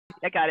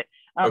I got it.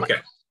 Okay.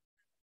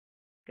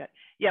 Good.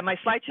 Yeah, my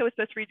slideshow is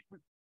supposed to be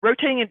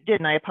rotating. It did,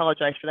 and I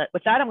apologize for that.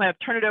 With that, I'm going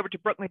to turn it over to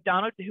Brooke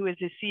McDonald, who is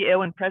the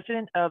CEO and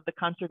president of the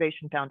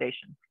Conservation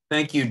Foundation.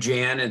 Thank you,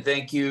 Jan, and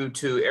thank you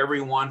to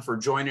everyone for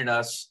joining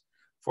us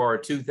for our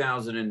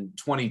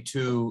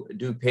 2022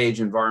 DuPage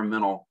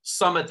Environmental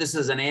Summit. This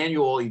is an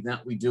annual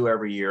event we do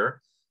every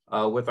year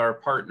with our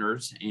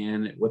partners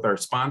and with our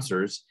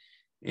sponsors.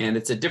 And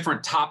it's a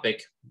different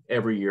topic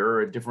every year,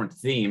 or a different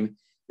theme.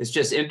 It's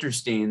just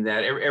interesting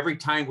that every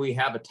time we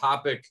have a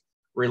topic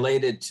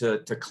related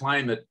to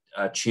climate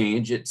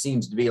change, it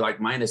seems to be like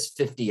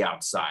 -50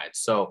 outside.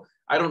 So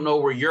I don't know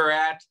where you're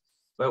at,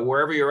 but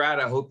wherever you're at,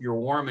 I hope you're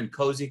warm and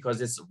cozy,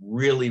 because it's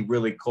really,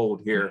 really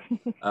cold here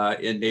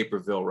in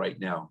Naperville right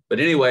now. But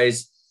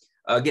anyways,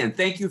 again,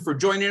 thank you for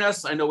joining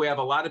us. I know we have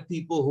a lot of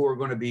people who are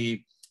going to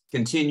be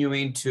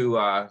continuing to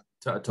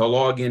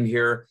log in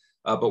here,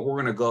 but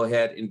we're going to go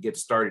ahead and get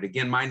started.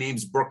 Again, my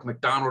name's Brooke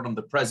McDonald. I'm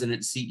the president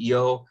and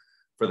CEO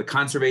for the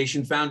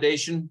Conservation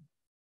Foundation.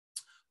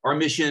 Our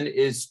mission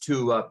is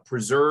to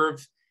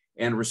preserve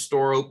and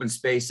restore open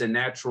space and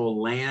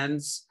natural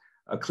lands,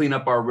 clean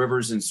up our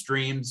rivers and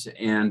streams,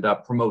 and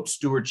promote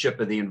stewardship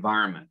of the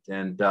environment.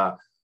 And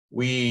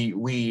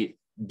we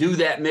do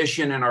that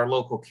mission in our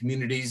local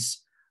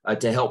communities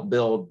to help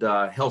build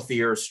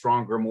healthier,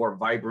 stronger, more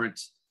vibrant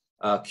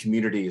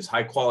communities,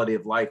 high quality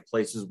of life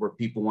places where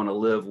people want to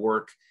live,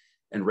 work,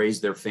 and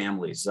raise their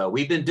families.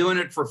 We've been doing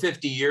it for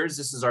 50 years.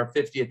 This is our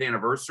 50th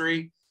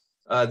anniversary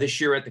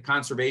this year at the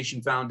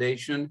Conservation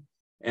Foundation.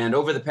 And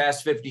over the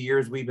past 50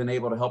 years, we've been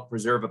able to help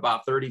preserve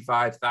about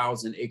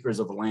 35,000 acres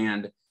of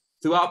land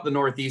throughout the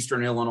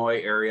northeastern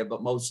Illinois area,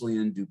 but mostly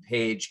in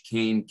DuPage,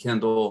 Kane,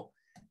 Kendall,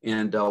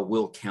 and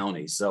Will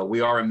County. So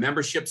we are a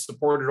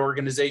membership-supported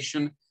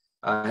organization.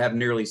 I have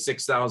nearly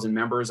 6,000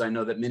 members. I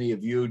know that many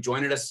of you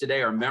joining us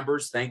today are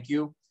members. Thank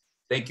you.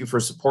 Thank you for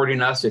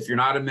supporting us. If you're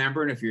not a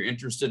member, and if you're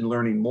interested in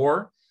learning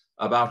more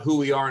about who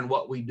we are and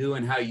what we do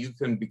and how you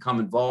can become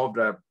involved,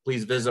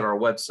 please visit our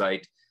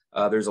website.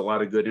 There's a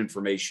lot of good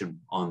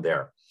information on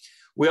there.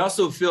 We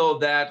also feel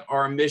that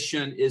our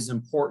mission is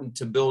important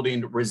to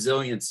building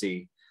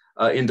resiliency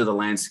into the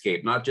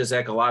landscape, not just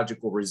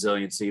ecological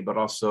resiliency, but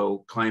also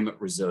climate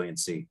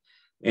resiliency.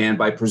 And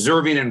by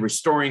preserving and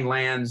restoring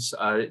lands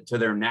to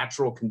their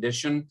natural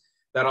condition,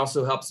 that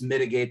also helps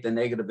mitigate the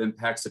negative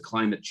impacts of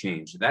climate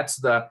change. That's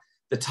the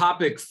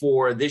topic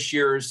for this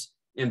year's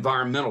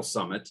Environmental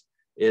Summit,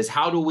 is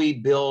how do we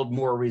build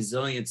more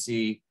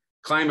resiliency,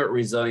 climate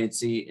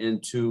resiliency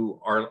into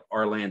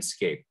our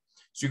landscape.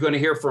 So you're going to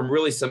hear from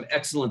really some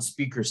excellent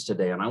speakers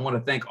today. And I want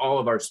to thank all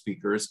of our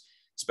speakers.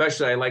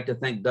 Especially, I'd like to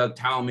thank Doug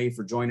Tallamy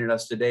for joining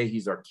us today.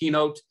 He's our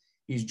keynote.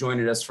 He's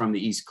joining us from the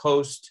East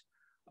Coast.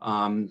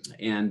 I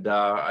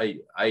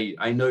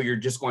know you're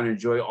just going to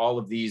enjoy all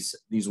of these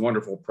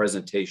wonderful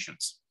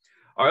presentations.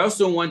 I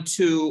also want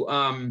to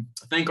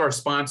thank our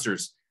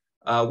sponsors.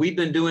 We've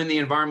been doing the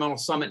Environmental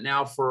Summit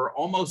now for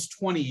almost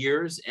 20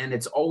 years, and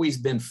it's always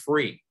been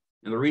free.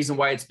 And the reason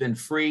why it's been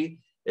free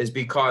is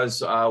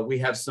because we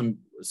have some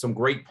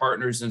great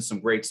partners and some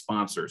great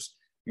sponsors.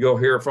 You'll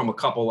hear from a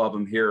couple of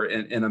them here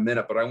in a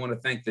minute, but I want to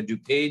thank the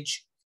DuPage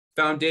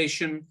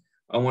Foundation.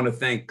 I want to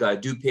thank our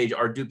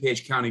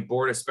DuPage County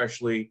Board,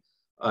 especially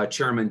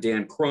Chairman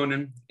Dan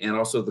Cronin, and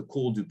also the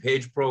Cool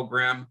DuPage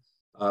program.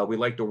 We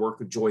like to work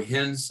with Joy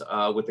Hens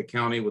with the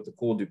county with the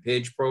Cool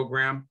DuPage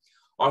program.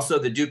 Also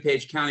the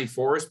DuPage County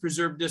Forest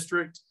Preserve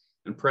District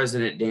and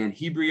President Dan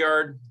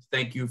Hebriard.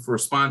 Thank you for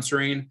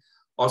sponsoring.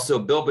 Also,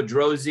 Bill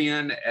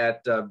Bedrosian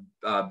at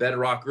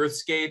Bedrock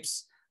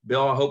Earthscapes.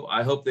 Bill,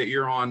 I hope that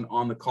you're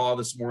on the call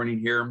this morning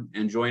here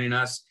and joining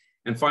us.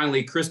 And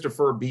finally,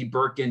 Christopher B.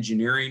 Burke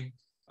Engineering.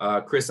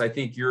 Chris, I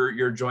think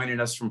you're joining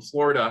us from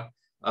Florida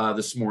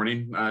this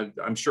morning.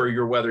 I'm sure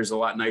your weather's a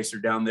lot nicer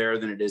down there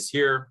than it is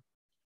here.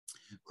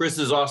 Chris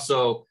is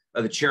also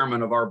the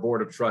chairman of our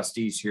board of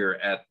trustees here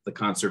at the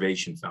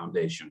Conservation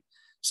Foundation.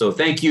 So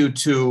thank you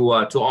to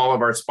all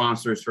of our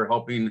sponsors for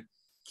helping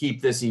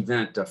keep this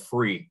event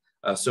free.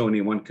 So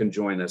anyone can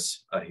join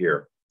us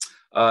here.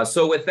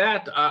 So with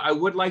that, I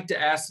would like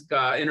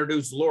to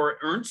introduce Laura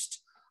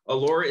Ernst.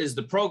 Laura is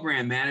the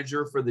program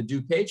manager for the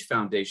DuPage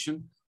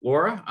Foundation.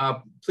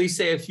 Laura, please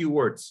say a few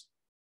words.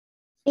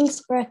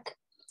 Thanks, Brooke.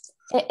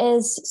 It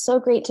is so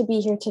great to be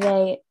here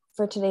today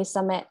for today's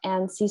summit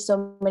and see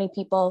so many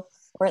people,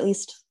 or at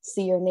least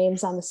see your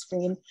names on the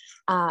screen,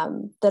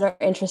 that are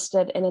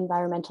interested in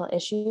environmental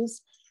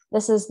issues.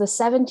 This is the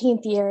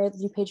 17th year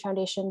the DuPage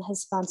Foundation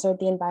has sponsored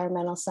the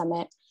Environmental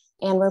Summit,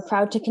 and we're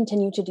proud to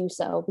continue to do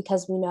so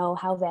because we know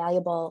how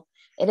valuable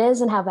it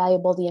is and how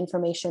valuable the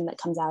information that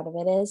comes out of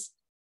it is.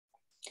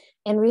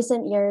 In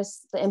recent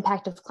years, the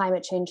impact of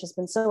climate change has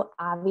been so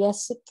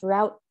obvious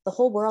throughout the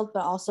whole world,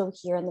 but also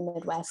here in the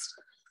Midwest,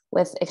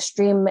 with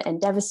extreme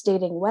and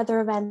devastating weather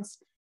events.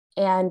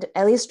 And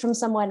at least from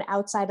someone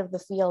outside of the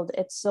field,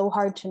 it's so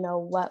hard to know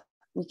what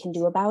we can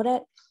do about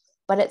it.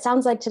 But it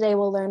sounds like today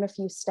we'll learn a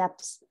few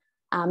steps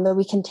that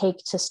we can take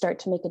to start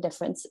to make a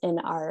difference in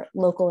our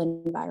local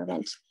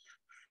environment.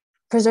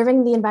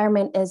 Preserving the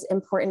environment is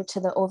important to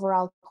the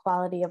overall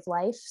quality of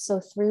life. So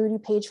through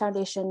DuPage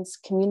Foundation's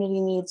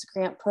Community Needs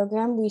Grant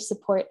Program, we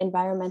support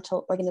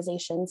environmental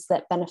organizations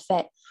that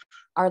benefit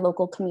our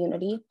local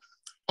community.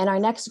 And our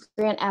next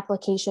grant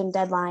application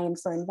deadline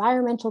for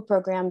environmental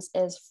programs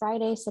is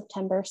Friday,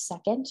 September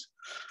 2nd.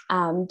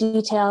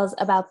 Details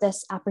about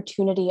this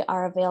opportunity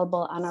are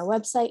available on our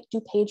website,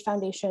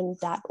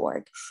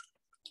 dupagefoundation.org.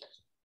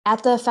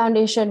 At the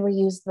foundation, we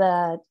use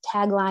the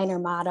tagline or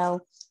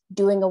motto,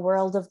 doing a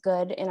world of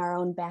good in our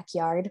own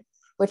backyard,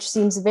 which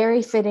seems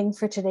very fitting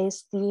for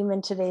today's theme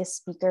and today's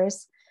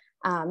speakers.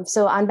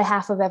 So on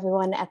behalf of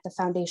everyone at the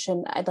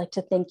foundation, I'd like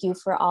to thank you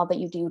for all that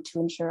you do to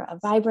ensure a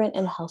vibrant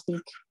and healthy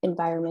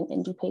environment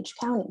in DuPage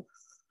County.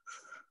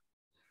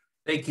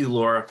 Thank you,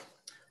 Laura.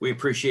 We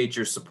appreciate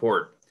your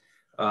support.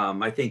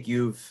 I think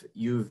you've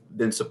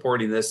been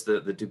supporting this,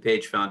 the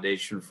DuPage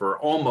Foundation, for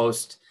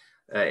almost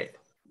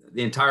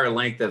the entire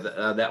length of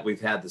that we've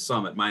had the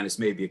summit, minus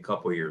maybe a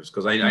couple of years,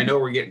 because I know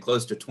we're getting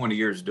close to 20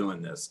 years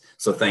doing this.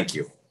 So thank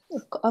you.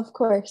 Of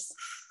course.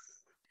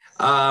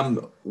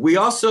 We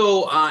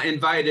also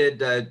invited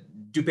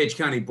DuPage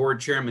County Board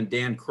Chairman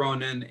Dan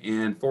Cronin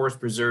and Forest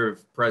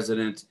Preserve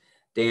President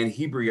Dan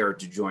Hebriard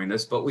to join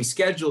us, but we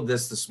scheduled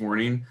this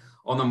morning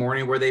on the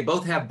morning where they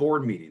both have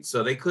board meetings.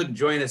 So they couldn't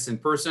join us in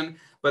person,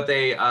 but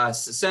they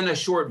sent a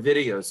short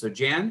video. So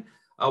Jan,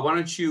 why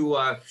don't you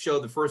show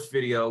the first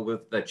video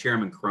with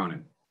Chairman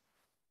Cronin?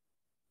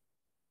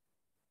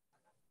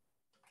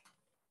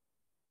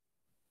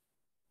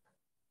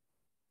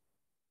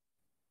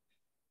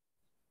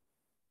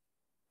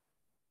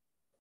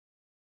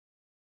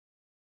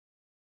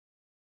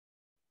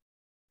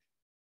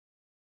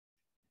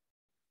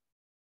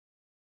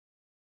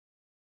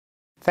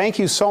 Thank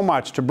you so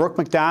much to Brooke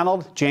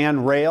McDonald,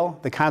 Jan Rail,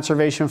 the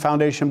Conservation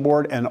Foundation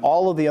Board, and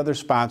all of the other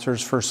sponsors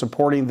for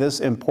supporting this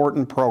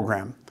important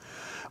program.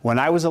 When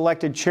I was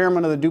elected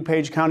chairman of the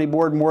DuPage County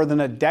Board more than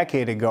a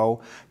decade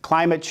ago,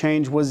 climate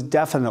change was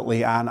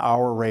definitely on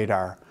our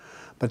radar.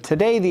 But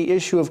today, the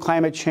issue of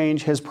climate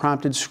change has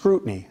prompted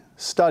scrutiny,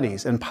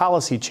 studies, and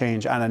policy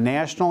change on a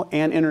national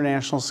and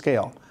international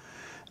scale.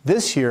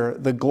 This year,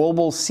 the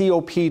global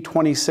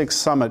COP26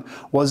 summit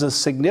was a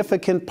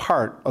significant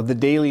part of the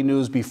daily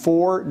news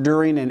before,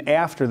 during, and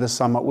after the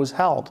summit was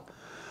held.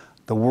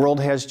 The world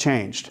has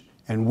changed,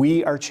 and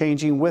we are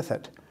changing with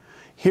it.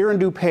 Here in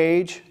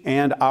DuPage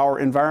and our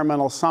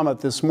environmental summit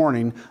this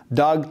morning,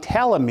 Doug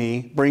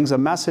Tallamy brings a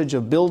message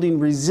of building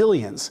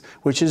resilience,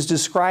 which is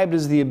described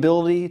as the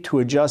ability to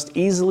adjust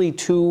easily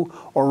to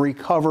or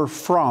recover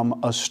from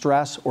a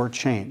stress or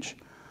change.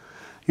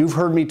 You've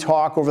heard me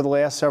talk over the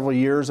last several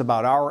years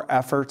about our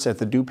efforts at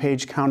the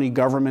DuPage County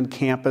Government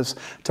campus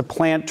to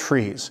plant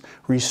trees,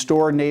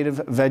 restore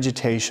native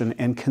vegetation,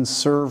 and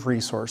conserve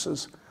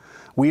resources.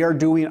 We are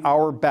doing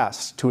our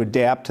best to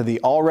adapt to the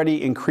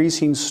already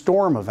increasing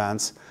storm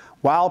events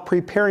while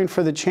preparing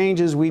for the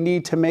changes we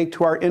need to make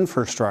to our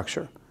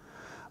infrastructure.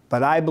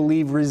 But I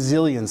believe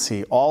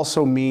resiliency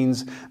also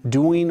means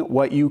doing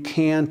what you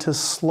can to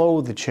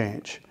slow the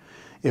change.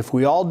 If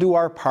we all do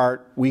our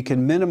part, we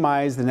can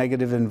minimize the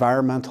negative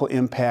environmental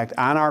impact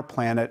on our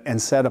planet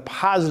and set a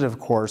positive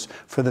course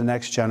for the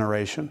next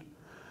generation.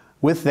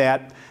 With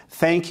that,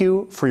 thank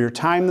you for your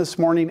time this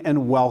morning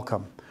and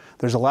welcome.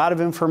 There's a lot of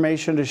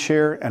information to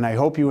share, and I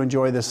hope you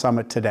enjoy this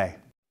summit today.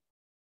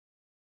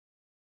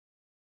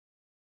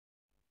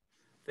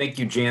 Thank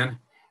you, Jan.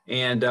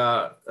 And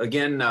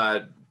again,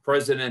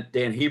 President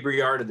Dan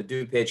Hebriard of the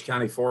DuPage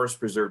County Forest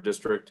Preserve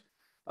District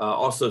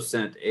also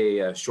sent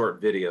a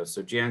short video.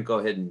 So Jan, go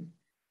ahead and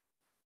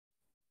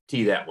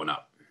tee that one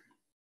up.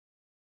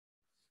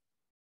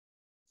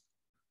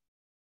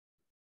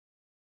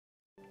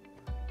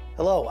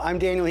 Hello, I'm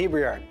Daniel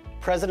Hebriard,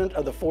 President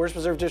of the Forest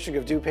Preserve District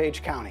of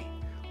DuPage County.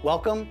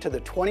 Welcome to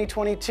the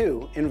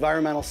 2022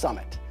 Environmental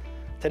Summit.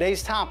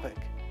 Today's topic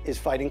is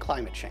fighting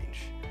climate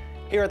change.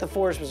 Here at the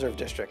Forest Preserve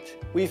District,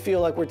 we feel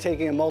like we're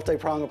taking a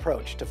multi-pronged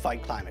approach to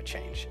fight climate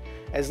change.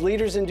 As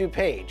leaders in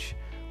DuPage,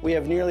 we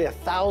have nearly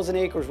 1,000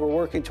 acres we're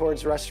working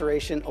towards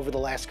restoration over the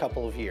last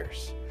couple of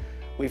years.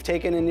 We've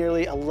taken in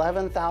nearly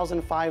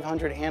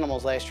 11,500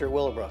 animals last year at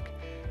Willowbrook,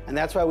 and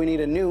that's why we need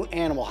a new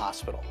animal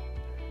hospital.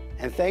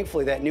 And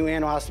thankfully, that new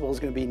animal hospital is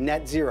going to be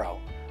net zero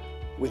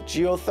with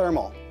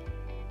geothermal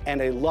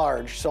and a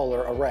large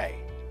solar array,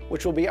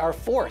 which will be our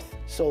 4th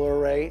solar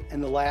array in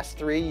the last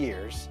 3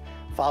 years,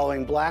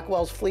 following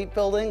Blackwell's fleet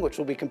building, which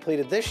will be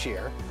completed this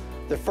year,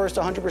 the first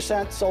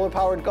 100%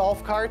 solar-powered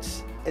golf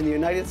carts in the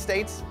United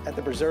States at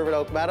the Preserve at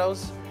Oak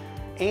Meadows,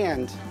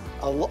 and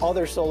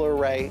another solar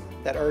array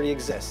that already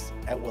exists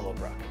at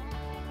Willowbrook.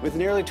 With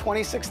nearly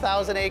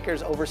 26,000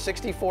 acres over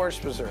 60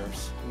 forest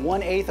preserves,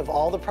 1/8 of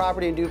all the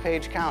property in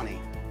DuPage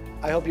County,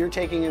 I hope you're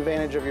taking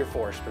advantage of your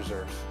forest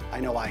preserves. I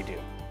know I do.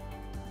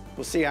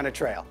 We'll see you on a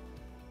trail.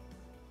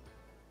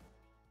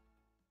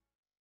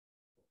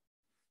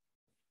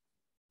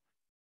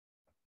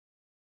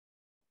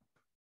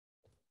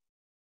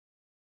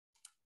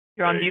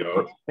 You're on mute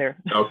there.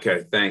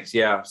 Okay, thanks.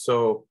 Yeah,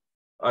 so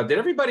did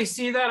everybody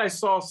see that? I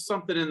saw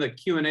something in the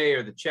Q&A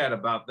or the chat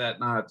about that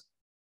not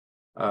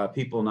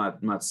people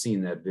not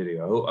seeing that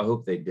video. I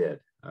hope they did,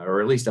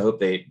 or at least I hope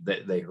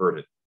they heard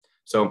it.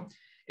 So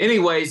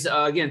anyways,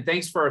 again,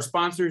 thanks for our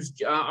sponsors.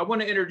 I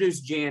want to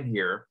introduce Jan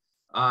here.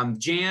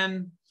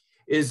 Jan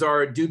is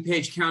our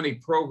DuPage County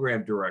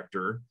Program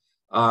Director.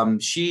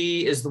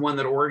 She is the one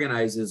that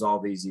organizes all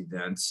these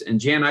events. And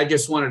Jan, I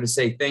just wanted to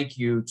say thank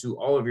you to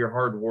all of your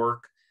hard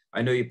work.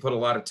 I know you put a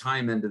lot of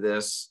time into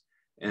this,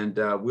 and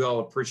we all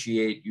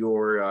appreciate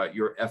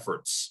your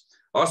efforts.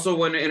 Also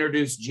want to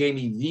introduce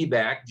Jamie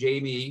Vback.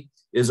 Jamie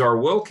is our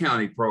Will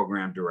County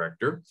Program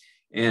Director,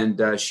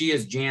 and she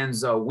is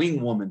Jan's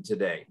wing woman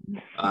today.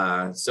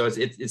 So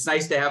it's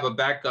nice to have a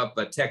backup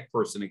tech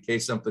person in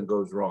case something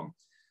goes wrong.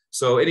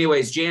 So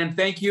anyways, Jan,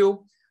 thank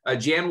you.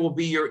 Jan will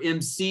be your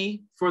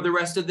MC for the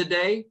rest of the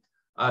day.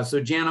 So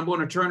Jan, I'm going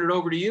to turn it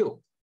over to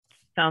you.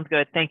 Sounds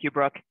good. Thank you,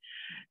 Brooke.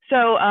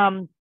 So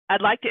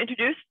I'd like to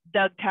introduce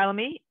Doug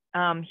Tallamy.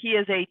 He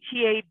is a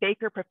T.A.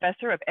 Baker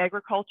Professor of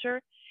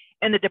Agriculture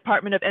in the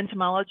Department of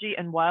Entomology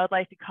and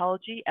Wildlife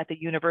Ecology at the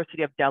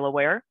University of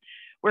Delaware,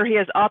 where he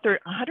has authored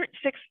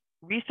 106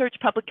 research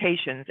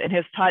publications and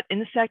has taught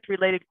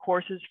insect-related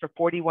courses for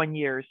 41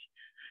 years.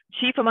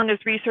 Chief among his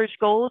research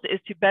goals is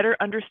to better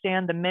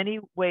understand the many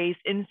ways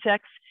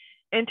insects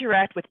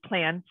interact with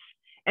plants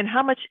and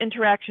how much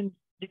interactions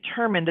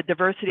determine the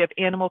diversity of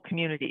animal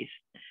communities.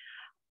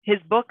 His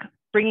book,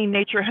 Bringing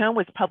Nature Home,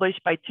 was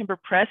published by Timber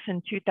Press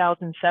in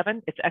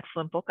 2007. It's an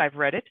excellent book, I've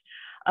read it.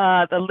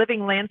 The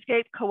Living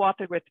Landscape,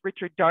 co-authored with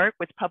Richard Dark,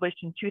 was published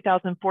in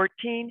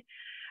 2014.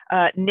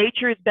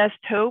 Nature's Best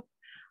Hope,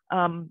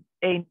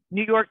 a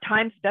New York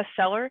Times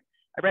bestseller,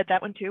 I read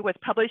that one too, was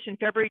published in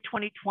February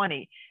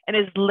 2020. And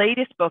his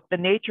latest book, The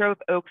Nature of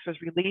Oaks, was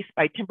released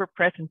by Timber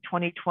Press in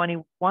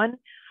 2021.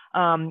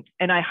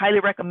 And I highly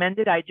recommend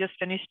it. I just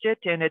finished it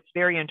and it's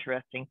very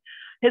interesting.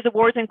 His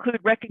awards include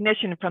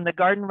recognition from the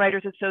Garden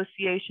Writers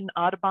Association,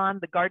 Audubon,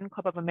 the Garden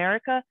Club of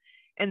America,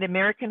 and the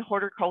American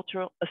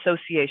Horticultural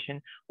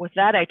Association. With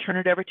that, I turn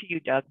it over to you,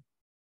 Doug.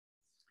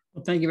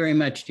 Well, thank you very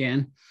much,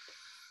 Jan.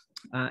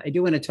 I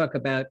do want to talk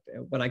about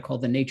what I call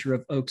the nature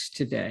of oaks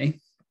today.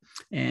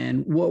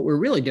 And what we're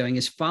really doing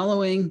is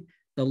following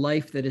the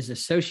life that is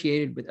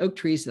associated with oak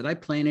trees that I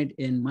planted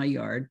in my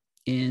yard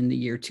in the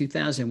year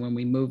 2000 when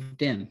we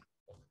moved in.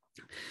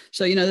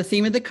 So, you know, the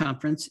theme of the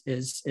conference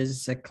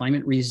is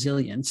climate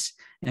resilience.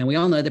 And we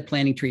all know that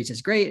planting trees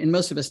is great. And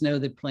most of us know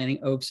that planting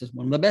oaks is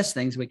one of the best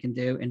things we can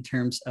do in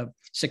terms of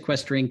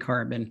sequestering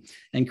carbon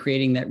and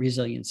creating that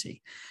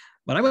resiliency.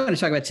 What I want to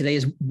talk about today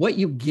is what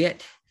you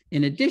get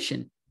in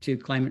addition to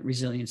climate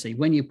resiliency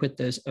when you put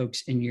those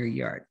oaks in your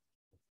yard.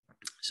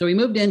 So we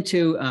moved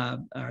into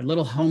our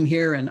little home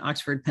here in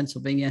Oxford,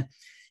 Pennsylvania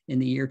in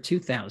the year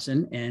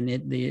 2000. And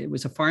it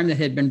was a farm that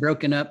had been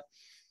broken up,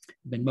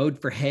 been mowed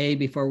for hay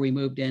before we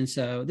moved in.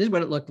 So this is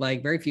what it looked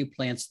like, very few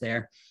plants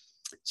there.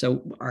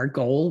 So our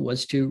goal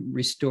was to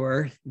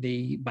restore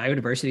the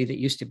biodiversity that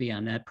used to be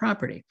on that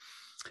property.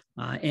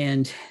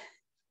 And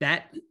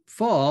that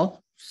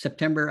fall,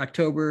 September,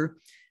 October,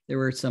 there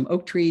were some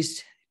oak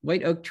trees,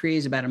 white oak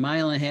trees about 1.5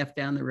 miles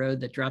down the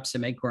road that dropped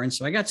some acorns.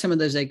 So I got some of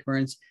those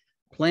acorns,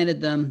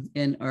 planted them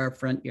in our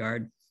front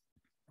yard.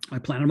 I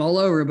planted them all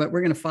over, but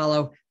we're going to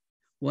follow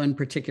one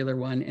particular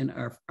one in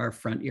our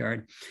front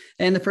yard.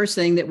 And the first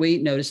thing that we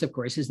notice, of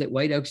course, is that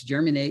white oaks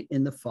germinate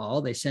in the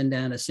fall. They send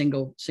down a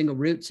single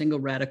root, single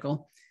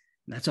radical.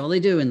 And that's all they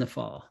do in the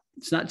fall.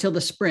 It's not till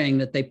the spring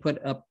that they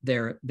put up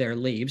their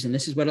leaves. And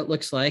this is what it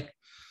looks like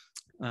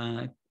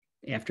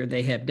after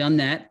they have done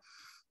that.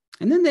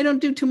 And then they don't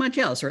do too much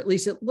else, or at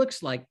least it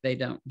looks like they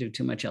don't do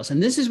too much else.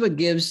 And this is what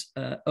gives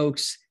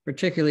oaks,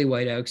 particularly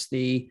white oaks,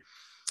 the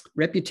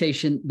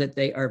reputation that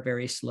they are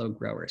very slow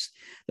growers.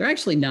 They're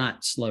actually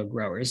not slow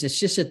growers. It's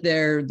just that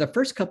the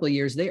first couple of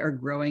years, they are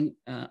growing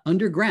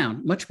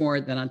underground much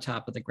more than on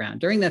top of the ground.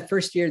 During that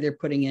first year, they're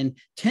putting in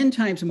 10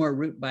 times more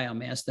root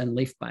biomass than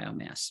leaf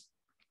biomass.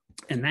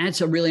 And that's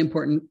a really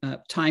important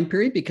time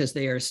period because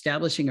they are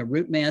establishing a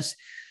root mass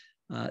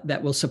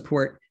that will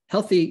support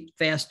healthy,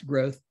 fast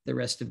growth the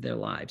rest of their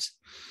lives.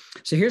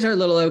 So here's our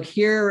little oak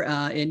here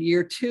in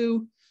year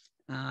 2.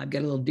 I've got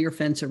a little deer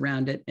fence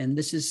around it, and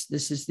this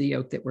is the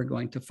oak that we're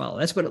going to follow.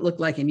 That's what it looked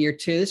like in year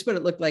 2. This is what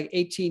it looked like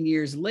 18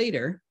 years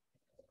later.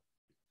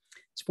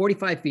 It's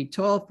 45 feet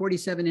tall,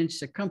 47-inch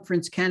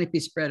circumference, canopy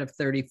spread of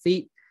 30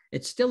 feet.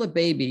 It's still a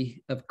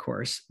baby, of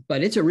course,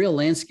 but it's a real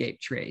landscape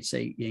tree. So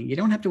you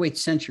don't have to wait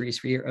centuries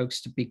for your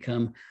oaks to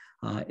become,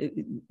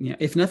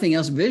 if nothing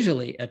else,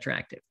 visually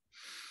attractive.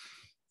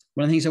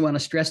 One of the things I want to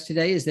stress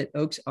today is that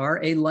oaks are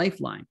a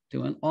lifeline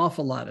to an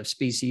awful lot of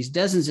species.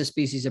 Dozens of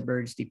species of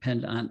birds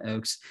depend on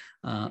oaks.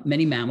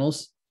 Many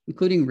mammals,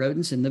 including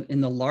rodents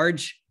in the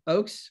large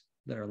oaks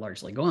that are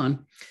largely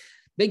gone.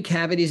 Big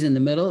cavities in the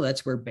middle,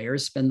 that's where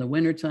bears spend the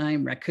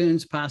wintertime,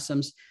 raccoons,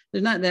 possums.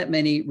 There's not that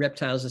many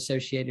reptiles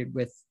associated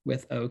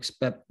with oaks,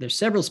 but there's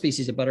several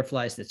species of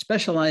butterflies that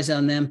specialize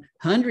on them.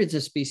 Hundreds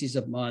of species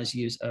of moths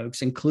use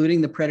oaks,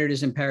 including the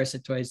predators and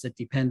parasitoids that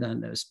depend on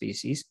those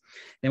species.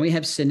 Then we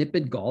have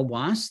cynniped gall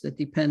wasps that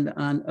depend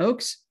on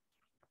oaks.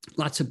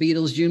 Lots of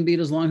beetles, June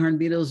beetles, longhorn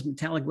beetles,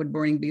 metallic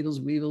wood-boring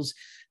beetles, weevils,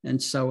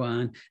 and so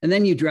on. And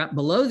then you drop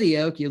below the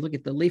oak, you look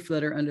at the leaf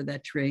litter under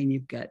that tree, and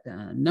you've got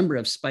a number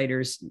of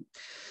spiders,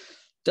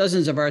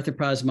 dozens of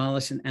arthropods,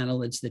 mollusks, and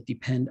annelids that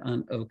depend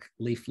on oak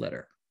leaf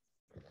litter.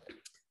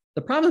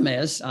 The problem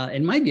is,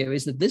 in my view,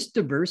 is that this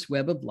diverse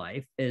web of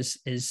life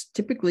is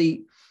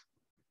typically,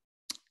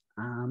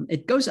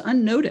 it goes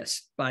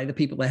unnoticed by the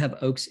people that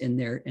have oaks in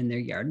their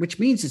yard, which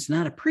means it's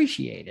not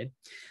appreciated.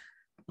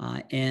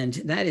 And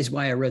that is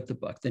why I wrote the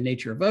book, The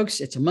Nature of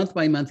Oaks. It's a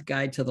month-by-month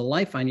guide to the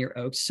life on your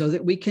oaks so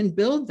that we can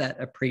build that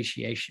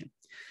appreciation.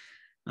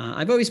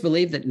 I've always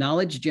believed that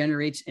knowledge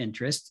generates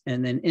interest,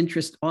 and then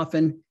interest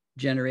often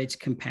generates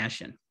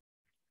compassion.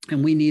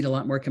 And we need a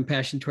lot more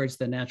compassion towards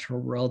the natural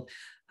world.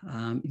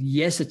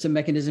 Yes, it's a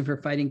mechanism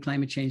for fighting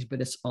climate change, but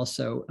it's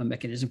also a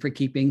mechanism for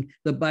keeping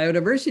the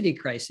biodiversity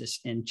crisis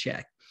in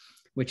check,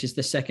 which is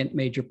the second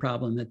major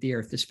problem that the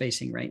Earth is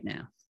facing right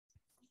now.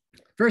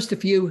 First, a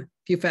few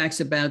facts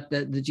about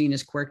the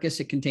genus Quercus.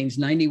 It contains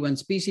 91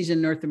 species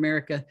in North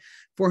America,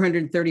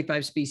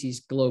 435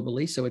 species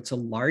globally. So it's a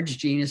large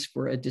genus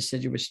for a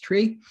deciduous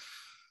tree.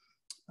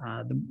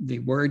 The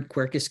word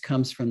Quercus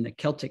comes from the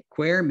Celtic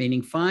quer,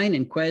 meaning fine,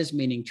 and ques,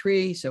 meaning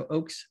tree. So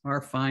oaks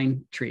are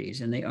fine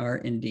trees, and they are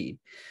indeed.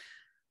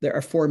 There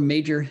are 4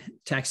 major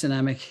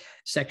taxonomic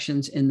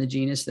sections in the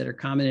genus that are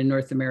common in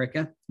North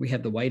America. We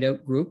have the white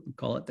oak group, we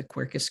call it the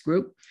Quercus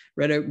group.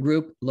 Red oak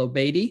group,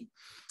 Lobate.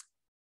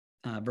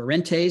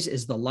 Verentes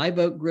is the live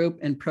oak group,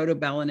 and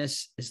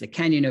Protobalanus is the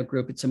canyon oak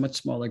group. It's a much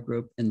smaller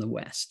group in the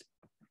West.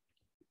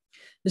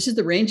 This is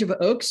the range of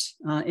oaks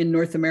in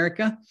North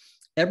America.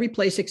 Every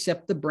place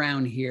except the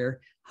brown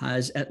here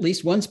has at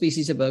least one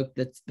species of oak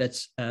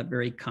that's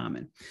very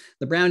common.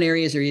 The brown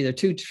areas are either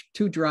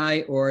too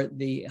dry or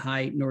the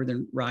high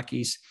northern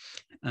Rockies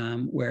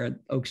where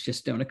oaks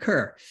just don't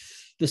occur.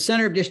 The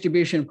center of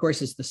distribution, of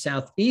course, is the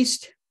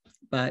Southeast,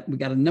 but we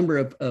got a number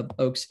of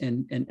oaks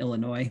in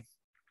Illinois.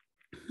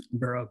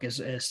 Bur oak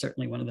is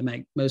certainly one of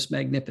the most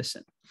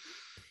magnificent.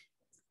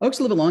 Oaks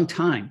live a long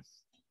time.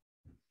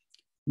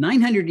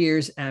 900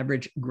 years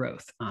average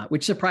growth,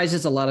 which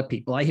surprises a lot of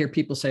people. I hear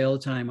people say all the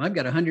time, I've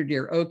got a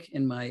 100-year oak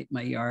in my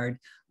yard,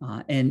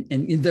 and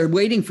they're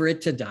waiting for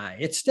it to die.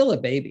 It's still a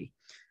baby.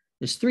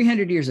 There's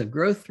 300 years of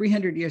growth,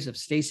 300 years of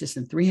stasis,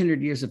 and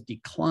 300 years of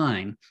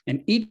decline.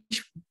 And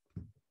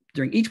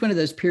during each one of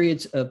those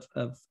periods of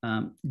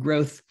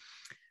growth,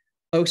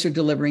 oaks are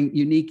delivering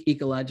unique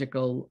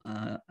ecological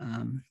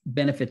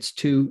benefits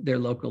to their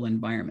local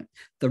environment.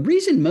 The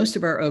reason most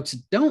of our oaks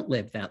don't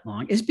live that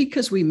long is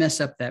because we mess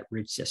up that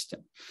root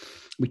system.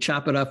 We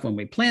chop it off when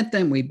we plant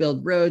them, we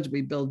build roads,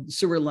 we build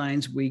sewer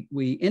lines,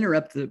 we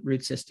interrupt the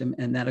root system,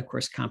 and that, of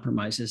course,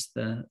 compromises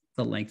the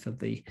length of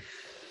the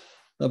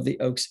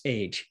oak's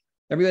age.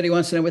 Everybody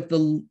wants to know what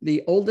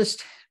the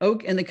oldest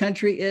oak in the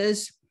country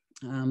is.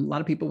 A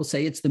lot of people will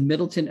say it's the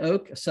Middleton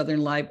oak, a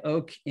southern live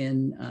oak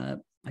in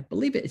I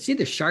believe it's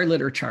either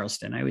Charlotte or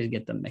Charleston. I always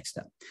get them mixed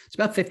up. It's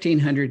about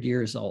 1,500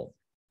 years old.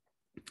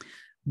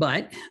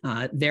 But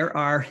there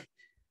are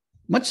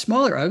much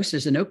smaller oaks.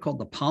 There's an oak called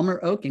the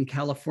Palmer oak in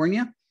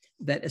California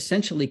that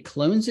essentially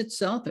clones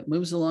itself. It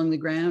moves along the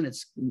ground.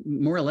 It's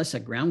more or less a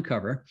ground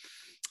cover,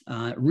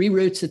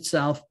 reroots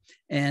itself.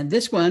 And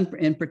this one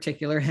in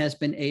particular has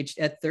been aged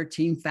at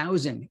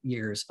 13,000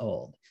 years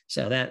old.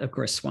 So that, of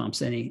course,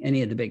 swamps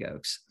any of the big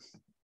oaks.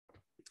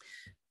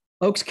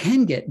 Oaks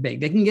can get big.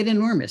 They can get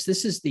enormous.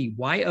 This is the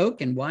Y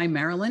oak in Y,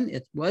 Maryland.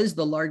 It was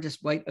the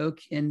largest white oak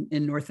in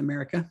North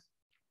America.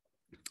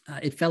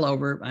 It fell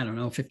over, I don't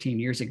know, 15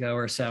 years ago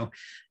or so.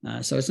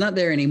 So it's not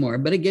there anymore,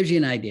 but it gives you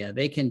an idea.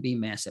 They can be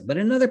massive. But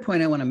another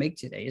point I want to make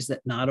today is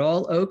that not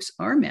all oaks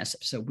are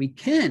massive. So we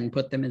can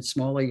put them in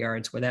smaller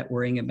yards without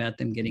worrying about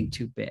them getting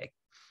too big.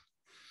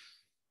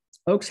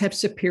 Oaks have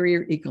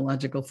superior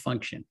ecological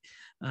function.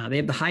 They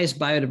have the highest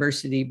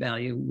biodiversity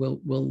value.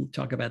 We'll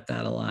talk about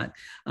that a lot.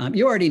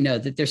 You already know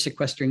that they're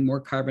sequestering more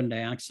carbon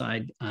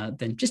dioxide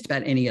than just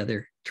about any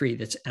other tree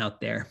that's out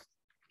there.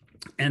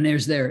 And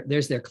there's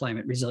their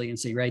climate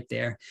resiliency right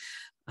there.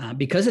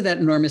 Because of that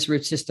enormous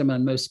root system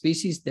on most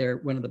species, they're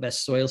one of the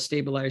best soil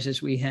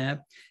stabilizers we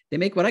have. They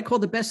make what I call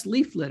the best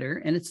leaf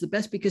litter, and it's the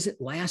best because it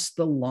lasts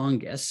the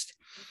longest.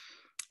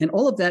 And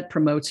all of that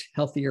promotes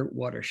healthier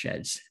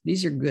watersheds.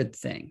 These are good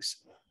things.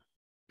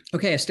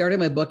 Okay, I started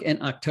my book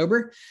in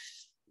October.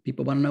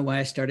 People want to know why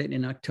I started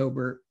in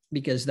October,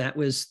 because that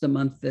was the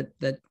month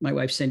that my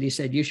wife Cindy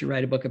said, you should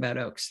write a book about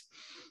oaks.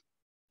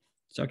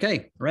 So,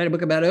 okay, write a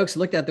book about oaks. I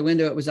looked out the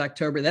window, it was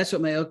October. That's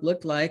what my oak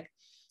looked like.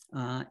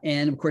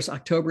 And of course,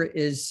 October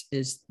is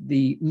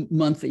the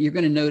month that you're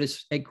going to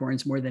notice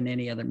acorns more than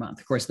any other month.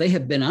 Of course, they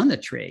have been on the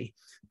tree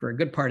for a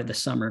good part of the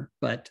summer,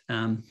 but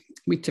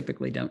we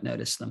typically don't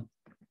notice them.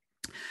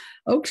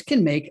 Oaks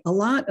can make a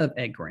lot of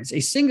acorns. A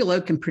single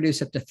oak can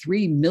produce up to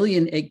 3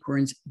 million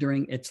acorns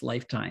during its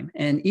lifetime.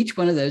 And each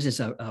one of those is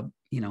a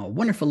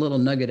wonderful little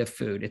nugget of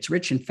food. It's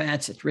rich in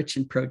fats, it's rich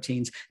in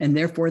proteins, and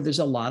therefore there's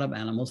a lot of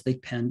animals that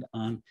depend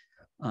on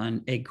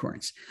on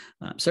acorns.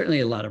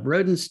 Certainly a lot of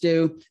rodents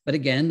do, but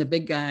again, the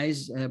big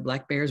guys,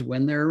 black bears,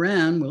 when they're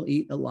around, will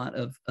eat a lot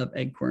of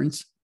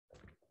acorns.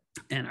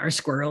 And our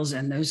squirrels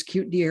and those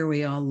cute deer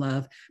we all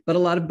love, but a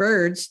lot of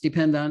birds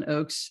depend on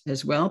oaks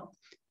as well,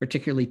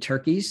 particularly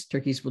turkeys.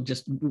 Turkeys will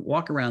just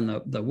walk around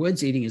the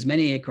woods eating as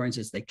many acorns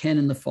as they can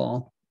in the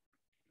fall.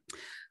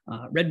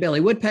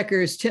 Red-bellied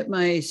woodpeckers,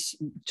 titmice,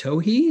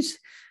 towhees,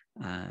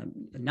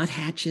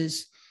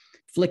 nuthatches,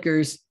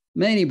 flickers,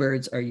 many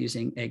birds are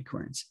using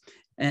acorns,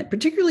 and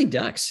particularly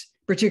ducks,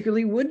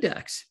 particularly wood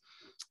ducks.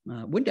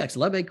 Wood ducks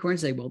love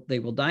acorns. They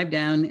will dive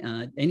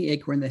down any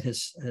acorn that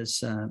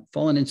has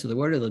fallen into the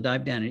water. They'll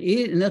dive down and eat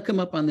it, and they'll come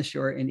up on the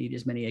shore and eat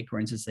as many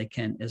acorns as they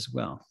can as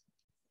well.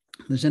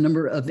 There's a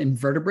number of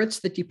invertebrates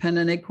that depend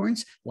on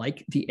acorns,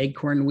 like the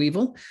acorn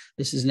weevil.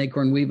 This is an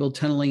acorn weevil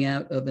tunneling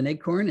out of an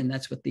acorn, and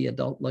that's what the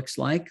adult looks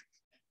like.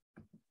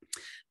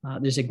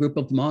 There's a group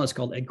of moths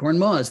called acorn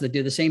moths that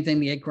do the same thing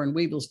the acorn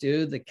weevils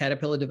do. The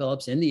caterpillar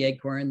develops in the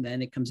acorn,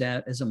 then it comes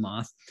out as a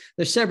moth.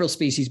 There's several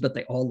species, but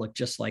they all look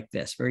just like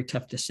this, very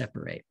tough to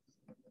separate.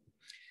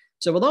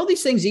 So with all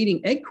these things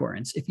eating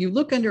acorns, if you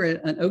look under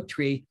an oak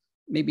tree,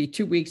 maybe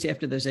 2 weeks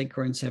after those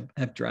acorns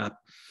have dropped,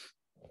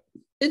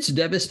 it's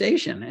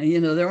devastation. And, you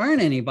know, there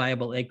aren't any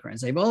viable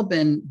acorns. They've all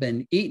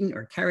been eaten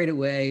or carried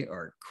away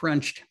or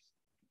crunched.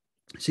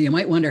 So you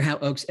might wonder how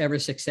oaks ever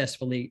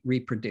successfully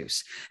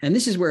reproduce. And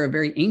this is where a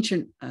very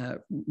ancient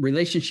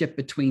relationship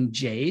between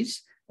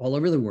jays all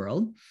over the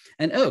world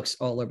and oaks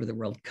all over the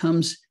world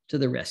comes to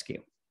the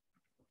rescue.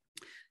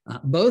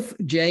 Both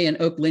jay and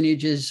oak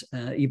lineages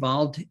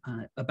evolved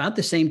about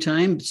the same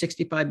time,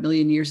 65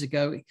 million years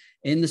ago,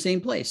 in the same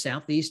place,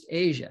 Southeast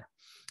Asia.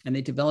 And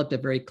they developed a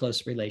very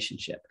close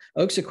relationship.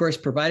 Oaks, of course,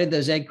 provided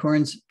those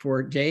acorns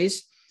for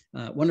jays,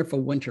 wonderful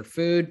winter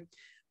food.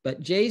 But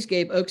jays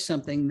gave oaks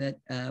something that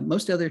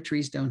most other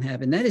trees don't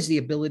have, and that is the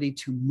ability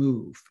to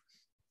move.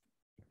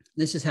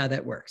 This is how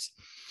that works.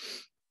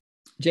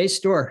 Jays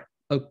store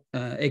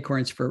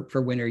acorns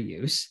for winter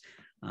use.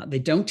 They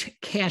don't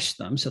cache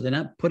them, so they're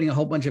not putting a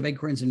whole bunch of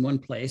acorns in one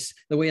place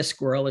the way a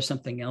squirrel or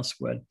something else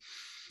would.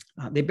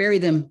 They bury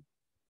them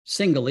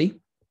singly.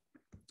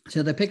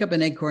 So they pick up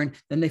an acorn,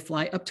 then they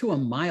fly up to a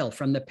mile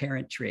from the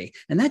parent tree.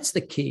 And that's the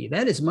key.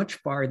 That is much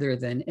farther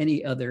than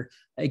any other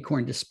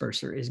acorn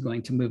disperser is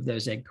going to move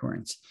those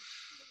acorns.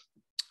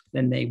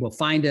 Then they will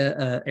find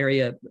an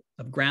area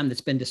of ground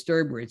that's been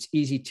disturbed where it's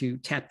easy to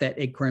tap that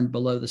acorn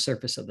below the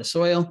surface of the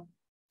soil.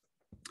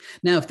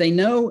 Now, if they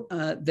know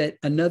that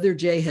another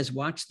jay has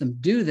watched them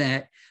do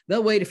that,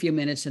 they'll wait a few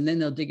minutes and then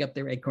they'll dig up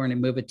their acorn and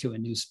move it to a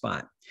new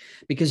spot,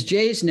 because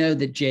jays know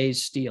that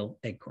jays steal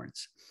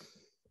acorns.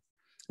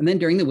 And then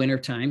during the winter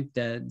time,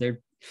 they're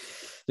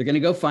going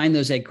to go find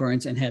those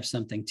acorns and have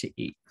something to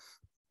eat.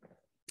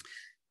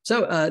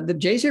 So the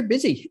jays are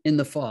busy in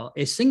the fall.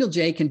 A single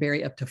jay can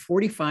bury up to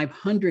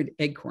 4,500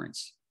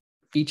 acorns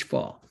each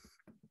fall.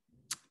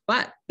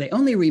 But they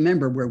only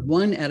remember where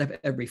 1 out of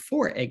every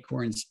 4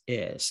 acorns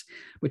is,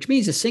 which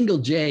means a single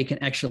jay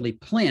can actually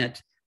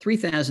plant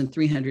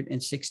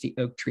 3,360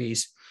 oak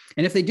trees.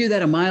 And if they do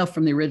that a mile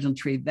from the original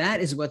tree, that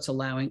is what's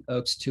allowing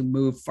oaks to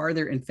move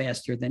farther and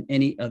faster than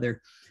any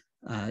other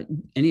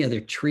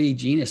tree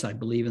genus, I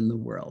believe, in the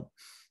world.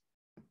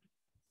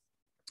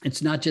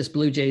 It's not just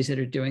blue jays that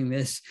are doing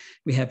this.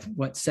 We have,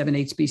 7,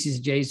 8 species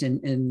of jays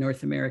in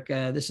North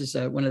America. This is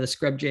one of the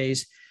scrub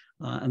jays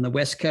on the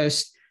West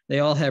Coast. They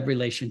all have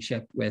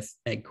relationship with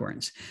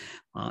acorns.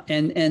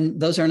 And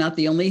those are not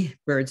the only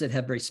birds that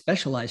have very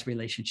specialized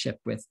relationship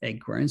with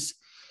acorns.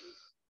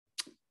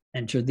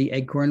 Enter the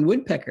acorn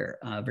woodpecker,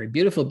 a very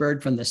beautiful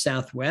bird from the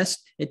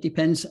Southwest. It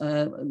depends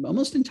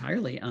almost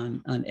entirely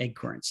on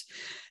acorns.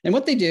 And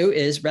what they do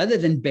is, rather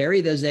than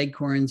bury those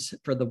acorns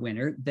for the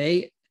winter,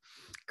 they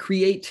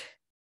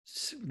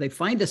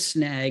find a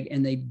snag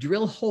and they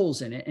drill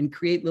holes in it and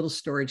create little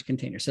storage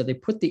containers. So they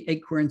put the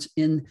acorns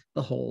in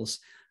the holes.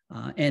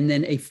 And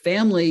then a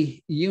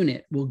family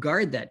unit will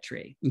guard that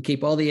tree and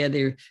keep all the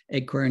other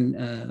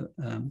acorn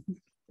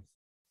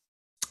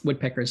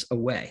woodpeckers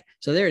away.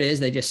 So there it is.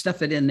 They just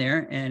stuff it in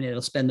there and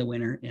it'll spend the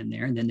winter in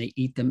there, and then they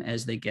eat them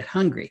as they get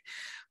hungry.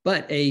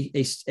 But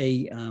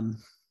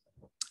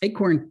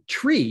acorn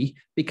tree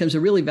becomes a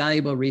really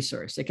valuable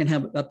resource. It can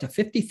have up to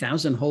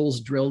 50,000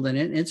 holes drilled in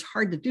it, and it's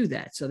hard to do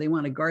that. So they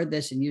want to guard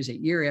this and use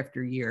it year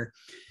after year.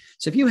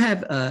 So if you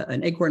have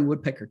an acorn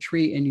woodpecker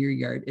tree in your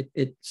yard,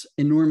 it's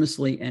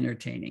enormously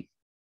entertaining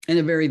and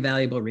a very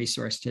valuable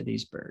resource to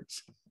these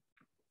birds.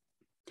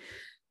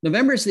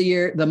 November is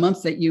the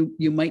month that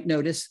you might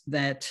notice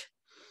that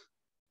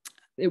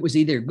it was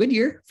either a good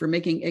year for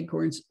making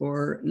acorns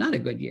or not a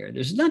good year.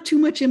 There's not too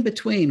much in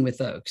between with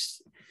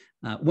oaks.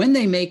 When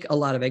they make a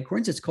lot of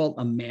acorns, it's called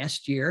a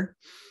mast year.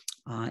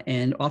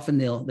 And often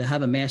they'll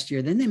have a mast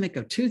year. Then they might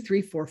go 2,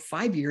 3, 4,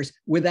 5 years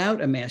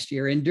without a mast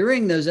year. And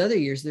during those other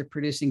years, they're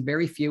producing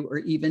very few or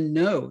even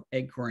no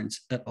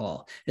acorns at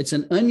all. It's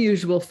an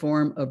unusual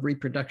form of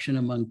reproduction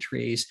among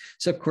trees.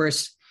 So of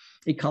course,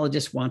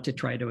 ecologists want to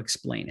try to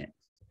explain it.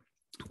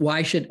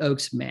 Why should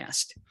oaks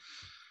mast?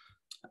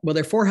 Well,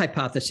 there are 4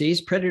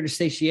 hypotheses: predator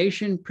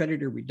satiation,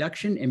 predator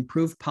reduction,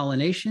 improved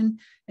pollination,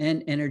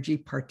 and energy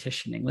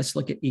partitioning. Let's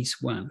look at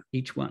each one.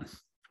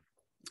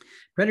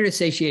 Predator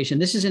satiation.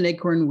 This is an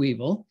acorn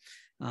weevil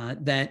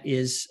that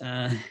is,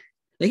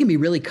 they can be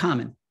really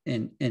common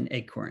in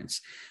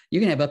acorns. You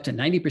can have up to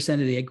 90% of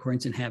the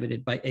acorns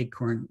inhabited by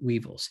acorn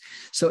weevils.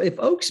 So if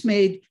oaks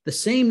made the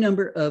same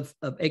number of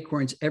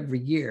acorns every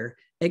year,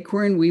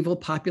 acorn weevil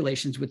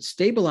populations would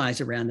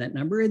stabilize around that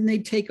number, and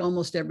they'd take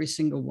almost every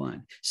single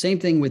one. Same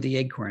thing with the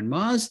acorn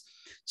moths,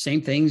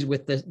 same things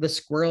with the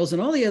squirrels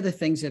and all the other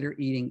things that are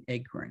eating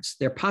acorns.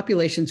 Their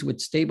populations would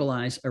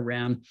stabilize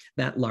around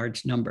that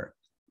large number.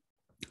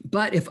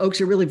 But if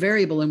oaks are really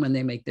variable in when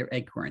they make their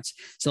acorns,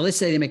 so let's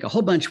say they make a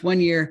whole bunch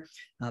one year,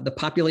 the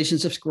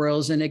populations of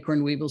squirrels and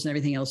acorn weevils and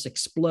everything else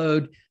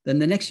explode, then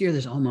the next year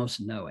there's almost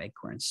no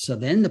acorns. So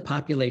then the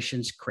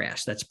populations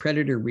crash. That's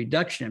predator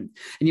reduction.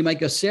 And you might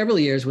go several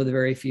years with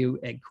very few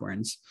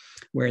acorns,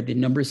 where the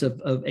numbers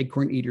of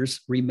acorn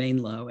eaters remain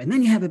low. And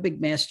then you have a big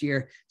mass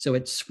year, so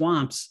it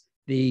swamps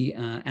the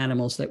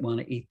animals that want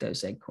to eat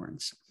those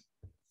acorns.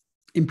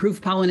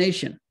 Improved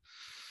pollination.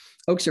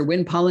 Oaks are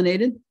wind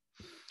pollinated.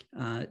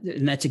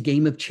 And that's a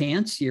game of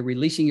chance. You're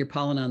releasing your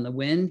pollen on the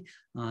wind.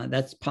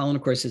 That's pollen,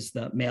 of course, is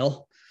the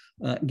male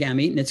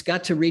gamete, and it's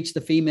got to reach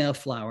the female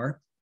flower.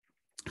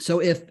 So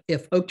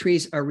if oak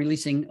trees are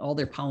releasing all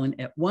their pollen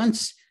at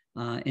once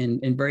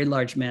in very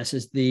large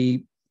masses,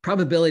 the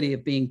probability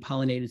of being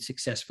pollinated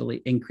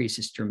successfully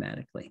increases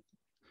dramatically.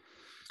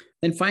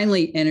 And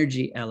finally,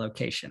 energy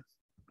allocation.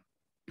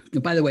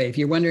 And by the way, if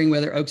you're wondering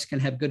whether oaks can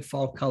have good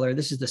fall color,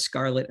 this is the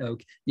scarlet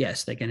oak.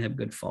 Yes, they can have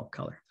good fall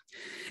color.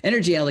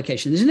 Energy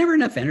allocation. There's never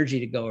enough energy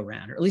to go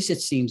around, or at least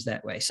it seems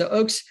that way. So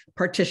oaks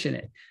partition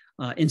it.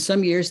 In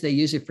some years, they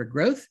use it for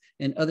growth.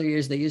 In other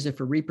years, they use it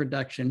for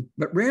reproduction,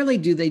 but rarely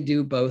do they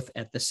do both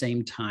at the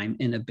same time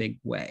in a big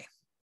way.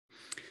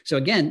 So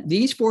again,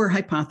 these 4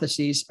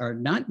 hypotheses are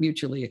not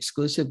mutually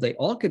exclusive. They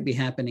all could be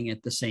happening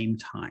at the same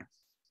time.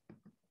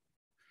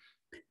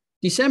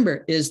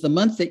 December is the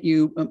month that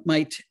you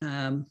might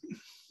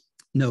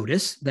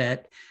notice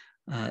that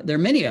there are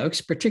many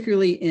oaks,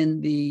 particularly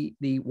in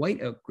the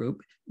white oak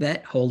group,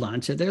 that hold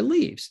on to their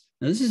leaves.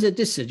 Now, this is a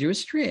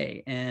deciduous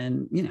tree,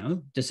 and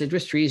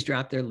deciduous trees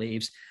drop their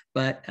leaves,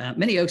 but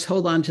many oaks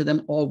hold on to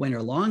them all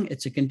winter long.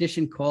 It's a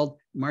condition called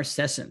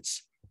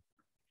marcescence.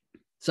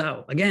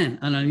 So again,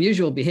 an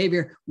unusual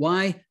behavior.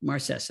 Why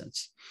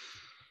marcescence?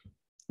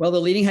 Well,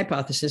 the leading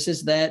hypothesis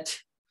is that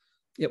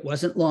it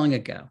wasn't long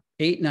ago,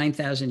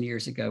 8,000–9,000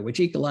 years ago, which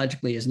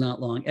ecologically is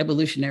not long.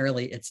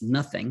 Evolutionarily, it's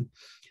nothing.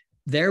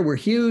 There were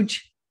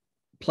huge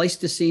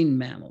Pleistocene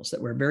mammals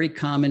that were very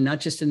common,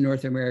 not just in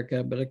North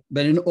America,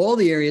 but in all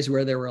the areas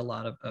where there were a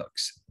lot of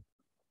oaks.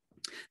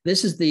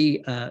 This is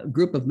the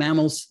group of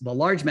mammals, the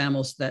large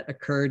mammals that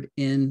occurred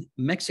in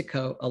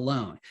Mexico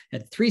alone.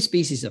 It had 3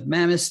 species of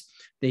mammoths,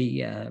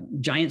 the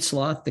giant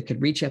sloth that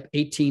could reach up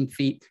 18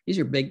 feet. These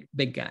are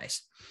big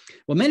guys.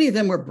 Well, many of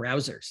them were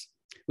browsers,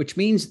 which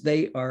means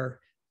they are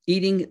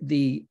eating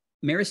the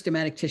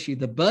meristematic tissue,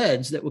 the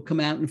buds that will come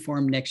out and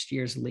form next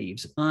year's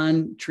leaves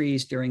on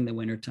trees during the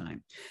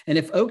wintertime. And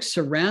if oaks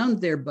surround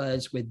their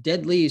buds with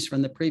dead leaves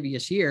from the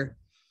previous year,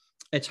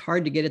 it's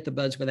hard to get at the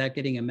buds without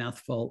getting a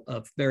mouthful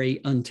of very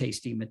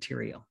untasty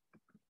material.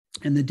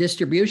 And the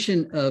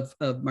distribution of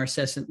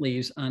marcescent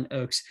leaves on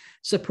oaks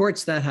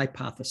supports that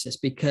hypothesis,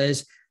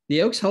 because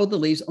the oaks hold the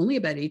leaves only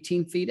about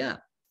 18 feet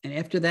up. And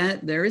after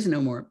that, there is no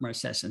more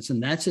marcescence.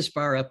 And that's as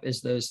far up as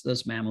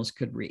those mammals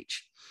could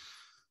reach.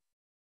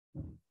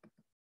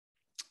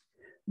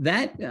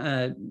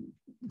 That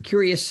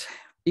curious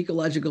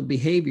ecological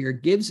behavior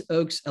gives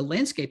oaks a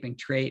landscaping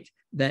trait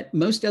that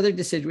most other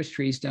deciduous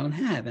trees don't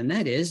have, and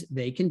that is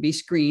they can be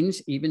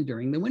screens even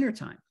during the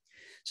wintertime.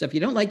 So if you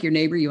don't like your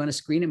neighbor, you want to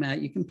screen them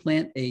out, you can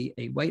plant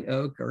a white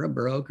oak or a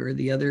bur oak or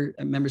the other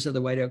members of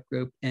the white oak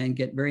group and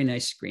get very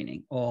nice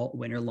screening all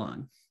winter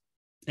long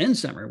and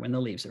summer when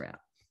the leaves are out.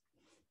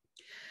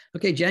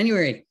 Okay,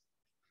 January.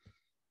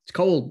 It's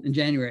cold in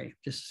January,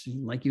 just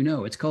like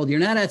it's cold.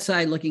 You're not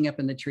outside looking up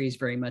in the trees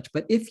very much,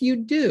 but if you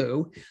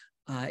do,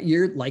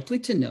 you're likely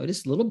to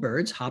notice little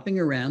birds hopping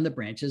around the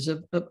branches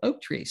of oak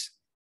trees.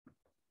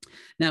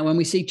 Now, when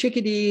we see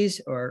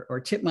chickadees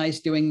or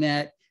titmice doing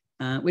that,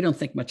 we don't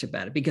think much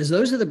about it, because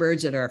those are the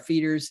birds that are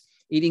feeders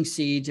eating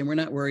seeds, and we're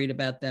not worried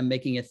about them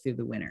making it through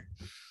the winter.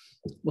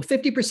 Well,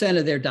 50%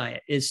 of their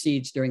diet is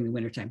seeds during the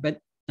wintertime,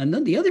 and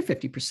then the other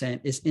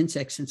 50% is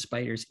insects and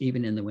spiders,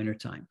 even in the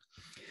wintertime.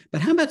 But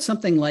how about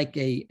something like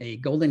a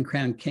golden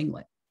crowned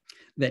kinglet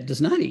that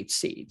does not eat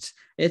seeds?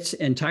 It's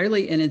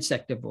entirely an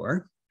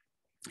insectivore.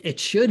 It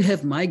should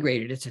have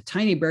migrated. It's a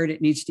tiny bird.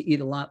 It needs to eat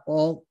a lot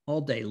all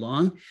day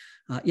long,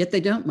 yet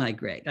they don't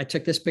migrate. I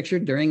took this picture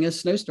during a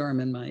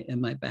snowstorm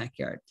in my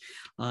backyard.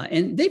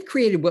 And they've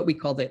created what we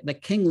call the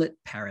kinglet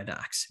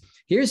paradox.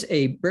 Here's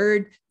a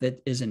bird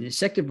that is an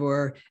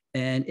insectivore,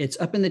 and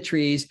it's up in the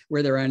trees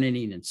where there aren't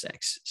any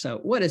insects. So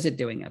what is it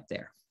doing up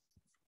there?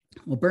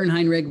 Well,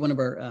 Bernheinrich, one of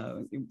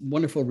our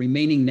wonderful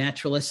remaining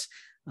naturalists,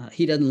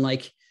 he doesn't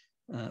like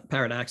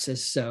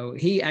paradoxes. So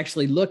he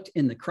actually looked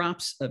in the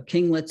crops of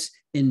kinglets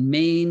in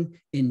Maine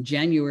in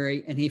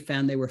January, and he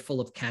found they were full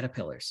of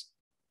caterpillars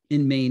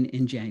in Maine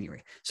in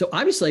January. So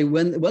obviously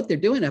what they're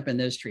doing up in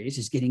those trees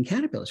is getting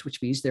caterpillars,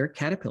 which means there are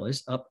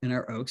caterpillars up in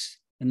our oaks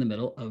in the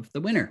middle of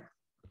the winter.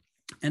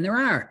 And there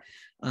are.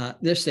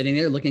 They're sitting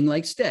there looking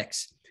like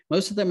sticks.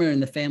 Most of them are in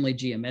the family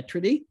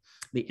Geometridae,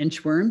 the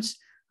inchworms,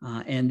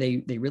 and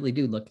they really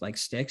do look like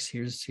sticks.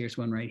 Here's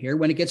one right here.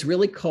 When it gets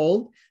really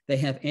cold, they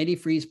have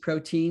antifreeze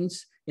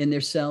proteins in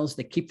their cells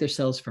that keep their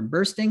cells from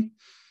bursting.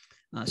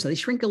 So they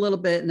shrink a little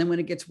bit, and then when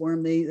it gets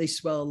warm, they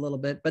swell a little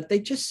bit, but they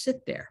just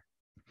sit there.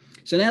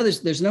 So now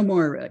there's no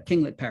more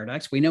kinglet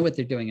paradox. We know what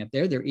they're doing up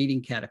there. They're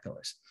eating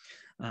caterpillars.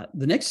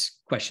 The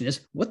next question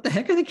is, what the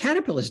heck are the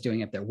caterpillars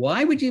doing up there?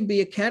 Why would you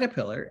be a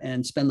caterpillar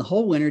and spend the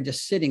whole winter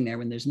just sitting there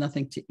when there's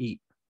nothing to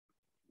eat?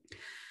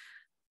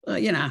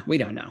 We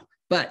don't know.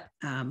 But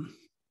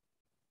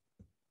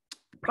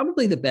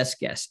probably the best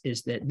guess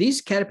is that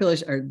these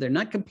caterpillars they're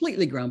not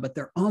completely grown, but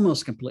they're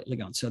almost completely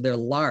grown. So they're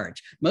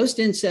large. Most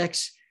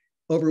insects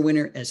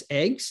overwinter as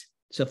eggs.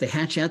 So if they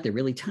hatch out, they're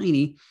really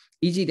tiny,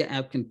 easy to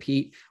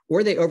outcompete,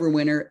 or they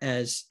overwinter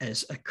as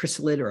a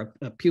chrysalid or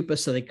a pupa.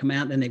 So they come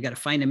out and they've got to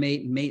find a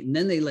mate, and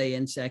then they lay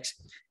insects.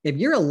 If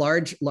you're a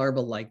large larva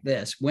like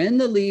this, when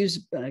the leaves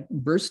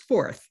burst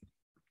forth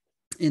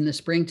in the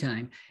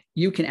springtime,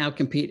 you can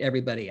outcompete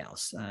everybody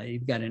else.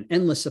 You've got an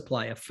endless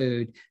supply of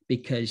food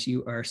because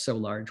you are so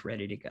large,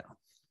 ready to go.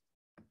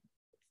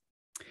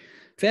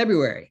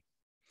 February.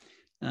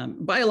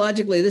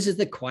 Biologically, this is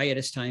the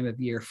quietest time of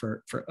year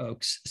for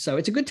oaks. So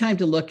it's a good time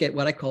to look at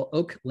what I call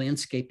oak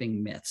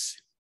landscaping myths.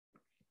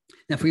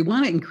 Now, if we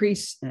want to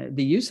increase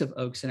the use of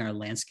oaks in our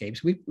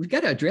landscapes, we've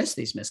got to address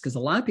these myths, because a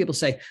lot of people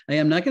say, hey,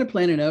 I'm not going to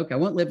plant an oak. I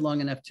won't live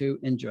long enough to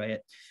enjoy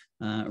it,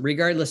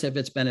 regardless of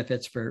its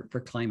benefits for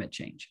climate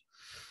change.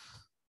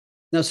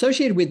 Now,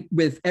 associated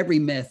with every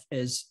myth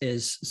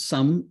is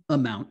some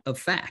amount of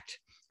fact,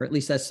 or at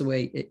least that's the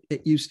way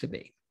it used to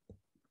be.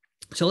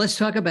 So let's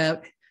talk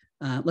about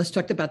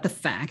the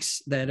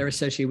facts that are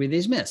associated with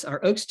these myths.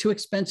 Are oaks too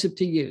expensive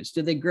to use?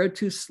 Do they grow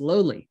too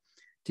slowly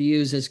to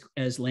use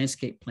as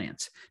landscape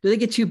plants? Do they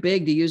get too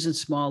big to use in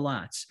small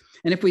lots?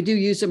 And if we do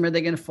use them, are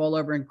they going to fall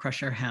over and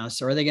crush our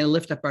house? Or are they going to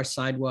lift up our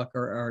sidewalk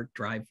or our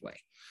driveway?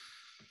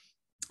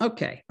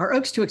 Okay, are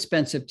oaks too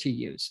expensive to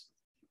use?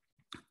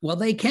 Well,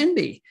 they can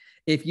be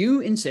if you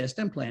insist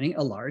on planting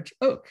a large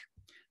oak.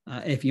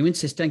 If you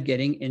insist on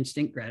getting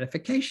instant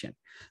gratification.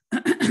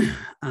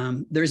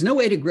 There's no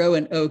way to grow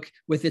an oak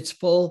with its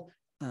full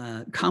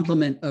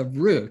complement of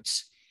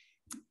roots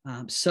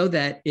so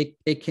that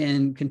it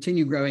can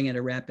continue growing at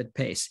a rapid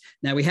pace.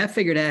 Now, we have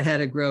figured out how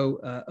to grow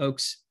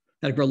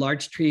how to grow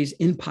large trees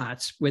in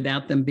pots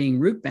without them being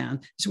root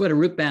bound. This is what a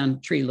root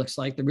bound tree looks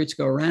like. The roots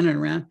go around and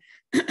around,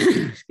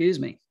 excuse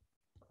me.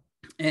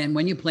 And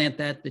when you plant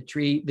that,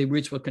 the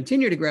roots will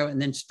continue to grow and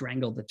then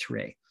strangle the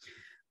tree.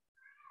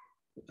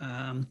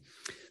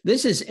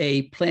 This is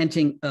a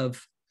planting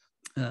of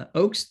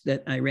oaks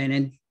that I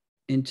ran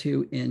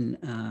into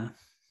in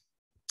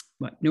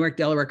Newark,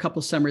 Delaware, a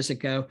couple summers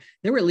ago.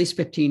 There were at least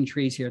 15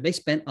 trees here. They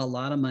spent a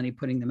lot of money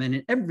putting them in,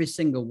 and every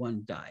single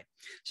one died.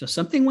 So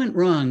something went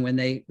wrong when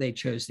they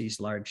chose these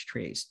large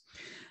trees.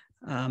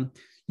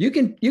 You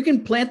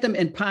can plant them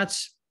in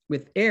pots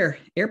with air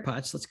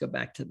pots. Let's go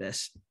back to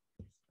this,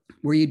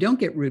 where you don't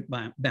get root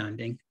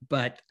bounding,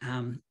 but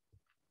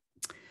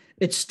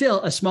it's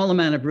still a small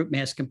amount of root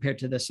mass compared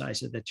to the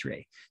size of the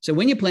tree. So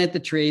when you plant the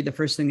tree, the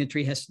first thing the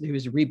tree has to do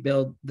is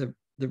rebuild the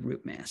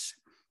root mass.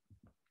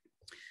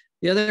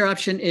 The other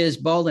option is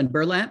ball and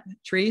burlap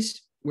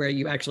trees, where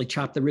you actually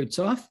chop the roots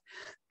off.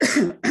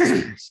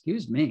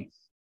 Excuse me.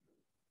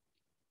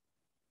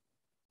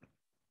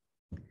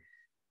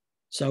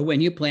 So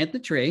when you plant the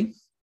tree,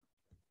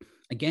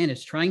 again,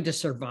 it's trying to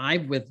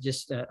survive with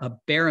just a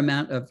bare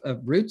amount of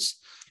roots.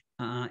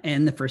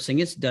 And the first thing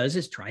it does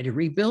is try to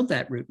rebuild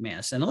that root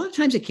mass. And a lot of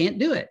times it can't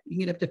do it. You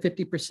can get up to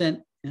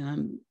 50%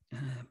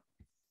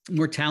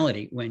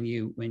 mortality when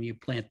you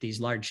plant these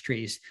large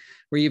trees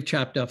where you've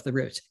chopped off the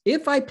roots.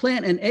 If I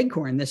plant an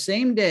acorn the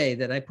same day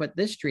that I put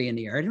this tree in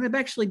the yard, and I've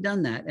actually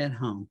done that at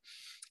home,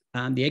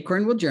 the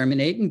acorn will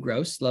germinate and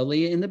grow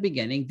slowly in the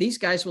beginning. These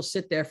guys will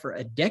sit there for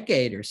a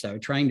decade or so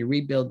trying to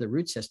rebuild the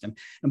root system.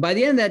 And by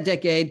the end of that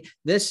decade,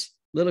 this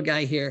little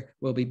guy here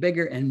will be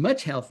bigger and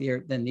much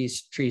healthier than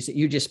these trees that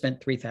you just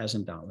spent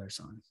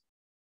 $3,000 on.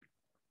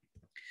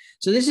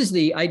 So this is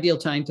the ideal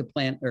time to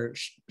plant, or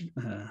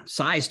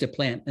size to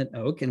plant an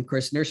oak. And of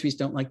course, nurseries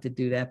don't like to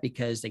do that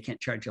because they can't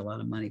charge you a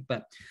lot of money,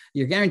 but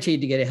you're guaranteed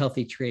to get a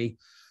healthy tree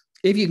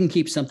if you can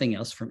keep something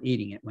else from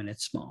eating it when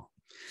it's small.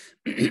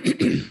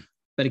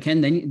 But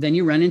again, then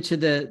you run into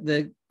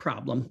the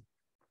problem,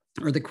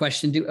 or the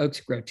question, do oaks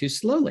grow too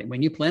slowly?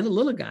 When you plant a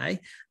little guy,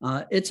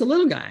 it's a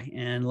little guy,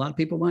 and a lot of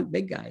people want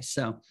big guys.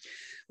 So,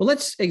 well,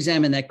 let's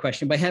examine that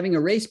question by having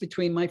a race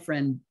between my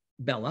friend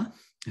Bella,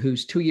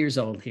 who's 2 years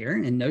old here,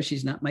 and no,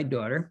 she's not my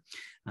daughter,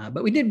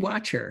 but we did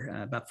watch her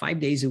about 5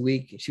 days a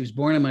week. She was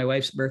born on my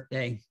wife's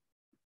birthday.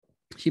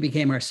 She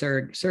became our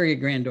surrogate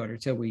granddaughter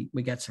until we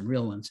got some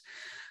real ones.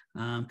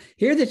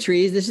 Here are the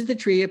trees. This is the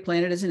tree I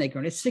planted as an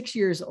acorn. It's 6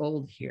 years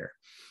old here.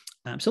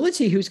 So let's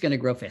see who's going to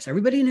grow fast.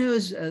 Everybody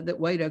knows that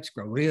white oaks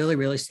grow really,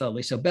 really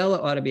slowly. So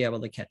Bella ought to be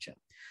able to catch up.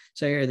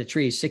 So here are the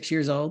trees, 6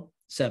 years old,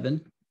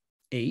 7,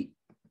 8,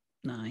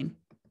 9,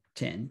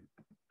 10,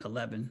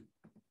 11,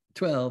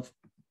 12,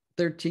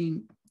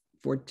 13,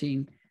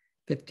 14,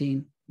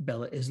 15.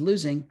 Bella is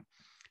losing.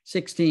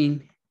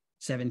 16,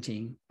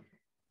 17,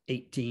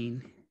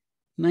 18,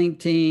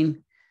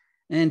 19,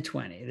 and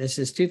 20. This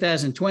is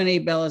 2020.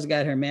 Bella's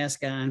got her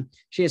mask on.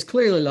 She has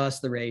clearly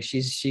lost the race.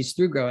 She's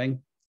through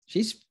growing.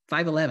 She's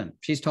 5'11".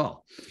 She's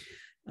tall,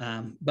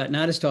 but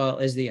not as tall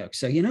as the oaks.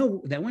 So you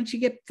know that once you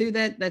get through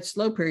that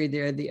slow period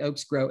there, the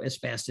oaks grow as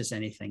fast as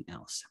anything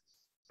else.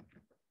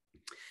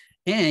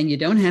 And you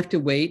don't have to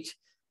wait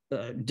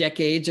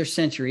decades or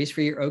centuries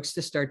for your oaks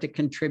to start to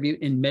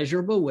contribute in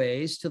measurable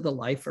ways to the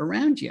life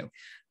around you.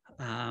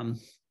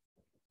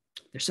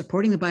 They're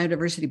supporting the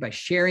biodiversity by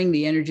sharing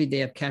the energy they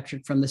have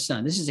captured from the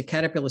sun. This is a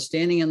caterpillar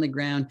standing on the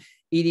ground,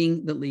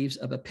 eating the leaves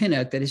of a pin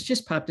oak that has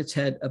just popped its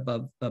head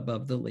above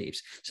the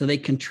leaves. So they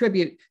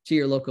contribute to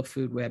your local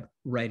food web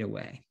right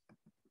away.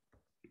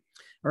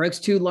 Are oaks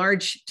too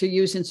large to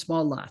use in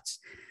small lots?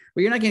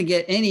 Well, you're not going to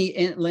get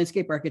any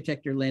landscape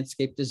architect or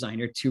landscape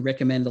designer to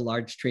recommend a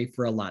large tree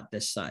for a lot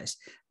this size.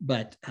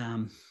 But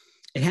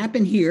it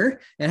happened here.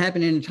 It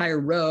happened in an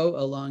entire row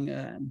along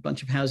a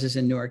bunch of houses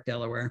in Newark,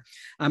 Delaware.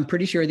 I'm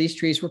pretty sure these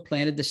trees were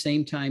planted the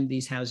same time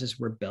these houses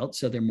were built.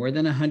 So they're more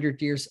than 100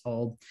 years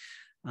old.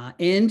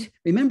 And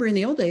remember, in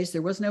the old days,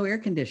 there was no air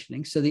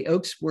conditioning. So the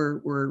oaks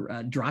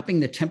were dropping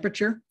the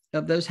temperature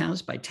of those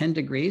houses by 10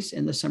 degrees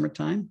in the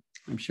summertime.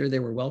 I'm sure they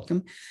were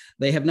welcome.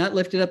 They have not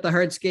lifted up the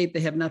hardscape.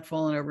 They have not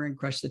fallen over and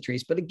crushed the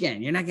trees. But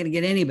again, you're not going to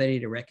get anybody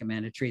to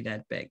recommend a tree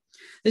that big.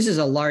 This is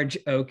a large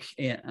oak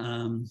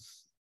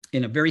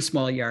in a very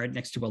small yard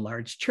next to a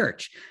large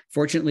church.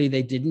 Fortunately,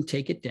 they didn't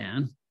take it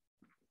down.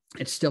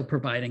 It's still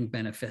providing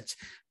benefits,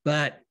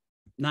 but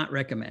not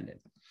recommended.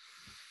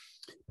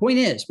 Point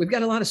is, we've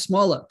got a lot of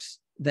small oaks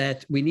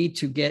that we need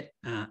to get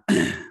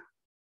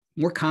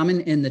more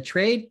common in the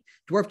trade.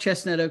 Dwarf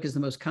chestnut oak is the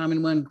most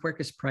common one,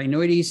 Quercus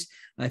prinoides.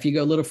 If you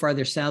go a little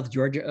farther south,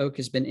 Georgia oak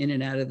has been in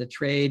and out of the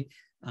trade.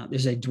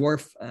 There's a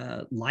dwarf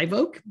live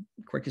oak,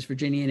 Quercus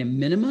virginiana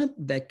minima,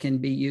 that can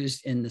be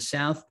used in the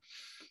south.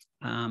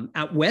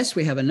 Out west,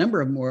 we have a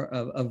number of more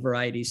of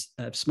varieties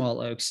of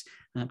small oaks.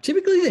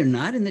 Typically, they're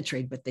not in the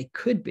trade, but they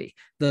could be.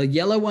 The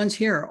yellow ones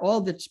here are all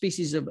the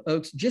species of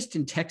oaks just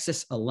in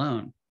Texas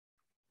alone.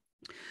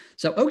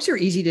 So oaks are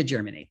easy to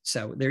germinate.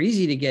 So they're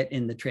easy to get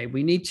in the trade.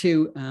 We need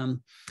to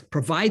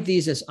provide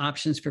these as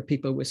options for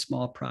people with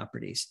small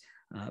properties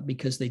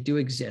because they do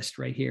exist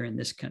right here in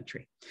this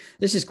country.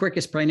 This is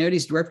Quercus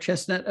prinoides, dwarf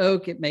chestnut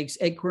oak. It makes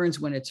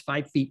acorns when it's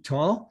 5 feet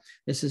tall.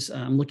 This is,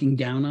 I'm looking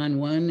down on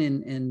one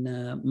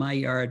in my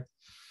yard.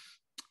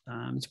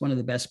 It's one of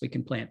the best we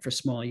can plant for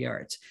small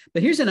yards.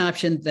 But here's an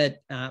option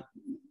that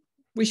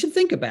we should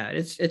think about.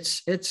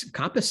 It's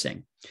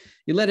coppicing.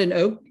 You let an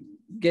oak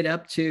get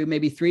up to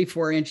maybe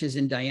 3-4 inches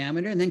in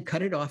diameter and then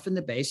cut it off in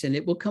the base and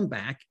it will come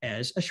back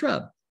as a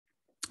shrub.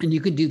 And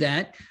you could do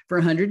that for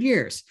 100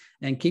 years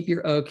and keep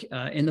your oak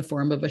in the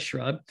form of a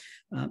shrub.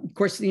 Of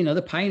course, you know,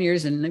 the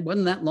pioneers, and it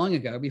wasn't that long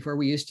ago before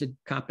we used to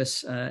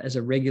coppice as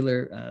a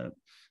regular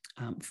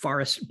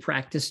forest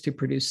practice to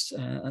produce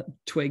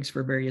twigs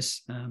for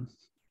various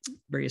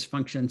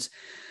functions.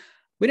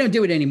 We don't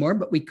do it anymore,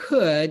 but we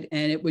could,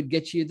 and it would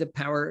get you the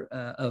power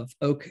of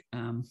oak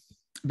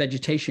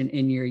vegetation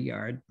in your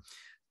yard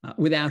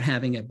without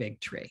having a big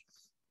tree.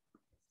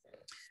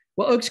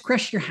 Well, oaks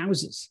crush your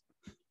houses.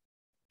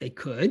 They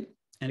could.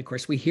 And of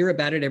course, we hear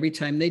about it every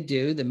time they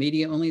do. The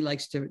media only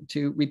likes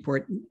to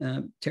report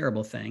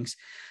terrible things.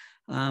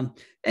 And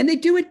they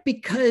do it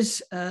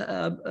because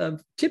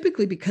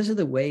typically because of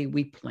the way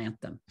we plant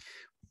them.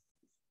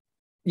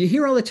 You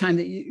hear all the time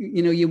that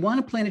you want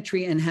to plant a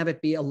tree and have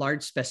it be a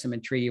large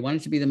specimen tree. You want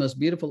it to be the most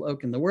beautiful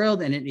oak in the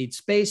world, and it needs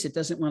space. It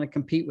doesn't want to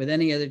compete with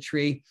any other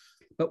tree.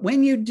 But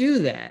when you do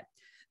that,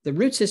 the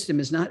root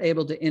system is not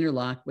able to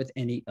interlock with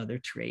any other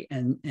tree.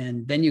 And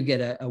then you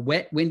get a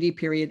wet, windy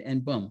period,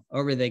 and boom,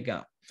 over they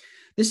go.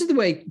 This is the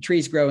way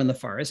trees grow in the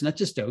forest, not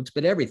just oaks,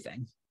 but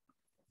everything.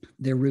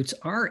 Their roots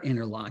are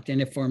interlocked,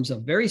 and it forms a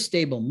very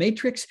stable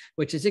matrix,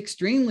 which is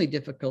extremely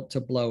difficult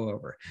to blow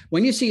over.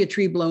 When you see a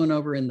tree blown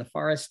over in the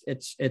forest,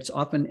 it's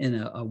often in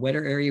a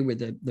wetter area where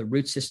the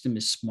root system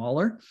is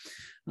smaller,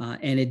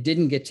 and it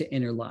didn't get to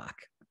interlock.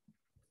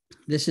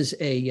 This is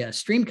a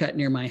stream cut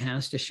near my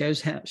house to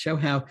show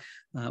how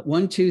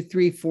 1, 2,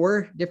 3,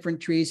 4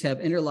 different trees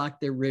have interlocked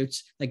their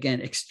roots.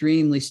 Again,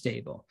 extremely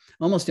stable,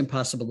 almost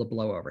impossible to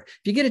blow over. If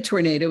you get a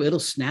tornado, it'll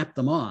snap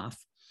them off.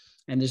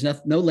 And there's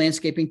no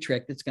landscaping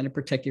trick that's going to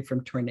protect you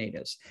from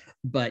tornadoes.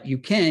 But you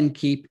can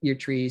keep your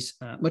trees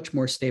much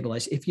more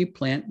stabilized if you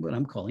plant what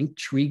I'm calling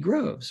tree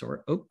groves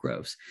or oak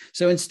groves.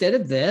 So instead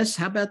of this,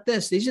 how about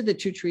this? These are the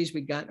 2 trees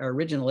we got our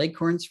original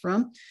acorns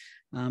from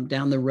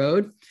down the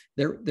road.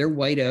 They're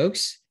white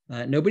oaks.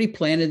 Nobody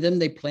planted them.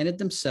 They planted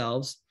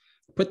themselves.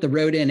 put the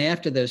road in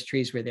after those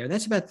trees were there,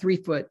 that's about 3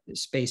 foot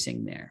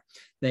spacing there.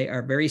 They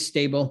are very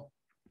stable.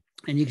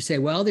 And you can say,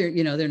 well,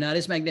 they're not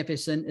as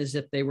magnificent as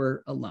if they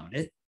were alone.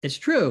 It's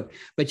true,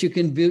 but you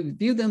can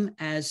view them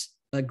as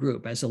a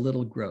group, as a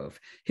little grove.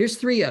 Here's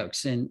 3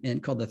 oaks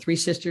and called the Three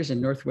Sisters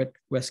in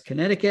Northwest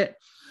Connecticut.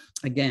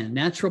 Again,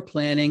 natural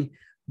planting,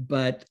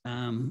 but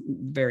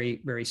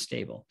very, very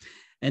stable.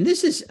 And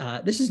this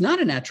is not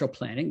a natural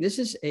planting. This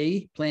is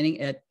a planting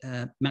at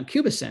Mount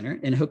Cuba Center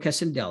in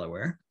Hockessin,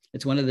 Delaware.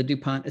 It's one of the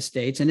DuPont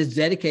estates, and it's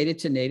dedicated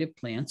to native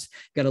plants.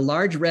 Got a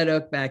large red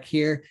oak back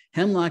here,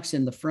 hemlocks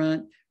in the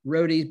front,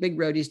 big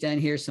rhodies down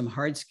here, some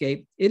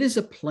hardscape. It is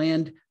a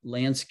planned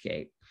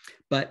landscape.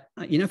 But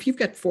if you've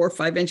got 4 or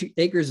 5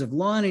 acres of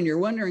lawn and you're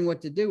wondering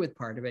what to do with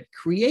part of it,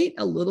 create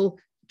a little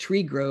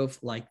tree grove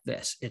like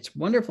this. It's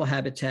wonderful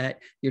habitat.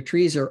 Your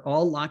trees are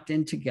all locked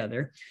in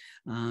together.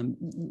 None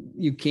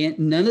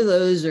of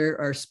those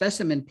are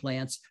specimen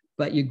plants,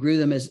 but you view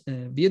them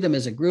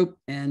as a group,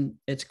 and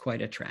it's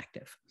quite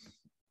attractive.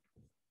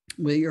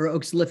 Will your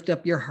oaks lift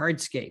up your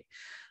hardscape?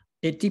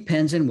 It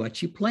depends on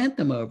what you plant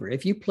them over.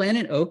 If you plant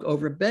an oak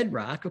over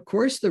bedrock, of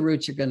course, the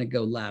roots are going to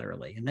go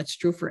laterally, and that's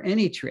true for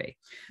any tree.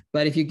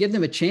 But if you give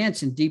them a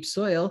chance in deep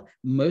soil,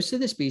 most of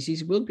the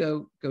species will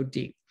go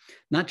deep.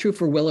 Not true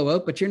for willow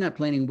oak, but you're not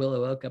planting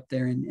willow oak up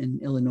there in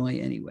Illinois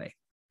anyway.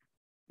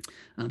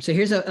 So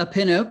here's a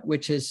pin oak,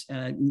 which has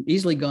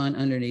easily gone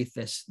underneath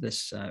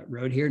this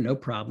road here, no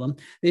problem.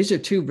 These are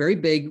 2 very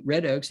big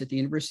red oaks at the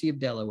University of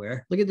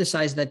Delaware. Look at the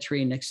size of that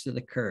tree next to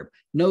the curb.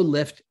 No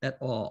lift at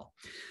all.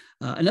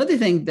 Another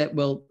thing that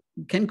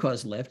can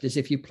cause lift is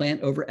if you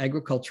plant over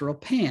agricultural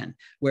pan,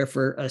 where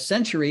for a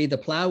century, the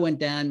plow went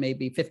down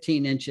maybe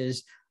 15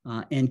 inches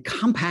and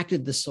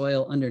compacted the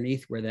soil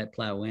underneath where that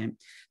plow went.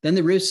 Then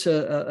the roots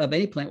of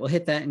any plant will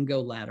hit that and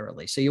go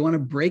laterally. So you want to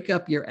break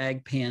up your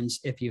ag pans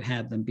if you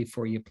have them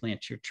before you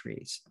plant your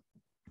trees.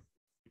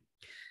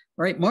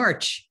 All right,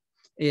 March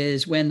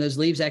is when those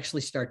leaves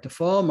actually start to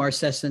fall.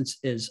 Marcescence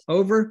is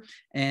over,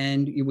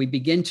 and we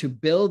begin to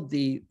build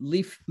the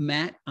leaf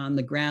mat on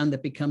the ground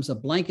that becomes a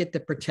blanket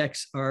that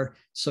protects our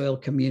soil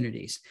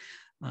communities.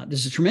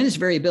 There's a tremendous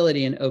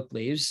variability in oak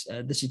leaves.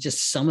 This is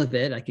just some of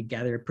it. I could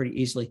gather it pretty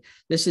easily.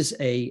 This is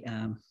it's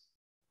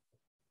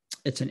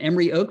an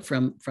emery oak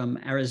from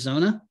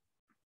Arizona.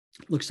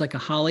 Looks like a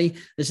holly.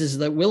 This is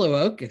the willow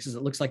oak because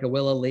it looks like a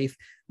willow leaf.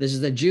 This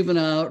is the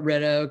juvenile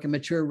red oak, a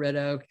mature red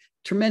oak.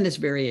 Tremendous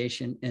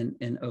variation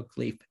in oak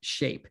leaf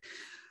shape.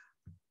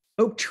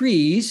 Oak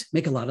trees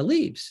make a lot of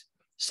leaves.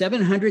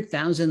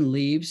 700,000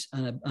 leaves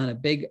on a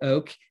big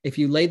oak. If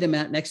you lay them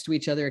out next to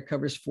each other, it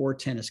covers 4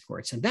 tennis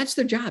courts. And that's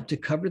their job, to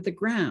cover the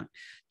ground,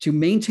 to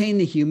maintain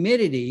the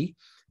humidity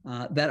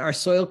that our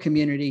soil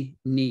community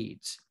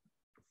needs.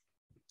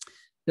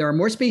 There are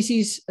more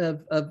species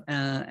of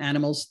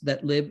animals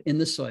that live in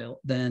the soil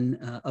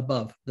than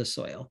above the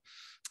soil.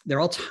 They're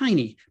all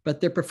tiny,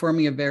 but they're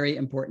performing a very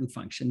important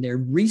function. They're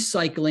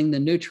recycling the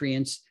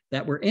nutrients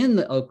that were in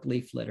the oak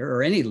leaf litter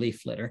or any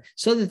leaf litter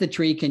so that the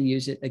tree can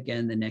use it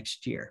again the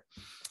next year.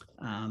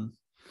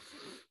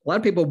 A lot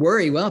of people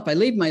worry, well, if I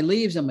leave my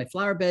leaves on my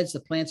flower beds,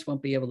 the plants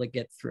won't be able to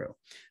get through.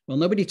 Well,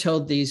 nobody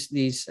told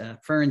these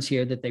ferns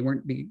here that they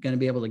weren't going to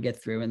be able to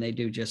get through, and they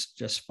do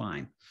just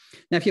fine.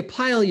 Now, if you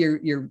pile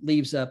your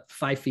leaves up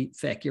 5 feet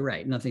thick, you're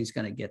right, nothing's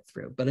going to get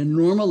through. But a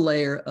normal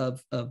layer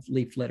of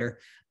leaf litter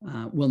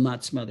will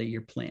not smother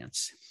your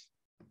plants.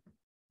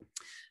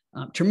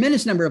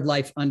 Tremendous number of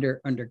life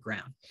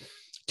underground.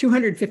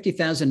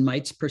 250,000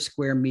 mites per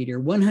square meter,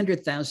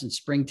 100,000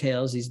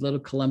 springtails, these little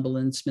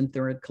columbolans,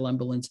 spinthorid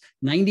columbolans,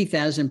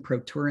 90,000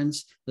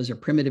 proturans. Those are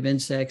primitive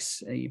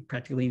insects. You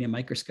practically need a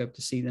microscope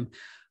to see them.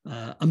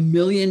 1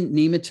 million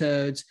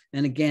nematodes.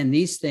 And again,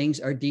 these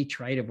things are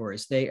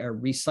detritivores. They are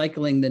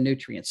recycling the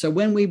nutrients. So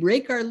when we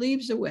rake our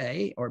leaves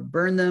away or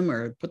burn them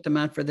or put them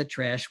out for the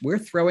trash, we're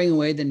throwing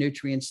away the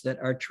nutrients that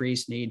our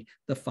trees need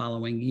the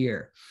following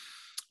year.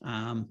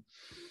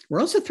 We're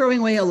also throwing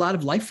away a lot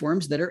of life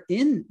forms that are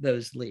in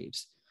those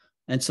leaves.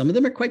 And some of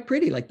them are quite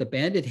pretty, like the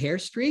banded hair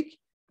streak.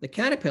 The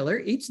caterpillar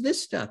eats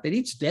this stuff. It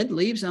eats dead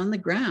leaves on the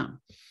ground.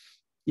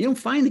 You don't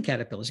find the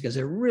caterpillars because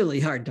they're really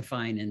hard to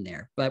find in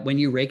there. But when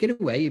you rake it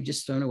away, you've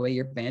just thrown away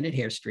your banded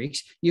hair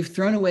streaks. You've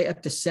thrown away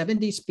up to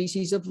 70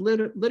 species of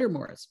litter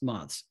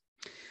moths,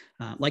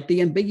 like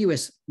the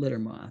ambiguous litter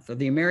moth or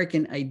the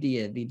American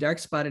idea, the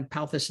dark-spotted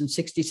palthus, and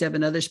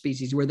 67 other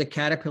species where the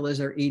caterpillars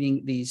are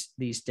eating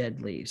these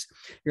dead leaves.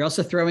 You're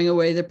also throwing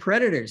away the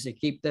predators that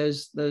keep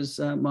those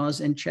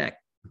moths in check.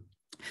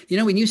 You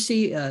know, when you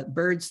see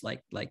birds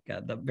like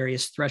the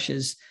various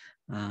thrushes,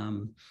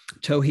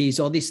 towhees,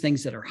 all these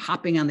things that are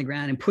hopping on the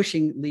ground and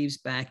pushing leaves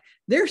back,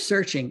 they're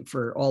searching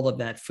for all of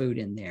that food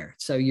in there.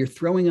 So you're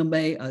throwing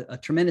away a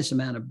tremendous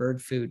amount of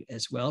bird food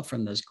as well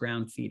from those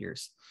ground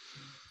feeders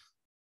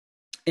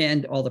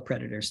and all the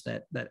predators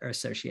that are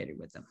associated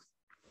with them.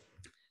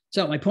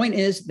 So my point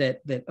is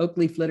that oak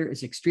leaf litter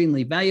is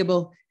extremely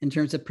valuable in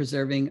terms of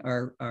preserving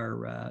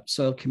our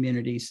soil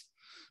communities.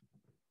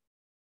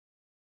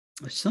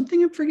 There's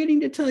something I'm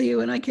forgetting to tell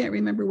you, and I can't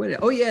remember what it is.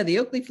 Oh yeah, the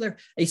oak leaf litter.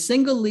 A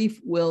single leaf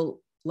will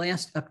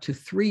last up to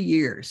 3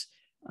 years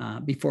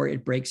before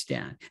it breaks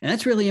down. And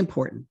that's really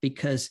important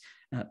because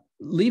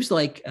leaves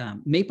like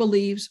maple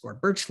leaves or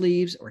birch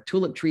leaves or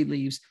tulip tree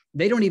leaves,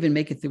 they don't even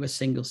make it through a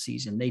single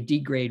season. They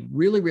degrade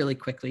really, really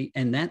quickly,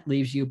 and that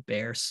leaves you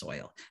bare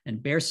soil.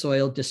 And bare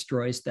soil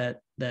destroys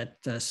that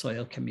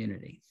soil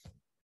community.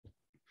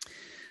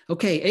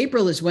 Okay,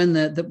 April is when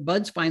the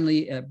buds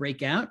finally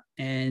break out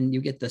and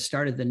you get the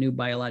start of the new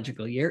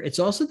biological year. It's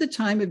also the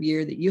time of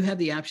year that you have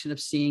the option of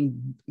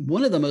seeing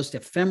one of the most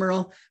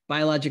ephemeral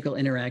biological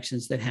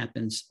interactions that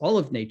happens all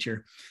of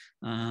nature.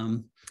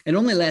 It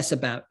only lasts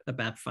about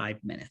 5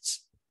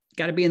 minutes.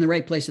 Got to be in the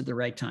right place at the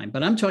right time.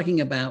 But I'm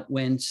talking about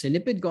when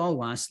synipid gall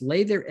wasps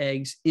lay their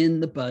eggs in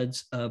the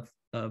buds of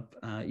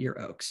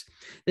your oaks.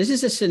 This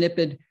is a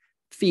synipid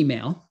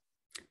female.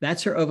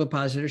 That's her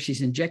ovipositor.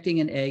 She's injecting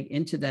an egg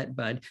into that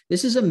bud.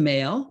 This is a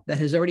male that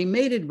has already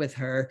mated with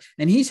her,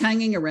 and he's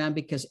hanging around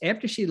because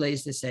after she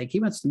lays this egg, he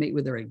wants to mate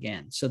with her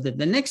again. So that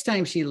the next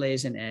time she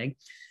lays an egg,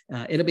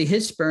 it'll be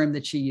his sperm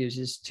that she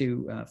uses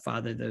to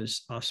father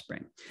those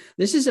offspring.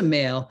 This is a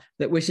male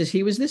that wishes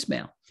he was this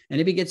male. And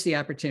if he gets the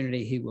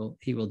opportunity, he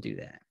will do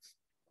that.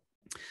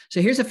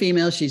 So here's a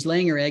female, she's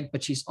laying her egg,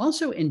 but she's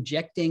also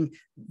injecting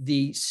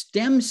the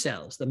stem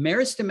cells, the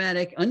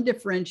meristematic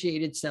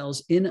undifferentiated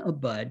cells in a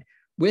bud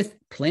with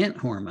plant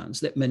hormones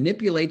that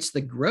manipulates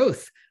the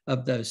growth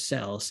of those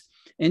cells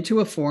into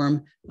a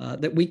form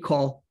that we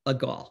call a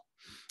gall.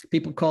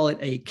 People call it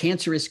a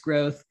cancerous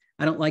growth.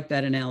 I don't like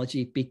that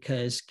analogy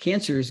because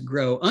cancers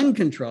grow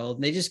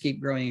uncontrolled. They just keep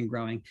growing and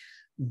growing.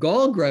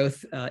 Gall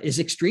growth is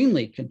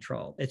extremely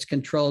controlled. It's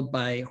controlled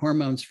by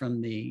hormones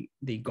from the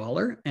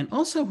galler and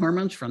also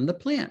hormones from the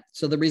plant.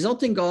 So the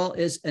resulting gall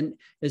is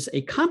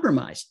a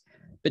compromise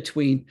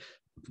between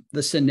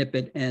the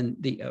synipid and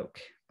the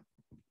oak.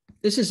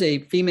 This is a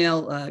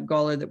female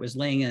galler that was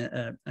laying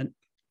an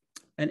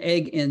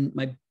egg in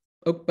my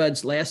oak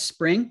buds last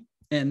spring,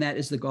 and that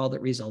is the gall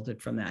that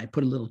resulted from that. I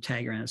put a little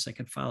tag around it so I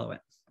could follow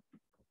it.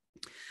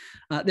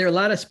 There are a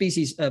lot of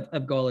species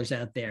of gallers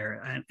out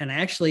there, and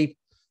actually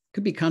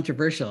could be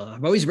controversial.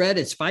 I've always read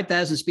it's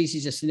 5,000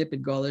 species of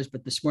synipid gallers,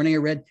 but this morning I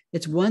read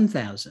it's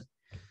 1,000.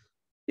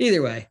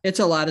 Either way, it's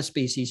a lot of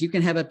species. You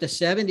can have up to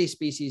 70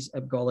 species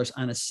of gallers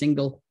on a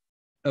single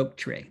oak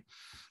tree.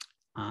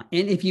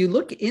 And if you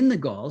look in the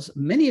galls,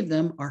 many of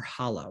them are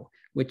hollow,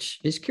 which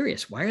is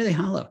curious. Why are they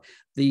hollow?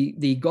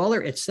 The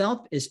galler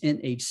itself is in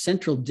a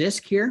central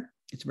disc here.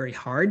 It's very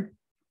hard.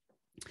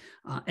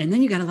 And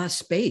then you got a lot of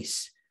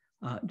space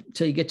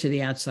till you get to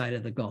the outside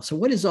of the gall. So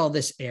what is all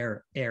this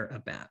air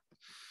about?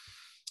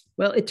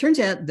 Well, it turns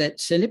out that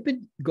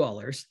synipid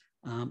gallers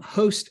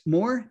host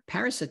more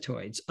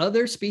parasitoids,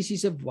 other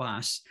species of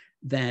wasps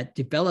that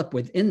develop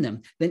within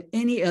them than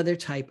any other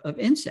type of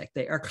insect.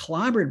 They are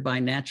clobbered by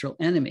natural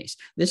enemies.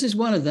 This is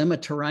one of them, a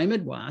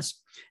pterimid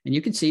wasp, and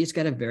you can see it's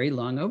got a very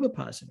long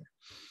ovipositor.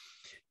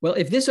 Well,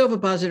 if this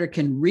ovipositor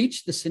can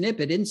reach the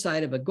synipid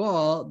inside of a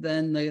gall,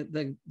 then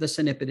the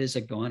synipid is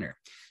a goner.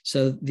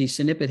 So the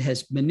synipid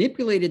has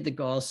manipulated the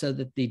gall so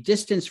that the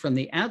distance from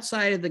the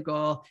outside of the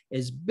gall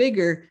is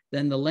bigger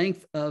than the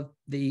length of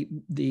the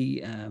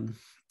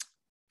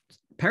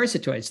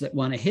parasitoids that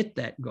want to hit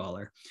that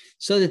galler,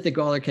 so that the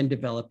galler can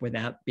develop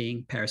without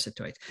being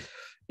parasitoids.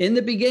 In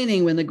the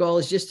beginning, when the gall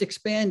is just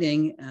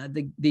expanding,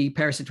 the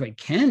parasitoid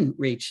can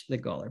reach the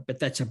galler, but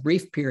that's a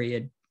brief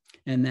period.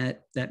 And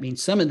that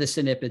means some of the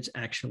synipids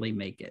actually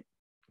make it.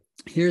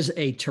 Here's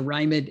a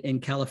pterimid in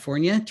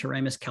California,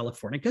 Pterimus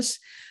californicus,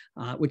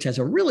 which has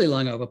a really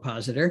long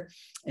ovipositor.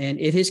 And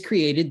it has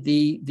created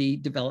the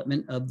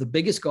development of the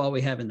biggest gall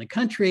we have in the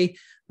country.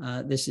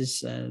 This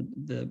is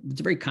it's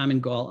a very common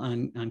gall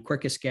on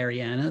Quercus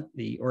garryana,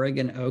 the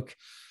Oregon oak.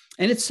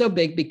 And it's so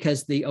big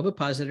because the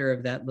ovipositor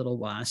of that little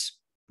wasp,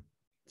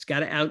 it's got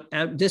to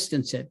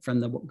outdistance it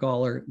from the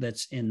galler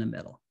that's in the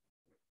middle.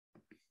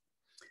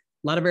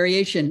 A lot of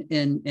variation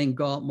in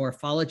gall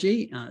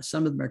morphology.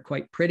 Some of them are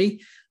quite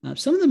pretty.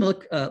 Some of them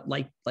look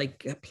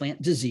like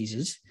plant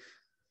diseases.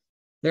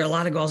 There are a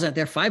lot of galls out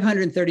there,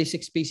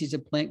 536 species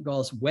of plant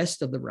galls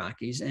west of the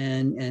Rockies,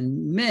 and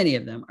many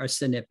of them are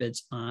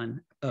synipids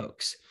on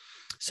oaks.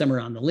 Some are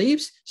on the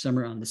leaves, some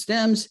are on the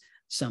stems,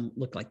 some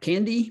look like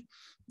candy,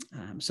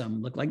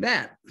 some look like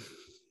that.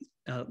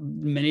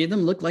 Many of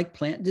them look like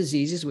plant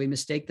diseases. We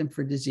mistake them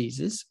for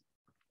diseases.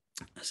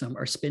 Some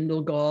are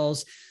spindle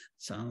galls,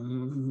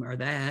 some are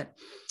that.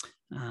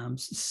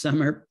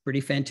 Some are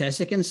pretty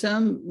fantastic, and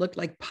some look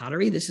like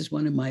pottery. This is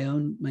one in my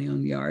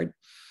own yard.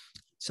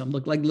 Some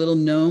look like little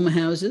gnome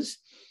houses.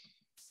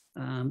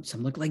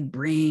 Some look like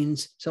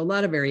brains. So a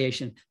lot of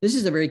variation. This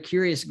is a very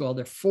curious gall.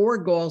 There are 4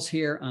 galls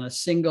here on a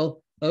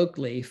single oak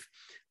leaf,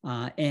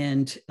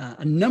 and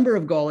a number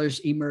of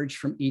gallers emerged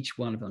from each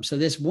one of them. So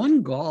this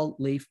one gall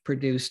leaf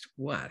produced,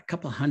 a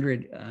couple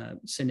hundred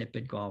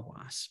synipid gall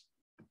wasps.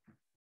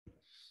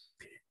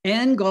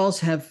 And galls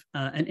have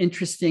an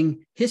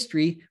interesting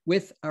history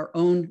with our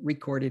own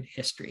recorded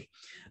history,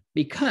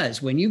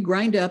 because when you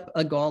grind up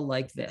a gall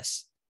like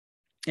this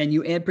and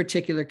you add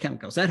particular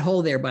chemicals, that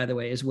hole there, by the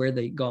way, is where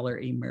the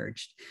galler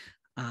emerged.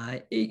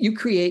 you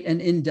create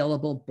an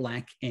indelible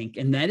black ink.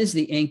 And that is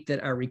the ink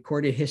that our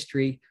recorded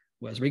history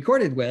was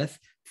recorded with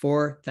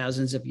for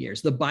thousands of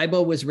years. The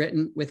Bible was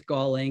written with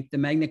gall ink. The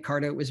Magna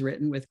Carta was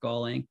written with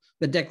gall ink.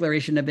 The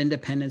Declaration of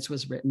Independence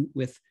was written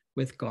with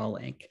gall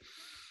ink.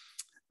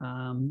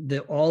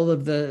 All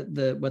of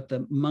what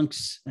the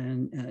monks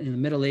and in the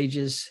Middle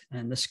Ages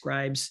and the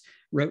scribes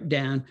wrote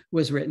down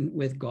was written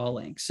with gall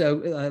ink.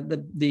 So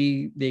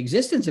the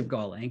existence of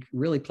gall ink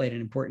really played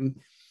an important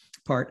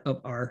part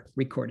of our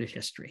recorded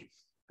history.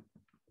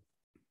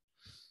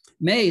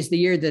 May is the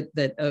year that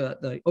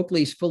the oak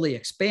leaves fully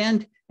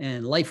expand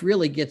and life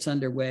really gets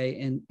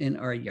underway in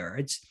our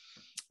yards,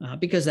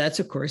 because that's,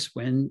 of course,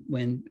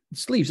 when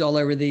leaves all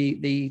over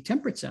the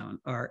temperate zone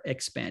are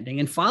expanding.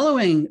 And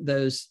following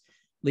those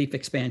leaf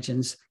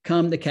expansions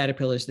come the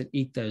caterpillars that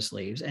eat those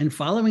leaves. And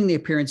following the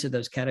appearance of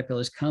those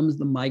caterpillars comes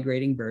the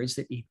migrating birds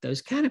that eat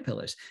those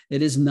caterpillars.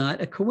 It is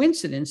not a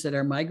coincidence that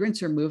our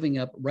migrants are moving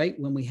up right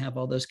when we have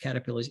all those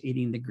caterpillars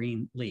eating the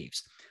green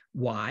leaves.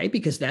 Why?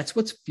 Because that's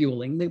what's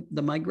fueling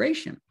the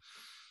migration.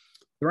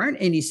 There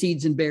aren't any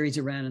seeds and berries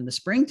around in the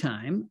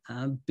springtime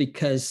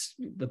because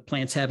the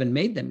plants haven't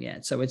made them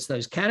yet. So it's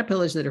those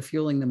caterpillars that are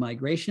fueling the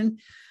migration.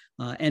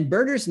 And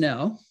birders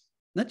know,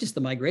 not just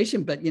the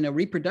migration, but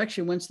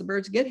reproduction once the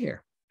birds get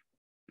here.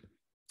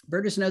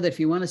 Birders know that if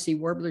you want to see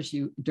warblers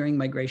during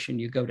migration,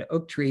 you go to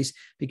oak trees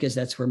because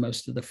that's where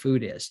most of the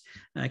food is.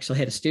 I actually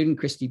had a student,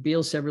 Christy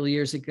Beal, several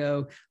years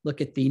ago, look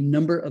at the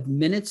number of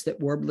minutes that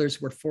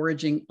warblers were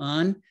foraging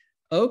on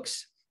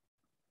oaks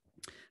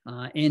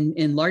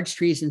in large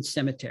trees and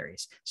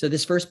cemeteries. So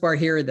this first bar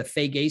here are the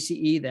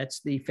Fagaceae,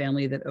 that's the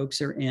family that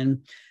oaks are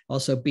in,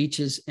 also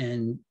beeches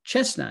and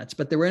chestnuts,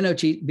 but there were no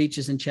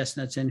beeches and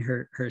chestnuts in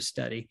her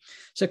study.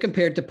 So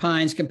compared to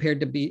pines, compared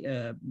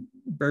to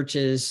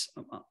birches,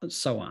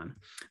 so on.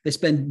 They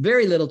spend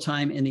very little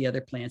time in the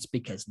other plants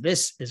because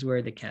this is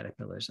where the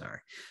caterpillars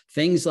are.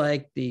 Things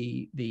like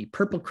the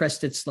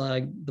purple-crested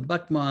slug, the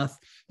buck moth,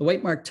 the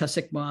white-marked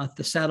tussock moth,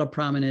 the saddle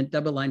prominent,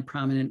 double-line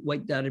prominent,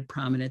 white-dotted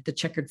prominent, the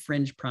checkered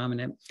fringe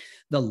prominent,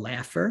 the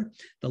laugher,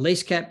 the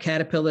lace-cap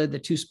caterpillar, the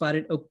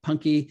two-spotted oak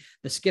punky,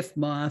 the skiff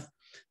moth,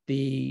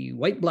 the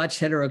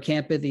white-blotched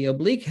heterocampa, the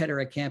oblique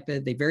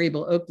heterocampa, the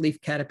variable oak leaf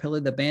caterpillar,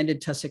 the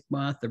banded tussock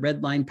moth, the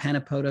red-line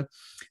panapoda,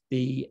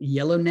 the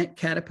yellow-neck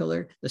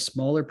caterpillar, the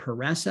smaller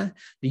parasa,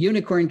 the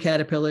unicorn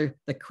caterpillar,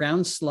 the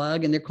crown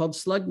slug, and they're called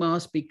slug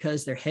moths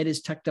because their head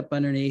is tucked up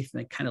underneath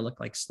and they kind of look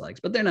like slugs,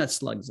 but they're not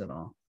slugs at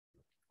all.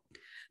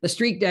 The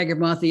streaked dagger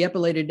moth, the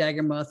epilated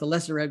dagger moth, the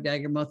lesser oak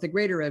dagger moth, the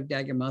greater oak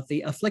dagger moth,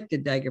 the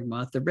afflicted dagger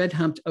moth, the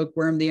red-humped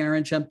oakworm, the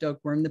orange-humped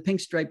oakworm, the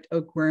pink-striped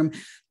oakworm,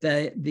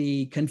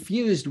 the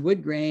confused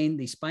wood grain,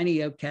 the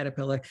spiny oak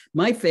caterpillar,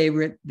 my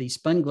favorite, the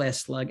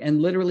spun-glass slug,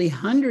 and literally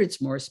hundreds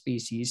more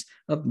species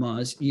of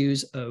moths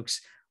use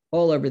oaks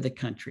all over the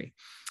country.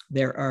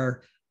 There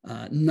are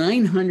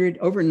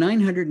over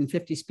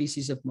 950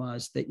 species of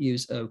moths that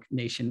use oak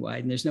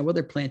nationwide, and there's no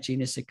other plant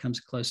genus that comes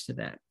close to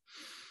that.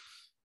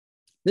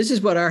 This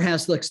is what our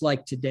house looks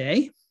like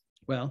today.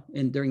 Well,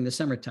 during the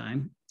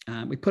summertime,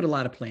 we put a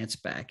lot of plants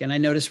back. And I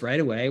noticed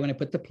right away when I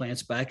put the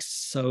plants back,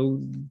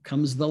 so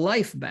comes the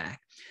life back.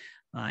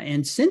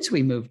 And since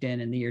we moved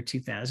in the year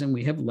 2000,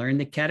 we have learned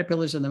that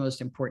caterpillars are the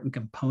most important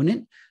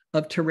component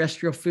of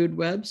terrestrial food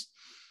webs.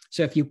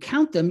 So if you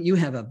count them, you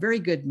have a very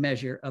good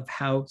measure of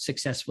how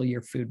successful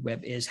your food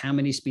web is, how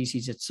many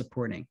species it's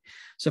supporting.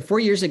 So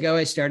 4 years ago,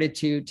 I started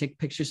to take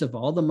pictures of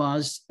all the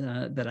moths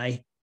that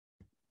I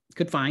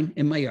could find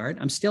in my yard.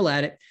 I'm still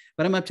at it,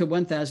 but I'm up to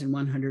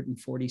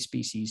 1,140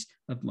 species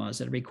of moths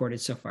that are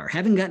recorded so far.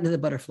 Haven't gotten to the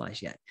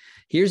butterflies yet.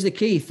 Here's the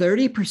key,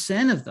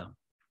 30% of them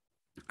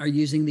are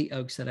using the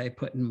oaks that I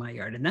put in my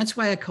yard. And that's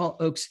why I call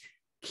oaks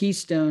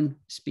keystone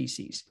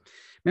species.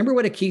 Remember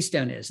what a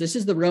keystone is. This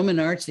is the Roman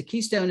arch. The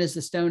keystone is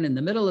the stone in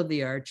the middle of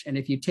the arch. And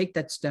if you take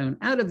that stone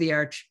out of the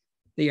arch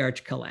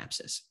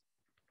collapses.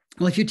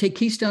 Well, if you take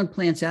keystone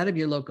plants out of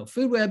your local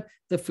food web,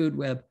 the food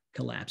web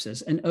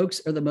collapses. And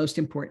oaks are the most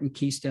important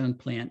keystone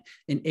plant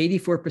in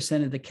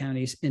 84% of the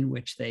counties in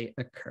which they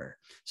occur.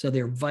 So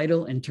they're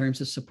vital in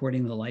terms of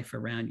supporting the life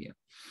around you.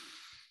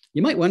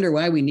 You might wonder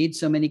why we need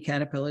so many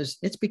caterpillars.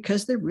 It's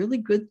because they're really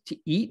good to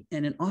eat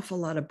and an awful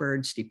lot of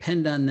birds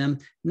depend on them,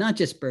 not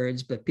just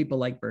birds, but people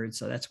like birds.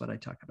 So that's what I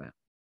talk about.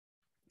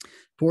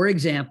 For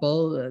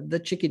example, the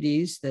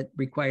chickadees that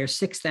require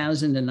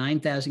 6,000 to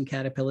 9,000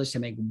 caterpillars to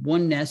make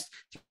one nest,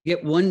 to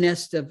get one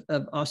nest of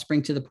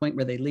offspring to the point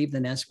where they leave the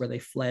nest, where they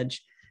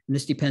fledge. And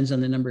this depends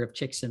on the number of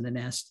chicks in the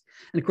nest.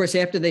 And of course,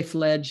 after they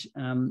fledge,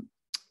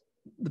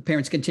 the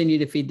parents continue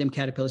to feed them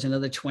caterpillars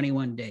another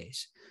 21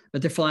 days.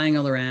 But they're flying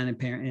all around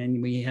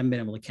and we haven't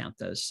been able to count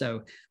those.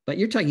 So, but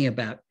you're talking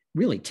about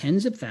really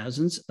tens of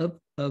thousands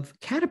of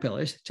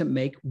caterpillars to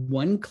make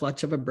one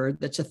clutch of a bird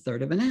that's a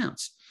third of an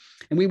ounce.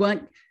 And we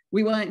want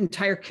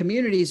entire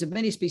communities of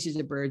many species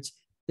of birds.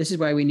 This is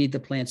why we need the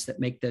plants that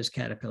make those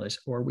caterpillars,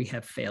 or we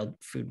have failed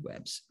food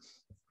webs.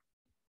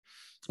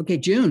 Okay,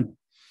 June.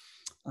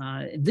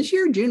 This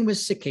year, June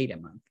was cicada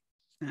month.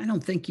 I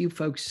don't think you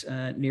folks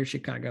near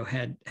Chicago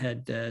had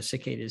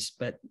cicadas,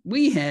 but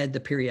we had the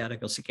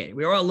periodical cicada.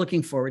 We were all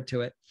looking forward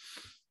to it.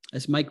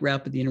 As Mike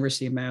Raup at the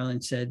University of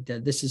Maryland said,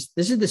 this is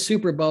the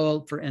Super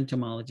Bowl for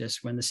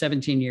entomologists when the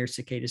 17-year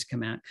cicadas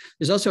come out.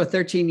 There's also a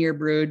 13-year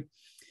brood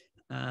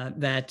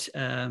that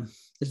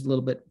is a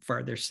little bit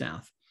farther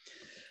south.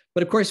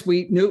 But of course,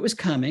 we knew it was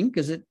coming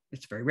because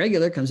it's very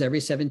regular, comes every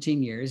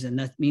 17 years. And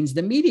that means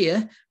the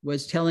media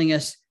was telling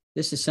us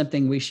this is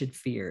something we should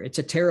fear. It's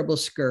a terrible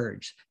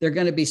scourge. They're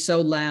going to be so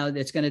loud,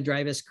 it's going to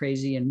drive us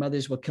crazy and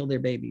mothers will kill their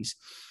babies.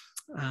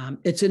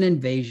 It's an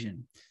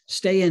invasion.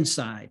 Stay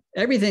inside.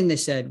 Everything they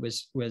said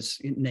was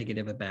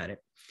negative about it.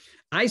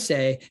 I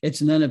say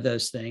it's none of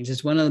those things.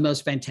 It's one of the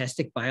most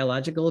fantastic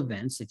biological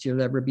events that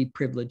you'll ever be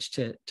privileged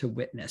to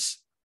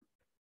witness.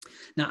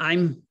 Now,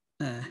 I'm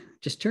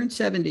just turned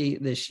 70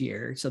 this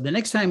year. So the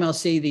next time I'll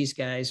see these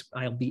guys,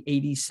 I'll be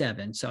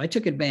 87. So I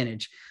took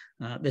advantage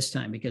this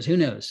time because who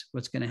knows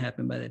what's going to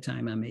happen by the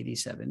time I'm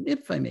 87,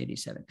 if I'm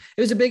 87.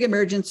 It was a big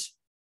emergence.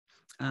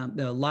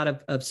 There are a lot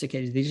of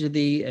cicadas. These are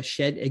the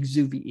shed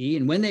exuvii.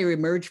 And when they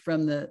emerge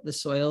from the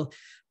soil,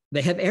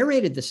 they have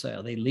aerated the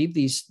soil. They leave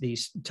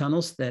these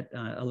tunnels that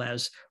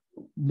allows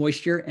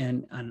moisture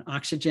and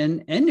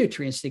oxygen and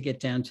nutrients to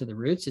get down to the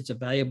roots. It's a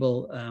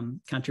valuable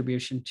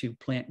contribution to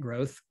plant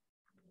growth.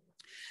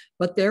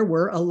 But there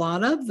were a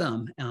lot of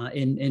them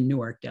in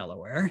Newark,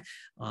 Delaware,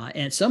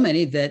 and so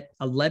many that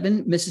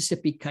 11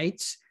 Mississippi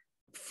kites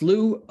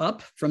flew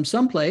up from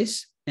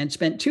someplace and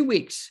spent 2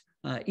 weeks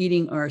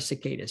eating our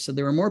cicadas. So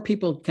there were more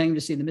people came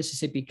to see the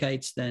Mississippi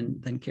kites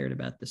than cared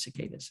about the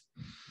cicadas.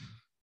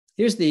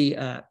 Here's the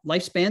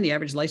lifespan, the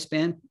average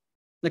lifespan.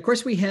 Of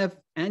course, we have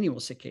annual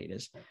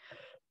cicadas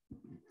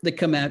that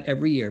come out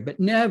every year, but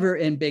never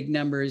in big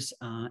numbers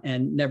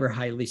and never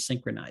highly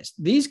synchronized.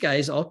 These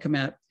guys all come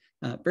out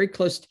very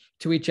close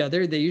to each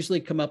other. They usually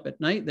come up at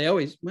night.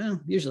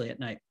 Usually at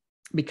night,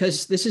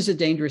 because this is a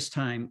dangerous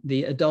time.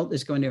 The adult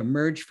is going to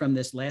emerge from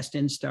this last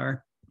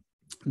instar.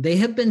 They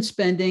have been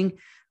spending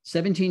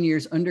 17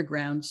 years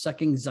underground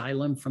sucking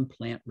xylem from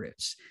plant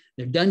roots.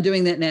 They're done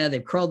doing that now.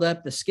 They've crawled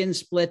up, the skin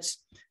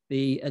splits,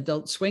 the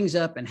adult swings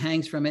up and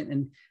hangs from it.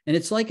 And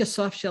it's like a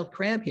soft shell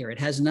crab here. It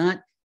has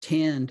not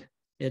tanned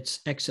its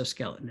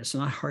exoskeleton. It's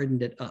not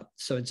hardened it up.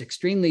 So it's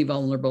extremely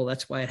vulnerable.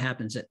 That's why it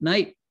happens at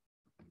night.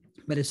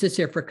 But it sits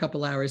there for a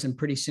couple hours and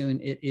pretty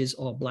soon it is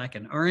all black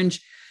and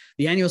orange.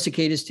 The annual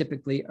cicadas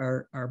typically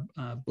are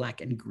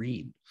black and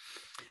green.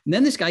 And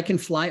then this guy can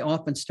fly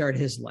off and start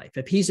his life.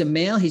 If he's a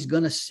male, he's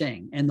going to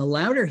sing. And the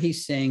louder he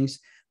sings,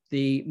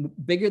 the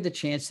bigger the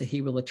chance that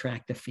he will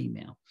attract a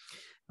female.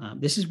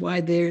 This is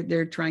why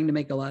they're trying to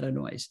make a lot of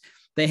noise.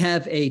 They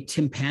have a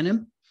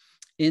tympanum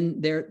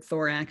in their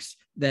thorax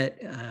that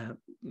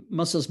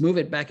muscles move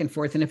it back and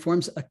forth, and it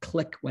forms a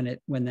click when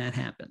that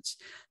happens.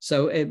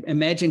 So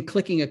imagine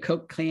clicking a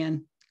Coke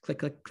can, click,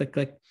 click, click,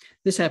 click.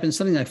 This happens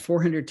something like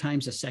 400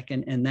 times a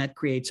second, and that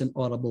creates an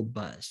audible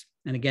buzz.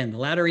 And again, the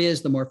louder he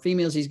is, the more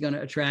females he's going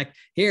to attract.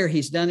 Here,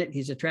 he's done it.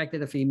 He's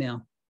attracted a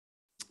female.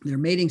 They're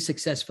mating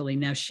successfully.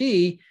 Now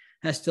she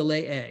has to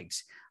lay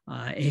eggs.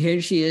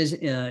 Here she is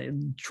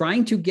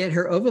trying to get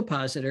her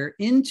ovipositor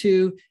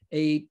into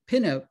a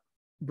pin-oak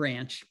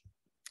branch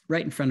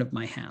right in front of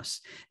my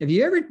house. If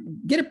you ever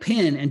get a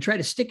pin and try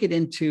to stick it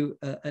into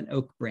an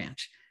oak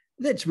branch,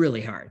 that's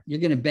really hard. You're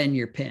going to bend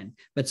your pin.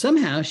 But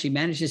somehow she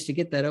manages to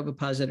get that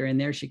ovipositor in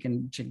there. She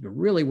can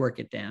really work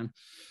it down.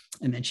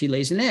 And then she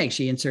lays an egg.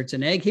 She inserts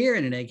an egg here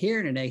and an egg here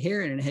and an egg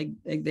here and an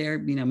egg there,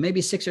 maybe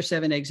 6 or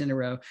 7 eggs in a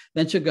row.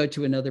 Then she'll go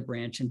to another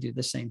branch and do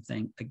the same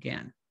thing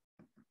again.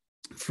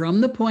 From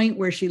the point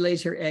where she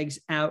lays her eggs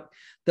out,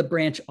 the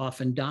branch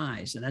often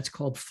dies, and that's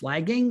called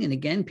flagging. And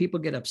again, people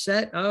get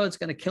upset. Oh, it's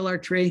going to kill our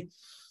tree.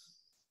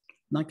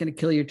 Not going to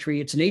kill your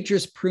tree. It's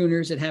nature's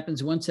pruners. It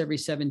happens once every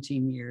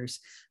 17 years.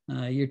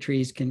 Your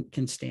trees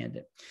can stand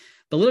it.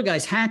 The little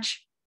guys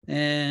hatch,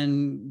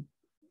 and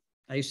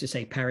I used to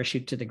say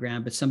parachute to the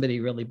ground, but somebody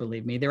really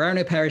believed me. There are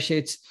no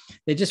parachutes.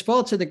 They just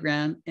fall to the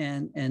ground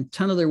and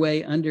tunnel their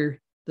way under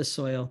the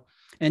soil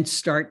and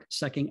start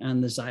sucking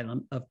on the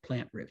xylem of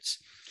plant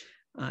roots.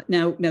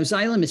 Now,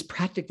 xylem is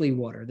practically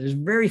water. There's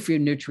very few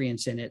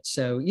nutrients in it.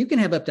 So you can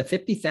have up to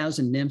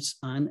 50,000 nymphs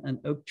on an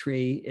oak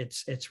tree,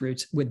 its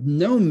roots, with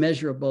no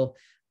measurable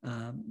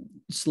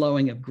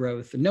slowing of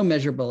growth, and no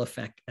measurable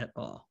effect at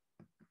all.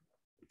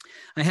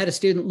 I had a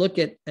student look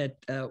at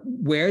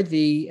where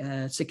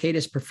the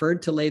cicadas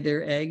preferred to lay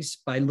their eggs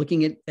by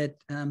looking at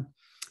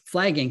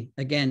flagging,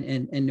 again,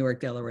 in Newark,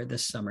 Delaware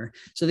this summer.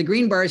 So the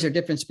green bars are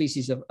different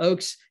species of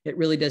oaks. It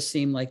really does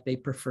seem like they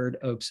preferred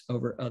oaks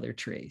over other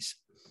trees.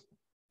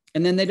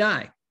 And then they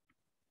die.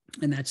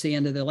 And that's the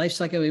end of their life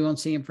cycle. We won't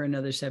see them for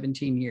another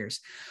 17 years.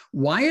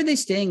 Why are they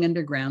staying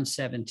underground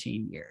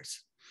 17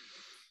 years?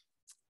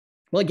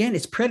 Well, again,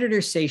 it's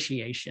predator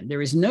satiation.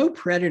 There is no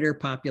predator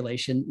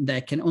population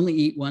that can only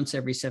eat once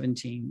every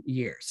 17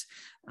 years.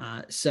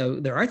 So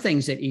there are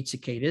things that eat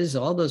cicadas.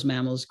 All those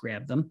mammals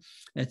grab them.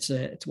 It's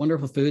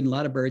wonderful food, and a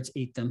lot of birds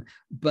eat them,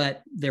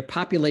 but their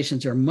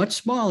populations are much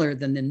smaller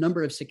than the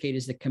number of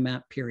cicadas that come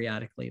out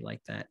periodically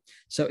like that.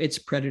 So it's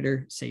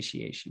predator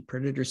satiation,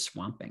 predator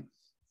swamping.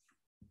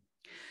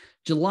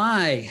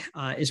 July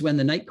is when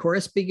the night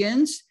chorus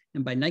begins.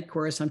 And by night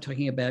chorus, I'm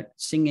talking about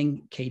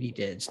singing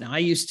katydids. Now, I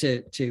used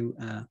to do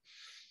a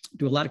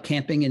lot of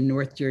camping in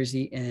North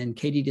Jersey, and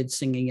katydid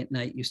singing at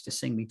night used to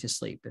sing me to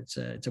sleep. It's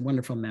a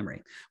wonderful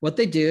memory. What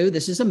they do,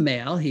 this is a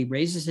male. He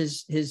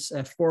raises his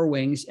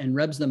forewings and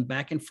rubs them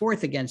back and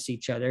forth against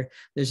each other.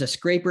 There's a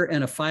scraper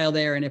and a file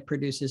there, and it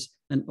produces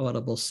an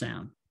audible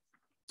sound.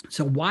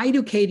 So why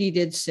do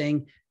katydids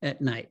sing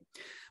at night?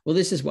 Well,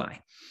 this is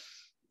why.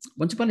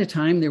 Once upon a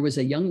time, there was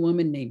a young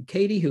woman named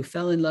Katy who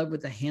fell in love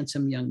with a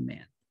handsome young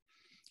man.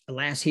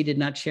 Alas, he did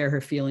not share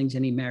her feelings,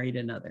 and he married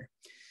another.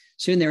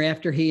 Soon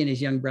thereafter, he and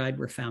his young bride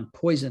were found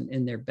poisoned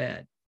in their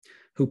bed.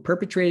 Who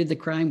perpetrated the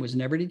crime was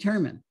never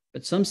determined,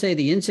 but some say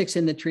the insects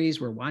in the trees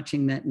were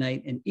watching that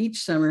night, and each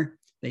summer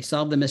they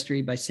solved the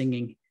mystery by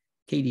singing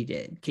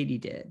katydid,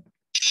 katydid.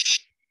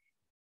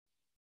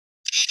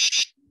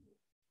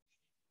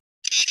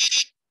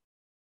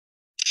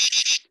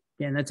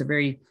 Again, that's a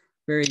very,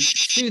 very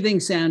soothing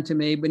sound to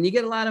me. When you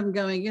get a lot of them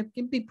going, it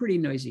can be pretty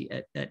noisy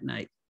at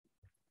night.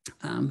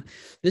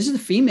 This is the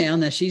female.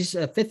 Now she's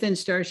a fifth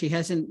instar. She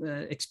hasn't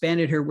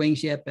expanded her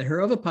wings yet, but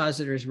her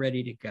ovipositor is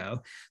ready to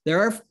go. There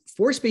are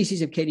 4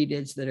 species of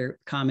katydids that are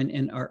common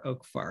in our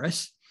oak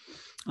forests.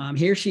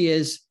 Here she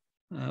is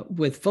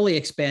with fully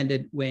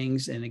expanded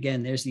wings. And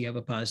again, there's the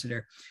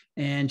ovipositor.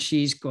 And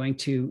she's going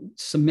to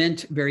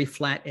cement very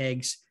flat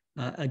eggs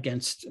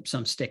against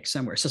some stick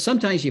somewhere. So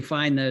sometimes you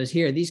find those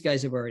here. These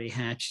guys have already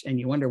hatched, and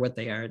you wonder what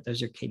they are.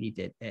 Those are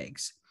katydid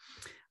eggs.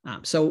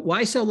 So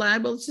why so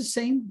loud? Well, it's the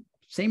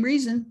same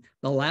reason.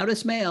 The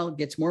loudest male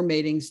gets more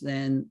matings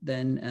than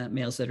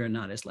males that are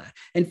not as loud.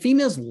 And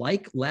females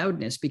like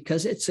loudness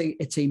because it's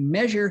a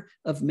measure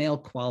of male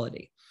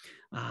quality.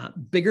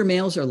 Bigger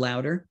males are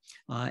louder.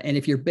 And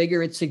if you're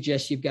bigger, it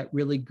suggests you've got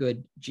really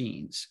good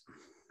genes.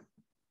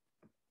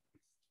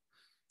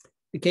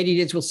 The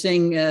katydids will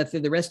sing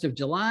through the rest of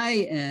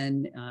July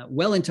and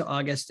well into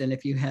August. And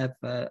if you have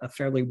a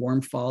fairly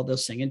warm fall, they'll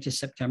sing into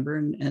September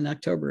and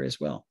October as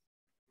well.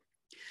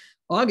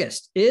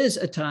 August is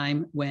a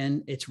time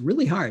when it's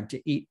really hard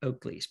to eat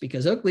oak leaves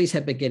because oak leaves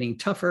have been getting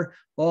tougher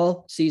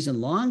all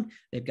season long.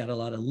 They've got a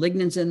lot of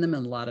lignins in them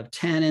and a lot of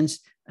tannins.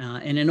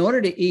 And in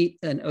order to eat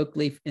an oak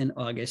leaf in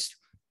August,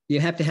 you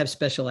have to have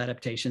special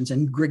adaptations,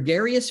 and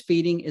gregarious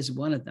feeding is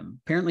one of them.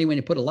 Apparently, when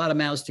you put a lot of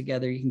mouths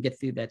together, you can get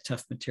through that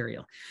tough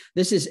material.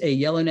 This is a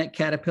yellowneck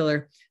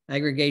caterpillar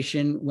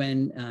aggregation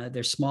when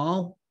they're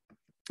small.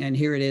 And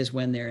here it is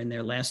when they're in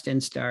their last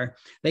instar.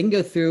 They can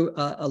go through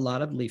a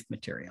lot of leaf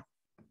material.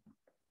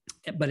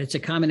 But it's a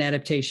common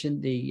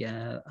adaptation. The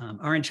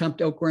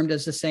orange-humped oakworm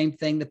does the same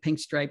thing, the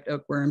pink-striped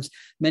oakworms.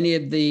 Many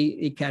of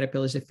the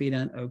caterpillars that feed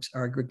on oaks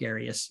are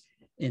gregarious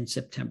in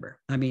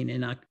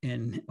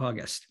in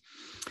August.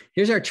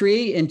 Here's our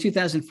tree. In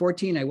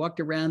 2014, I walked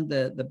around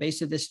the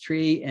base of this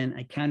tree and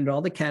I counted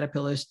all the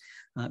caterpillars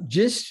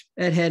just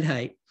at head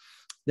height.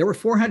 There were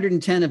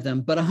 410 of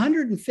them, but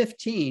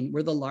 115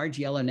 were the large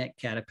yellowneck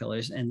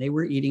caterpillars, and they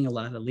were eating a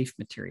lot of leaf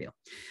material.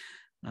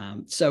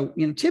 So,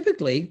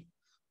 typically,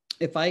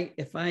 if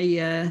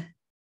I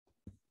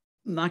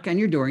knock on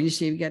your door and you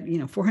see you've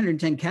got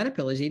 410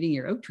 caterpillars eating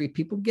your oak tree,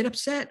 people get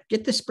upset.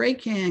 Get the spray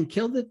can,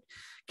 kill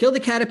the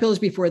caterpillars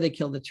before they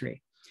kill the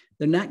tree.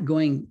 They're not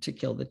going to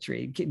kill the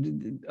tree.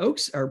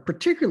 Oaks are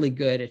particularly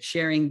good at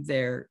sharing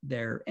the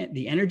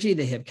energy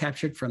they have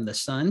captured from the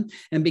sun,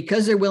 and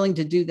because they're willing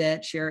to do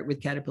that, share it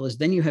with caterpillars.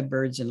 Then you have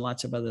birds and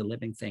lots of other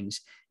living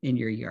things in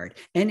your yard,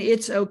 and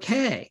it's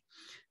okay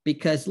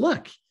because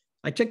look.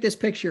 I took this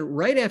picture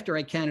right after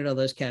I counted all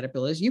those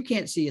caterpillars. You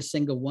can't see a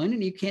single one,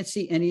 and you can't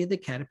see any of the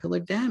caterpillar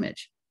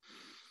damage.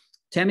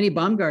 Tammany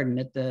Baumgarten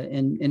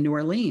in New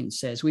Orleans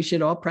says we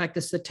should all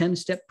practice the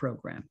 10-step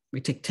program.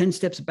 We take 10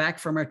 steps back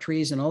from our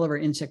trees and all of our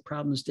insect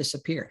problems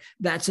disappear.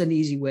 That's an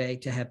easy way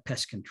to have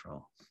pest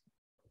control.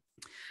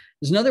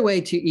 There's another way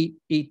to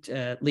eat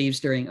leaves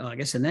during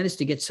August, and that is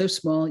to get so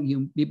small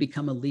you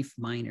become a leaf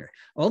miner.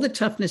 All the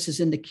toughness is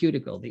in the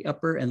cuticle, the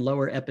upper and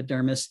lower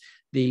epidermis.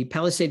 The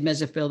palisade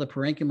mesophyll, the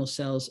parenchymal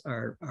cells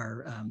are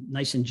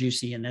nice and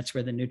juicy, and that's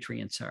where the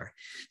nutrients are.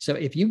 So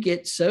if you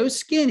get so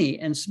skinny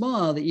and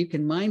small that you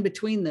can mine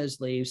between those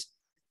leaves,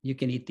 you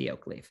can eat the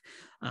oak leaf.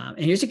 And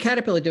here's a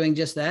caterpillar doing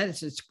just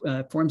that.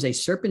 It forms a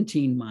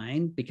serpentine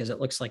mine because it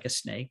looks like a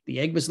snake. The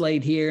egg was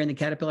laid here and the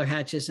caterpillar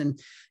hatches and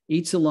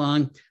eats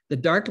along. The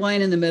dark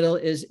line in the middle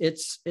is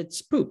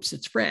its poops,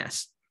 its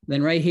frass.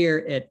 Then right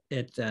here,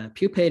 it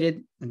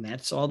pupated, and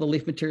that's all the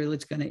leaf material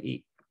it's going to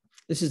eat.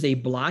 This is a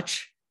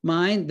blotch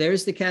mine.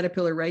 There's the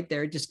caterpillar right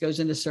there. It just goes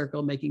in a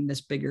circle, making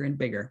this bigger and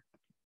bigger.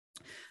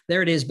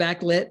 There it is,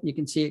 backlit. You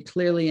can see it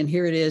clearly. And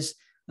here it is,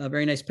 a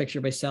very nice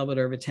picture by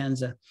Salvador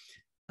Vitanza.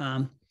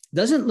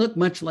 Doesn't look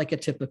much like a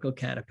typical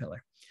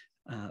caterpillar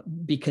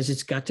because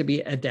it's got to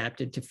be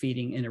adapted to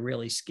feeding in a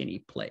really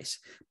skinny place.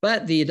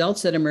 But the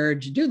adults that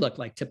emerge do look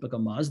like typical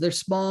moths. They're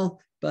small,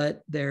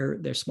 but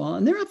they're small,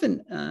 and they're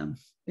often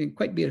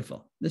quite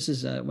beautiful. This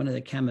is one of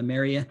the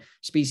Camamaria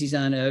species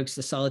on oaks,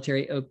 the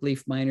solitary oak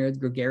leaf miner, the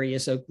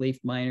gregarious oak leaf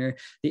miner,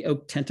 the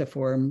oak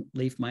tentiform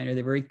leaf miner.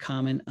 They're very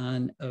common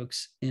on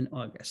oaks in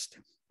August.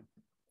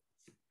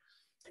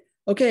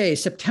 Okay,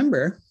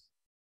 September.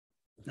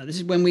 Now this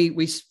is when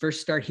we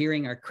first start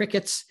hearing our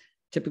crickets,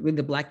 typically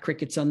the black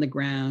crickets on the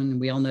ground.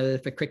 We all know that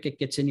if a cricket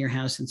gets in your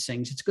house and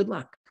sings, it's good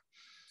luck.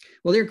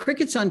 Well, there are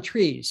crickets on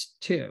trees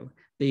too.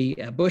 The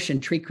bush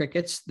and tree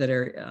crickets that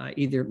are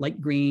either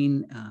light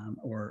green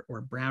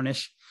or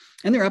brownish,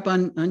 and they're up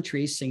on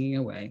trees singing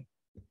away.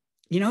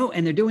 You know,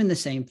 and they're doing the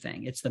same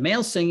thing. It's the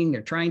males singing.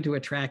 They're trying to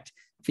attract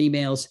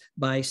females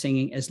by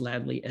singing as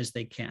loudly as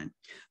they can.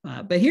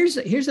 But here's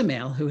a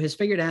male who has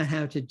figured out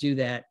how to do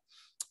that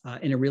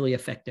in a really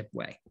effective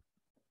way.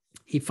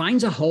 He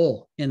finds a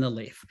hole in the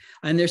leaf,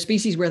 and there's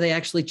species where they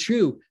actually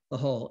chew the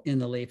hole in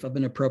the leaf of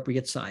an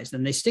appropriate size.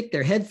 Then they stick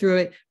their head through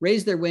it,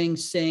 raise their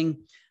wings, sing,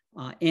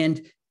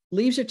 and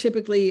leaves are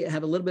typically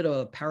have a little bit of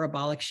a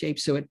parabolic shape,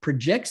 so it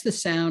projects the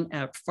sound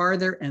out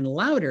farther and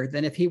louder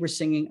than if he were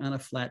singing on a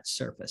flat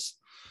surface.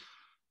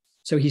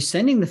 So he's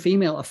sending the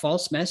female a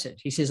false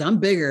message. He says, I'm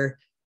bigger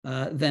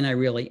than I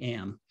really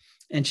am.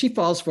 And she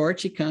falls for it.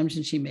 She comes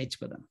and she mates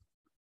with him.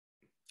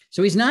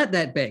 So he's not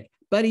that big,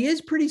 but he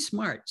is pretty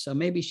smart. So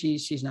maybe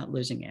she's not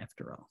losing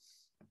after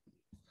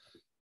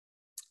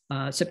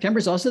all. September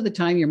is also the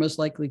time you're most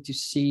likely to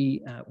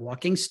see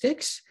walking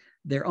sticks.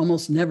 They're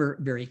almost never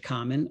very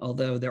common,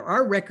 although there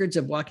are records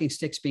of walking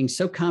sticks being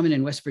so common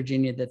in West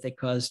Virginia that they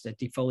caused a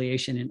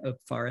defoliation in oak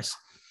forests.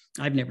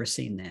 I've never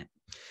seen that.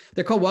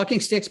 They're called walking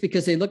sticks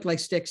because they look like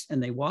sticks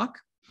and they walk.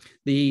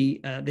 They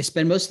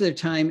spend most of their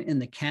time in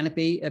the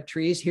canopy of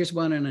trees. Here's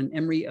one on an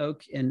emery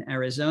oak in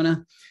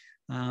Arizona.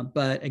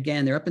 But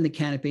again, they're up in the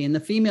canopy, and the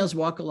females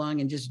walk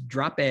along and just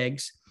drop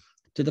eggs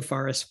to the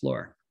forest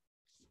floor.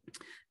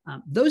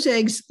 Those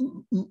eggs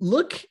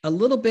look a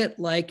little bit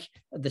like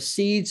the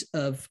seeds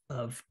of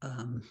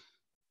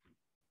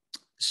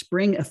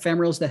spring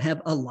ephemerals that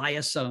have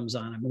elaiosomes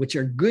on them, which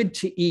are good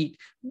to eat.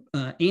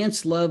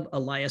 Ants love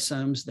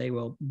elaiosomes. They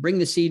will bring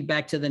the seed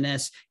back to the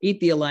nest,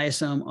 eat the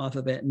elaisome off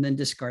of it, and then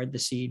discard the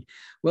seed.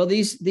 Well,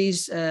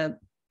 these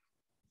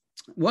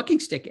walking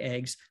stick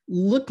eggs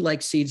look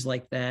like seeds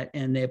like that,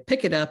 and they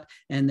pick it up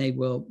and they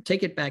will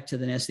take it back to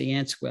the nest, the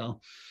ants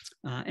will,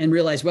 and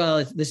realize,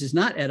 well, this is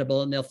not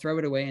edible, and they'll throw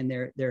it away in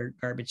their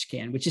garbage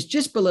can, which is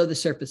just below the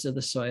surface of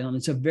the soil. And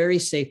it's a very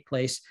safe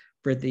place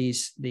for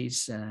these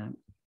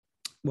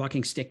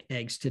walking stick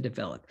eggs to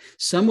develop.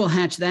 Some will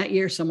hatch that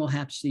year, some will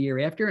hatch the year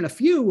after, and a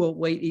few will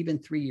wait even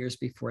 3 years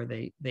before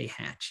they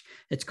hatch.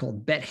 It's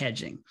called bet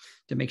hedging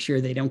to make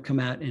sure they don't come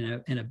out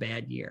in a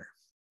bad year.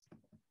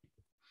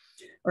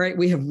 All right,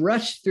 we have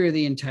rushed through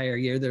the entire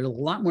year. There's a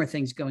lot more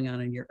things going on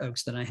in your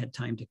oaks than I had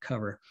time to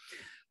cover.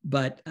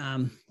 But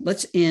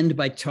let's end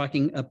by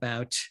talking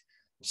about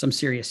some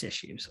serious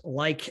issues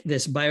like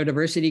this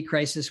biodiversity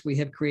crisis we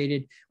have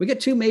created. We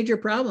got two major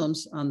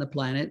problems on the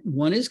planet.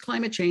 One is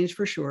climate change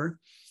for sure,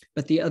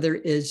 but the other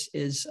is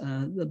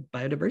the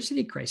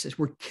biodiversity crisis.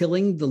 We're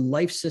killing the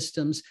life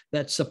systems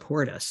that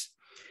support us.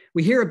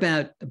 We hear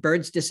about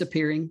birds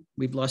disappearing.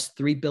 We've lost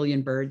 3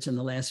 billion birds in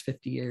the last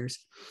 50 years.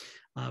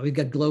 We've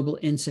got global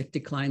insect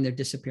decline. They're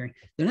disappearing.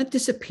 They're not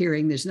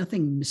disappearing. There's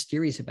nothing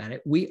mysterious about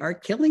it. We are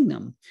killing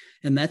them.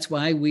 And that's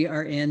why we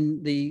are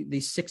in the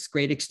 6th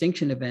great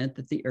extinction event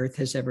that the Earth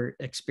has ever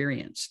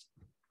experienced.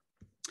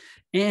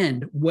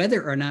 And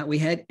whether or not we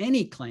had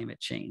any climate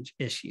change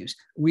issues,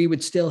 we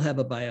would still have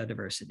a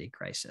biodiversity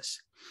crisis.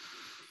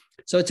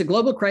 So it's a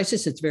global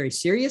crisis. It's very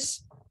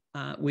serious.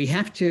 We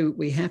have to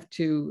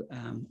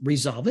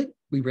resolve it.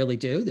 We really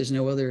do. There's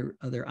no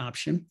other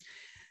option.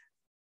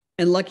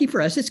 And lucky for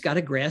us, it's got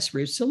a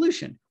grassroots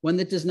solution, one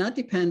that does not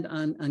depend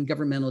on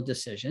governmental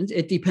decisions.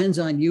 It depends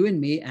on you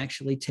and me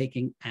actually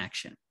taking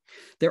action.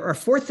 There are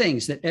 4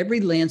 things that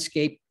every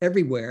landscape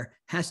everywhere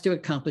has to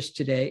accomplish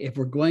today if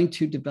we're going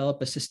to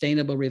develop a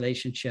sustainable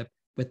relationship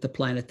with the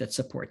planet that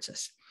supports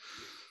us.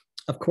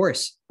 Of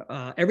course,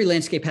 every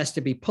landscape has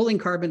to be pulling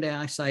carbon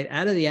dioxide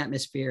out of the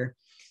atmosphere,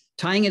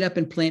 tying it up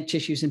in plant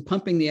tissues, and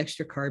pumping the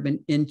extra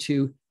carbon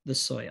into the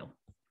soil.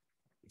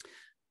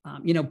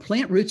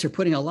 Plant roots are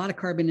putting a lot of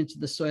carbon into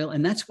the soil,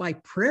 and that's why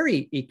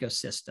prairie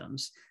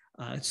ecosystems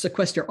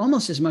sequester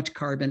almost as much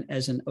carbon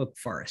as an oak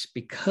forest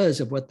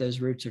because of what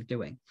those roots are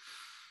doing.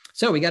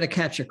 So we got to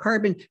capture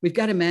carbon. We've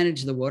got to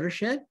manage the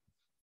watershed.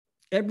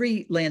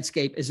 Every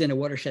landscape is in a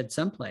watershed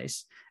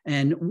someplace,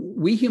 and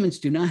we humans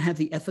do not have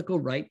the ethical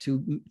right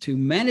to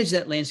manage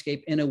that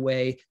landscape in a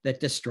way that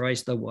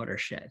destroys the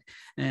watershed.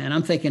 And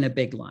I'm thinking of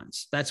big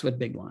lawns. That's what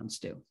big lawns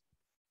do.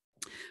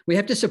 We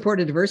have to support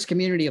a diverse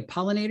community of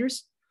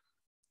pollinators,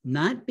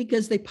 not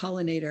because they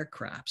pollinate our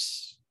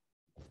crops.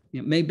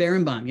 May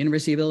Berenbaum,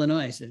 University of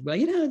Illinois, said, well,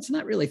 it's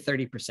not really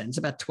 30%. It's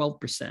about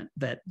 12%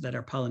 that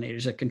our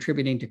pollinators are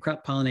contributing to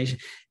crop pollination.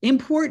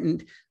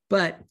 Important,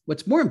 But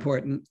what's more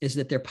important is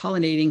that they're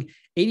pollinating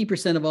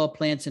 80% of all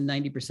plants and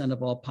 90%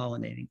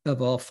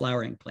 of all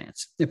flowering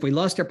plants. If we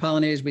lost our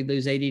pollinators, we'd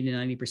lose 80 to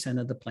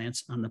 90% of the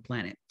plants on the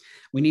planet.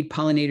 We need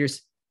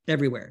pollinators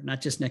everywhere,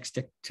 not just next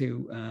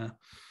to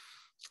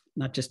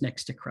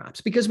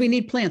crops, because we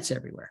need plants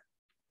everywhere.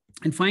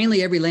 And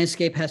finally, every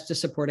landscape has to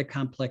support a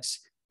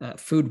complex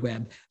food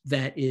web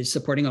that is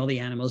supporting all the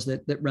animals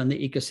that run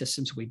the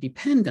ecosystems we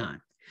depend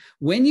on.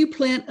 When you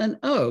plant an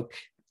oak,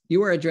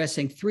 you are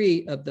addressing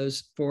 3 of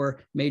those 4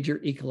 major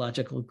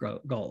ecological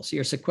goals.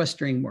 You're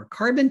sequestering more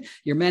carbon,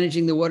 you're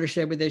managing the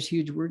watershed with those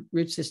huge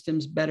root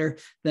systems better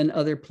than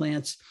other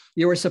plants,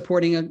 you are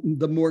supporting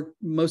the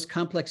most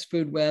complex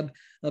food web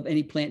of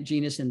any plant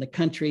genus in the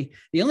country.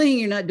 The only thing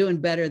you're not doing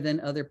better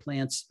than other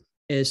plants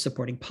is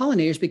supporting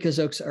pollinators, because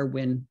oaks are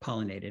wind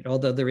pollinated,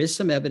 although there is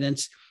some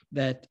evidence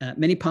that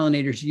many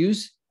pollinators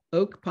use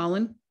oak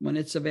pollen when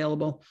it's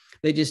available.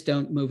 They just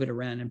don't move it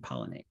around and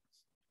pollinate.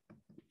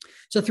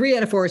 So 3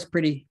 out of 4 is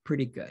pretty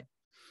good.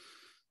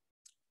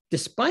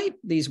 Despite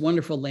these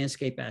wonderful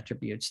landscape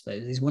attributes,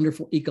 these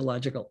wonderful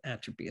ecological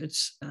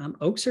attributes,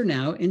 oaks are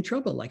now in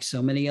trouble, like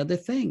so many other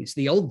things.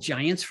 The old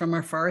giants from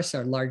our forests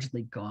are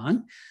largely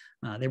gone.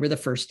 They were the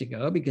first to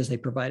go because they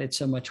provided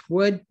so much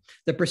wood.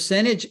 The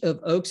percentage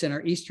of oaks in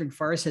our eastern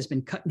forests has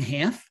been cut in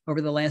half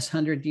over the last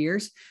 100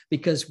 years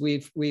because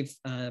we've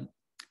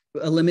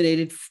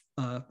eliminated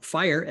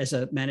fire as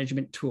a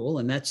management tool,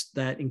 and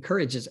that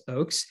encourages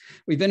oaks.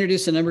 We've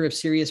introduced a number of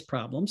serious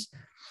problems,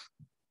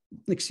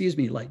 like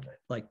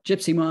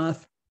gypsy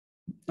moth,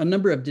 a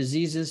number of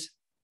diseases,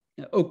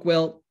 oak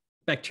wilt,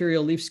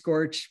 bacterial leaf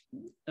scorch,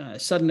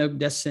 sudden oak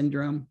death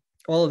syndrome.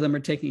 All of them are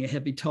taking a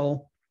heavy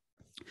toll.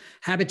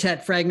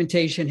 Habitat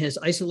fragmentation has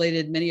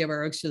isolated many of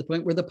our oaks to the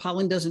point where the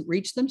pollen doesn't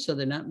reach them, so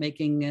they're not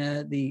making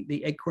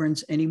the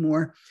acorns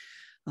anymore.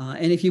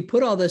 And if you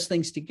put all those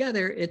things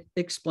together, it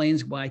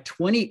explains why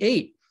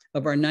 28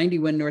 of our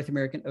 91 North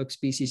American oak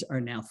species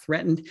are now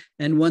threatened,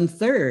 and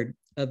 1/3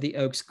 of the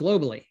oaks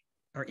globally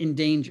are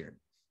endangered.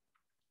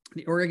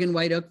 The Oregon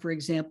white oak, for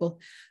example,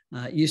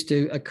 used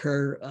to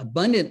occur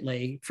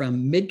abundantly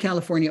from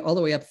mid-California all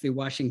the way up through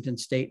Washington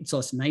state. It's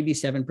lost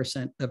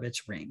 97% of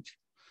its range.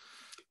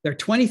 There are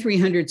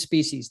 2,300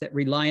 species that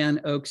rely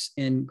on oaks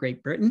in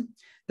Great Britain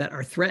that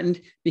are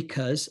threatened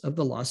because of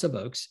the loss of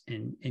oaks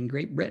in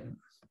Great Britain.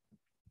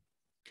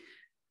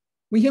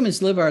 We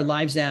humans live our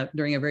lives out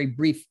during a very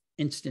brief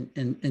instant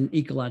in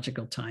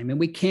ecological time, and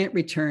we can't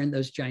return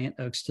those giant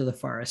oaks to the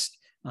forest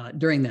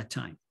during that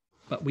time,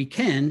 but we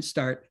can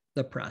start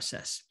the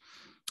process.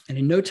 And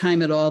in no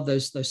time at all,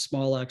 those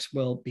small oaks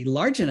will be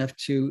large enough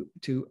to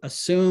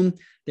assume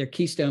their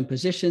keystone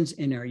positions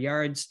in our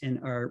yards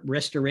and our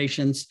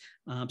restorations,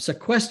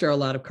 sequester a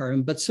lot of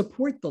carbon, but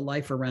support the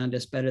life around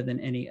us better than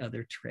any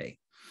other tree.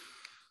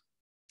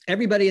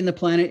 Everybody in the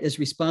planet is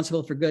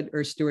responsible for good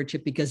earth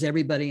stewardship because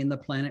everybody in the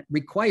planet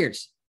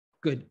requires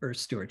good earth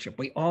stewardship.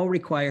 We all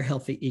require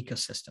healthy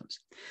ecosystems.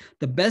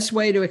 The best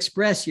way to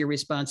express your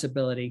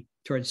responsibility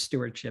towards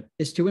stewardship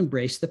is to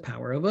embrace the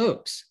power of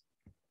oaks.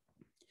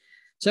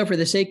 So for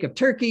the sake of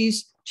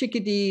turkeys,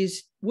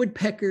 chickadees,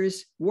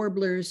 woodpeckers,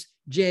 warblers,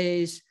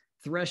 jays,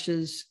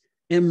 thrushes,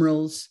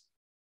 emeralds,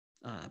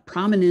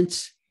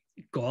 prominents,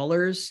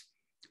 gallers,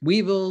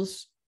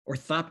 weevils,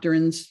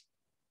 orthopterans,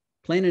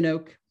 plant an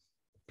oak,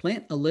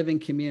 plant a living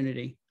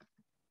community,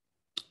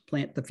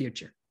 plant the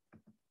future.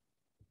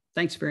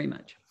 Thanks very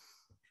much.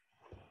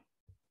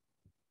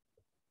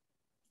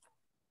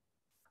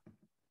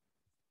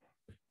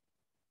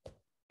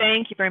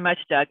 Thank you very much,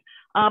 Doug.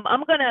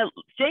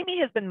 Jamie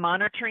has been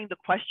monitoring the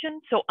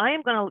questions, so I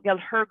am gonna let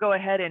her go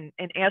ahead and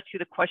ask you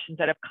the questions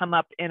that have come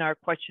up in our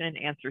question and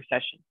answer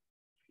session.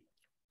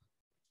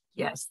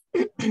 Yes,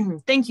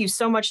 thank you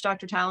so much,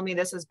 Dr. Tallamy.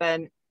 This has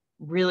been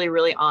really,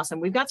 really awesome.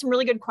 We've got some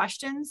really good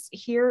questions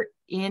here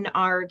in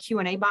our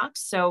Q&A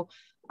box. So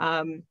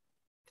if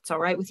it's all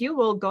right with you,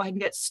 we'll go ahead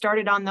and get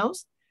started on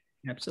those.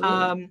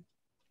 Absolutely.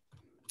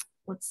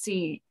 Let's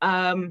see.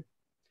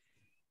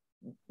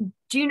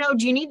 Do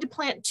you need to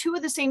plant 2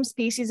 of the same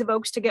species of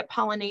oaks to get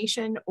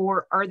pollination,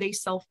 or are they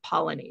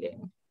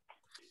self-pollinating?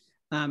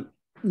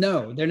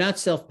 No, they're not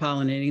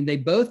self-pollinating. They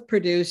both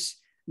produce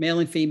male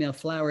and female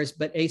flowers,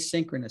 but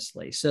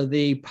asynchronously. So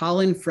the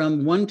pollen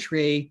from one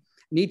tree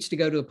needs to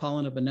go to a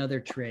pollen of another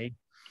tree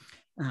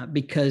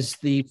because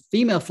the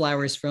female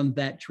flowers from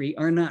that tree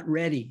are not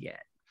ready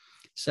yet.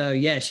 So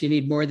yes, you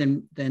need more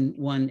than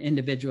one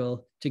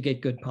individual to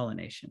get good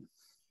pollination.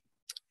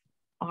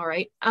 All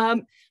right.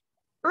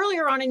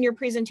 Earlier on in your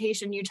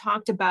presentation, you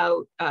talked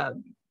about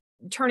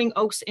turning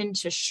oaks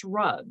into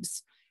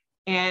shrubs.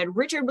 And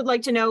Richard would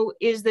like to know,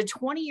 is the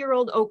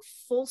 20-year-old oak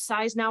full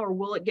size now, or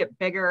will it get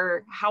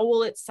bigger? How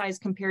will its size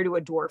compare to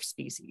a dwarf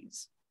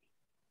species?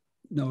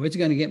 No, it's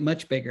going to get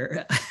much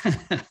bigger.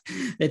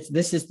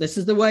 This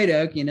is the white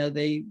oak. You know,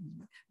 they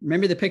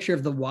remember the picture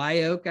of the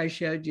Y oak I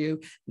showed you.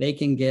 They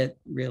can get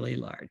really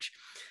large.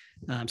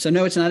 So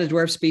no, it's not a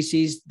dwarf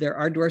species. There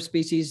are dwarf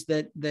species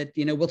that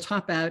will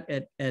top out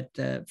at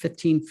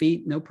 15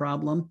 feet, no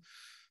problem.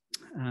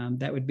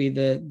 That would be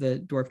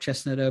the dwarf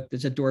chestnut oak.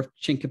 There's a dwarf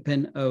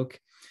chinkapin oak.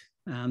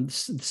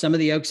 Some of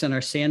the oaks on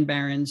our sand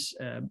barrens,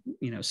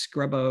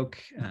 scrub oak,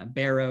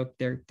 bare oak,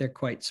 they're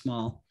quite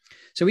small.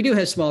 So we do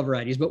have small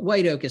varieties, but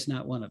white oak is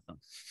not one of them.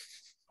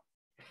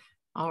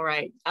 All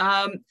right.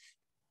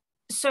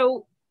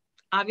 So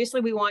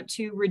obviously we want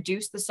to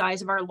reduce the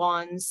size of our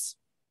lawns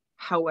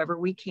however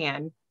we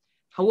can.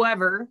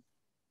 However,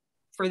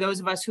 for those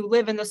of us who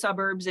live in the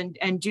suburbs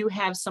and do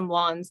have some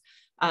lawns,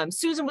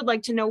 Susan would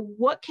like to know,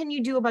 what can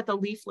you do about the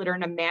leaf litter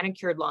in a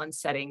manicured lawn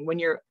setting when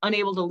you're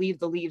unable to leave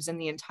the leaves in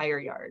the entire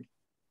yard?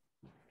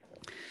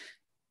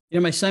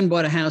 My son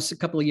bought a house a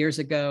couple of years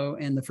ago,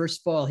 and the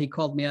first fall he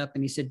called me up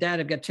and he said, "Dad,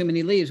 I've got too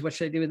many leaves. What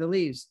should I do with the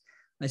leaves?"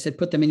 I said,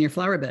 "Put them in your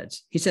flower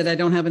beds." He said, "I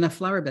don't have enough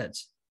flower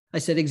beds." I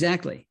said,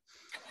 "Exactly."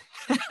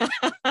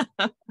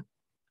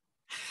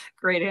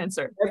 Great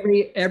answer.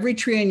 Every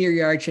tree in your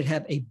yard should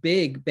have a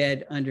big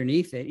bed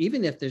underneath it,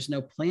 even if there's no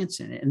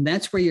plants in it. And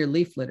that's where your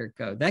leaf litter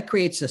go. That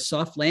creates a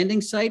soft landing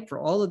site for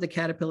all of the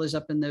caterpillars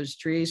up in those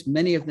trees.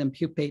 Many of them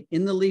pupate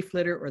in the leaf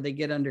litter or they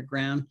get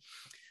underground.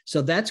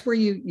 So that's where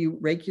you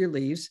rake your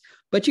leaves,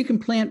 but you can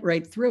plant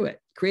right through it.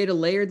 Create a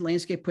layered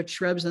landscape, put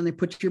shrubs on there,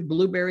 put your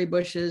blueberry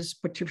bushes,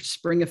 put your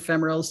spring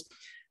ephemerals.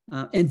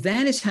 And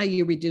that is how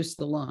you reduce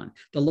the lawn.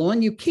 The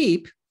lawn you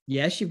keep,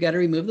 yes, you've got to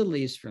remove the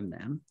leaves from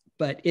them,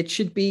 but it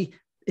should be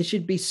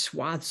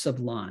swaths of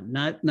lawn,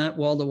 not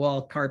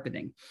wall-to-wall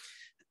carpeting.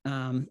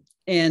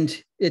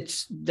 And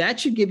that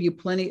should give you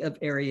plenty of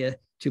area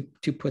to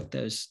put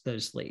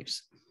those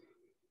leaves.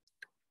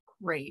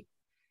 Great.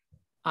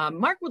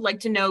 Mark would like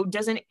to know,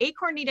 does an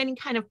acorn need any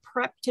kind of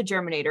prep to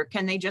germinate, or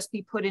can they just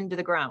be put into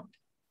the ground?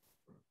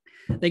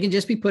 They can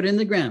just be put in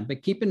the ground,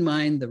 but keep in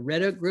mind the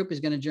red oak group is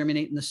going to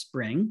germinate in the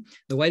spring.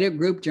 The white oak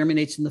group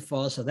germinates in the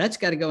fall, so that's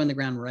got to go in the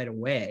ground right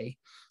away,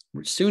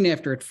 soon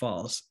after it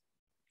falls.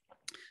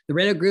 The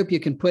red oak group you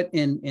can put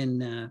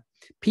in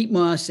peat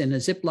moss in a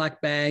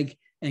Ziploc bag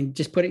and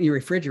just put it in your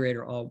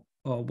refrigerator all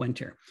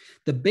winter.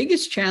 The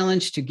biggest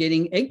challenge to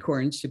getting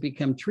acorns to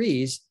become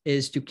trees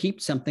is to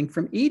keep something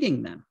from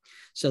eating them.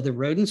 So the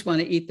rodents want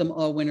to eat them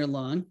all winter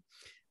long.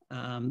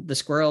 The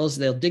squirrels,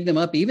 they'll dig them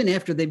up even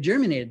after they've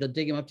germinated. They'll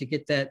dig them up to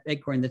get that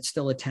acorn that's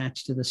still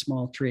attached to the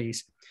small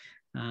trees.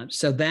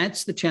 So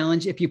that's the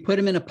challenge. If you put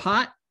them in a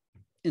pot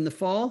in the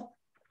fall,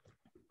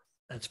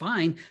 that's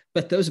fine,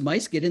 but those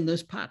mice get in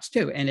those pots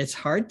too. And it's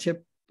hard to,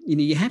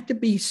 you have to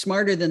be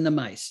smarter than the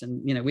mice.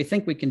 And, we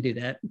think we can do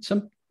that.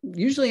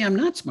 Usually I'm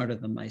not smarter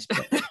than mice,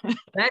 but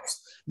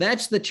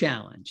that's the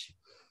challenge.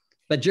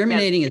 But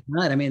germinating is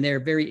not,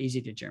 they're very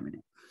easy to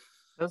germinate.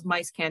 Those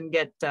mice can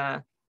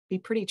be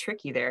pretty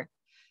tricky there.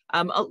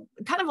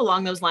 Kind of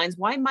along those lines,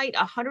 why might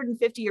a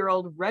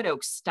 150-year-old red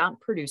oak stop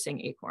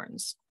producing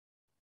acorns?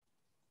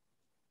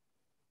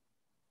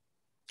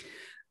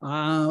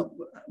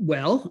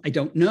 Well, I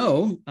don't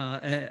know.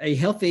 A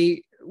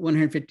healthy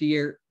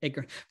 150-year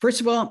acorn. First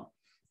of all,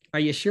 are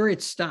you sure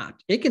it's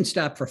stopped? It can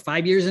stop for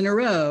 5 years in a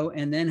row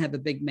and then have a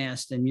big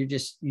mast, and you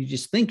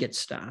just think it's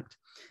stopped.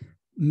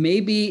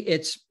 Maybe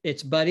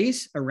its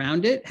buddies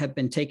around it have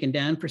been taken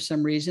down for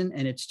some reason,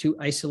 and it's too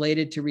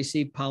isolated to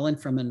receive pollen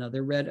from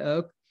another red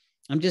oak.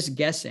 I'm just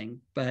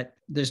guessing, but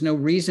there's no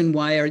reason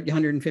why our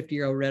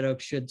 150-year-old red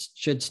oak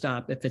should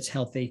stop if it's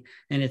healthy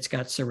and it's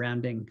got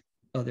surrounding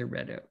other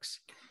red oaks.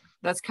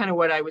 That's kind of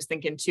what I was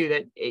thinking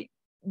too,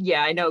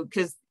 I know,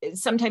 because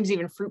sometimes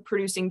even fruit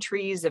producing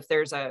trees, if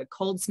there's a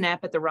cold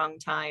snap at the wrong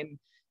time,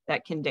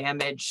 that can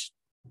damage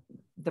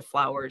the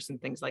flowers and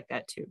things like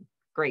that too.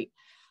 Great.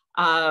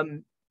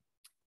 Ed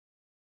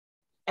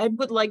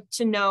would like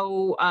to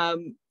know,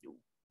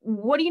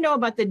 what do you know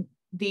about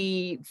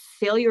the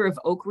failure of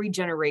oak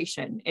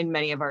regeneration in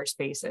many of our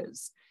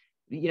spaces?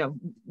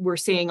 We're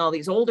seeing all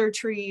these older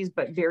trees,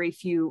 but very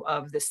few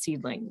of the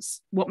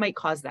seedlings. What might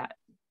cause that?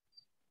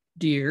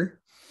 Deer.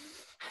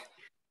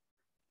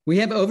 We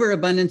have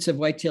overabundance of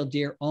white-tailed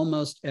deer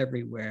almost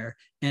everywhere.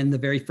 And the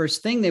very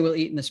first thing they will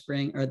eat in the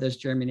spring are those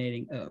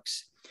germinating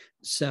oaks.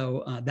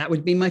 So that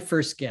would be my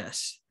first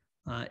guess.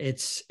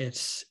 It's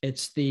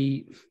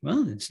deer.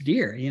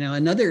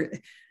 I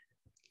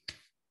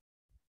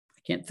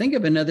can't think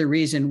of another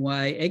reason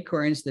why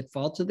acorns that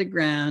fall to the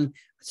ground,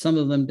 some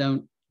of them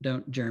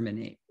don't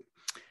germinate.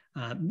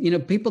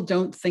 People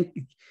don't think,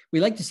 we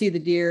like to see the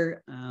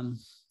deer.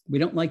 We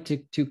don't like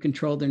to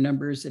control their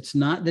numbers. It's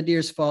not the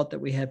deer's fault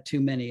that we have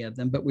too many of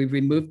them, but we've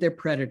removed their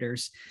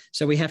predators.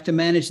 So we have to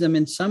manage them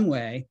in some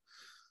way.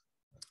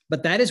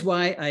 But that is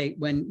why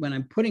when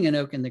I'm putting an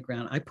oak in the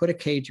ground, I put a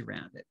cage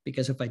around it,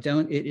 because if I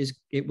don't,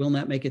 it will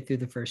not make it through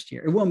the first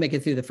year. It won't make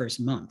it through the first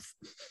month.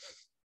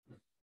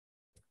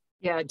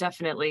 Yeah,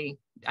 definitely.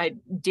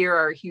 Deer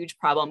are a huge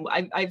problem.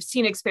 I've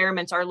seen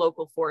experiments our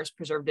local forest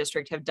preserve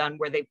district have done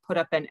where they put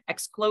up an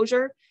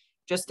exclosure,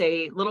 just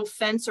a little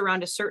fence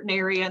around a certain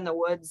area in the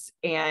woods.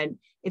 And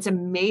it's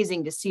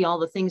amazing to see all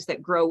the things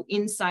that grow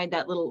inside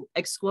that little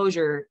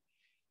exclosure,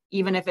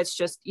 even if it's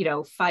just,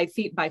 5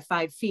 feet by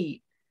 5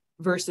 feet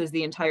versus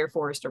the entire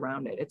forest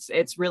around it.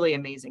 It's really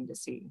amazing to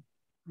see.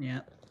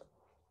 Yeah.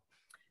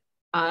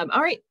 All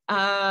right.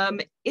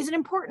 Is it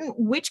important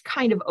which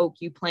kind of oak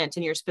you plant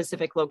in your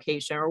specific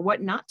location or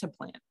what not to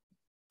plant?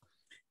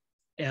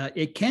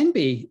 It can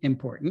be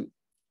important.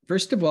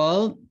 First of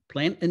all,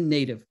 plant a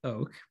native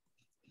oak,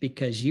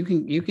 because you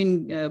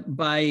can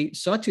buy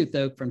sawtooth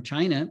oak from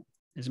China.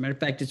 As a matter of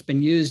fact, it's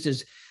been used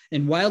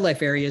in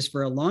wildlife areas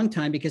for a long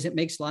time because it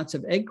makes lots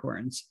of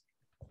acorns,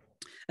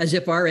 as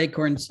if our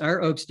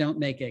oaks don't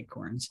make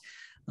acorns.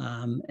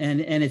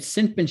 And it's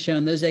since been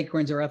shown those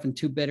acorns are often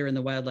too bitter and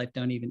the wildlife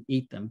don't even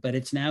eat them, but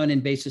it's now an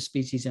invasive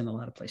species in a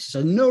lot of places.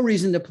 So no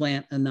reason to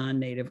plant a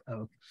non-native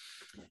oak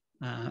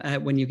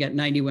when you get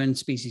 91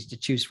 species to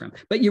choose from.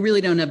 But you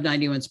really don't have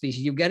 91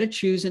 species. You've got to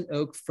choose an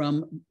oak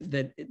from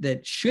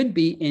that should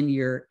be in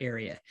your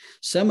area.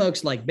 Some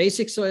oaks like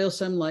basic soil,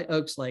 some like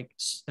oaks like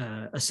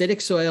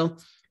acidic soil,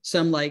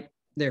 some like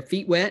their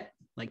feet wet,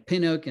 like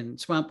pin oak and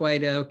swamp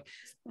white oak.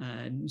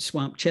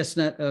 Swamp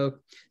chestnut oak.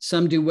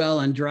 Some do well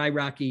on dry,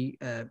 rocky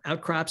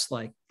outcrops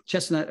like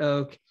chestnut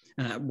oak.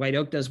 White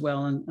oak does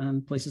well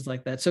on places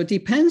like that. So it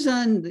depends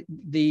on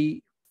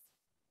the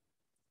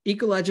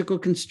ecological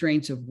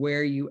constraints of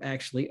where you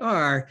actually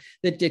are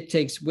that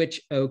dictates which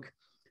oak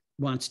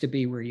wants to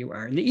be where you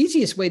are. And the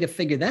easiest way to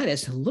figure that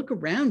is to look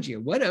around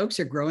you. What oaks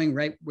are growing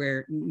right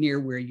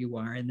near where you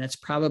are? And that's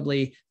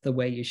probably the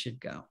way you should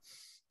go.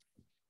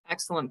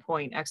 Excellent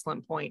point.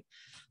 Excellent point.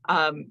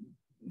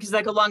 Because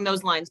like along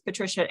those lines,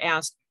 Patricia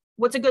asked,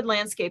 what's a good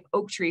landscape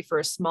oak tree for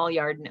a small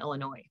yard in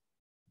Illinois?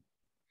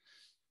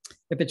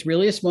 If it's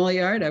really a small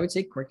yard, I would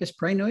say Quercus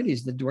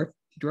prinoides, the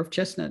dwarf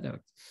chestnut oak.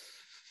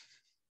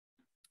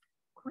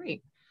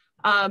 Great.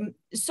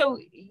 So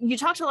you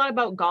talked a lot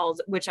about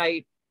galls, which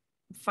I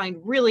find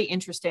really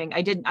interesting.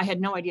 I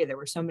had no idea there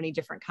were so many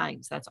different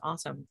kinds. That's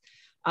awesome.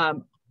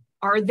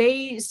 Are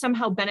they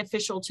somehow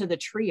beneficial to the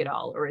tree at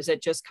all? Or is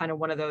it just kind of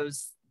one of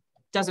those,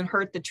 doesn't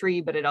hurt the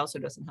tree, but it also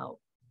doesn't help?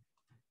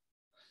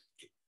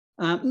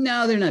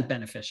 No, they're not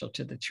beneficial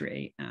to the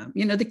tree.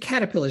 The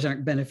caterpillars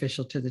aren't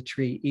beneficial to the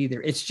tree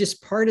either. It's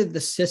just part of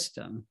the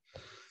system.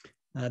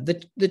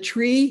 The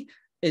tree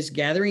is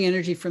gathering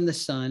energy from the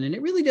sun, and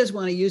it really does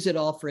want to use it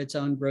all for its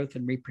own growth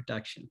and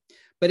reproduction.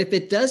 But if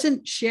it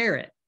doesn't share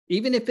it,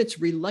 even if it's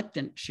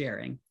reluctant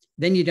sharing,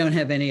 then you don't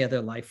have any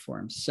other life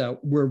forms. So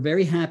we're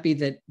very happy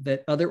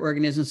that other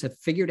organisms have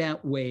figured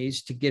out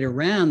ways to get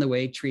around the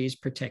way trees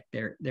protect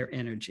their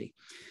energy.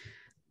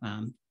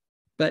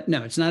 But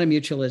no, it's not a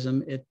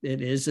mutualism. It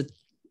is a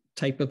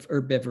type of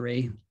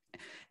herbivory.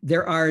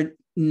 There are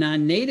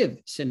non-native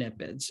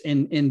cynipids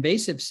and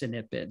invasive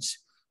cynipids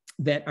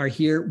that are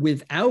here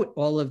without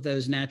all of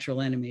those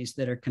natural enemies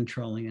that are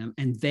controlling them.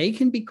 And they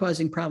can be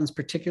causing problems,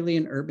 particularly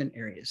in urban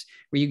areas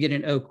where you get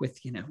an oak with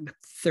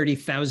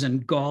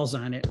 30,000 galls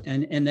on it,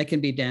 and that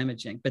can be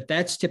damaging. But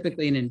that's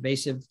typically an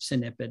invasive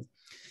cynipid.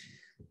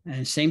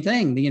 And same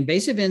thing, the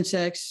invasive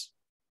insects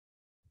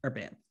are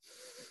bad.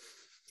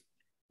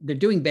 They're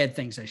doing bad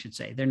things, I should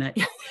say. They're not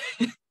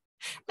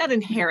not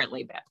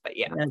inherently bad, but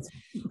yeah.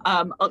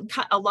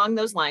 Along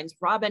those lines,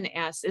 Robin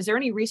asks, is there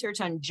any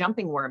research on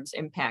jumping worms'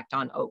 impact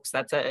on oaks?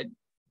 That's a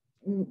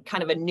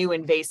kind of a new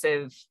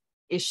invasive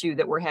issue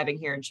that we're having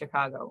here in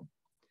Chicago.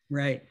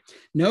 Right.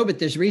 No, but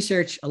there's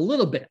research a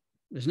little bit.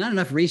 There's not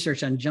enough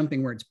research on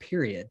jumping worms,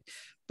 period.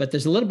 But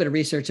there's a little bit of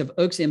research of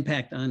oaks'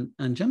 impact on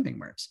jumping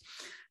worms.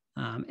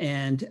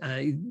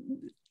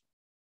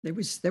 There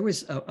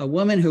was a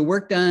woman who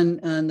worked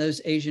on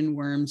those Asian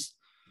worms.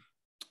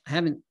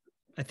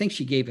 I think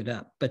she gave it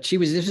up, but this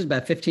was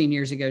about 15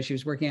 years ago. She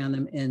was working on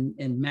them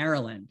in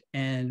Maryland.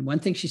 And one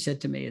thing she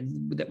said to me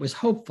that was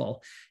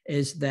hopeful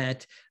is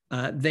that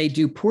they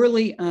do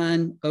poorly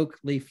on oak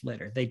leaf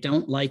litter. They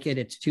don't like it.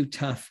 It's too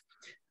tough.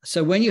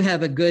 So when you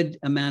have a good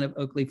amount of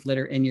oak leaf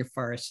litter in your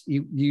forest,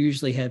 you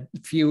usually have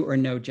few or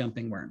no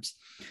jumping worms.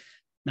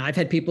 Now, I've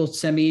had people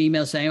send me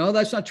emails saying, oh,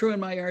 that's not true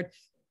in my yard.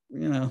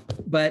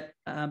 But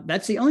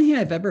that's the only thing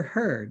I've ever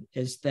heard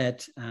is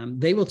that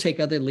they will take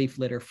other leaf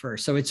litter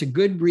first. So it's a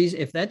good reason,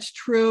 if that's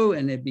true,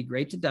 and it'd be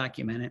great to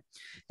document it,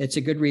 it's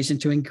a good reason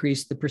to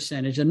increase the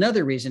percentage.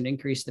 Another reason to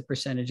increase the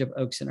percentage of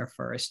oaks in our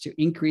forest,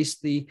 to increase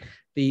the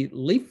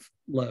leaf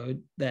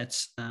load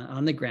that's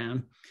on the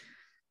ground,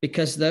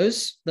 because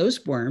those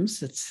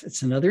worms,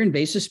 it's another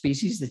invasive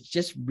species that's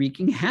just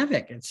wreaking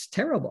havoc. It's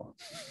terrible.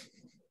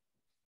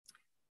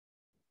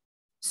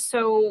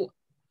 So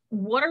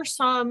what are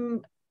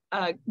some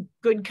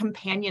good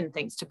companion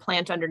things to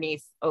plant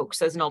underneath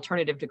oaks as an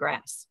alternative to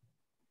grass?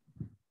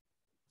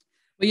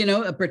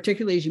 Well,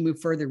 particularly as you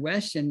move further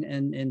west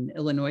in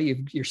Illinois,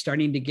 you're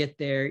starting to get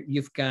there.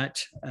 You've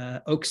got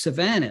oak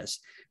savannas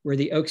where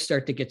the oaks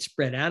start to get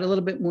spread out a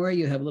little bit more.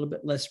 You have a little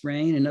bit less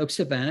rain. And oak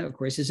savanna, of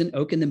course, is an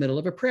oak in the middle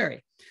of a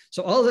prairie.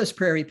 So all those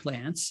prairie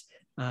plants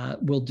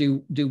will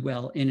do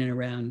well in and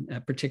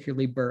around,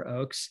 particularly bur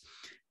oaks.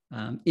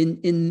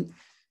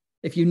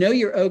 If you know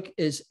your oak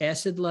is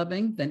acid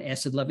loving, then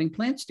acid loving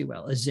plants do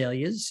well.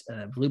 Azaleas,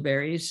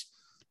 blueberries,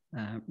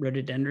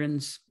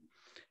 rhododendrons.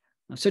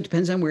 So it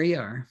depends on where you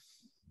are.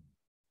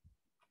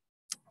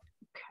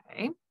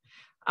 Okay.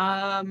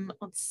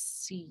 Let's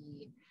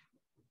see.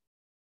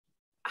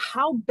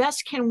 how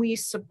best can we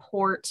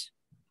support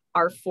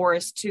our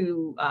forests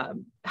to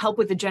help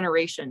with the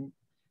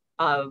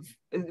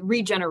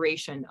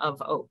regeneration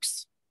of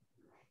oaks?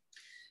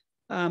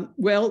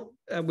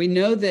 We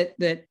know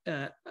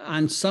that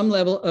on some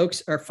level,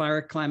 oaks are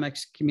fire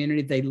climax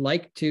community. They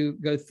like to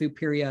go through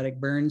periodic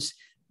burns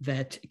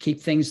that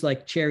keep things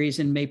like cherries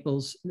and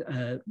maples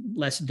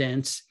less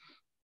dense.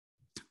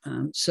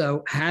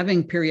 So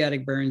having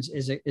periodic burns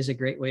is a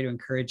great way to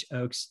encourage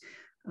oaks.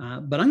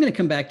 But I'm going to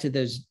come back to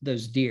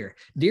those deer.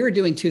 Deer are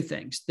doing two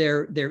things.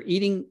 They're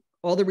eating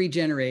all the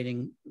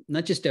regenerating,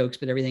 not just oaks,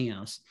 but everything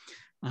else,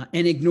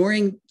 and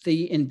ignoring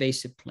the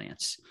invasive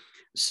plants.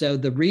 So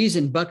the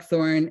reason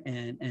buckthorn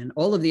and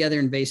all of the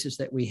other invasives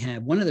that we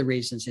have, one of the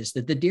reasons is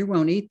that the deer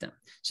won't eat them.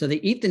 So they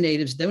eat the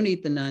natives, don't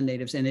eat the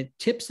non-natives, and it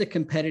tips the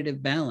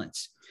competitive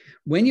balance.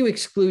 When you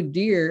exclude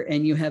deer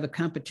and you have a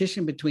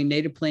competition between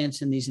native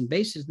plants and these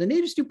invasives, the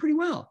natives do pretty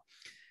well.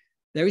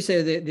 They always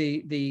say that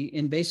the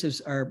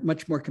invasives are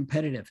much more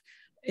competitive.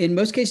 In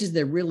most cases,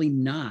 they're really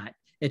not.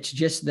 It's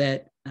just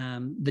that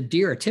the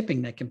deer are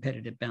tipping that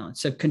competitive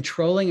balance. So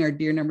controlling our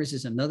deer numbers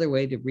is another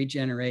way to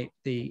regenerate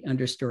the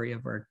understory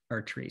of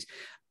our trees,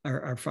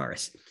 our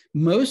forests.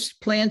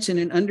 Most plants in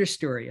an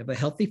understory of a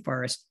healthy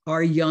forest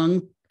are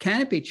young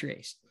canopy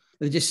trees.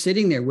 They're just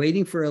sitting there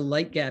waiting for a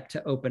light gap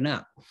to open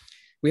up.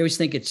 We always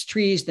think it's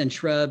trees, then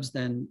shrubs,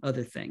 then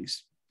other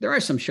things. There are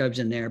some shrubs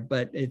in there,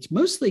 but it's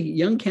mostly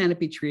young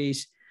canopy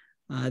trees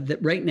that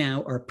right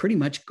now are pretty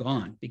much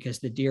gone because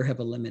the deer have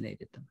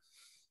eliminated them.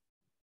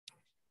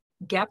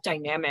 Gap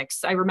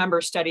dynamics. I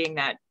remember studying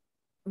that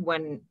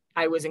when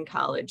I was in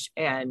college,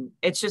 and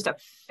it's just a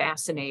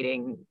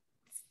fascinating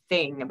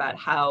thing about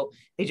how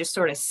they just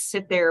sort of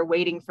sit there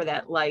waiting for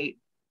that light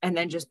and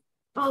then just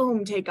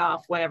boom, take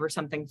off whenever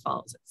something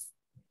falls.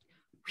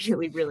 It's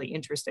really, really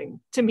interesting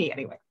to me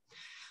anyway.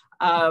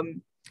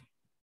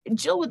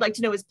 Jill would like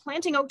to know, is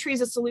planting oak trees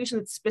a solution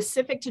that's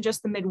specific to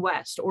just the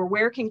Midwest, or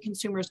where can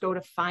consumers go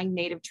to find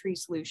native tree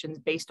solutions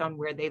based on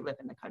where they live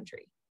in the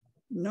country?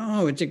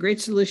 No, it's a great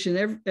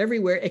solution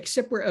everywhere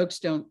except where oaks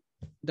don't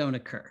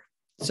occur.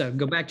 So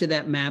go back to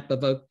that map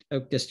of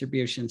oak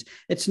distributions.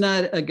 It's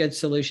not a good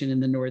solution in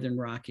the Northern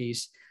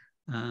Rockies.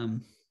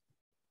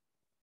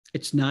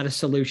 It's not a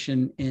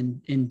solution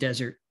in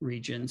desert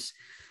regions.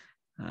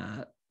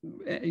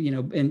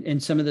 In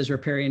some of those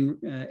riparian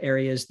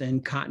areas,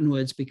 then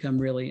cottonwoods become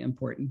really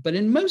important. But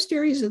in most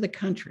areas of the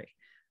country,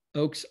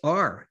 oaks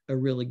are a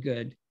really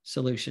good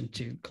solution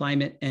to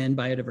climate and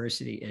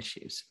biodiversity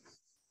issues.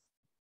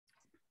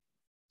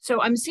 So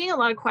I'm seeing a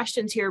lot of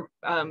questions here.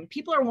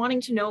 People are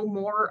wanting to know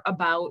more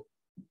about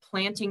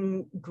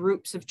planting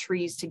groups of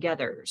trees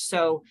together.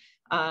 So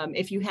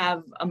if you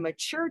have a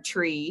mature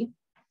tree,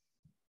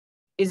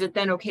 is it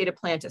then okay to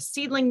plant a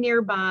seedling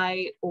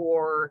nearby,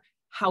 or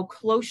how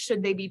close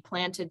should they be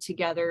planted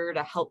together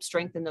to help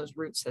strengthen those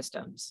root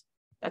systems?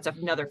 That's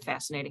another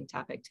fascinating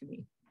topic to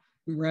me.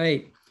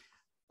 Right.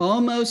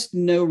 Almost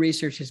no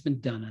research has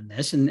been done on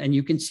this, and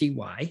you can see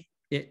why.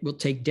 It will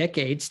take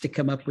decades to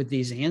come up with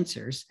these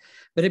answers,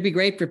 but it'd be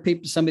great for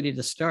somebody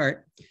to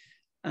start.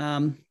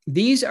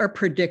 These are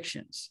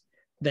predictions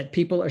that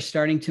people are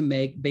starting to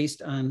make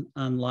based on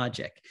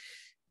logic.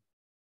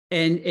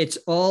 And it's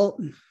all,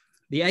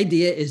 the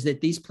idea is that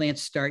these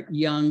plants start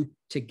young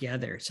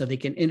together so they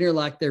can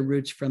interlock their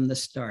roots from the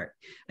start.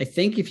 I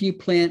think if you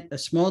plant a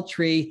small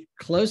tree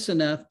close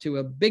enough to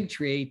a big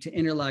tree to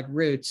interlock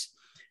roots,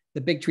 the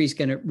big tree is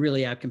going to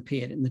really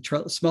outcompete it. And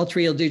the small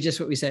tree will do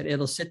just what we said.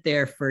 It'll sit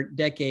there for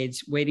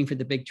decades waiting for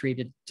the big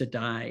tree to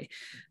die.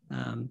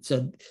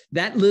 So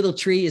that little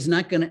tree is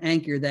not going to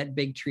anchor that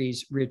big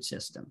tree's root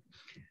system.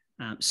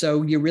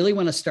 So you really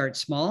want to start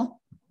small,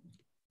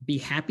 be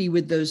happy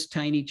with those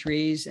tiny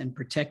trees and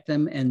protect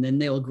them, and then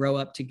they'll grow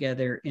up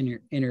together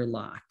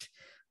interlocked.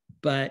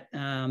 But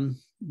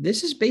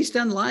this is based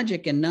on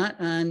logic and not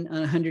on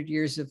 100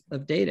 years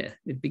of data.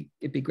 It'd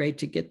be great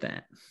to get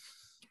that.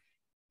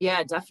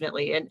 Yeah,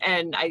 definitely.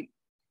 And I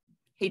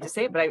hate to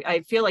say it, but I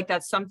feel like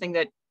that's something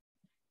that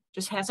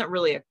just hasn't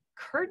really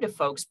occurred to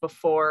folks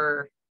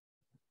before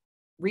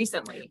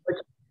recently.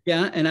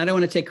 Yeah, and I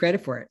don't want to take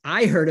credit for it.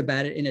 I heard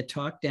about it in a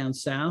talk down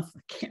south. I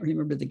can't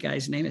remember the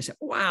guy's name. I said,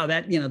 wow,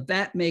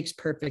 that makes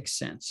perfect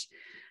sense.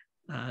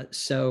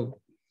 So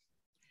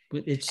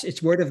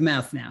it's word of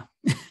mouth now.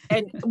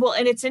 and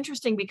it's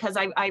interesting because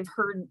I've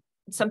heard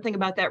something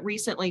about that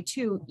recently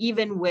too,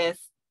 even with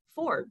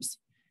forbs.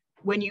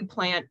 When you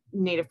plant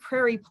native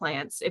prairie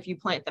plants, if you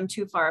plant them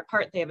too far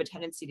apart, they have a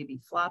tendency to be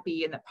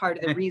floppy. And that part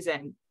of the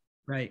reason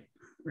right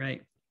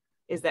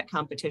is that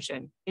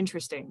competition.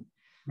 Interesting.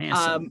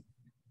 So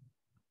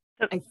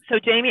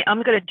Jamie,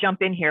 I'm going to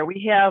jump in here.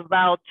 We have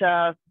 1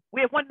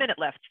 minute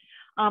left.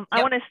 I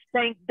want to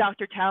thank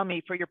Dr.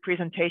 Tallamy for your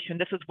presentation.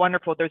 This was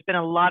wonderful. There's been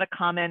a lot of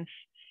comments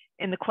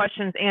in the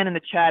questions and in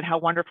the chat how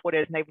wonderful it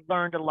is, and they've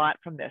learned a lot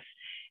from this.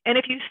 And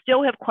if you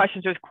still have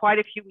questions, there's quite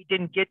a few we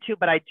didn't get to,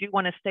 but I do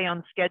want to stay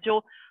on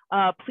schedule.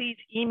 Please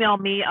email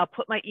me. I'll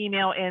put my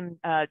email in.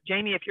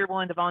 Jamie, if you're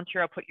willing to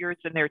volunteer, I'll put yours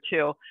in there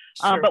too.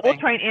 But we'll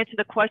try and answer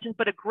the questions.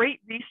 But a great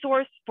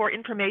resource for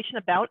information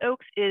about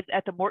oaks is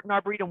at the Morton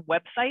Arboretum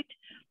website.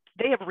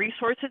 They have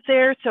resources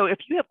there. So if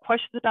you have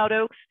questions about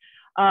oaks,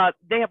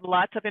 they have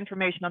lots of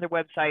information on their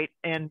website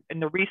and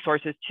the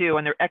resources too,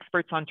 and they're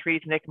experts on trees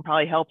and they can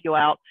probably help you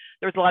out.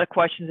 There's a lot of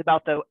questions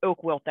about the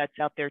oak wilt that's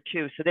out there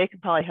too, so they can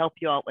probably help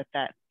you out with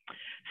that.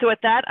 So with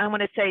that, I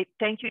want to say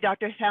thank you,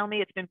 Dr.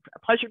 Tallamy. It's been a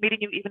pleasure meeting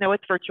you, even though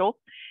it's virtual.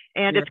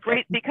 And it's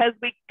great because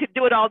we could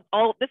do it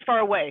all this far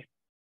away.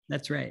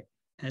 That's right.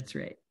 That's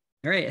right.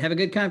 All right. Have a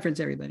good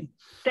conference, everybody.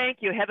 Thank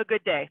you. Have a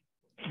good day.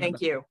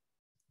 Thank you.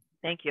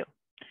 Thank you.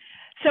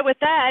 So with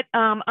that,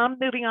 I'm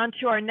moving on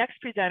to our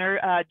next presenter,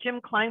 Jim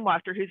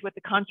Kleinwachter, who's with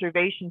the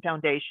Conservation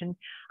Foundation.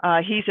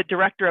 He's a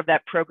director of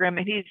that program,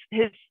 and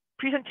his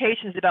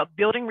presentation is about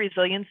building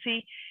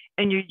resiliency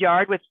in your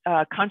yard with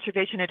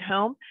conservation at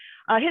home.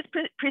 His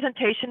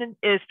presentation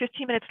is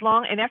 15 minutes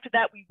long, and after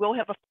that, we will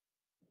have a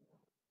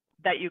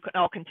that you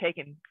all can take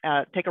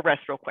a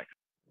rest real quick.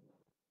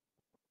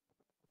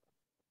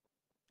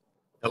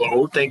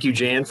 Hello, thank you,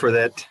 Jan, for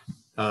that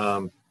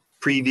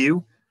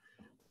preview.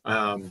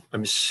 I'm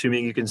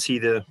assuming you can see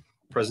the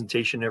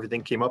presentation,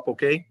 everything came up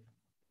okay?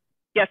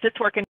 Yes, it's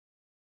working.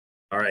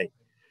 All right.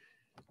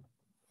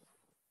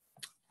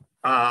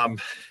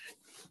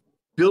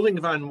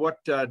 Building on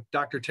what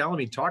Dr.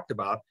 Tallamy talked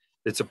about,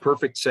 it's a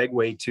perfect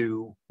segue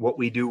to what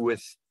we do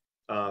with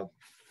our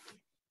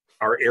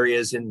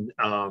areas in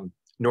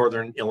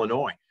Northern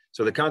Illinois.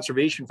 So the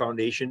Conservation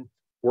Foundation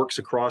works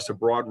across a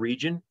broad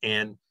region,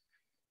 and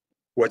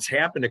what's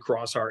happened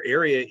across our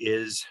area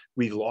is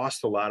we've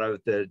lost a lot of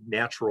the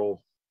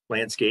natural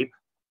landscape,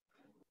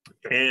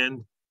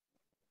 and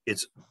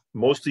it's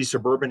mostly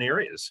suburban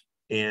areas,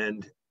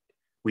 and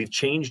we've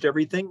changed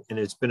everything, and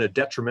it's been a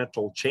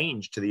detrimental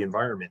change to the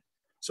environment.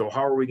 So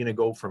how are we going to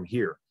go from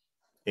here?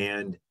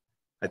 And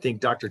I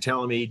think Dr.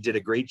 Tallamy did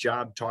a great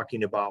job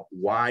talking about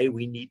why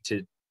we need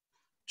to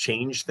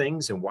change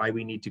things and why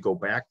we need to go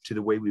back to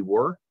the way we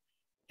were.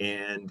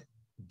 And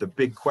the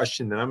big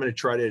question that I'm going to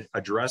try to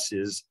address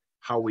is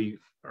how we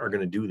are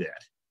going to do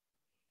that.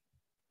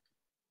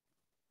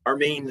 Our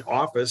main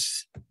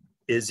office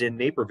is in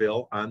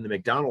Naperville on the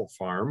McDonald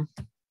farm,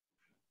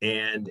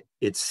 and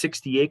it's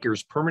 60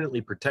 acres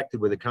permanently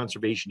protected with a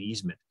conservation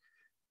easement.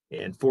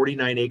 And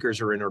 49 acres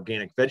are in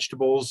organic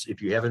vegetables.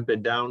 If you haven't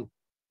been down,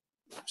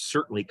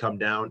 certainly come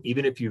down.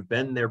 Even if you've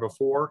been there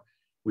before,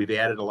 we've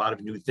added a lot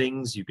of new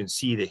things. You can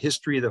see the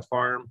history of the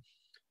farm.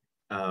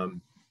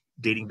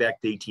 Dating back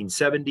to the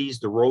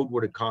 1870s, the road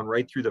would have gone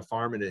right through the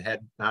farm, and it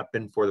had not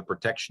been for the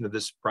protection of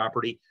this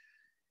property.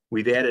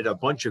 We've added a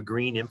bunch of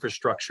green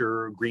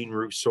infrastructure, green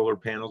roofs, solar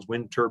panels,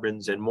 wind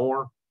turbines, and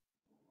more.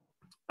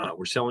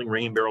 We're selling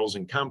rain barrels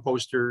and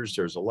composters.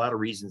 There's a lot of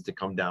reasons to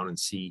come down and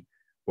see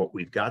what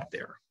we've got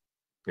there.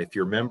 If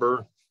you're a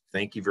member,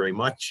 thank you very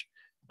much.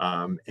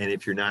 And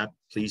if you're not,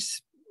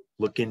 please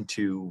look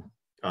into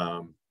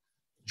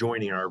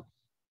joining our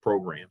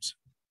programs.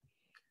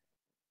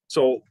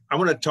 So I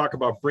want to talk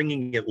about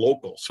bringing it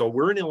local. So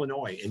we're in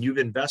Illinois, and you've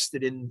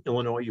invested in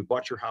Illinois. You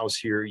bought your house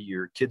here.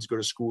 Your kids go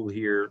to school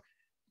here.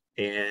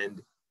 And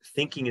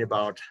thinking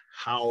about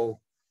how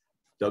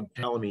Doug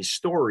Tallamy's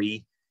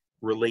story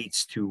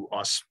relates to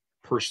us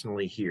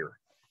personally here.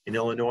 In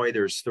Illinois,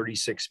 there's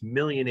 36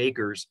 million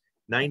acres,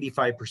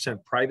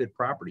 95% private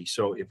property.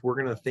 So if we're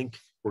going to think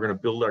we're going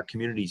to build our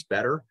communities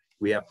better,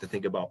 we have to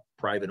think about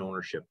private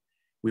ownership.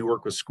 We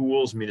work with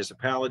schools,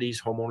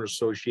 municipalities, homeowners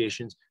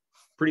associations.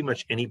 Pretty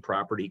much any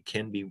property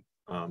can be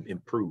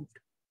improved.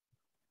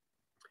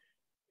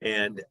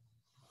 And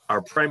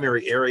our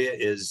primary area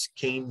is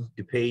Kane,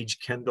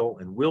 DuPage, Kendall,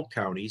 and Will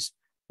counties.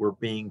 We're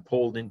being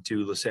pulled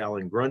into LaSalle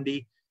and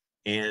Grundy,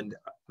 and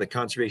the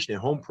Conservation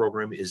at Home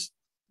program is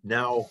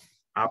now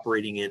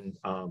operating in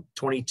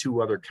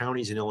 22 other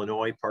counties in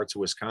Illinois, parts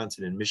of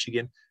Wisconsin and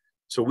Michigan.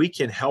 So we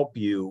can help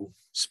you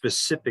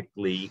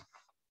specifically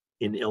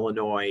in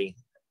Illinois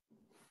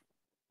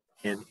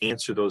and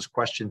answer those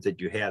questions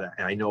that you had.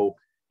 I know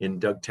in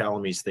Doug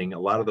Tallamy's thing, a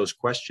lot of those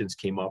questions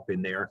came up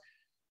in there,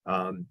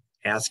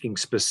 asking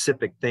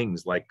specific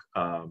things like,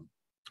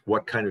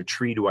 what kind of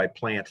tree do I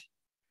plant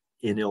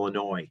in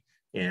Illinois?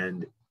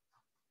 And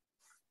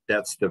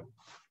that's the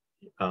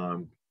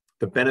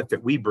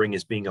benefit we bring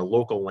is being a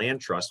local land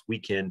trust. We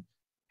can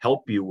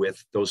help you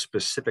with those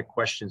specific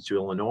questions to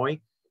Illinois.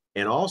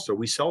 And also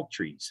we sell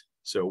trees.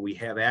 So we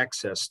have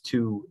access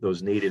to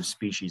those native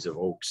species of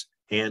oaks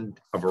and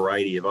a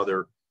variety of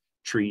other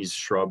trees,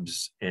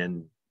 shrubs,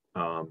 and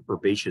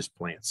herbaceous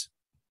plants.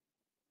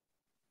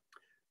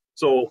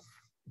 So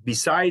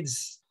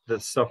besides the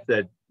stuff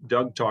that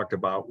Doug talked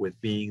about with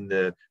being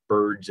the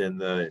birds and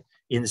the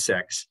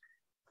insects,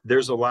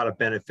 there's a lot of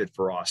benefit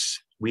for us.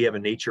 We have a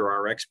Nature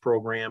RX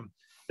program.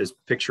 This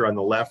picture on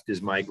the left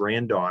is my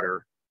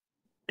granddaughter,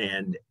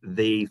 and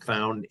they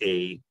found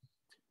a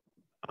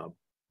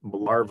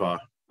larva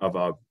of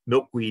a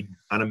milkweed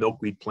on a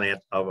milkweed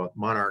plant of a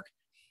monarch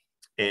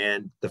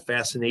and the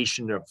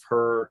fascination of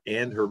her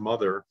and her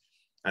mother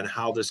on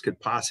how this could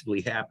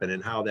possibly happen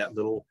and how that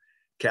little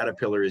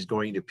caterpillar is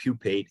going to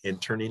pupate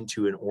and turn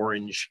into an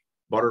orange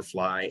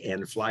butterfly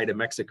and fly to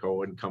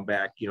Mexico and come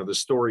back. You know, the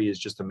story is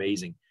just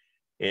amazing.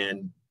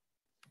 And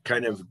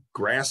kind of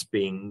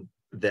grasping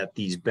that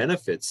these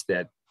benefits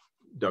that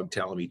Doug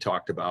Tallamy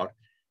talked about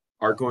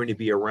are going to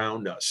be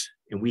around us.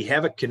 And we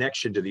have a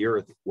connection to the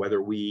earth.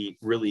 Whether we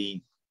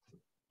really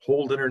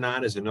hold it or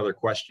not is another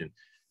question.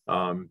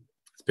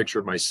 It's a picture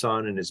of my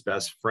son and his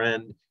best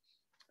friend.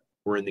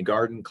 We're in the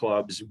garden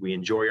clubs. We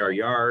enjoy our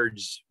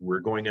yards.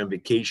 We're going on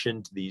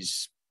vacation to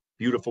these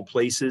beautiful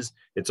places.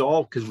 It's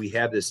all because we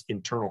have this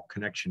internal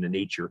connection to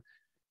nature.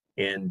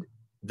 And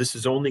this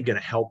is only going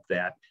to help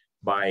that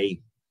by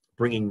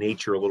bringing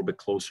nature a little bit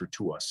closer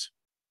to us.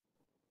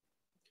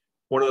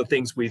 One of the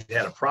things we've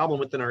had a problem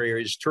with in our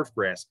area is turf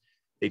grass.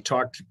 They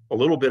talked a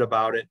little bit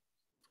about it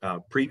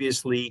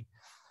previously,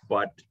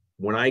 but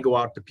when I go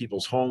out to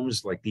people's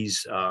homes, like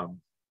these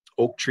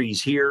oak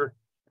trees here,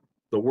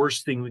 the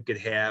worst thing we could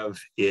have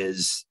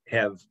is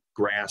have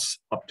grass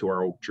up to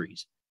our oak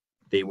trees.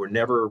 They were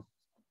never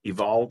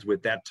evolved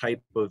with that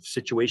type of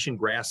situation.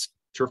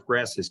 Turf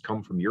grass has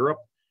come from Europe.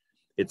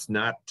 It's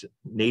not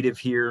native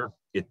here.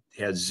 It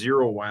has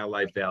zero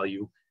wildlife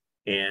value,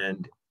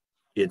 and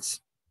it's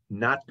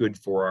not good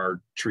for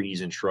our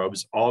trees and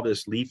shrubs. All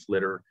this leaf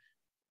litter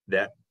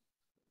that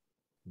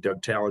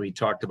Doug Tallamy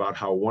talked about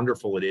how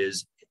wonderful it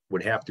is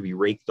would have to be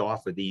raked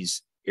off of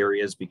these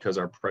areas because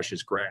our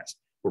precious grass.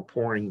 We're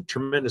pouring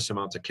tremendous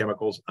amounts of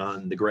chemicals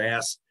on the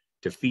grass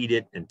to feed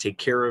it and take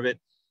care of it.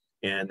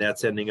 And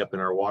that's ending up in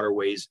our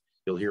waterways.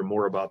 You'll hear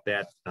more about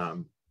that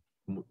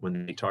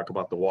when they talk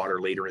about the water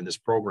later in this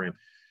program.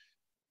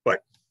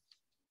 But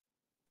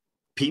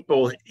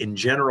people in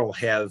general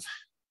have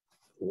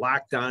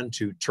locked on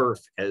to turf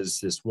as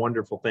this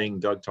wonderful thing.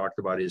 Doug talked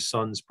about his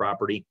son's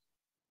property.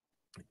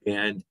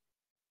 And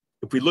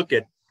if we look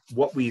at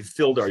what we've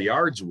filled our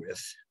yards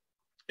with,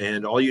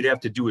 and all you'd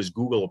have to do is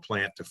Google a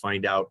plant to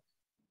find out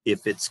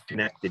if it's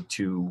connected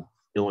to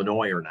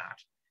Illinois or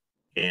not.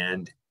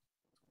 And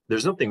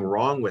there's nothing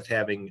wrong with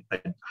having a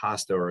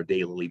hosta or a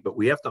daylily, but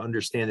we have to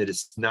understand that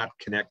it's not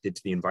connected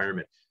to the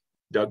environment.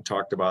 Doug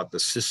talked about the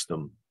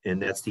system,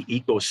 and that's the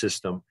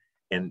ecosystem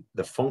and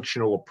the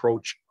functional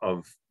approach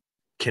of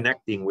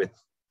connecting with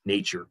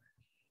nature.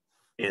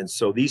 And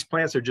so these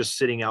plants are just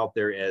sitting out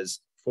there as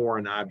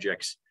foreign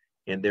objects,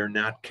 and they're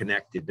not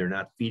connected. They're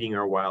not feeding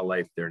our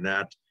wildlife. They're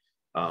not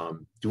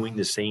doing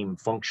the same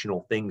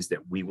functional things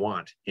that we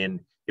want. And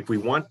if we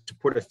want to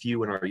put a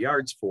few in our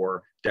yards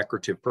for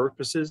decorative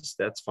purposes,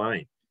 that's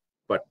fine,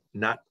 but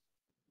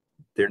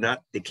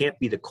they can't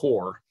be the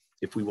core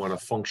if we want a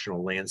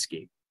functional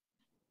landscape.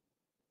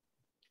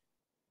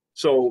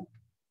 So,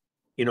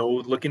 you know,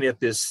 looking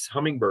at this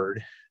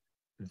hummingbird,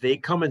 they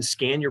come and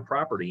scan your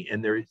property,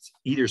 and there's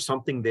either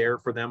something there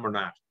for them or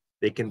not.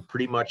 They can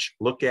pretty much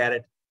look at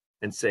it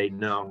and say,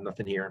 no,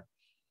 nothing here.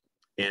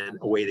 And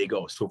away they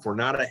go. So if we're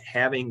not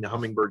having the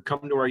hummingbird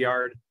come to our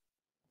yard,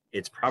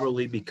 it's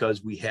probably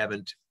because we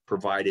haven't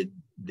provided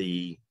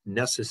the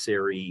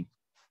necessary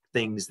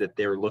things that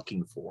they're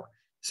looking for.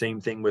 Same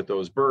thing with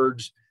those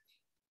birds.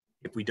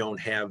 If we don't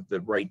have the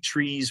right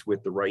trees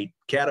with the right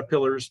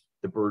caterpillars,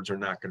 the birds are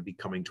not going to be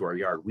coming to our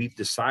yard. We've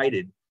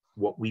decided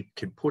what we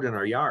can put in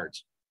our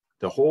yards.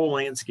 The whole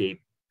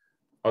landscape,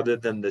 other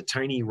than the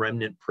tiny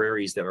remnant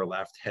prairies that are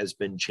left, has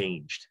been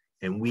changed.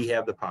 And we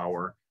have the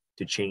power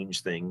to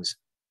change things.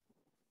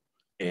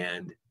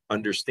 And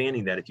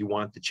understanding that if you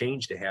want the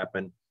change to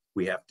happen,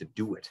 we have to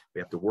do it. We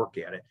have to work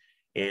at it.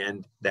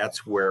 And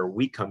that's where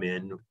we come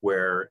in,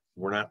 where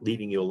we're not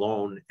leaving you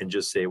alone and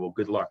just say, well,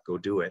 good luck, go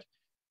do it.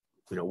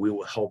 You know, we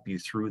will help you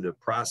through the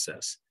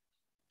process.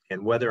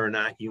 And whether or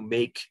not you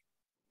make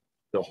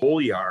the whole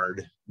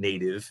yard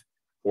native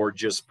or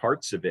just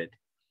parts of it,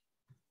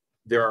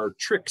 there are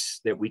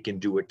tricks that we can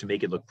do it to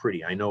make it look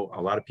pretty. I know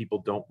a lot of people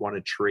don't want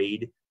to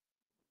trade.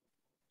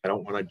 I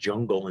don't want a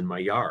jungle in my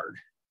yard,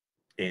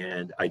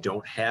 and I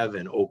don't have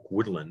an oak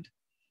woodland.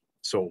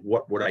 So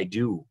what would I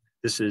do?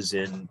 This is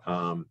in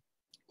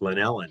Glen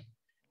Ellen,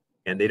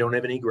 and they don't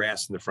have any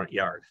grass in the front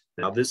yard.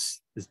 Now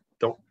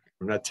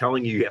I'm not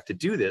telling you have to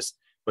do this,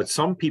 but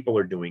some people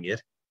are doing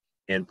it.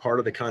 And part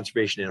of the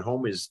conservation at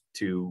home is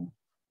to,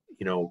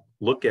 you know,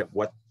 look at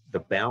what the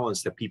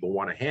balance that people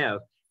want to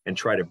have and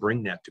try to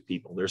bring that to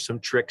people. There's some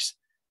tricks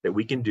that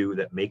we can do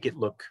that make it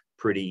look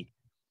pretty.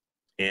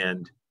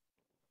 And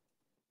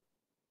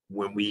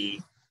when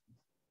we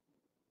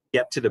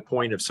get to the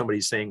point of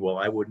somebody saying, well,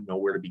 I wouldn't know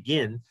where to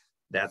begin,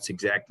 that's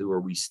exactly where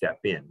we step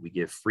in. We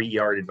give free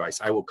yard advice.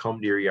 I will come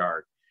to your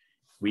yard.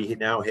 We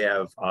now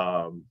have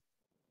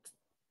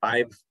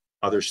 5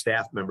 other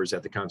staff members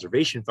at the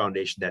Conservation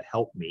Foundation that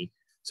help me.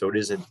 So it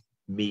isn't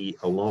me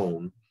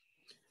alone,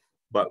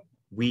 but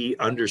we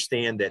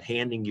understand that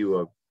handing you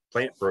a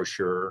plant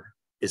brochure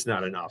is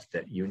not enough,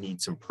 that you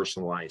need some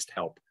personalized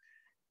help.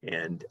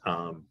 And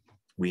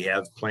we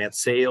have plant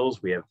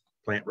sales, we have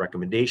plant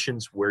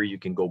recommendations where you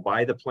can go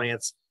buy the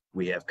plants.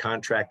 We have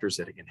contractors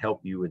that can help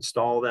you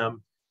install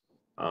them.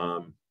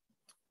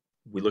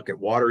 We look at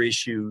water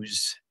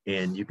issues,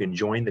 and you can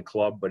join the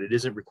club, but it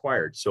isn't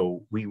required.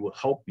 So we will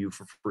help you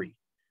for free.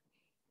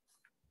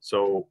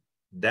 So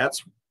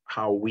that's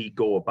how we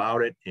go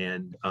about it.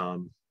 And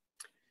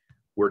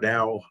we're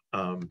now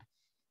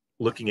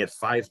looking at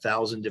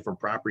 5,000 different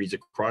properties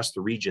across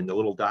the region. The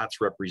little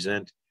dots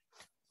represent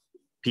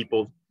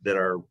people that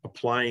are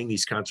applying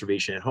these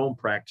conservation at home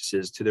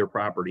practices to their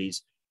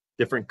properties.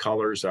 Different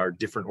colors are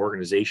different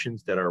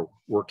organizations that are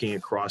working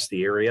across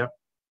the area.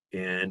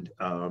 And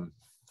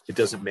it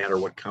doesn't matter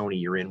what county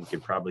you're in, we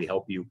can probably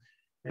help you.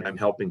 And I'm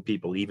helping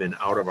people even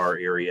out of our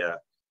area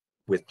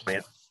with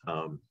plant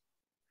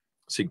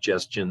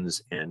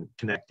suggestions and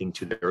connecting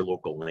to their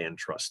local land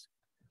trust.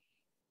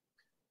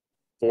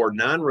 For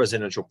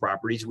non-residential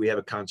properties, we have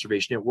a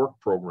conservation at work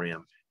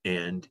program.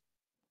 And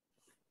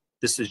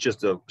this is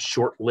just a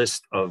short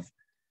list of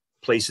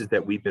places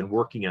that we've been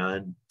working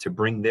on to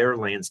bring their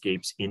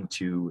landscapes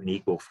into an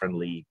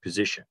eco-friendly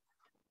position.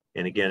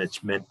 And again,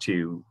 it's meant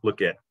to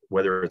look at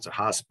whether it's a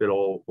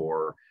hospital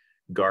or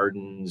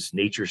gardens,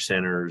 nature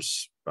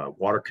centers,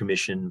 water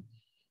commission.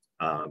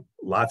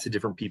 Lots of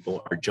different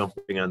people are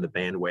jumping on the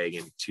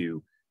bandwagon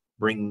to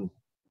bring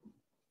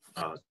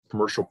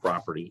commercial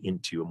property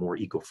into a more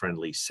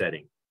eco-friendly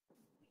setting.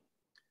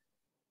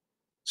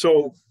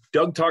 So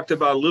Doug talked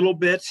about a little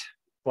bit,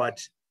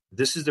 but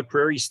this is the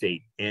prairie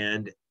state,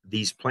 and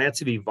these plants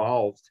have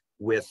evolved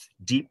with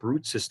deep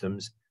root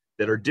systems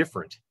that are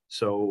different.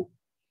 So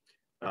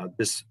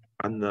this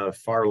on the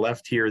far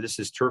left here, this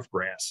is turf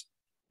grass.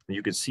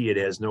 You can see it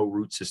has no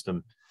root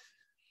system.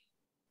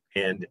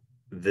 And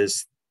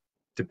this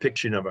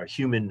depiction of a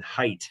human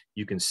height,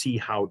 you can see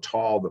how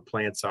tall the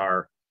plants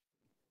are,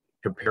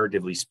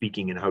 comparatively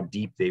speaking, and how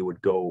deep they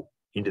would go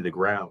into the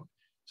ground.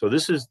 So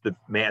this is the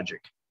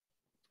magic.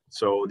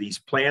 So these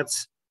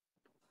plants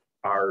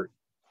are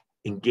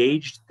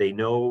engaged. They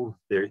know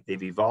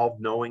they've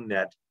evolved knowing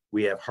that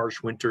we have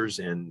harsh winters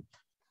and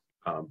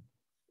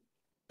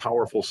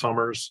powerful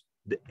summers,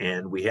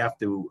 and we have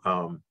to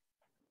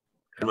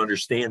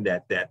understand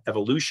that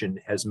evolution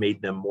has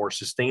made them more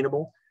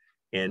sustainable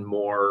and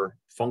more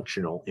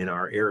functional in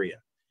our area.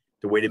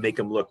 The way to make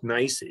them look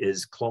nice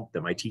is clump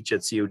them. I teach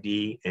at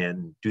COD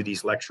and do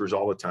these lectures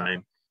all the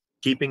time,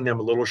 keeping them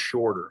a little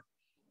shorter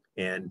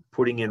and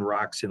putting in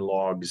rocks and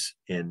logs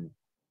and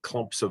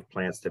clumps of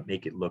plants that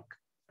make it look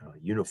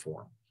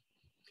uniform.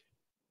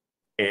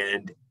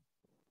 And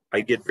I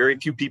get very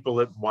few people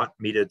that want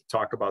me to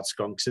talk about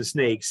skunks and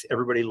snakes.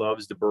 Everybody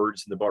loves the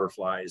birds and the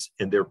butterflies,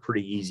 and they're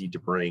pretty easy to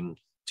bring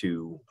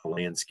to a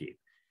landscape.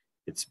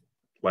 It's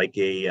like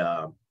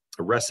a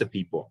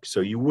recipe book. So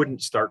you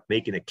wouldn't start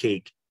making a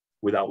cake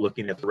without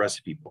looking at the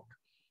recipe book.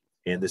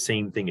 And the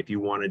same thing, if you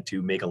wanted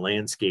to make a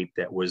landscape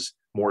that was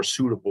more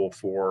suitable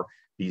for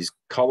these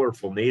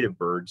colorful native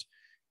birds,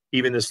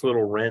 even this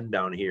little wren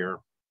down here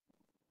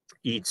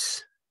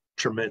eats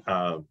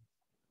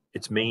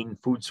its main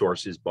food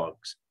source is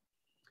bugs.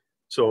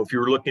 So if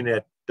you're looking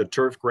at the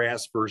turf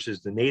grass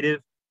versus the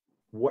native,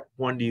 what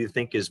one do you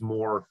think is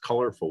more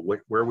colorful?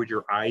 Where would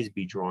your eyes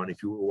be drawn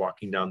if you were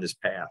walking down this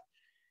path?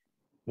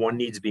 One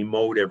needs to be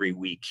mowed every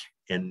week,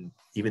 and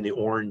even the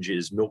orange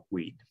is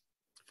milkweed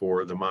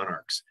for the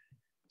monarchs.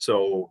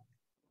 So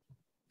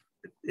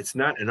it's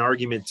not an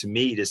argument to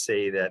me to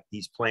say that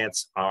these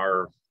plants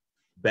are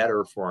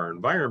better for our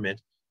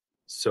environment.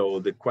 So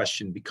the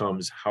question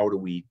becomes, how do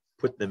we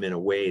put them in a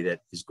way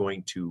that is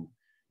going to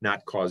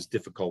not cause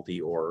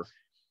difficulty or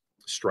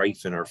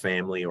strife in our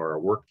family or our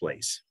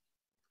workplace?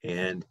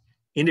 And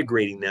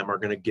integrating them are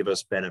going to give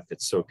us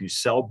benefits. So if you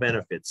sell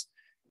benefits,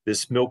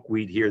 this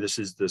milkweed here, this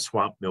is the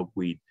swamp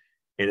milkweed,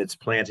 and it's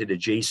planted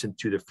adjacent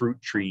to the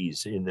fruit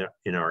trees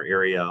in our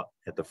area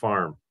at the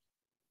farm.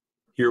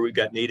 Here we've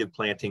got native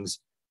plantings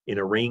in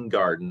a rain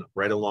garden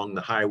right along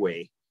the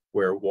highway,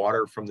 where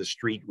water from the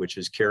street, which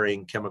is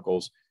carrying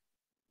chemicals,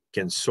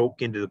 can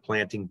soak into the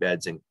planting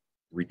beds and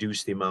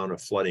reduce the amount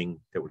of flooding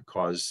that would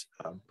cause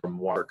from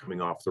water coming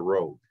off the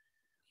road.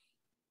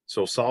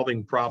 So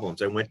solving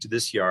problems. I went to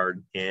this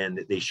yard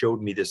and they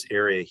showed me this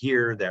area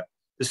here that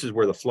this is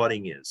where the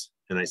flooding is.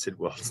 And I said,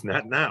 well, it's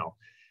not now.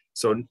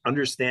 So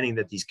understanding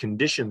that these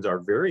conditions are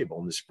variable.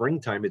 In the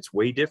springtime, it's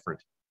way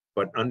different.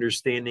 But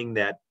understanding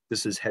that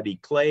this is heavy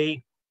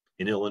clay.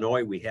 In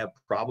Illinois, we have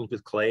problems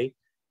with clay.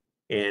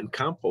 And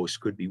compost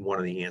could be one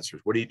of the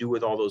answers. What do you do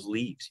with all those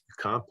leaves? You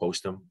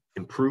compost them,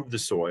 improve the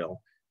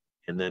soil,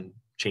 and then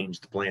change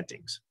the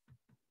plantings.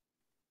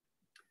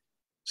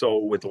 So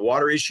with the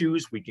water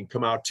issues, we can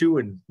come out too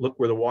and look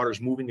where the water's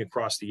moving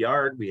across the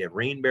yard. We have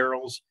rain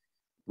barrels.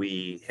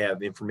 We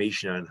have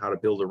information on how to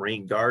build a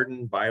rain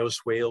garden,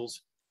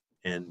 bioswales,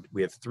 and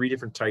we have 3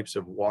 different types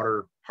of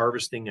water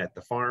harvesting at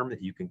the farm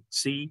that you can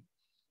see.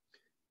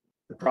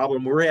 The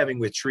problem we're having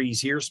with trees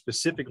here,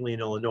 specifically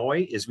in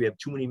Illinois, is we have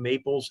too many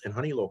maples and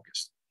honey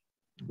locusts.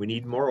 We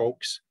need more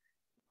oaks,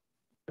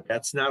 but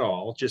that's not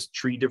all, just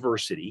tree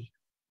diversity.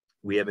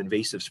 We have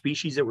invasive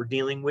species that we're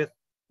dealing with.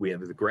 We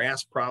have the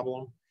grass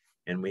problem,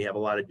 and we have a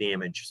lot of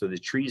damage. So the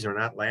trees are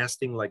not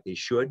lasting like they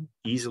should.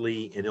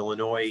 Easily in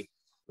Illinois,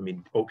 I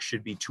mean, oaks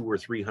should be 200 or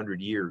 300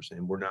 years,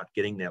 and we're not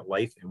getting that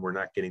life, and we're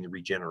not getting the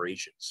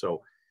regeneration.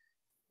 So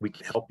we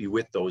can help you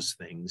with those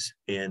things,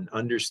 and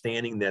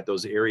understanding that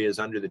those areas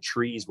under the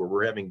trees where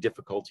we're having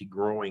difficulty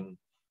growing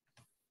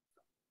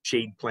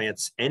shade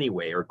plants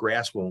anyway, or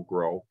grass won't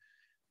grow,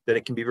 that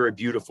it can be very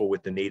beautiful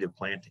with the native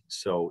plantings.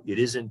 So it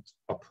isn't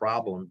a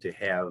problem to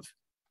have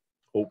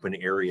open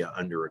area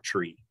under a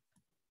tree.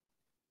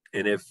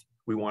 And if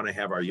we want to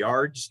have our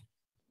yards,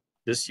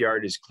 this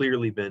yard has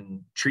clearly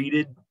been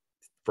treated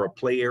for a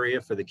play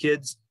area for the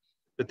kids,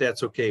 but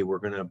that's okay. We're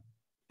going to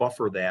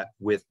buffer that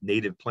with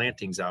native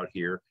plantings out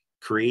here,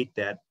 create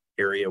that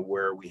area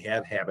where we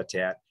have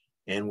habitat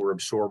and we're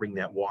absorbing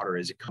that water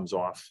as it comes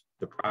off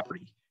the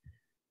property.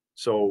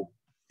 So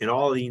in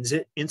all of these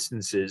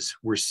instances,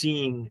 we're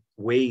seeing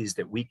ways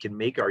that we can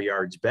make our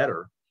yards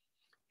better,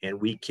 and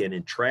we can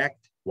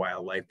attract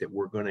wildlife that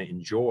we're going to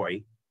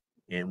enjoy,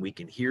 and we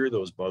can hear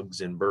those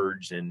bugs and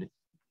birds and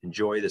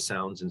enjoy the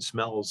sounds and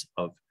smells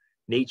of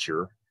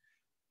nature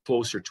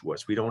closer to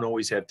us. We don't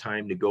always have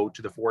time to go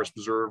to the Forest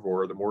Preserve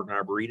or the Morton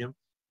Arboretum.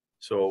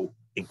 So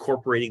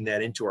incorporating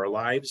that into our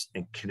lives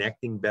and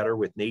connecting better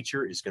with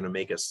nature is going to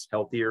make us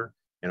healthier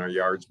and our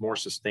yards more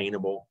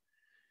sustainable.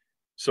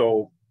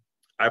 So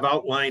I've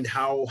outlined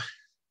how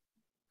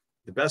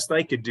the best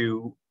I could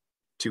do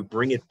to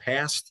bring it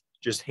past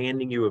just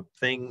handing you a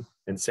thing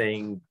and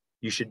saying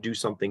you should do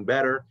something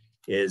better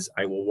is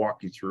I will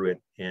walk you through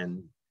it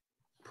and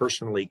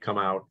personally come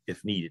out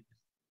if needed.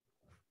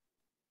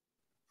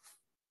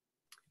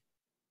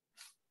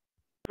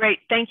 Great,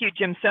 thank you,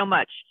 Jim, so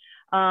much.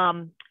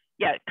 Yeah,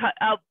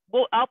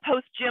 I'll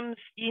post Jim's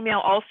email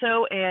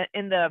also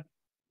in the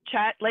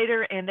chat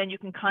later, and then you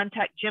can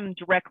contact Jim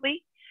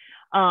directly.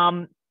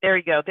 There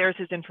you go, there's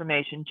his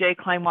information,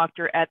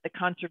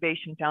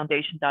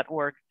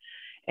 jkleinwachter@theconservationfoundation.org.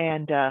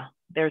 And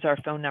there's our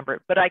phone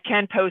number. But I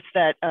can post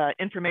that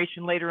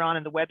information later on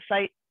in the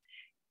website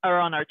or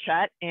on our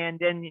chat, and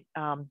then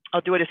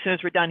I'll do it as soon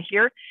as we're done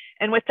here.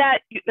 And with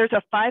that, there's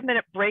a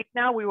 5-minute break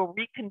now. We will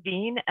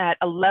reconvene at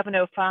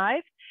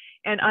 11:05.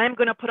 And I'm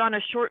going to put on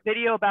a short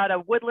video about a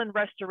woodland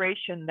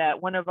restoration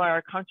that one of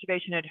our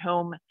Conservation at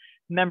Home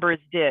members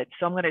did.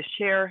 So I'm going to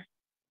share.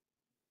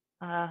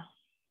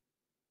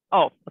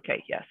 Oh,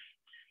 okay, yes.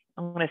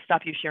 I'm going to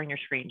stop you sharing your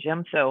screen,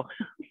 Jim. So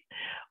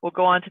we'll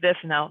go on to this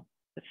now.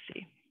 Let's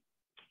see.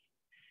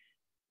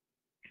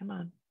 Come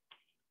on.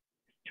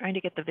 Trying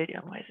to get the video.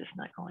 Why is this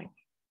not going?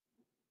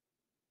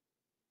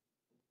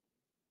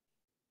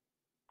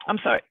 I'm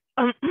sorry.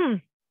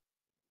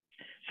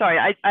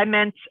 Sorry, I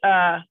meant,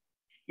 yeah,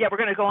 we're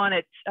going to go on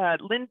at,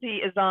 Lindsay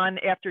is on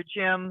after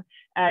Jim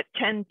at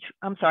 10,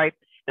 I'm sorry.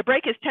 The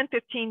break is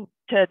 10:15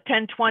 to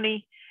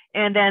 10:20,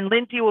 and then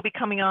Lindsay will be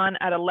coming on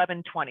at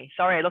 11:20.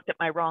 Sorry, I looked at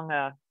my wrong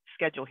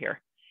schedule here.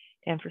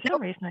 And for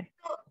some reason,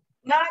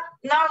 Not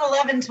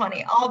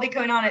 11:20. I'll be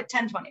going on at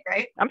 10:20,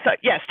 right? I'm sorry.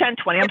 Yes,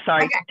 10:20. I'm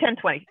sorry. Okay.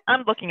 10:20.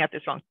 I'm looking at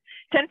this wrong.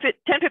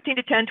 10:15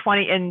 to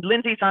 10:20, and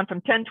Lindsay's on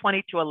from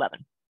 10:20 to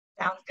 11.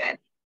 Sounds good.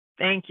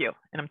 Thank you.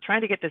 And I'm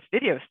trying to get this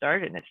video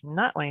started, and it's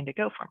not wanting to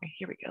go for me.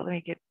 Here we go. Let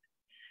me get.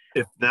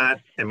 If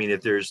not, I mean,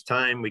 if there's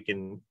time,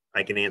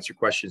 I can answer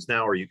questions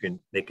now, or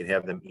they can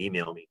have them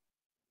email me.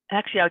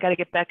 Actually, I got to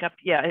get back up.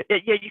 Yeah,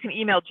 yeah. You can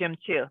email Jim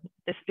too.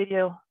 This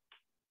video.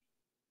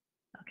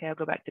 Okay, I'll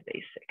go back to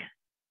basic.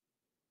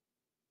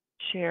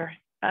 Share.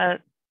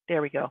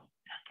 There we go.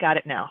 Got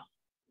it now.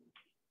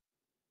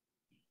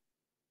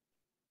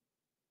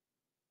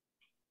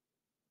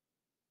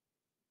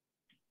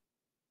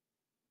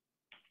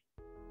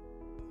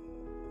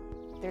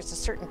 There's a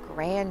certain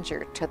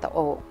grandeur to the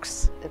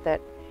oaks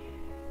that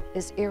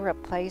is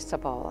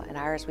irreplaceable. In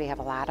ours, we have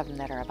a lot of them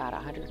that are about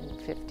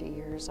 150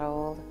 years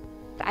old.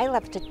 I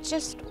love to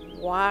just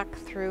walk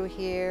through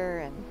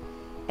here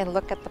and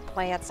look at the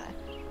plants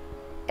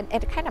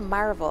and kind of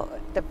marvel.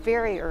 The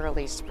very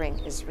early spring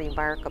is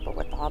remarkable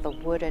with all the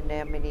wood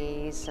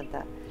anemones and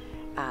the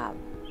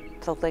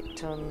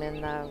polyctum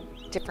and the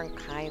different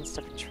kinds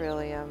of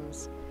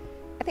trilliums.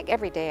 I think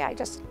every day I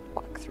just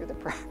walk through the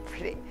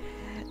property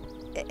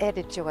and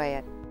enjoy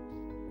it.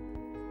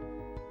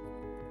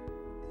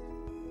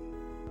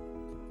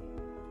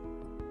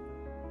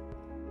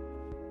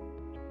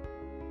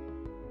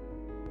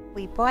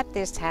 We bought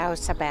this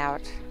house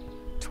about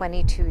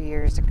 22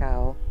 years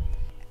ago.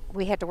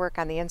 We had to work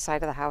on the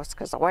inside of the house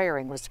because the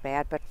wiring was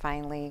bad, but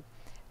finally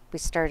we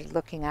started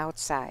looking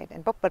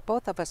outside. But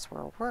both of us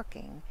were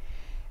working,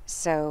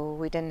 so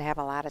we didn't have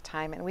a lot of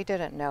time and we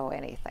didn't know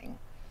anything.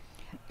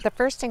 The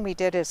first thing we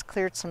did is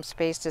cleared some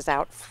spaces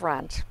out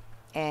front,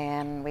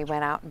 and we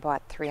went out and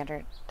bought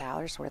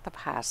 $300 worth of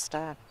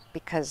hosta,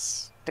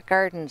 because the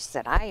gardens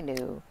that I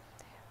knew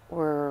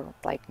were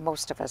like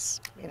most of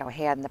us,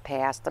 had in the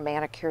past, the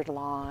manicured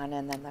lawn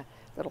and then the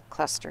little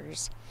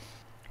clusters.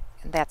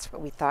 And that's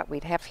what we thought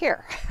we'd have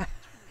here.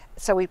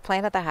 So we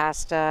planted the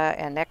hosta,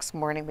 and next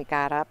morning we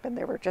got up and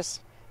there were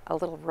just a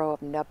little row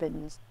of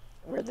nubbins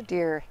where the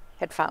deer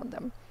had found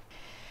them.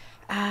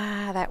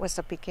 That was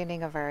the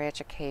beginning of our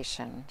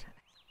education.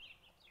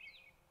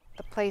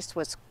 The place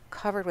was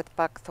covered with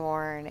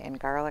buckthorn and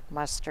garlic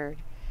mustard.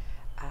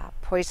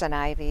 Poison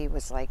ivy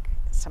was like,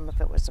 some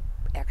of it was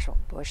actual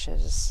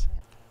bushes.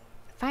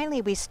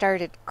 Finally, we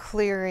started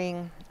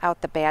clearing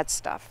out the bad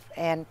stuff,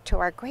 and to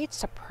our great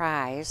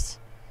surprise,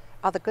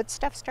 all the good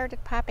stuff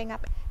started popping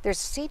up. There's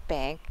a seed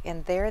bank,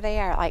 and there they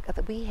are. Like,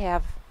 we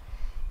have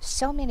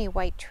so many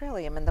white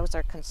trillium, and those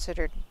are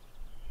considered,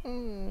 I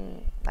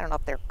don't know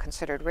if they're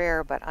considered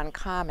rare, but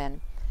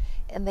uncommon.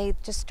 And they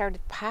just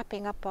started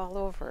popping up all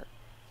over.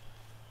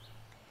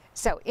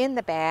 So in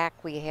the back,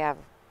 we have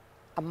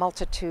a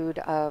multitude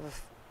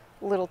of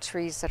little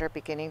trees that are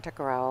beginning to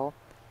grow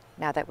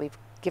now that we've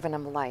given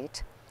them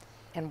light.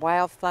 And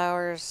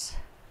wildflowers,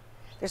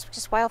 there's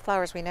just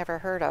wildflowers we never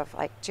heard of.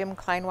 Like Jim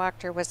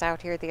Kleinwachter was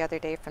out here the other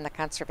day from the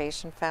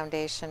Conservation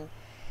Foundation,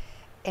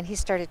 and he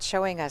started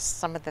showing us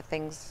some of the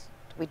things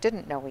we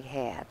didn't know we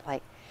had.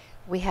 Like,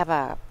 we have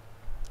a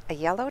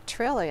yellow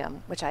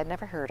trillium, which I'd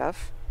never heard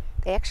of.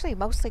 They actually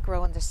mostly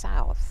grow in the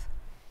south.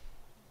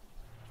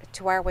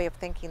 To our way of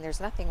thinking, there's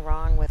nothing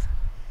wrong with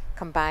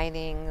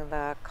combining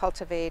the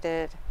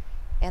cultivated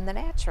and the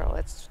natural.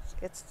 It's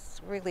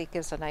really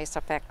gives a nice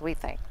effect, we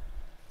think.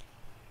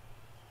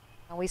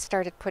 We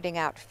started putting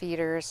out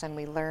feeders, and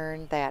we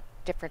learned that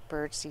different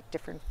birds eat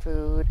different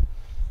food,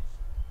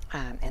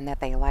 and that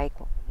they like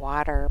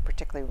water,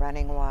 particularly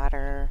running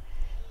water.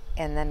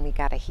 And then we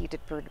got a heated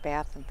bird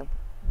bath in the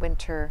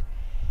winter,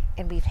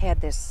 and we've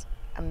had this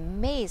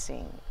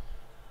amazing,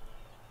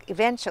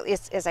 eventually,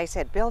 it's, as I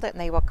said, build it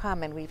and they will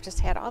come, and we've just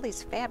had all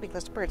these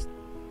fabulous birds.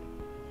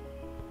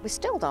 We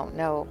still don't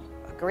know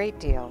a great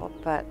deal,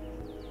 but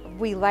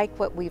we like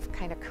what we've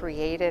kind of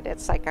created.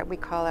 It's like, we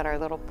call it our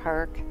little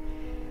park.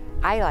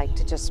 I like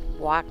to just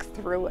walk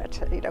through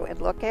it,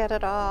 and look at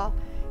it all.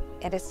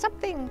 And it's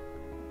something,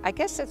 I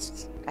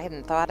guess I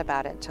hadn't thought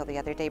about it until the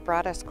other day,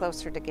 brought us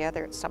closer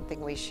together. It's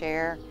something we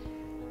share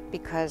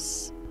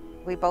because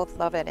we both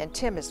love it. And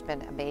Tim has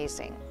been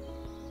amazing.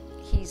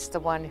 He's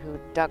the one who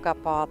dug up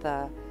all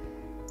the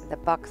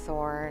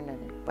buckthorn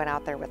and went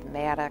out there with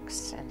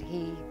mattocks, and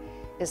he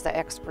is the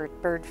expert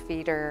bird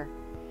feeder.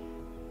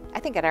 I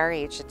think at our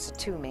age it's a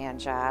two-man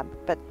job,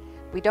 but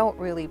we don't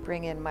really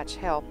bring in much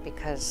help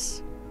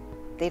because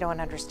they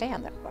don't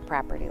understand a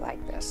property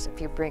like this.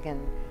 If you bring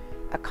in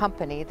a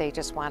company, they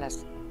just want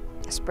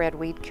to spread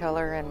weed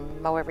killer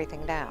and mow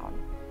everything down.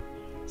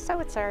 So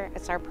it's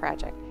our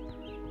project.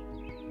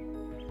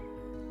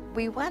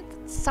 We want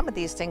some of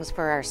these things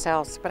for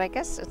ourselves, but I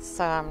guess it's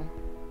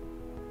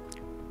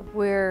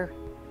we're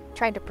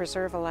trying to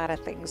preserve a lot of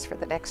things for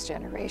the next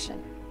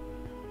generation.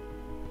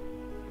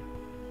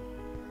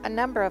 A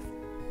number of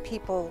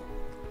people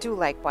do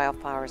like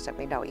wildflowers that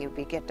we know. You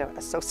begin to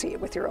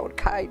associate with your own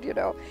kind,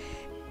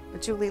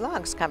 Julie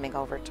Long's coming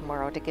over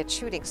tomorrow to get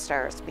shooting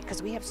stars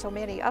because we have so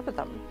many of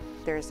them.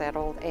 There's that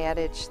old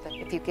adage that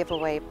if you give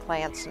away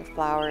plants and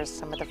flowers,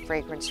 some of the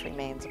fragrance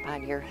remains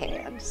upon your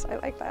hands. I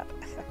like that.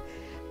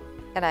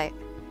 And I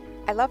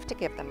love to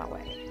give them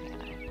away.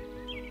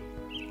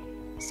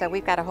 So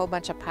we've got a whole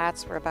bunch of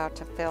pots we're about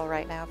to fill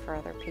right now for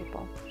other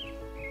people.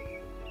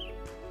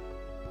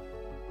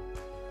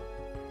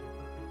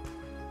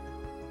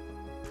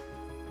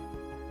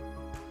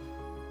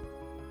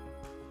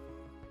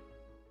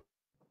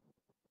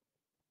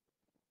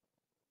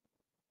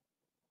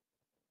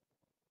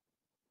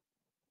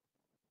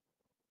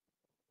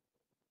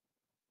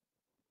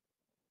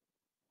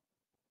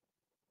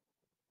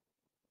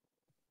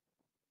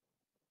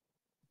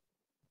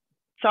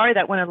 Sorry,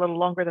 that went a little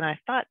longer than I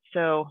thought.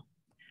 So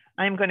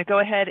I'm going to go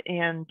ahead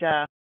and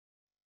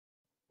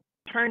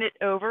turn it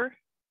over.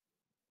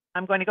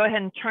 I'm going to go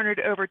ahead and turn it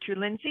over to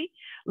Lindsay.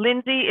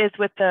 Lindsay is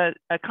with the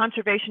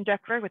Conservation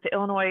Director with the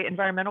Illinois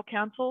Environmental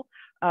Council,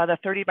 the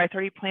 30 by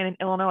 30 plan in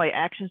Illinois,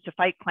 Actions to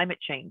Fight Climate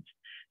Change.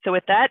 So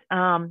with that,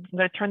 I'm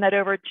going to turn that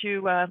over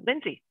to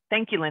Lindsay.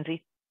 Thank you,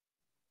 Lindsay.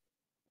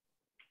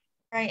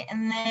 Right,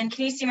 and then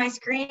can you see my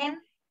screen?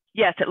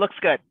 Yes, it looks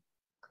good.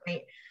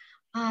 Great.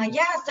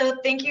 Yeah, so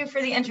thank you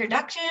for the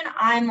introduction.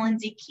 I'm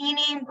Lindsay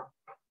Keeney.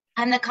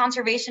 I'm the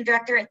Conservation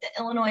Director at the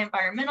Illinois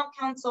Environmental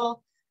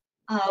Council.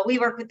 We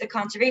work with the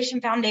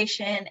Conservation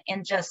Foundation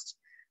and just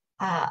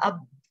a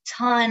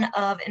ton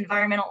of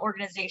environmental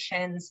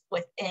organizations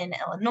within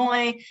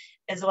Illinois,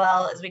 as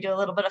well as we do a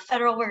little bit of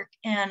federal work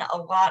and a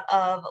lot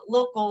of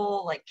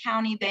local, like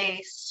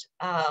county-based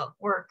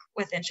work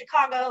within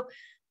Chicago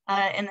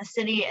in the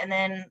city, and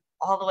then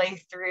all the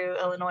way through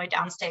Illinois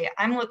downstate.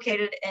 I'm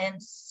located in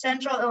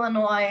central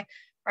Illinois,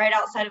 right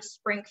outside of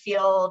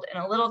Springfield in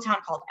a little town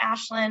called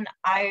Ashland.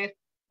 I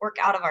work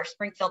out of our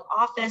Springfield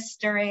office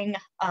during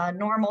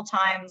normal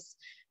times.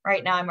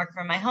 Right now I'm working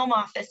from my home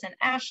office in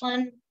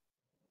Ashland.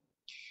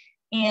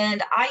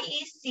 And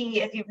IEC,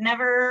 if you've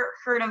never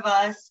heard of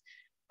us,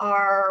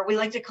 we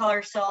like to call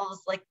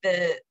ourselves like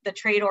the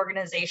trade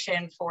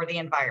organization for the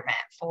environment,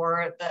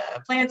 for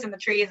the plants and the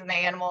trees and the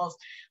animals.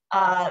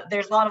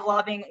 There's a lot of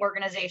lobbying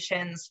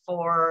organizations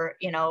for,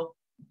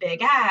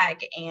 big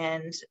ag,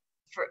 and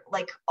for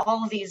like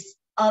all of these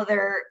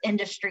other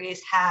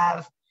industries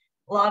have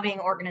lobbying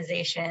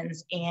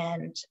organizations.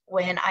 And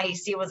when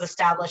IEC was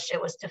established,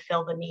 it was to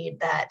fill the need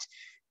that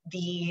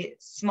the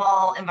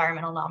small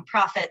environmental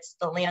nonprofits,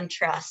 the land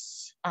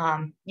trusts,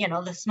 you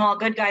know, the small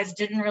good guys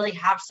didn't really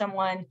have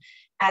someone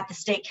at the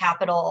state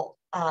capitol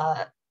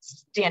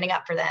standing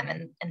up for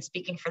them and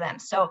speaking for them.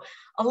 So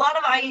a lot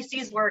of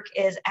IEC's work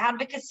is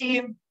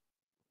advocacy.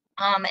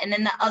 And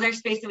then the other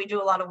space that we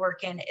do a lot of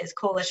work in is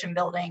coalition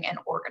building and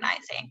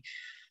organizing.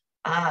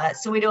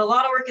 So we do a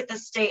lot of work at the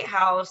State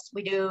House.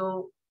 We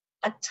do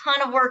a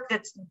ton of work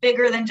that's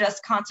bigger than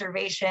just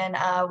conservation.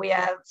 We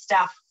have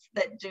staff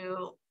that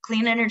do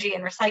clean energy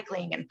and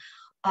recycling and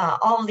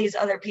all of these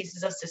other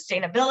pieces of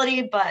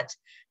sustainability. But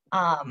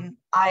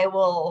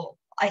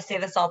I say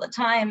this all the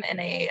time in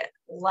a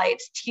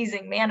light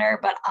teasing manner,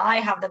 but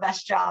I have the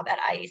best job at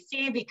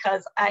IEC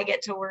because I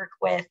get to work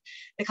with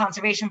the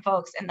conservation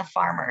folks and the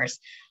farmers.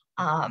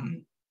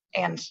 And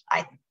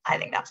I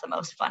think that's the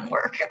most fun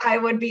work. I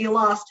would be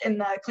lost in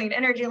the clean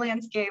energy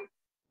landscape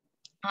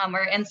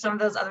or in some of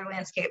those other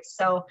landscapes.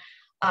 So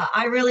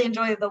I really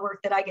enjoy the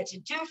work that I get to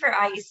do for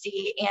IEC.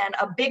 And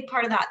a big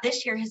part of that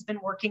this year has been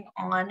working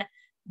on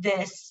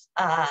this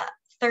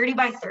 30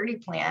 by 30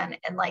 plan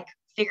and like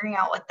figuring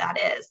out what that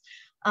is.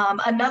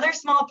 Another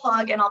small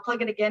plug, and I'll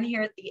plug it again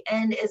here at the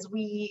end, is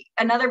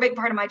another big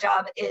part of my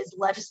job is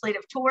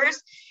legislative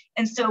tours.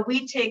 And so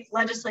we take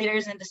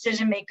legislators and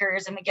decision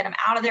makers and we get them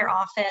out of their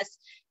office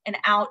and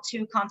out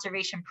to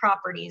conservation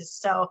properties.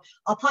 So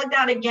I'll plug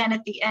that again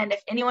at the end.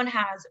 If anyone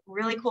has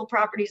really cool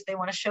properties they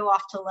want to show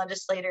off to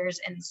legislators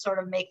and sort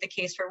of make the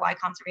case for why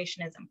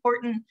conservation is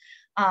important,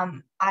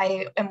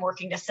 I am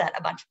working to set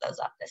a bunch of those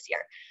up this year.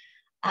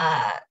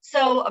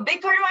 So a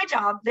big part of my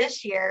job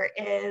this year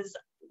is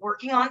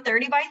working on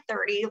 30 by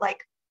 30, like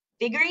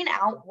figuring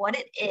out what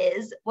it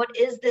is. What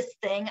is this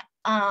thing?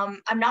 I'm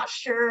not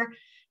sure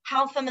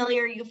how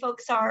familiar you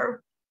folks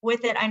are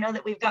with it. I know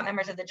that we've got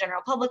members of the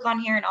general public on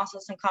here and also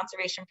some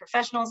conservation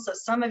professionals. So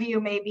some of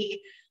you may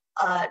be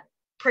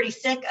pretty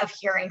sick of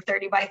hearing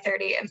 30 by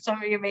 30, and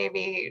some of you may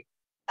be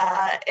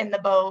in the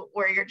boat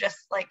where you're just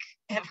like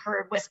have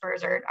heard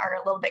whispers or are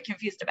a little bit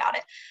confused about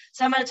it.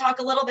 So I'm going to talk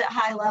a little bit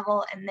high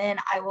level, and then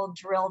I will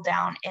drill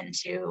down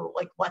into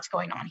like what's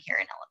going on here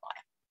in Illinois.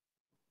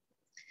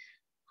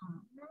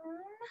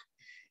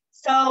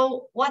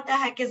 So what the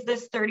heck is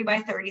this 30 by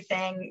 30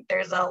 thing?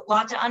 There's a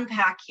lot to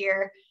unpack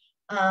here.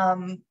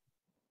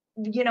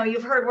 You know,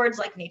 you've heard words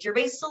like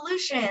nature-based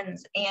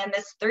solutions and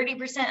this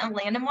 30% of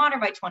land and water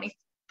by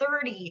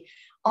 2030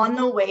 on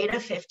the way to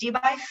 50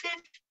 by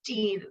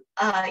 50.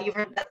 You've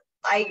heard that.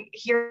 I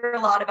hear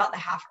a lot about the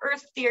half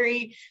earth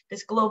theory,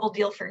 this global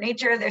deal for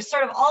nature. There's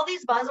sort of all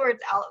these buzzwords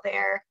out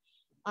there.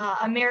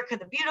 America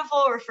the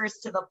Beautiful refers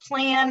to the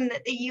plan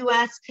that the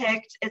US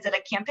picked. Is it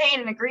a campaign,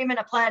 an agreement,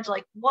 a pledge?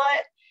 Like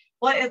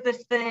what is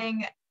this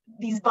thing,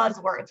 these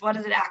buzzwords? What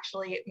does it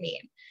actually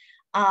mean?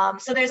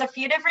 So there's a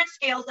few different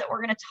scales that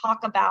we're going to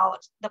talk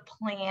about the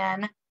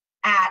plan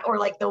at, or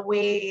like the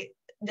way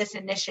this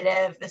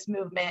initiative, this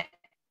movement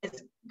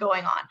is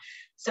going on.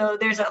 So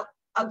there's a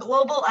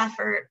global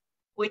effort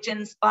which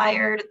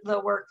inspired the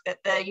work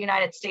that the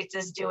United States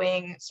is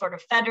doing sort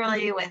of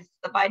federally with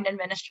the Biden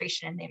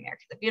administration and the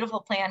America the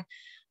Beautiful plan.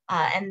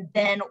 And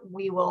then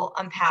we will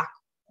unpack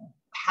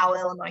how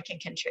Illinois can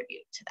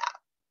contribute to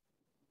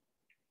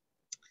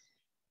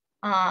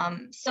that.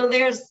 So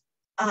there's,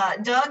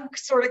 Doug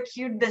sort of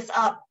queued this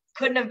up,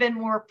 couldn't have been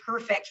more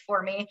perfect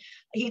for me.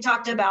 He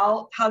talked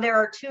about how there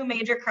are two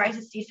major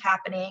crises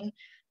happening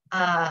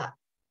on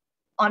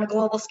a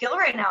global scale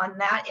right now, and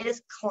that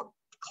is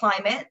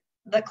climate,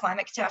 the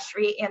climate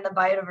catastrophe, and the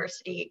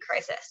biodiversity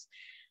crisis.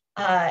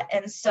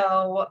 And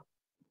so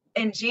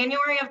in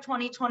January of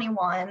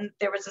 2021,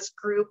 there was this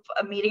group,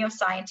 a meeting of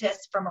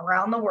scientists from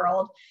around the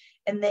world,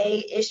 and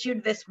they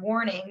issued this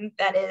warning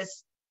that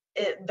is,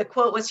 the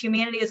quote was,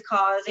 humanity is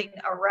causing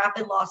a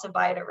rapid loss of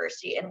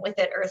biodiversity and with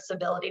it Earth's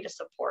ability to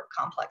support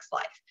complex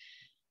life.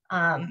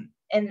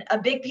 And a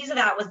big piece of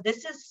that was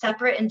this is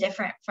separate and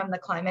different from the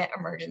climate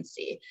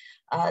emergency.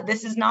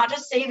 This is not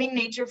just saving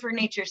nature for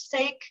nature's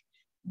sake.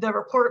 The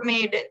report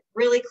made it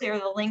really clear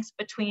the links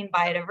between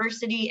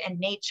biodiversity and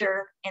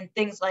nature and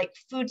things like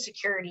food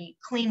security,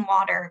 clean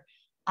water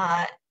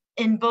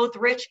in both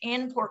rich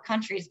and poor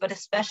countries, but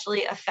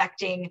especially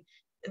affecting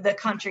the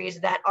countries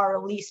that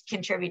are least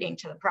contributing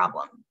to the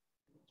problem.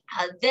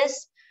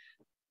 This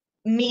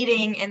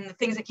meeting and the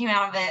things that came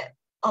out of it,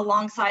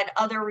 alongside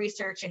other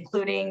research,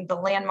 including the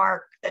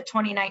landmark, the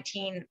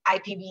 2019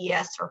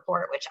 IPBES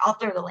report, which I'll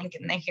throw the link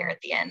in there here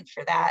at the end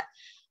for that.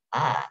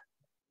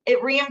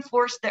 It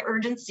reinforced the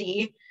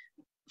urgency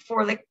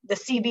for the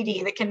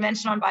CBD, the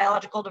Convention on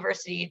Biological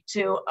Diversity,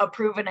 to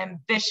approve an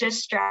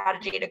ambitious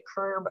strategy to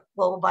curb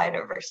global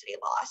biodiversity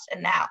loss.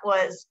 And that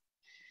was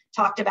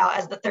talked about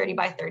as the 30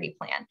 by 30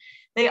 plan.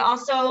 They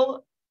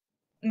also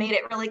made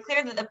it really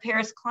clear that the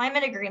Paris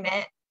Climate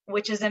Agreement,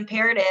 which is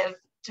imperative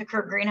to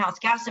curb greenhouse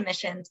gas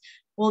emissions,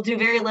 will do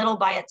very little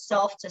by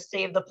itself to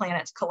save the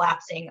planet's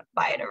collapsing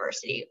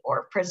biodiversity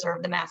or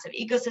preserve the massive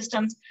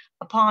ecosystems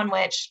upon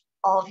which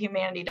all of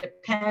humanity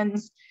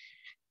depends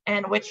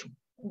and which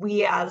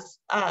we as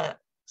a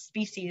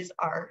species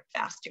are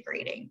fast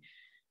degrading.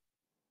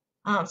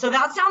 So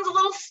that sounds a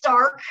little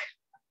stark,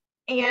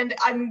 and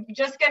I'm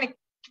just going to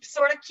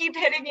sort of keep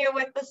hitting you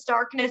with the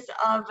starkness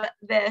of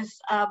this,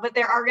 but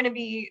there are going to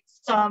be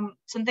some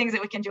things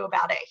that we can do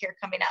about it here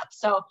coming up.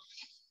 So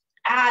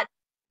at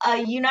a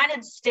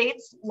United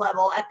States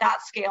level, at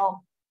that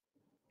scale,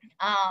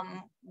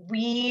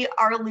 we've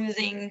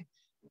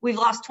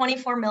lost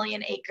 24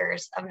 million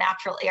acres of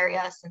natural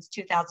area since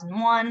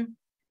 2001.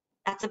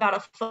 That's about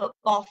a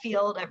football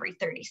field every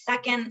 30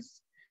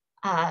 seconds.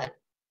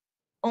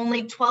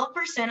 Only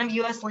 12% of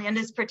US land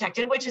is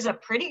protected, which is a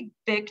pretty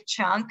big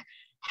chunk.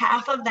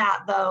 Half of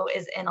that, though,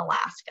 is in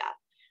Alaska.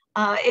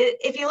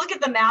 If you look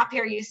at the map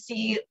here, you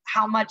see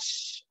how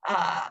much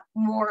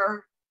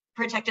more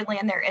protected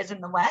land there is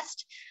in the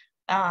West.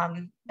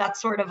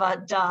 That's sort of a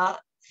duh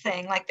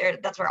thing. Like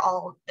that's where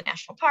all the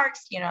national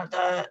parks,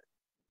 the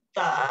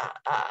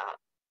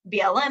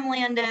BLM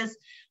land is.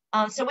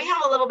 So we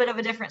have a little bit of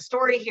a different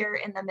story here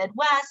in the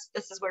Midwest.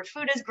 This is where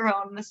food is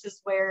grown. This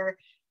is where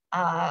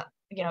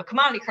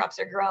commodity crops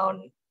are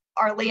grown.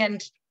 Our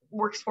land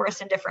works for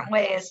us in different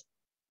ways.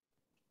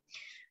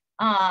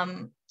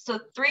 So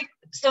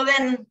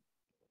then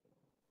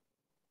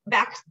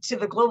back to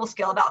the global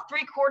scale, about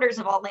 3/4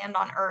 of all land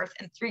on Earth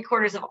and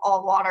 3/4 of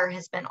all water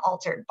has been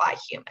altered by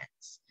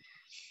humans.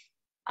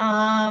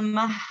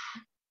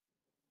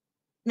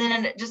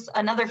 Then just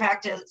another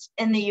fact is,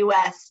 in the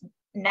US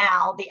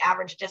now, the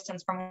average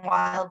distance from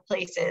wild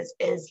places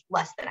is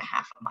less than a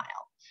half a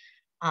mile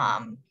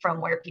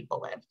from where people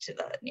live to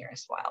the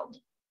nearest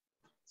wild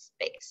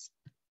space.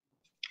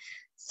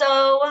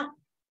 So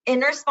in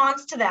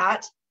response to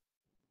that,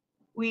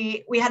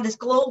 we had this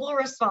global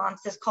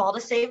response, this call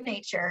to save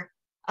nature.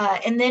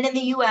 And then in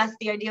the US,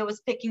 the idea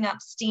was picking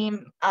up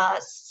steam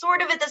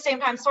sort of at the same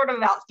time, sort of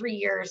about 3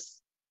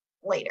 years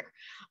later.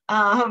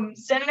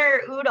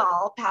 Senator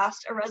Udall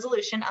passed a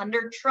resolution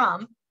under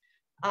Trump,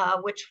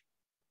 which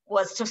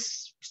was to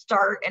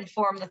start and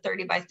form the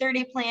 30 by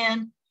 30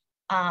 plan.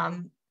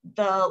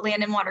 The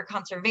Land and Water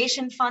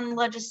Conservation Fund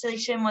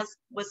legislation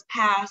was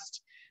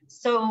passed.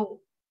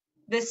 So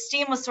this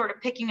steam was sort of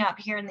picking up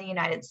here in the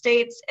United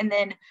States. And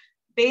then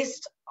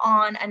based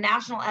on a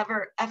national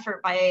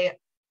effort by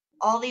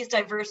all these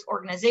diverse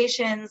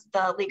organizations,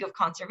 the League of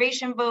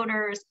Conservation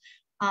Voters,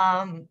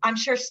 I'm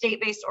sure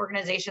state-based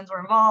organizations were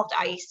involved.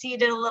 IEC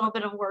did a little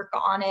bit of work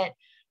on it.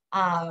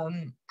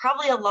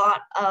 Probably a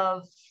lot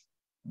of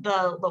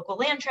the local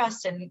land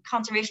trusts and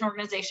conservation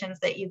organizations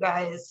that you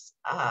guys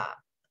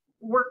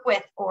work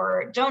with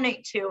or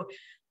donate to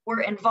were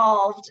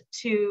involved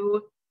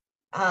to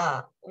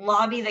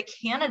lobby the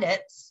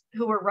candidates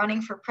who were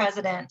running for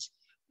president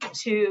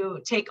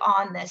to take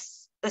on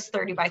this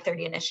 30 by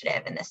 30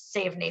 initiative and this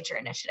Save Nature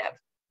initiative.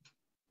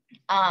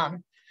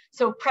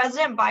 So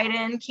President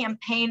Biden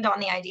campaigned on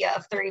the idea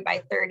of 30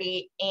 by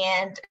 30,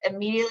 and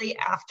immediately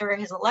after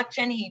his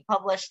election, he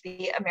published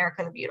the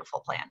America the Beautiful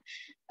plan.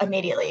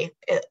 Immediately,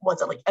 it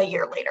wasn't like a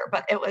year later,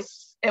 but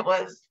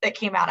it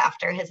came out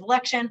after his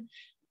election.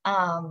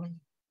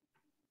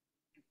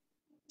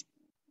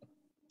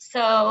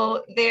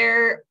 So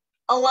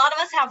a lot of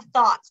us have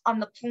thoughts on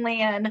the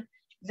plan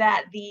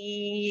that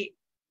the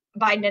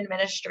Biden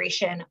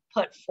administration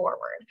put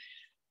forward.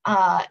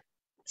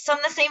 Some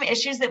of the same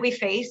issues that we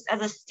face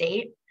as a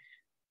state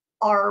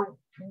are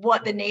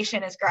what the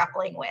nation is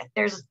grappling with.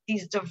 There's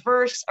these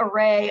diverse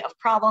array of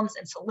problems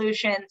and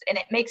solutions, and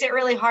it makes it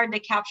really hard to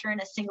capture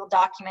in a single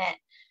document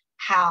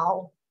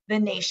how the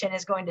nation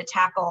is going to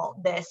tackle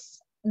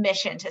this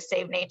mission to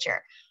save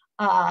nature.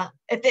 At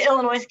the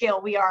Illinois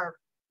scale, we are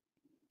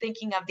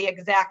thinking of the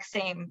exact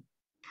same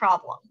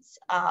problems.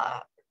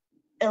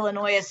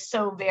 Illinois is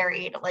so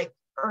varied, like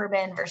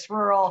urban versus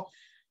rural,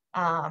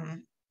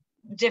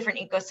 different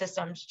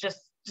ecosystems,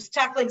 just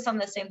tackling some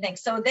of the same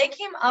things. So they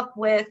came up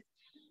with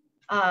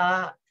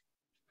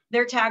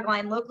their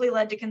tagline, locally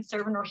led to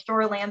conserve and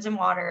restore lands and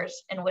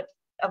waters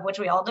of which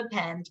we all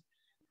depend.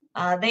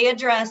 They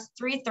address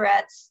 3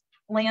 threats: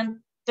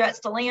 threats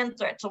to land,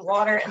 threats to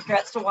water, and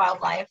threats to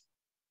wildlife.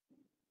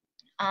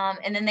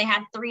 And then they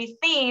had 3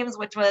 themes,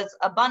 which was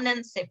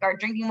abundance, safeguard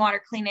drinking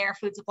water, clean air,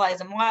 food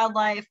supplies, and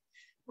wildlife;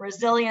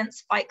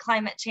 resilience, fight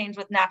climate change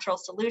with natural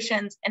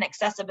solutions; and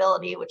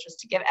accessibility, which was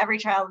to give every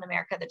child in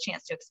America the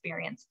chance to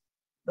experience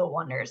the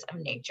wonders of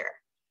nature.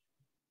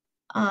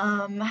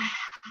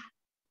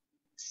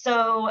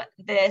 So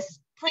this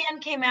plan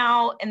came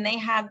out, and they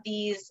had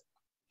these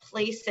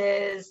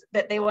places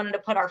that they wanted to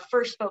put our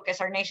first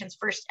focus, our nation's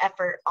first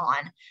effort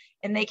on.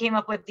 And they came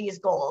up with these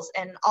goals,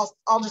 and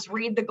I'll just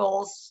read the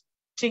goals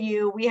to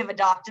you. We have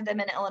adopted them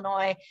in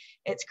Illinois.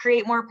 It's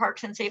create more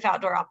parks and safe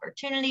outdoor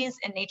opportunities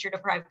in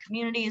nature-deprived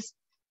communities,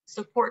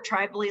 support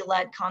tribally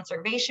led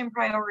conservation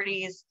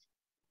priorities,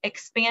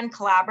 expand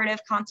collaborative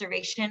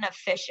conservation of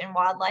fish and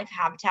wildlife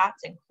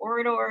habitats and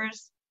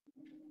corridors,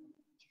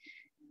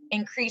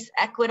 increase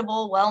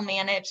equitable,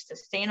 well-managed,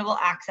 sustainable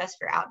access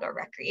for outdoor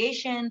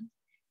recreation,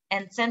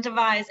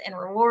 incentivize and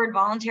reward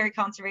voluntary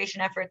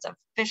conservation efforts of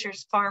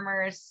fishers,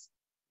 farmers,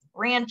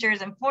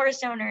 ranchers, and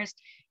forest owners,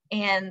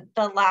 And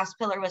the last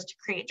pillar was to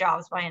create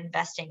jobs by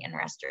investing in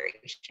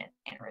restoration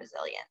and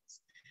resilience.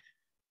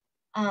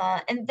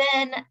 And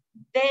then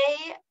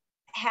they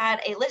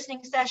had a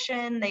listening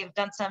session. They've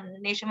done some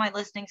nationwide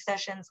listening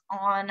sessions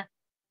on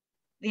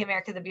the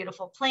America the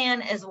Beautiful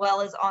plan, as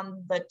well as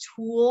on the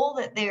tool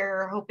that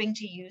they're hoping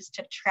to use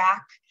to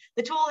track.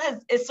 The tool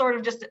is sort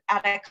of just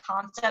at a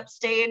concept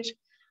stage,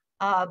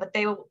 but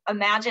they will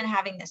imagine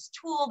having this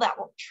tool that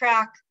will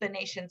track the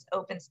nation's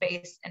open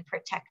space and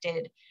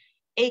protected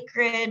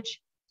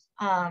acreage.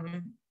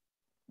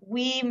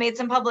 We made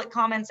some public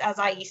comments as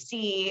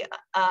IEC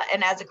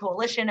and as a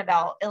coalition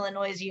about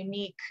Illinois'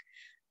 unique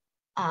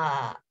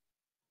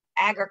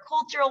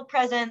agricultural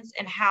presence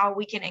and how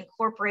we can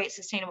incorporate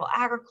sustainable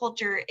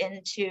agriculture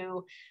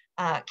into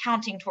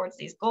counting towards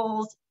these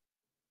goals.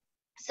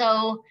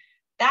 So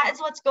that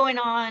is what's going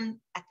on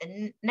at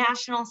the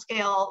national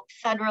scale,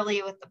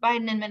 federally with the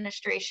Biden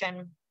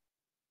administration.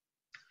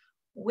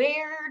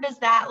 Where does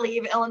that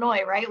leave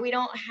Illinois, right? We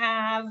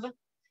have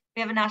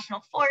a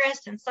national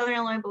forest in Southern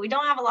Illinois, but we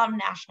don't have a lot of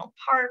national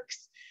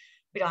parks.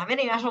 We don't have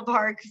any national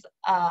parks.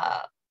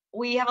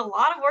 We have a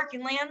lot of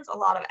working lands, a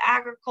lot of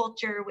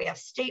agriculture. We have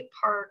state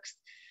parks.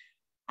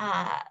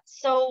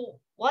 So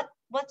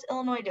what's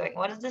Illinois doing?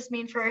 What does this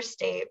mean for our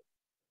state?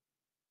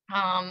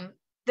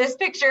 This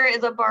picture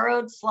is a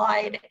borrowed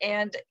slide,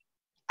 and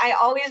I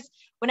always,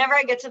 whenever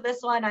I get to this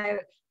one,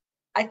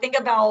 I think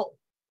about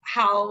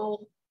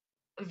how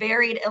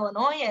varied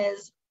Illinois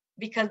is,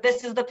 because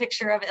this is the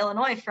picture of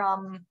Illinois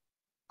from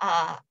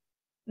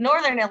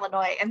Northern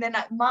Illinois. And then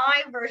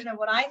my version of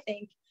what I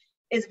think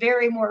is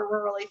very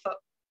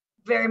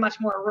much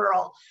more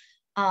rural,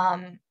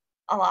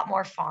 a lot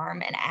more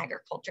farm and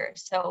agriculture.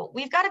 So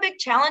we've got a big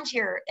challenge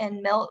here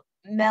in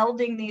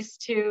melding these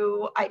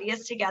two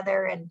ideas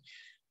together and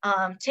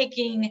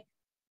taking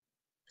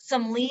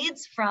some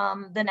leads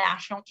from the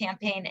national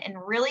campaign and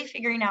really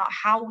figuring out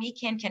how we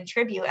can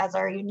contribute as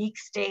our unique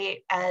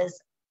state, as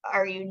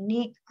our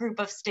unique group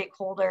of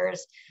stakeholders,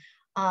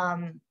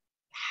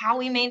 how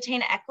we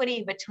maintain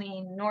equity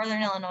between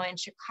Northern Illinois and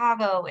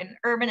Chicago in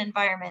urban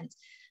environments,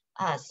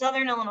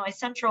 Southern Illinois,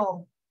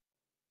 Central,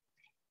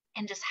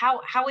 and just how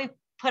we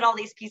put all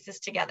these pieces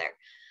together.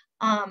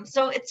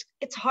 So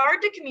it's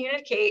hard to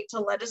communicate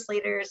to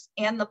legislators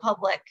and the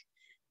public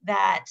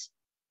that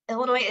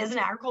Illinois is an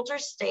agriculture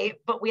state,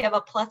 but we have a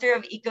plethora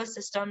of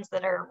ecosystems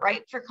that are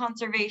ripe for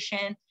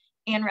conservation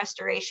and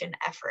restoration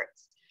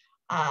efforts.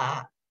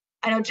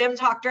 I know Jim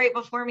talked right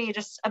before me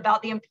just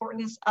about the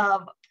importance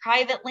of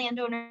private land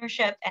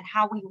ownership and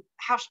how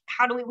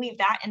do we weave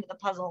that into the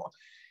puzzle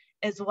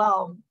as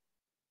well.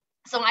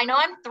 So I know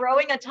I'm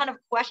throwing a ton of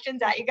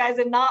questions at you guys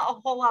and not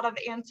a whole lot of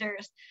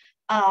answers,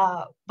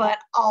 but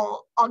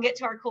I'll get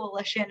to our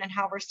coalition and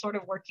how we're sort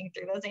of working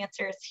through those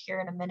answers here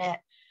in a minute.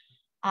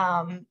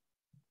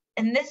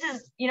 And this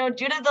is, due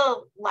to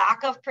the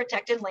lack of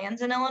protected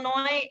lands in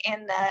Illinois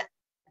and the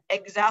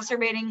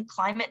exacerbating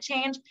climate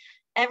change,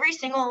 every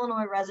single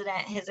Illinois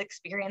resident has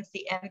experienced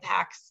the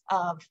impacts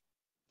of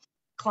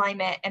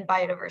climate and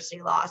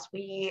biodiversity loss.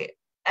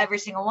 Every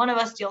single one of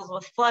us deals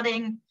with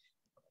flooding.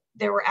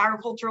 There were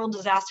agricultural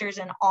disasters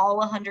in all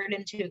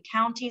 102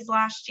 counties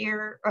last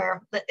year,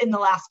 or in the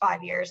last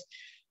 5 years.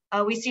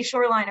 We see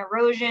shoreline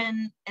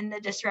erosion and the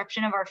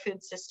disruption of our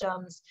food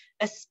systems,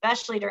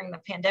 especially during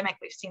the pandemic.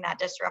 We've seen that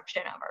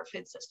disruption of our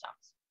food systems.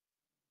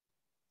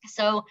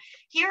 So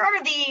here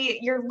are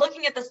you're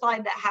looking at the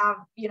slide that have,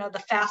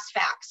 the fast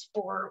facts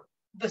for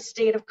the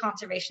state of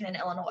conservation in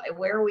Illinois.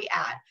 Where are we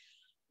at?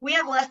 We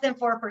have less than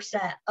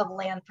 4% of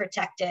land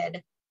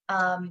protected.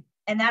 And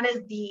that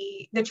is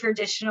the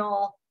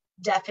traditional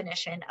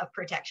definition of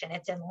protection.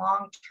 It's in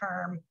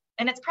long-term,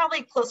 and it's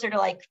probably closer to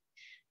like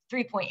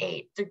 3.8,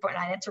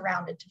 3.9, it's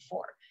rounded to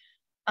 4.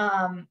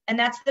 And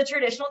that's the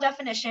traditional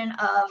definition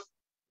of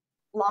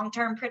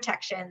long-term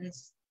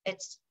protections.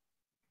 It's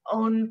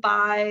owned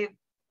by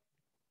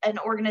an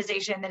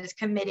organization that is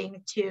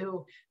committing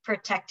to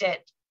protect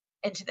it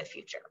into the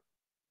future.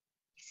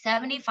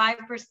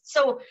 75%,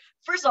 so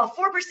first of all,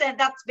 4%,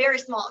 that's very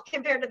small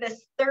compared to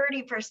this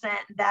 30%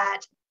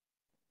 that,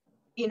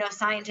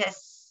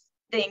 scientists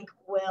think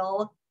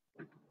will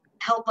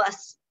help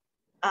us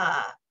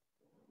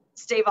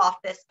stave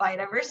off this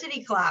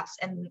biodiversity collapse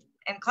and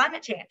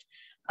climate change.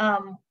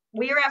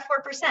 We are at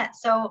 4%.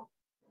 So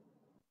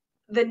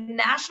the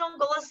national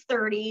goal is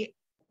 30.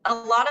 A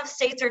lot of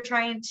states are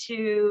trying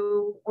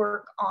to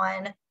work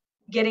on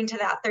getting to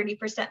that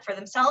 30% for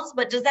themselves,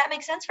 but does that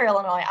make sense for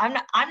Illinois?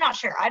 I'm not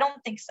sure. I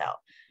don't think so.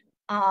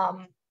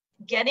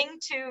 Getting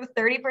to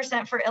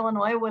 30% for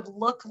Illinois would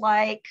look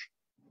like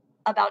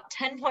about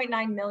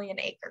 10.9 million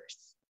acres.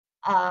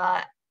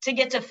 To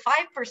get to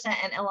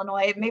 5% in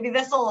Illinois, maybe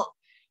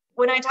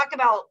when I talk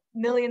about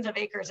millions of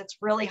acres, it's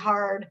really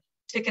hard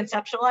to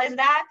conceptualize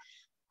that.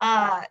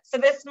 So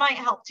this might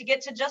help. To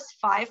get to just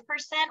 5%,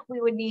 we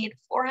would need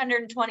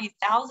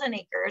 420,000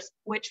 acres,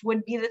 which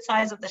would be the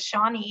size of the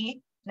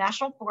Shawnee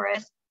National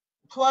Forest,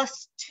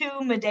 plus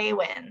 2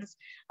 Medewins.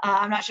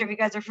 I'm not sure if you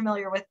guys are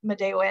familiar with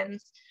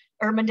Medewins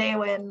or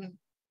Medewan,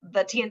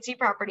 the TNC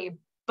property,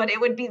 but it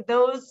would be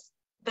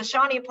the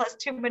Shawnee plus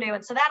 2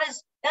 Minuan. So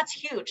that's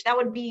huge. That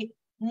would be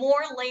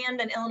more land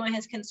than Illinois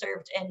has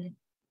conserved in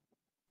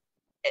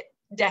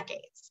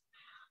decades.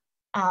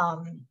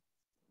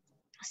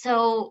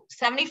 So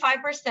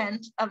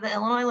 75% of the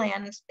Illinois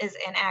land is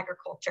in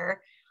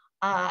agriculture.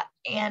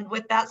 And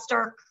with that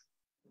stark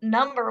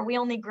number, we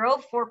only grow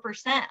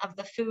 4% of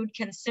the food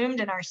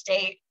consumed in our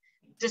state,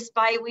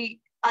 despite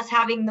us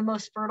having the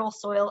most fertile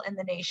soil in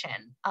the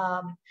nation.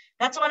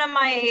 That's one of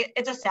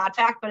it's a sad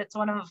fact, but it's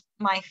one of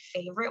my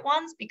favorite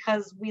ones,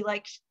 because we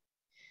like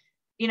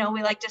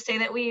to say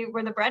that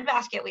we're the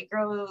breadbasket. We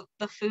grow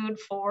the food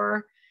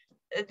for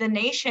the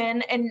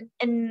nation,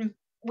 and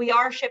we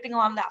are shipping a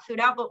lot of that food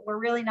out, but we're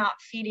really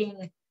not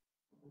feeding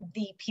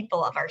the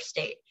people of our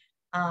state.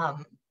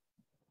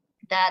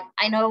 That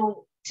I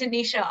know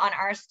Tanisha on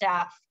our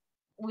staff,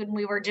 when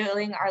we were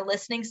doing our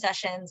listening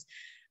sessions,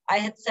 I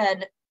had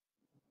said,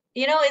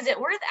 is it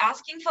worth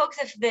asking folks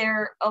if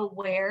they're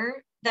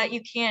aware that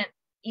you can't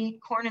eat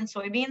corn and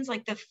soybeans,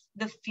 like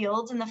the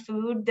fields and the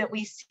food that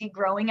we see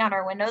growing out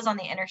our windows on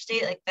the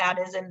interstate, like that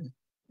isn't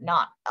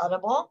not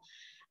edible.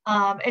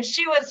 And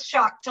she was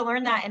shocked to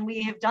learn that. And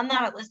we have done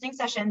that at listening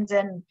sessions.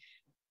 And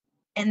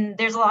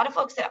there's a lot of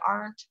folks that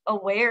aren't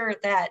aware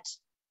that,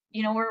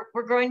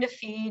 we're growing to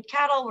feed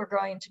cattle, we're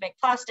growing to make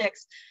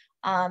plastics.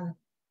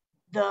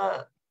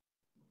 The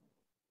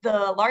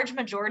large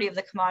majority of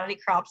the commodity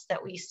crops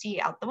that we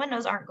see out the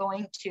windows aren't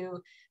going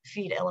to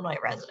feed Illinois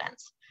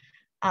residents.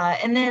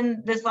 And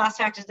then this last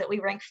fact is that we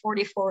rank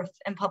 44th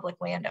in public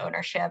land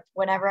ownership.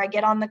 Whenever I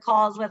get on the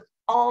calls with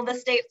all the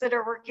states that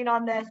are working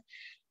on this,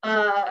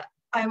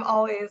 I'm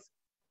always,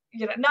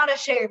 not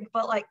ashamed,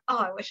 but like,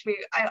 oh,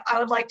 I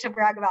would like to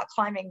brag about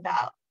climbing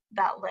that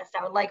list.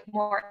 I would like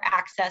more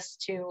access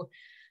to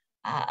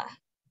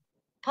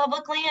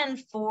public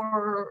land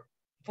for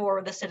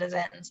the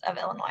citizens of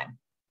Illinois.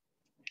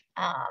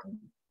 I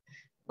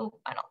don't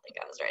think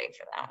I was ready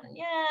for that one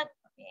yet.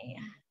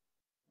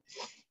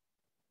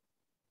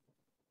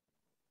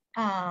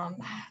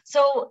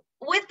 So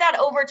with that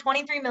over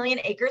 23 million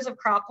acres of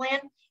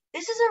cropland,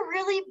 this is a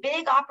really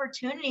big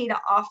opportunity to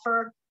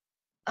offer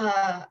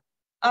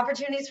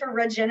opportunities for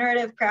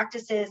regenerative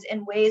practices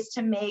and ways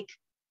to make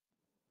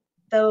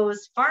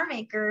those farm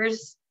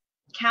acres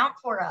count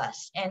for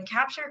us and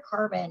capture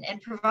carbon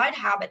and provide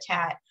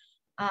habitat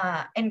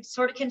and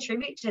sort of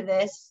contribute to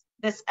this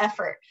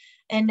effort.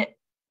 And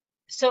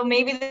so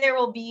maybe there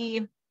will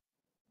be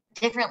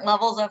different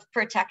levels of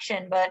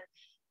protection, but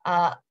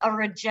a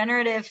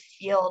regenerative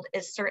field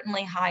is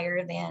certainly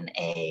higher than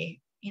a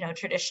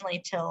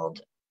traditionally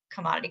tilled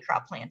commodity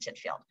crop planted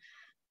field.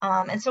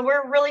 And so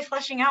we're really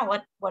fleshing out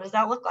what does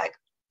that look like.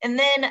 And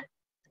then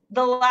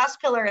the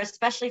last pillar,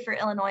 especially for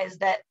Illinois, is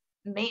that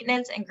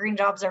maintenance and green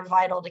jobs are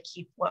vital to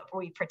keep what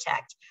we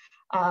protect.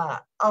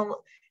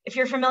 If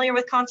you're familiar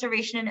with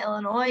conservation in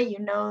Illinois, you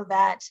know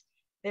that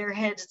there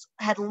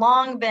had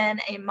long been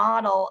a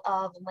model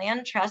of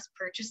land trust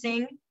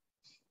purchasing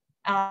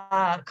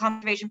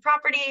conservation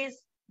properties,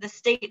 the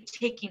state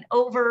taking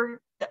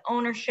over the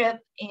ownership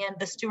and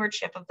the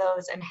stewardship of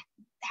those, and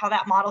how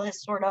that model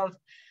has sort of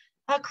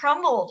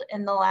crumbled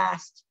in the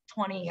last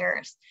 20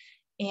 years.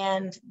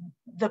 And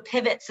the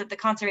pivots that the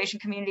conservation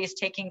community is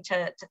taking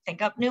to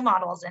think up new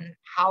models, and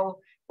how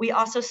we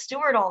also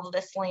steward all of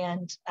this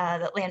land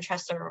that land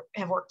trusts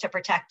have worked to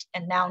protect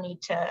and now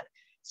need to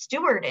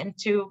steward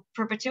into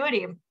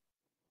perpetuity.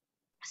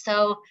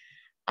 So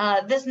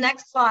this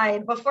next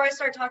slide, before I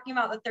start talking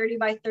about the 30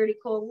 by 30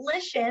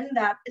 coalition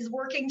that is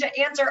working to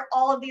answer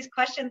all of these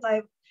questions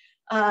I've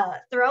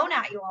thrown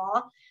at you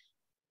all,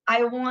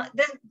 I want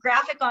this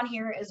graphic on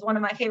here is one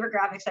of my favorite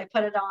graphics. I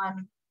put it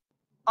on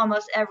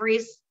almost every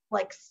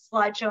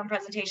slideshow and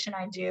presentation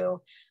I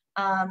do.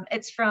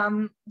 It's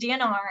from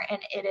DNR, and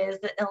it is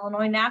the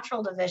Illinois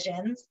Natural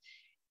Divisions.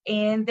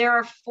 And there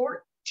are 14,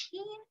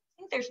 I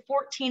think there's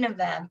 14 of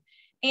them.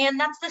 And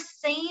that's the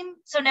same,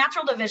 so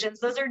natural divisions,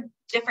 those are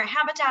different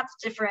habitats,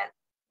 different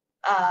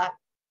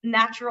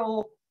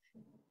natural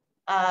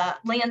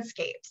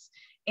landscapes.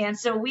 And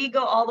so we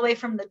go all the way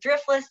from the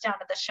driftless down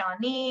to the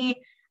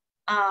Shawnee.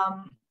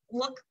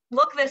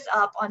 Look this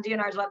up on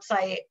DNR's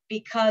website,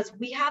 because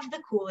we have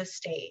the coolest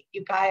state,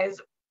 you guys.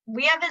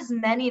 We have as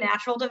many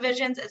natural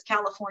divisions as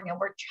California.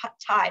 We're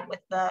tied with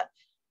the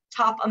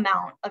top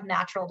amount of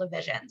natural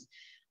divisions.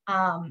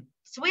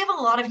 So we have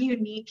a lot of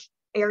unique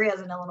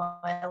areas in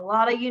Illinois, a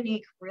lot of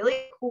unique, really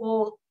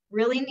cool,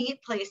 really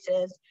neat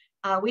places.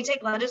 We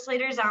take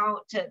legislators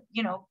out to,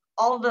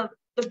 all the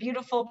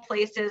beautiful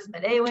places,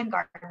 Medewin,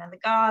 Garden of the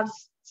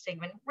Gods,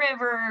 Sangamon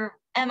River,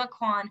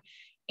 Emaquan,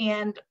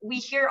 and we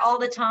hear all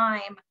the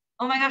time,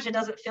 oh my gosh, it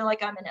doesn't feel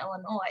like I'm in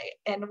Illinois.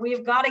 And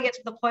we've got to get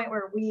to the point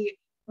where we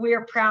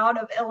are proud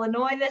of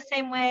Illinois the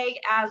same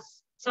way as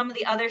some of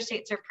the other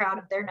states are proud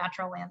of their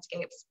natural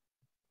landscapes.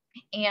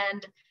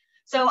 And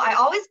so I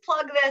always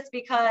plug this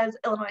because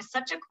Illinois is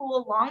such a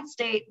cool, long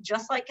state,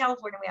 just like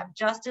California. We have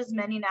just as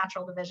many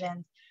natural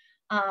divisions.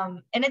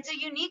 And it's a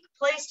unique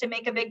place to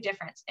make a big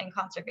difference in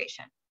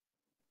conservation.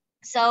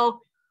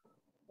 So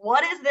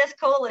what is this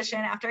coalition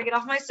after I get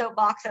off my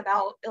soapbox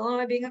about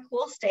Illinois being a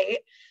cool state?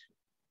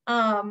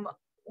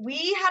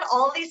 We had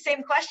all these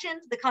same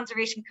questions. The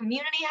conservation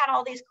community had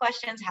all these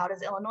questions. How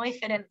does Illinois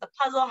fit into the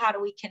puzzle? How do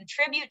we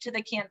contribute to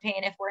the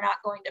campaign if we're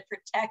not going to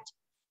protect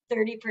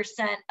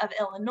 30% of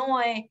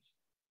Illinois?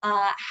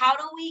 How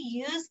do we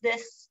use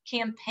this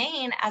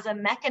campaign as a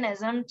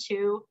mechanism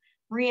to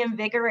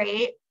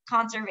reinvigorate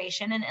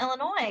conservation in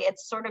Illinois?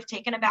 It's sort of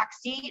taken a back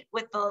seat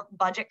with the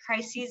budget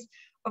crises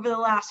over the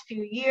last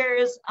few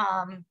years.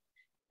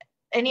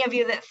 Any of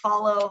you that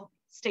follow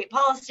state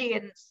policy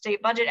and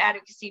state budget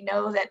advocacy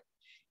know that,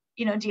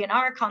 you know,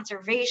 DNR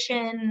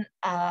conservation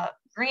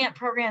grant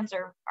programs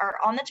are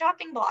on the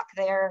chopping block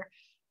there.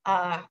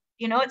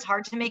 You know, it's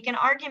hard to make an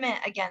argument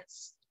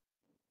against,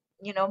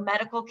 you know,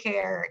 medical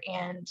care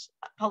and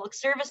public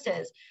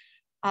services.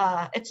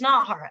 It's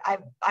not hard.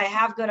 I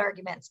have good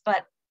arguments,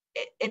 but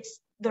it's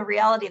the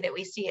reality that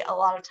we see a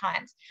lot of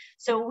times.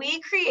 So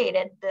we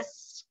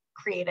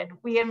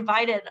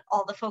invited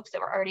all the folks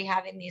that were already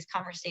having these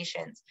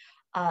conversations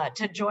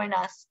to join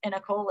us in a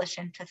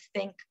coalition to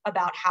think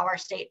about how our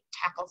state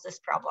tackles this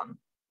problem.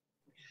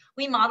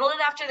 We modeled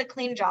it after the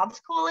Clean Jobs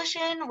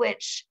Coalition,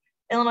 which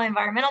Illinois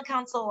Environmental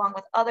Council, along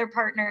with other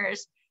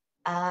partners,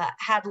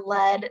 had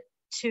led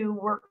to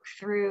work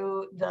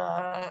through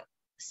the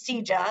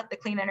CEJA, the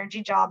Clean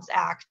Energy Jobs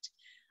Act.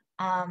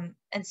 And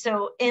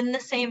so in the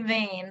same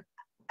vein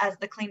as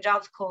the Clean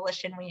Jobs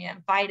Coalition, we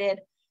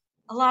invited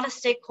a lot of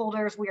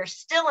stakeholders. We are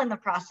still in the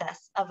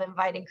process of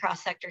inviting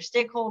cross-sector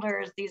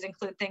stakeholders. These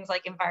include things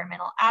like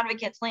environmental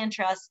advocates, land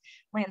trusts,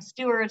 land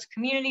stewards,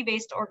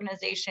 community-based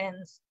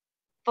organizations,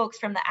 folks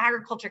from the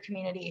agriculture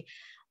community,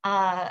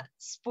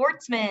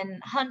 sportsmen,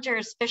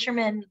 hunters,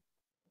 fishermen,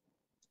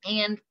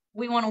 and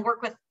we want to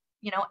work with,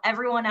 you know,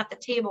 everyone at the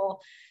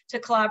table to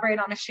collaborate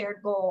on a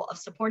shared goal of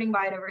supporting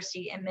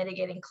biodiversity and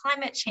mitigating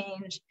climate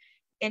change,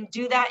 and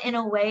do that in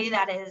a way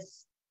that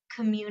is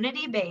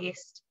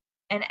community-based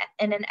and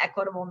in an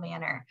equitable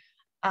manner.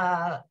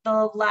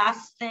 The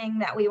last thing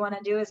that we want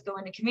to do is go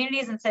into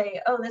communities and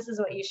say, oh, this is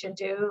what you should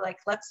do. Like,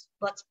 let's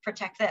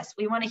protect this.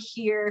 We want to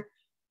hear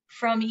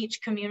from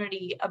each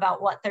community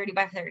about what 30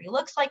 by 30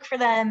 looks like for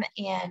them,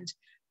 and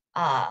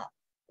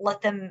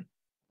let them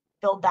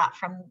build that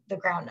from the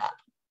ground up.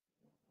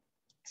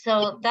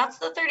 So that's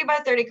the 30 by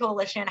 30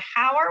 coalition.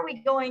 How are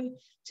we going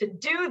to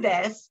do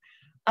this?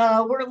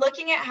 We're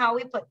looking at how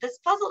we put this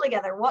puzzle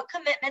together. What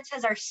commitments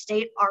has our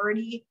state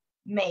already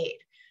made?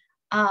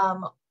 Hang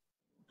on,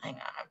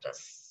 I'm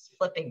just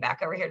flipping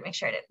back over here to make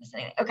sure I didn't miss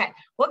anything. Okay,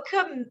 what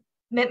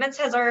commitments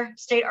has our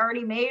state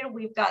already made?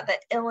 We've got the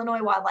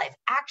Illinois Wildlife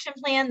Action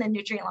Plan, the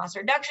Nutrient Loss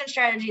Reduction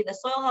Strategy, the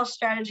Soil Health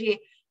Strategy.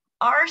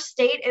 Our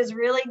state is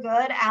really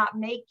good at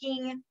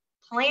making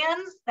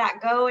plans that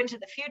go into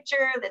the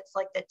future. That's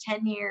like the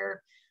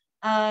 10-year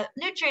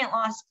nutrient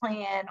loss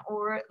plan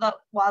or the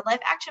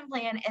Wildlife Action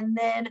Plan, and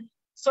then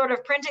sort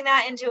of printing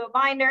that into a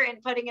binder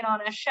and putting it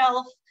on a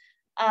shelf,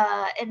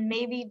 and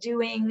maybe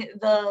doing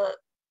the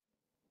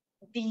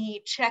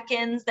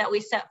check-ins that we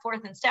set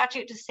forth in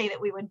statute to say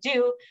that we would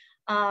do.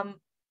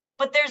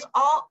 But there's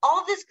all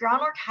of this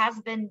groundwork has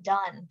been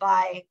done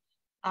by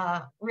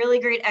really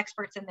great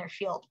experts in their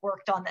field,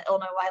 worked on the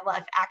Illinois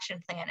Wildlife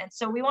Action Plan. And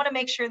so we want to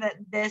make sure that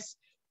this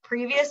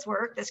previous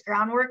work, this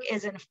groundwork,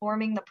 is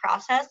informing the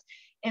process,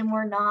 and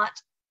we're not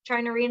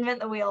trying to reinvent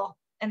the wheel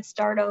and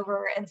start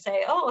over and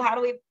say, oh, how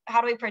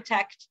do we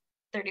protect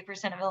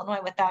 30% of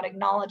Illinois without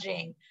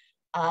acknowledging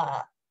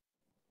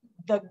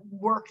the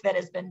work that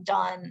has been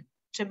done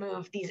to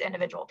move these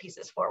individual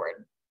pieces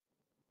forward.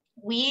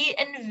 We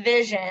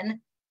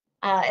envision,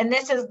 and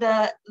this is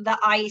the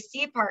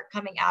IEC part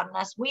coming out on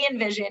us, we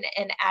envision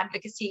an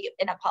advocacy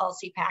in a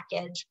policy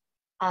package.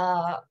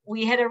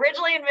 We had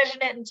originally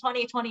envisioned it in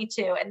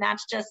 2022, and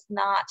that's just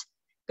not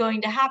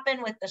going to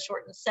happen with the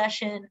shortened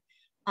session.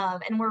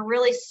 And we're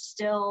really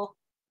still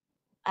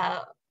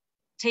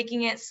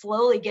taking it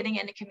slowly, getting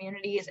into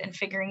communities and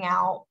figuring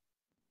out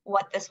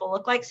what this will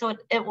look like. So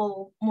it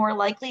will more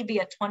likely be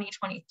a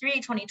 2023,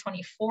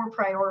 2024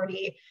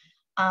 priority.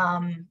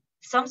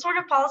 Some sort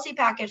of policy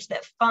package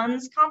that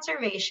funds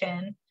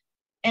conservation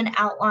and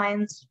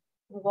outlines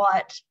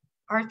what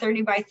our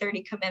 30 by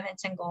 30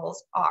 commitments and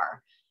goals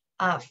are.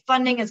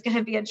 Funding is going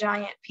to be a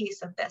giant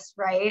piece of this,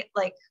 right?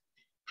 Like,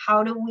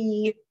 how do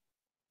we,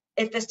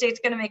 if the state's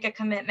going to make a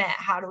commitment,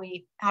 how do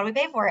we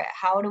pay for it?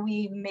 How do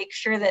we make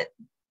sure that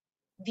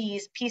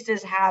these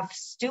pieces have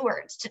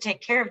stewards to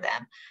take care of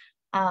them,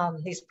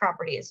 these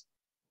properties?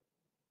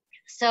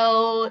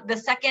 So the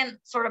second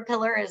sort of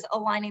pillar is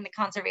aligning the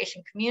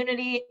conservation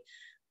community.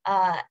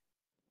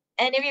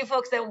 Any of you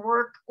folks that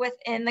work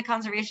within the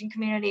conservation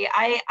community,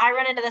 I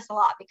run into this a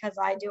lot because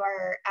I do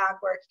our ag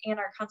work and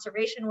our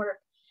conservation work.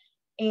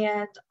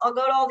 And I'll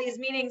go to all these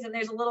meetings and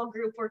there's a little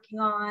group working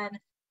on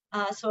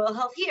soil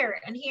health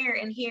here and here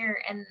and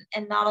here,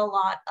 and not a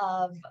lot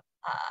of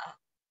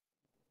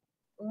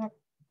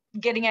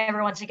getting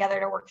everyone together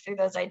to work through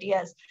those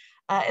ideas.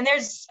 And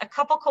there's a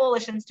couple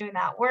coalitions doing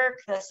that work,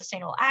 the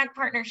Sustainable Ag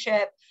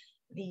Partnership,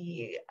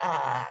 the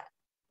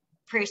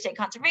Prairie State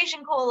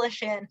Conservation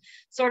Coalition,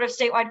 sort of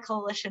statewide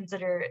coalitions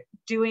that are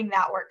doing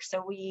that work.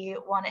 So we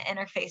want to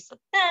interface with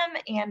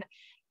them and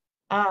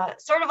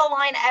sort of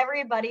align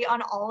everybody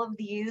on all of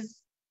these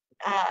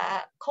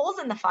coals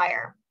in the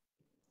fire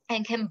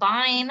and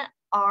combine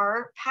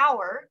our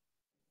power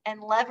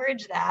and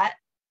leverage that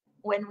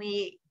when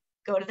we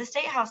go to the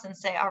State House and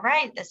say, all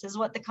right, this is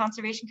what the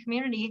conservation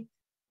community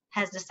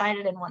has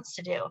decided and wants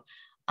to do.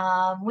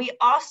 We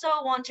also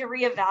want to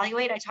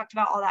reevaluate. I talked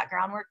about all that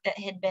groundwork that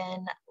had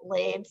been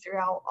laid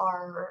throughout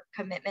our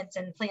commitments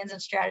and plans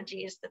and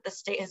strategies that the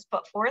state has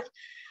put forth.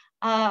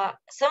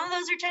 Some of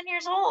those are 10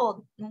 years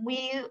old.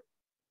 We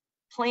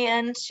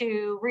plan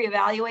to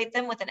reevaluate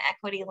them with an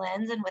equity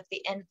lens and with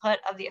the input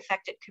of the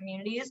affected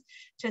communities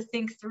to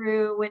think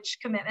through which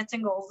commitments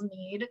and goals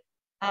need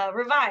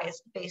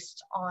revised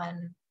based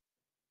on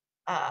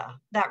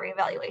that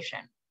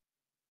reevaluation.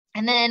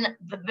 And then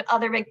the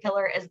other big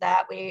pillar is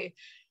that we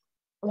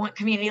want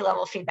community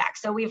level feedback.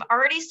 So we've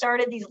already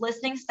started these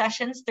listening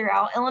sessions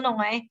throughout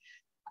Illinois.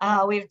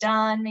 We've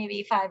done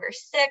maybe 5 or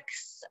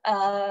 6.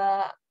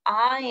 I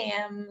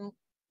am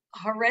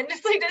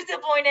horrendously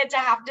disappointed to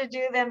have to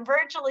do them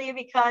virtually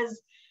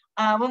because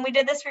when we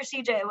did this for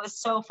CJ, it was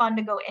so fun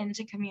to go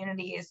into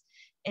communities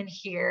and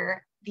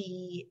hear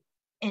the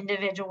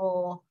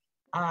individual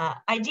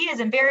ideas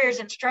and barriers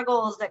and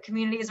struggles that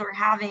communities were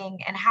having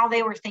and how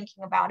they were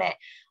thinking about it.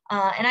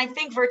 And I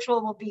think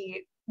virtual will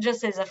be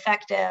just as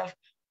effective.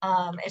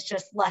 It's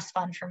just less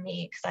fun for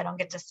me because I don't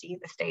get to see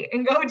the state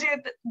and go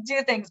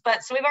do things.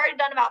 But so we've already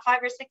done about 5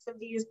 or 6 of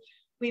these.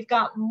 We've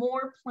got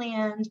more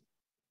planned.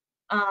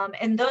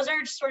 And those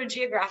are sort of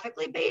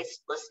geographically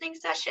based listening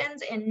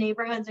sessions in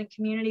neighborhoods and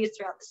communities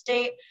throughout the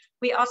state.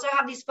 We also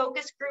have these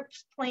focus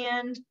groups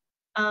planned.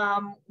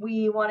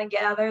 We want to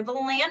gather the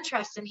land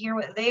trust and hear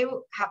what they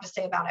have to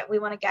say about it. We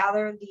want to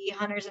gather the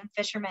hunters and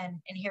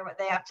fishermen and hear what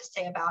they have to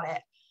say about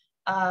it.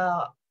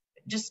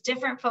 Just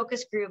different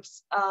focus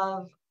groups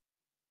of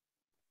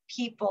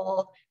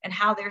people and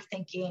how they're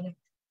thinking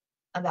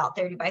about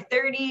 30 by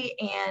 30.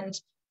 And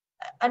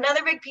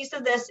another big piece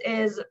of this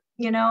is,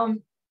 you know,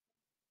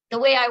 the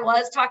way I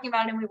was talking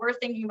about it and we were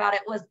thinking about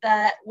it was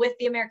that with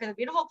the America the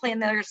Beautiful plan,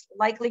 there's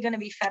likely going to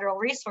be federal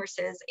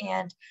resources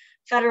and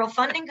federal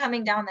funding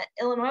coming down that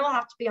Illinois will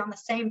have to be on the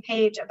same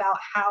page about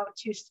how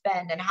to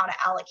spend and how to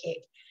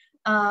allocate.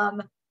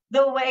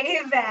 The way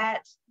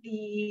that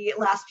the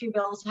last few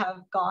bills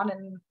have gone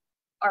and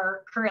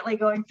are currently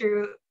going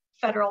through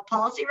federal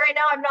policy right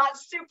now, I'm not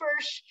super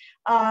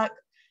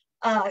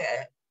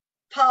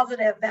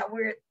positive that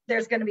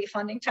there's going to be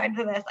funding tied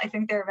to this. I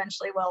think there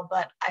eventually will,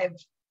 but I've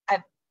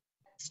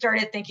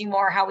started thinking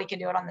more how we can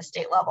do it on the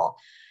state level.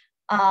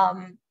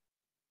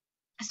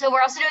 So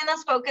we're also doing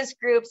those focus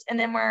groups, and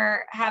then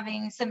we're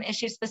having some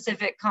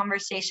issue-specific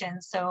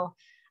conversations. So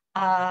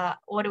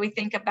what do we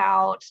think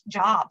about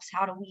jobs?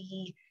 How do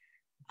we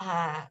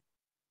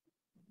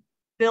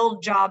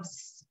build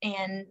jobs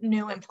and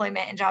new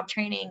employment and job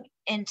training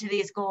into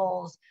these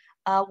goals?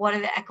 What are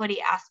the equity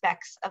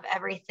aspects of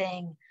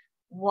everything?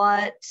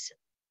 What,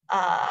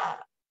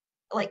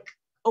 like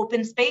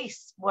open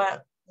space?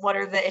 What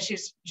are the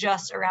issues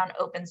just around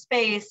open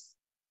space,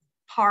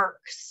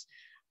 parks,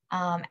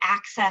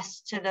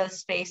 access to those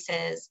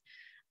spaces?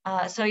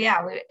 So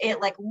yeah,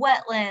 like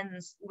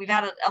wetlands, we've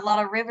had a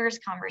lot of rivers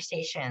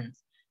conversations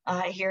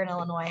here in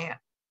Illinois.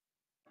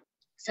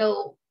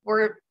 So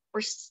we're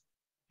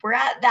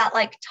at that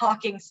like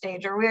talking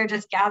stage where we're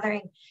just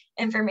gathering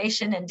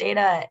information and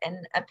data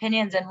and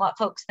opinions and what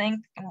folks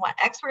think and what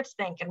experts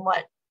think and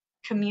what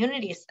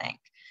communities think.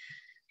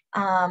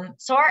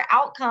 So our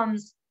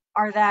outcomes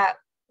are that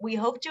we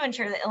hope to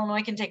ensure that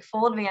Illinois can take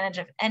full advantage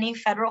of any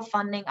federal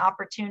funding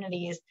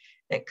opportunities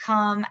that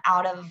come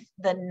out of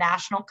the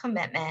national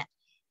commitment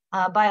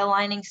by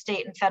aligning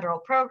state and federal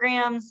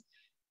programs.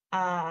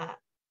 That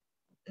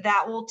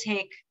will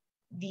take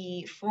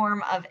the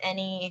form of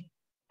any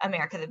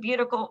America the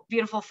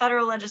Beautiful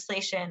federal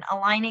legislation,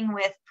 aligning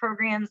with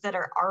programs that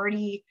are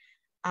already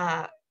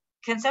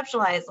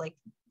conceptualized, like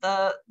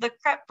the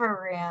CREP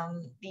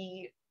program,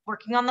 the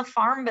working on the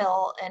Farm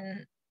Bill,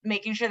 and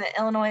making sure that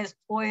Illinois is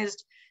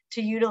poised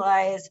to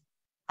utilize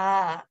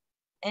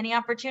any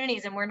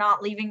opportunities and we're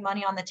not leaving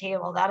money on the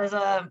table. That is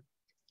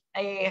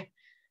a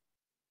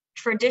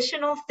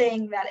traditional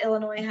thing that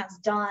Illinois has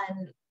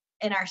done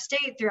in our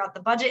state throughout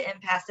the budget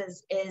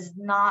impasses, is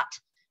not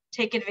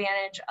take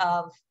advantage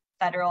of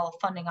federal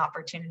funding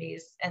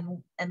opportunities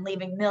and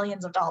leaving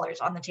millions of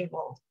dollars on the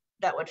table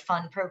that would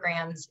fund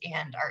programs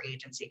and our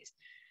agencies.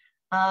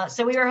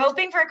 So we were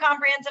hoping for a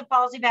comprehensive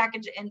policy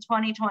package in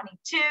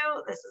 2022.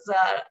 This is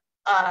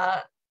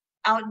a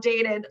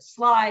outdated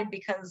slide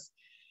because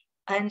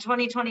in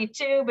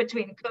 2022,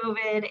 between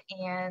COVID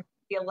and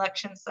the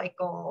election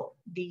cycle,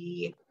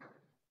 the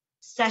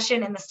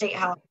session in the State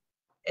House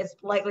is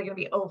likely going to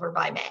be over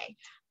by May.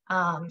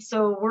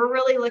 So we're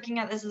really looking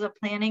at this as a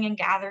planning and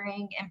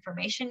gathering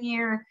information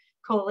year,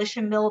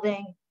 coalition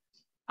building,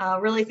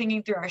 really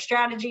thinking through our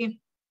strategy.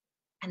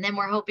 And then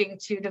we're hoping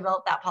to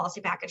develop that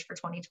policy package for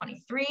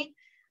 2023.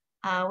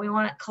 We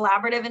want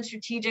collaborative and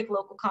strategic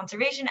local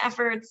conservation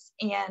efforts.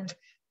 And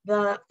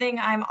the thing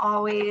I'm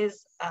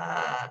always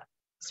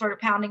sort of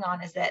pounding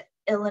on is that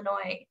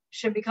Illinois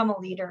should become a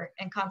leader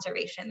in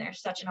conservation.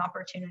 There's such an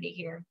opportunity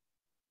here.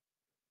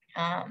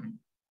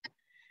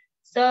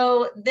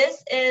 So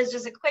this is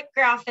just a quick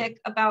graphic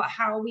about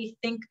how we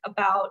think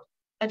about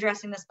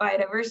addressing this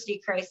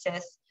biodiversity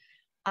crisis.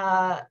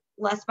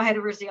 Less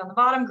biodiversity on the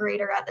bottom,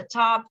 greater at the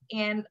top.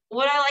 And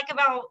what I like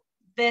about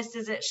this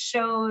is it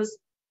shows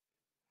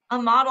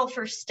a model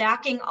for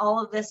stacking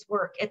all of this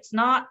work. It's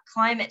not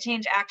climate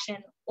change action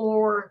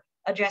or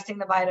addressing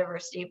the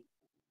biodiversity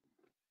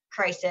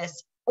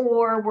crisis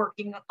or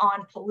working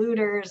on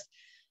polluters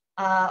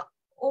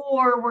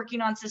or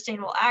working on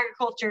sustainable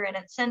agriculture and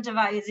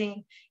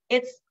incentivizing.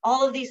 It's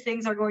all of these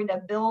things are going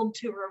to build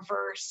to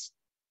reverse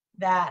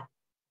that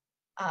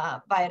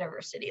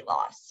biodiversity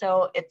loss.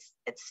 So it's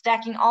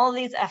stacking all of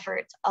these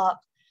efforts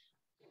up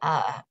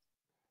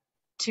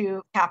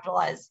to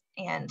capitalize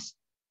and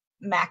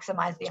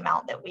maximize the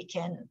amount that we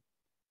can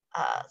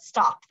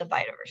stop the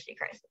biodiversity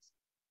crisis.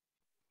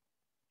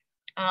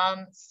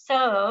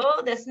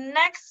 So this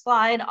next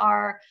slide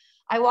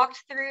I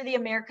walked through the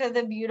America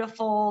the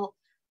Beautiful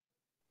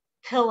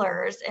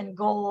pillars and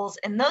goals,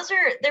 and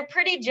they're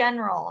pretty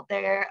general.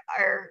 They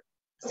are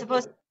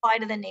supposed to apply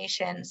to the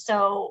nation.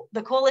 So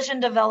the coalition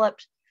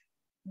developed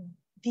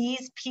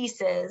these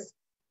pieces.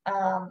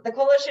 The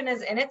coalition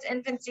is in its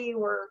infancy.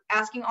 We're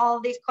asking all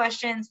of these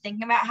questions,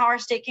 thinking about how our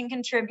state can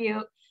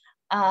contribute.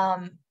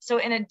 So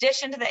in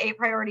addition to the 8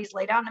 priorities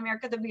laid out in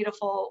America the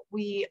Beautiful,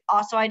 we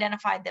also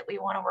identified that we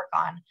want to work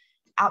on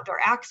outdoor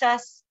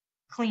access,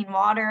 clean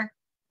water,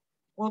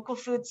 local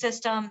food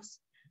systems,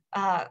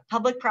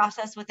 public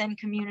process within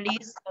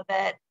communities so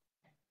that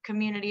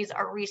communities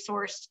are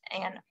resourced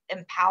and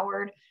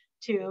empowered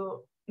to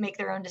make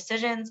their own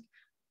decisions,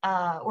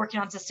 working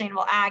on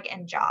sustainable ag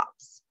and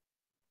jobs.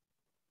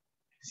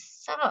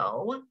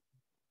 So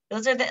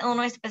those are the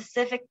Illinois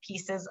specific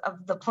pieces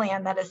of the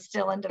plan that is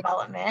still in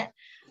development.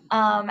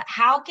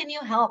 How can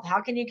you help?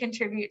 How can you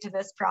contribute to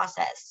this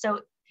process?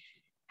 So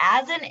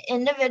as an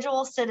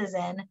individual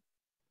citizen,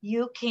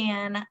 you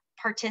can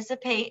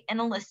participate in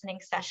a listening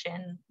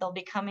session. They'll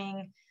be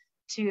coming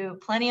to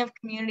plenty of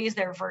communities.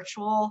 They're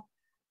virtual.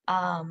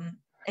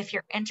 If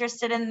you're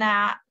interested in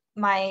that,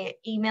 my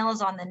email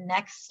is on the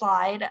next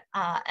slide,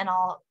 and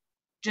I'll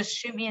just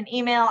shoot me an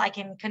email. I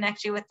can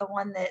connect you with the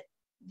one that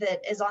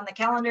is on the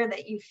calendar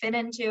that you fit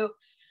into.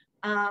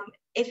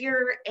 If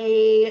you're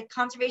a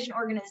conservation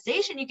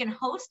organization, you can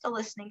host a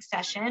listening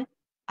session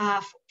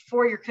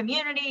for your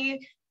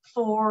community,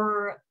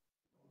 for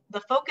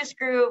the focus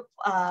group.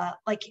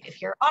 Like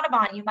if you're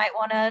Audubon, you might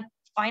want to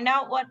find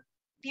out what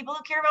people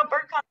who care about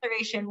bird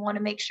conservation want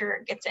to make sure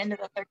it gets into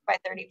the 30 by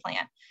 30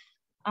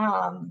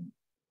 plan.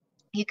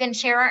 You can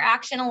share our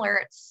action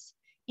alerts.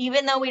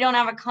 Even though we don't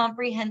have a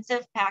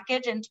comprehensive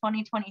package in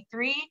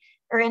 2023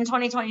 or in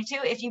 2022,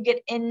 if you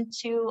get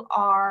into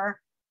our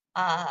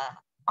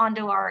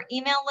onto our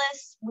email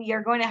list, we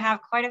are going to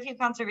have quite a few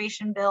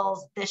conservation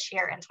bills this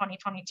year in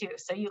 2022.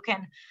 So you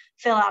can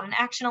fill out an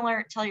action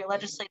alert, tell your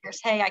legislators,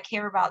 hey, I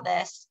care about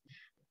this.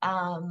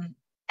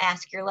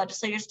 Ask your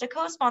legislators to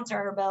co-sponsor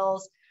our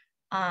bills.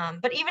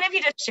 But even if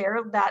you just share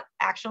that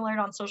action alert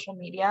on social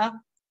media,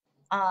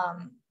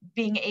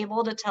 being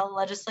able to tell a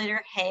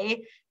legislator,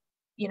 hey,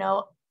 you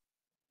know,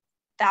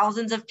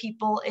 thousands of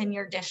people in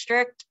your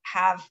district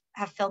have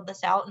filled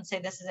this out and say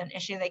this is an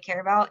issue they care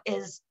about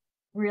is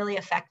really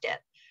effective.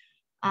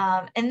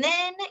 And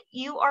then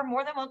you are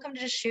more than welcome to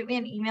just shoot me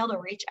an email to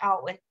reach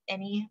out with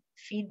any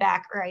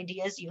feedback or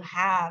ideas you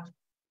have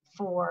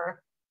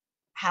for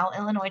how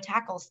Illinois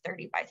tackles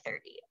 30 by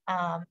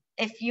 30.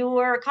 If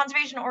you're a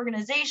conservation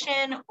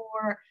organization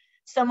or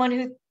someone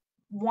who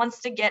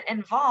wants to get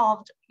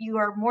involved, you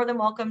are more than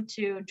welcome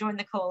to join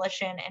the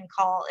coalition and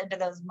call into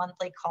those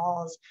monthly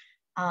calls.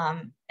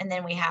 And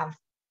then we have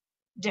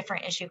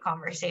different issue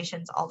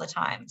conversations all the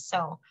time.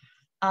 So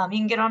you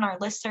can get on our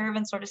listserv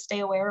and sort of stay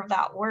aware of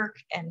that work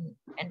and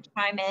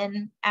chime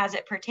in as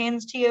it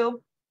pertains to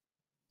you.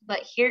 But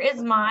here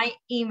is my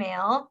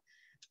email.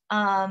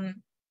 And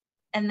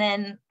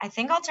then I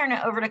think I'll turn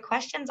it over to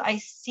questions. I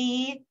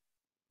see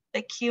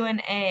the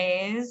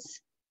Q&As.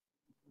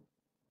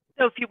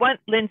 So if you want,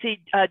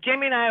 Lindsay,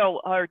 Jamie and I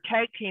are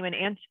tag team and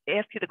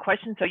ask you the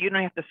questions so you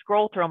don't have to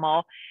scroll through them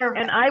all.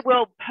 Perfect. And I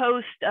will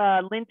post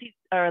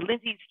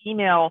Lindsay's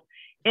email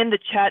in the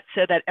chat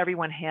so that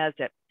everyone has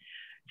it.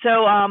 So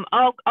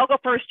I'll go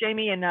first,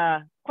 Jamie, and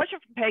question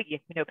from Peggy,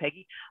 if you know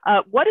Peggy.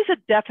 What is a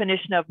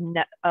definition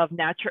of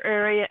natural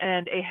area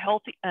and a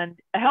healthy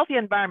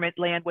environment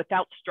land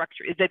without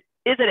structure? Is it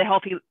a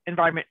healthy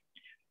environment,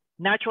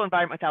 natural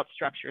environment without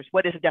structures?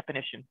 What is a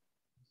definition?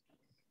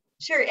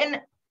 Sure.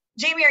 And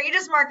Jamie, are you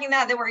just marking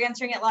that we're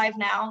answering it live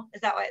now?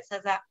 Is that why it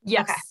says that?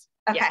 Yes.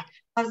 Okay. Yeah.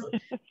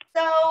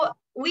 So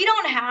we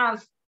don't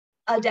have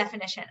a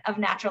definition of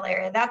natural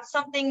area. That's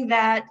something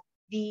that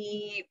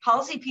the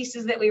policy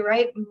pieces that we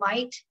write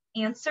might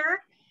answer.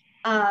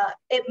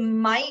 It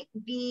might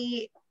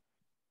be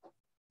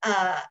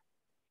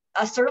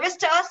a service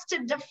to us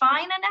to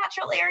define a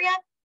natural area.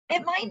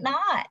 It might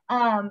not.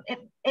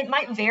 It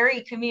might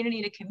vary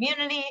community to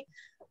community.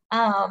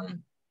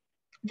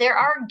 There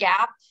are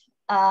GAP.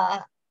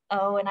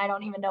 And I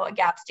don't even know what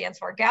GAP stands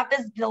for. GAP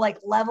is the like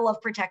level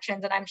of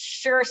protections, and I'm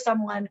sure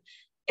someone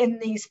in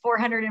these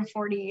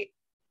 440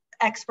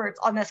 experts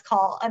on this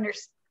call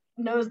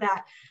knows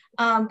that.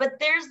 But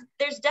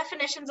there's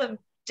definitions of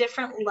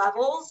different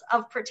levels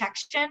of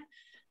protection.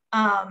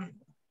 And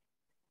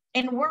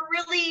we're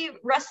really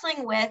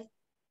wrestling with,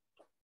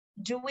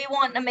 do we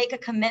want to make a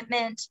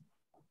commitment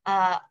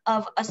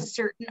of a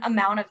certain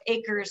amount of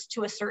acres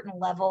to a certain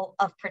level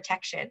of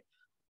protection?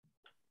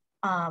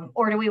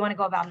 Or do we want to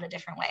go about it a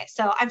different way?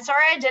 So I'm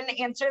sorry I didn't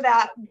answer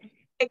that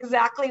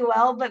exactly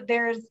well, but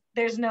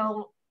there's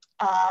no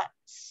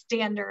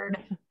standard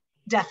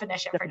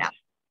definition for now.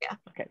 Yeah.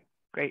 Okay,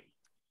 great.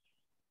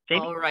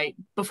 Jamie? All right.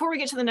 Before we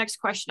get to the next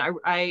question,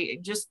 I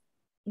just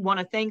want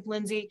to thank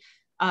Lindsay.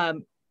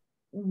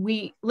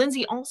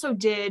 Lindsay also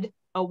did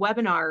a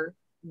webinar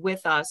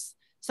with us.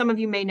 Some of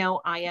you may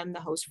know I am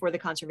the host for the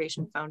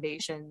Conservation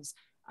Foundation's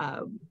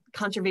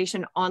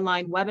Conservation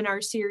Online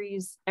webinar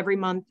series every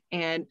month.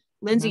 And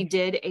Lindsay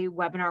did a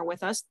webinar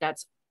with us.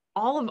 That's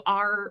all of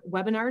our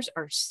webinars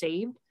are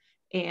saved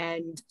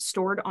and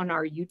stored on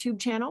our YouTube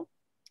channel.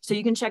 So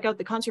you can check out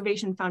the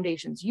Conservation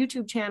Foundation's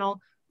YouTube channel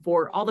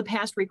for all the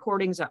past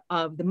recordings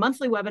of the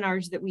monthly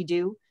webinars that we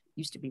do.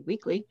 Used to be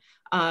weekly.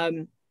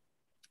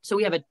 So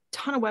we have a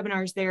ton of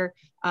webinars there,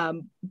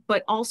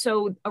 but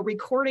also a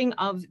recording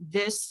of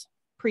this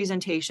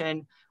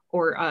presentation,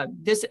 or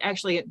this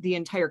actually the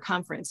entire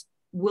conference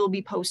will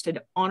be posted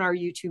on our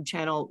YouTube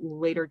channel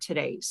later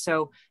today.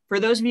 So for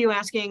those of you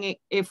asking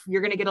if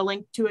you're going to get a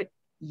link to it,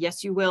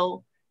 yes, you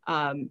will.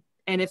 And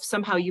if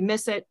somehow you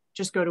miss it,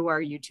 just go to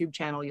our YouTube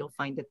channel, you'll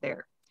find it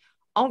there.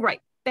 All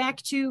right,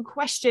 back to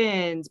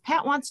questions.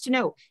 Pat wants to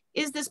know,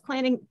 is this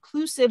plan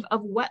inclusive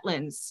of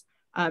wetlands?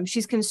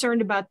 She's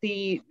concerned about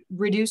the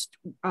reduced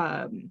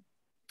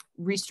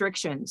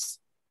restrictions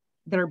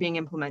that are being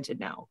implemented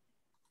now.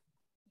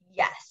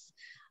 Yes.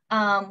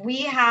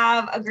 We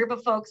have a group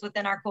of folks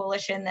within our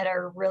coalition that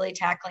are really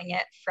tackling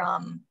it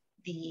from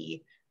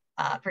the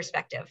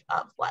perspective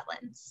of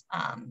wetlands.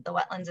 The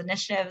Wetlands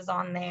Initiative is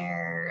on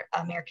there,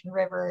 American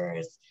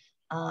Rivers,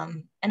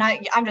 and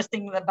I'm just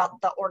thinking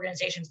about the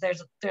organizations.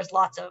 There's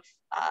lots of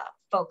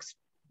folks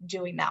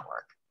doing that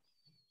work.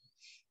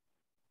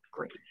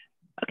 Great.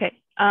 Okay,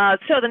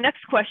 so the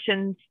next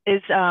question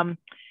is,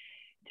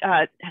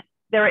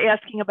 they're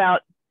asking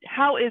about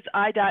how is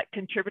IDOT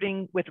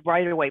contributing with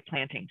right-of-way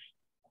plantings?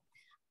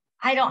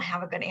 I don't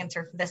have a good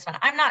answer for this one.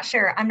 I'm not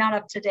sure. I'm not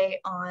up to date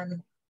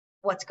on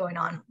what's going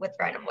on with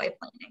right-of-way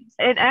plantings.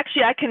 And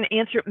actually, I can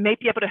answer, may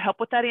be able to help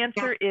with that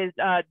answer. Yeah. Is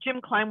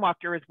Jim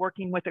Kleinwachter is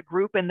working with a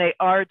group, and they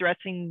are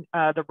addressing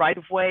the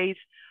right-of-ways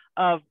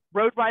of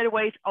road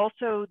right-of-ways,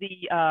 also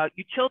the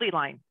utility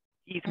line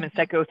easements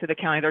that go through the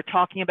county. They're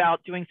talking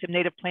about doing some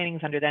native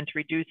plantings under them to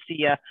reduce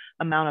the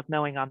amount of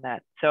mowing on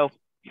that. So,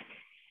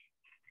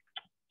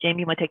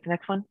 Jamie, you want to take the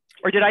next one?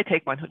 Or did I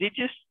take one? Did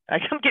you?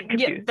 I'm getting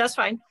confused. Yeah, that's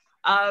fine.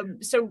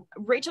 So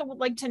Rachel would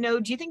like to know,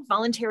 do you think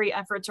voluntary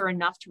efforts are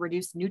enough to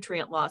reduce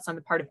nutrient loss on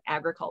the part of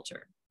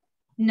agriculture?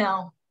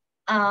 No.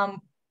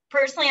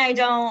 Personally, I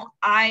don't.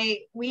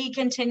 We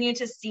continue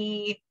to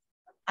see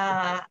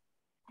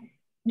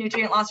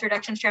nutrient loss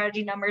reduction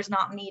strategy numbers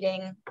not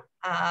meeting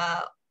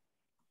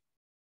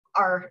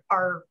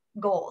our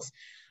goals.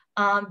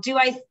 Do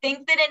I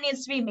think that it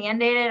needs to be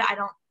mandated?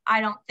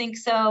 I don't think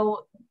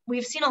so.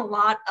 We've seen a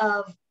lot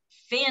of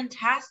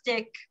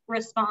fantastic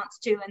response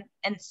to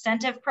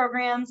incentive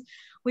programs.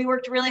 We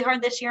worked really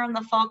hard this year on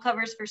the fall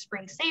covers for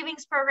spring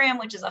savings program,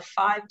 which is a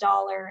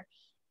 $5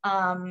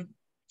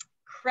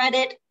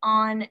 credit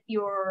on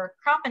your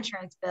crop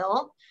insurance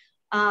bill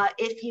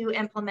if you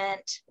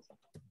implement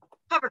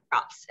cover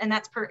crops, and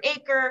that's per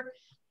acre.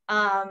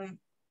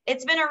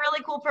 It's been a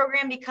really cool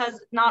program because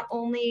not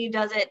only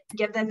does it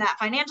give them that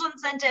financial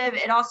incentive,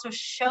 it also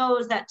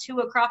shows that to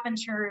a crop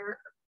insurer,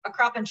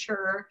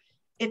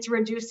 it's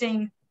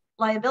reducing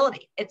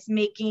liability. It's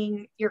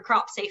making your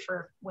crop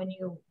safer when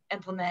you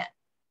implement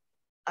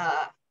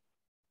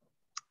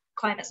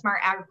climate smart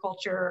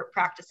agriculture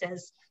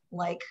practices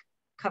like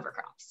cover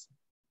crops.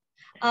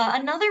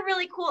 Another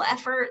really cool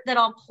effort that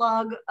I'll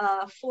plug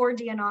for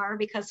DNR,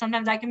 because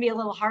sometimes I can be a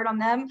little hard on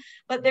them,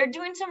 but they're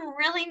doing some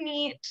really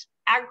neat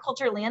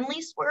agriculture land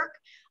lease work.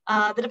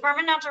 The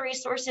Department of Natural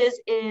Resources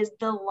is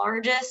the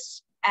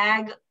largest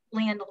ag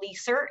land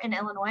leaser in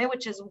Illinois,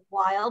 which is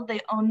wild.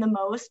 They own the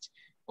most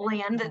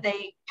land that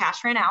they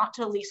cash rent out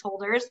to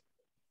leaseholders.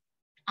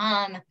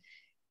 And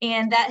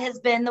that has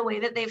been the way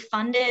that they've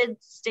funded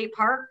state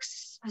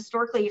parks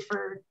historically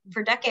for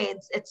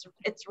decades.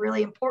 It's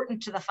really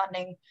important to the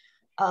funding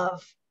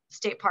of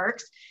state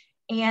parks.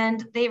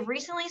 And they've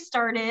recently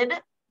started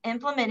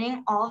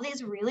implementing all of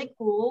these really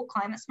cool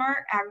climate smart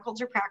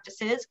agriculture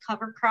practices,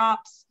 cover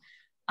crops.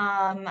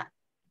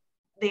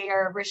 They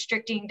are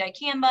restricting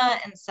dicamba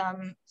and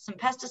some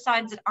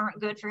pesticides that aren't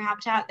good for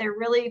habitat. They're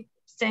really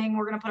saying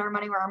we're going to put our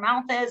money where our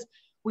mouth is.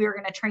 We are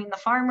going to train the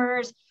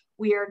farmers.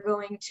 We are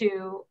going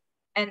to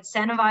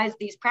incentivize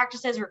these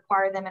practices,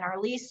 require them in our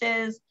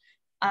leases.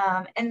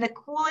 And the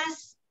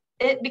coolest,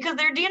 because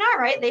they're DNR,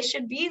 right? They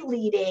should be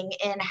leading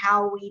in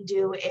how we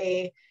do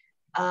a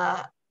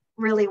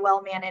really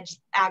well-managed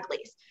ag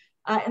lease.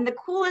 And the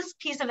coolest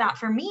piece of that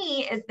for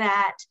me is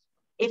that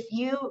if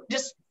you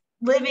just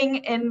living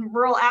in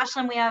rural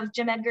Ashland, we have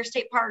Jim Edgar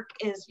State Park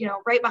is,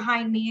 right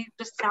behind me,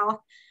 just south.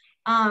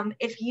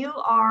 If you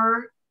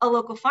are a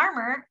local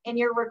farmer and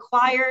you're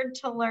required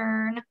to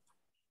learn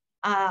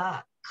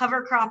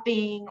cover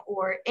cropping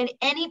or in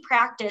any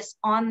practice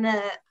on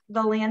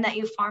the land that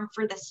you farm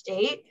for the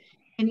state,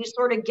 and you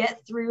sort of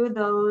get through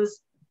those,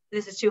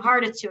 this is too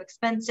hard, it's too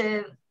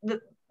expensive,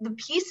 the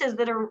pieces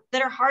that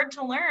are hard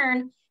to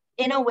learn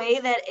in a way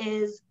that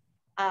is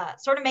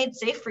sort of made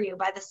safe for you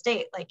by the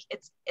state. Like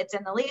it's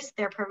in the lease,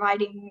 they're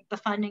providing the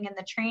funding and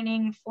the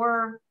training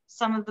for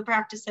some of the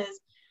practices.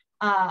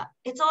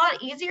 It's a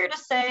lot easier to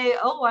say,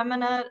 oh, I'm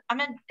gonna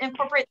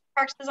incorporate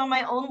practices on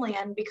my own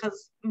land,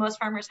 because most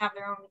farmers have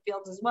their own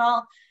fields as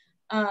well.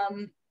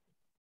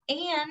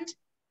 And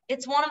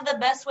it's one of the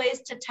best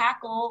ways to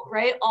tackle,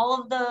 right? All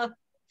of the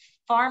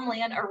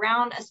farmland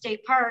around a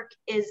state park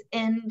is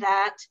in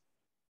that,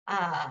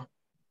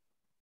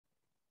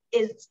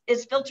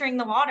 is filtering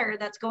the water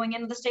that's going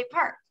into the state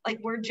park. Like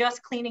we're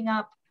just cleaning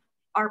up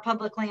our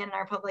public land and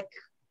our public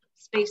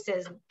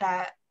spaces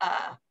that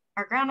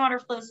our groundwater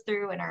flows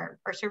through, and our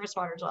surface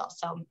water as well.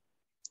 So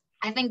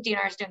I think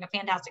DNR is doing a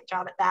fantastic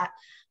job at that.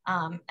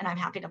 And I'm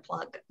happy to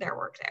plug their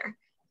work there.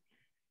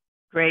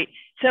 Great.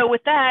 So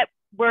with that,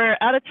 we're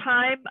out of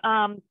time.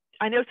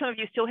 I know some of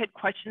you still had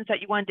questions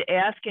that you wanted to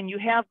ask, and you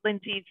have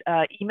Lindsay's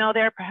email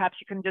there. Perhaps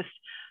you can just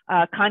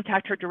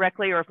contact her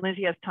directly, or if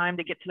Lindsay has time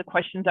to get to the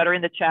questions that are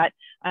in the chat,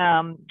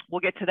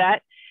 we'll get to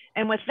that.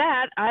 And with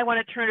that, I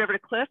want to turn it over to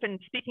Cliff. And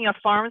speaking of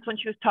farms, when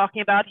she was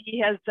talking about, he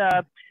has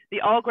the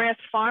Allgrass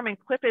Farm, and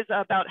Cliff is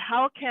about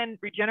how can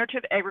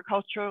regenerative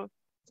agriculture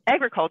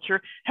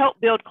help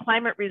build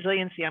climate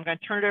resiliency. I'm going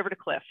to turn it over to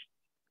Cliff.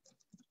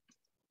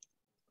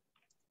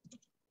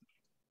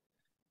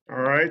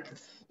 All right.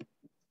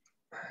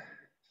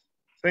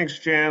 Thanks,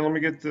 Jan. Let me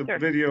get the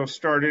video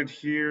started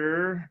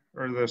here,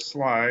 or the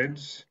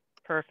slides.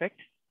 Perfect.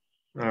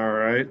 All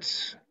right.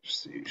 Let's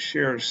see,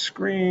 share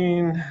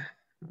screen.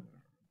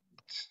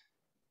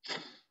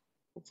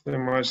 Hopefully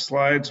my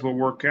slides will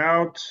work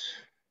out.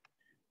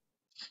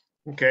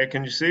 Okay,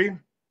 can you see?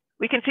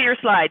 We can see your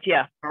slides,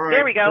 yeah. All right,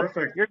 there we go.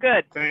 Perfect. You're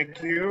good.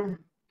 Thank you.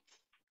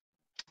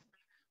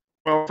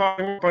 Well,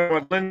 following up on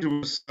what Lindsay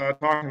was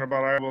talking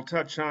about, I will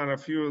touch on a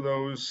few of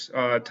those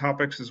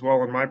topics as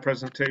well in my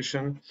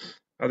presentation.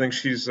 I think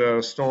she's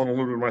stolen a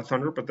little bit of my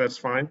thunder, but that's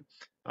fine.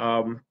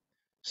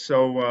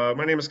 So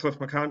my name is Cliff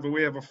McConville.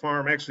 We have a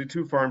farm, actually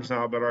two farms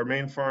now, but our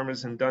main farm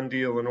is in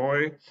Dundee,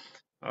 Illinois,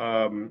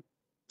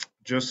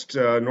 just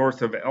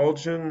north of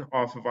Elgin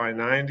off of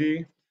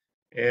I-90.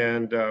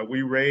 And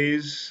we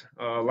raise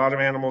a lot of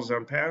animals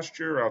on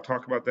pasture. I'll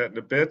talk about that in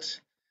a bit.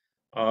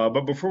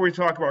 But before we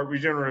talk about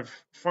regenerative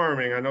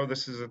farming, I know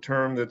this is a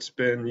term that's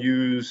been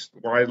used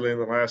widely in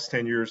the last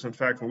 10 years. In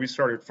fact, when we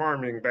started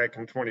farming back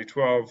in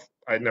 2012,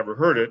 I'd never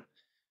heard it.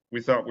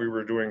 We thought we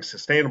were doing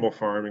sustainable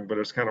farming, but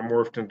it's kind of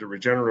morphed into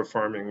regenerative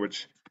farming,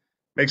 which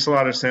makes a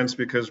lot of sense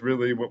because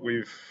really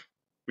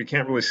we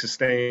can't really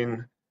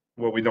sustain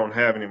what we don't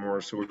have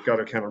anymore. So we've got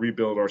to kind of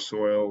rebuild our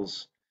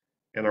soils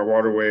and our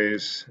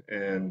waterways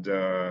and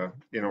our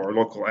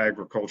local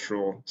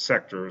agricultural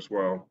sector as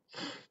well.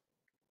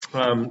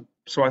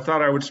 So I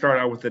thought I would start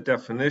out with the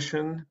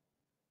definition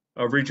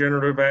of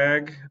regenerative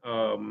ag.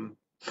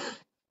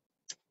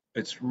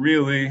 It's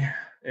really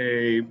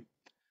a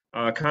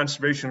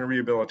conservation and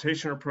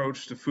rehabilitation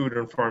approach to food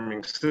and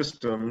farming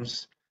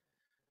systems.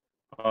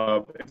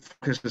 It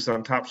focuses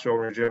on topsoil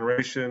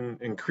regeneration,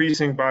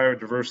 increasing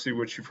biodiversity,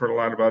 which you've heard a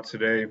lot about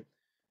today,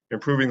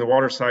 improving the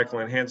water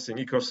cycle, enhancing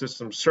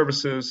ecosystem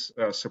services,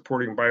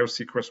 supporting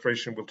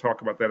biosequestration. We'll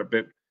talk about that a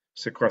bit,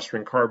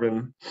 sequestering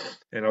carbon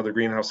and other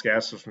greenhouse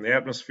gases from the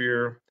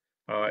atmosphere,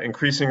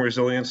 increasing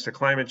resilience to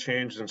climate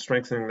change and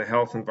strengthening the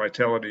health and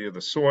vitality of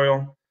the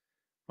soil.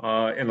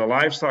 In the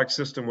livestock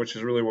system, which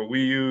is really what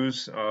we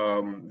use,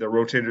 they're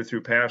rotated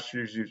through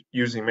pastures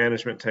using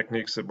management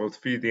techniques that both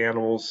feed the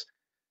animals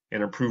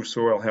and improve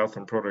soil health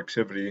and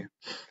productivity,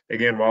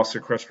 again, while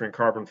sequestering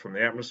carbon from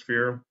the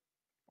atmosphere.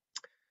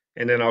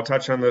 And then I'll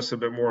touch on this a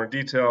bit more in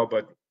detail,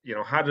 but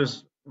how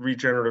does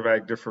regenerative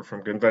ag differ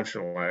from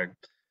conventional ag?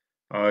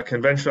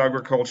 Conventional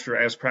agriculture,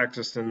 as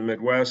practiced in the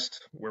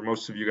Midwest, where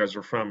most of you guys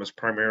are from, is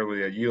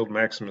primarily a yield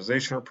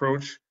maximization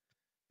approach.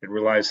 It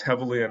relies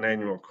heavily on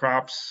annual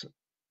crops,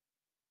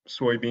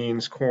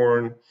 soybeans,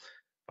 corn.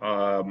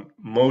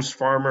 Most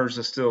farmers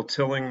are still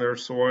tilling their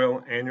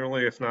soil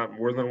annually, if not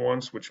more than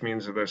once, which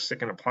means that they're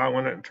sticking a plow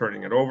in it and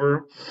turning it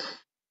over.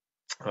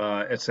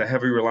 It's a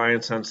heavy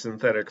reliance on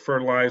synthetic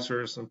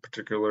fertilizers, in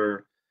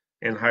particular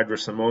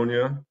anhydrous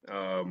ammonia,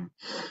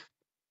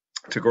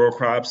 to grow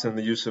crops, and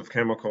the use of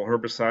chemical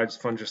herbicides,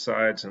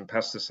 fungicides, and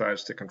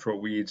pesticides to control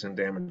weeds and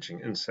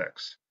damaging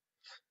insects.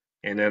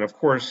 And then, of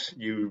course,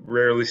 you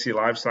rarely see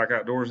livestock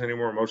outdoors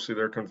anymore. Mostly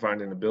they're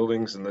confined into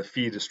buildings, and the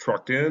feed is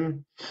trucked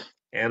in,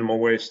 animal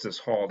waste is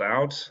hauled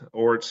out,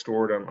 or it's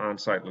stored on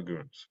on-site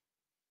lagoons.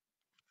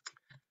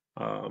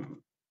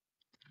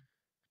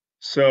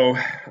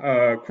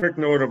 Quick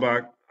note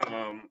about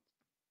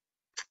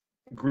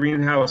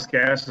greenhouse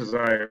gases.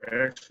 I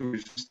actually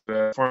was just at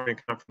a farming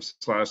conference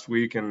last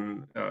week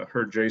and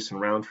heard Jason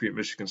Roundtree at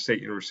Michigan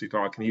State University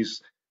talk, and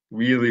he's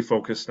really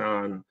focused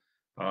on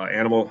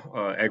animal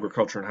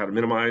agriculture and how to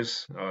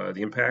minimize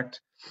the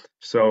impact.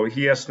 So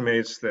he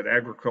estimates that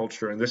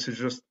agriculture, and this is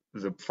just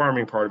the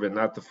farming part of it,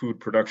 not the food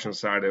production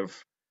side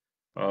of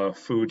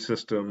food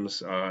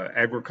systems,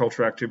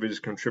 agriculture activities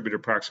contribute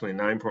approximately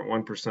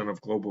 9.1% of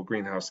global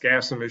greenhouse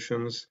gas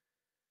emissions.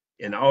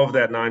 And of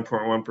that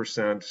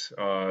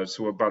 9.1%,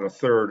 so about a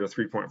third, or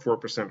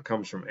 3.4%,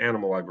 comes from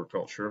animal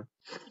agriculture.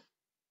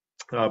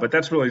 But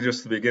that's really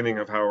just the beginning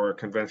of how our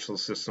conventional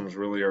systems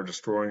really are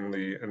destroying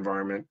the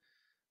environment.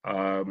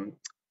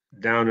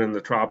 Down in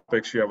the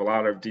tropics, you have a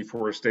lot of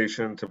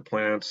deforestation to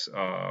plant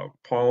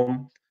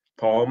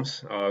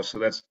palms, so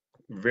that's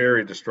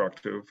very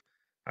destructive.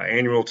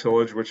 Annual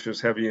tillage, which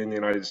is heavy in the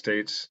United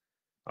States.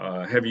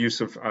 Heavy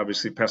use of,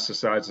 obviously,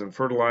 pesticides and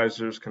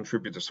fertilizers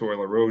contribute to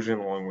soil erosion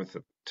along with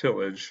the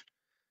tillage.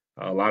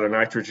 A lot of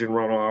nitrogen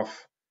runoff,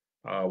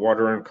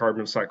 water and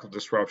carbon cycle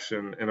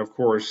disruption, and of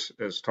course,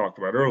 as talked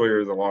about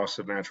earlier, the loss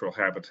of natural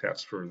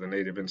habitats for the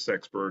native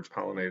insects, birds,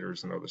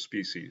 pollinators, and other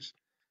species.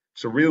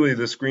 So really,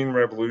 this green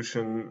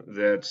revolution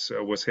that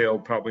was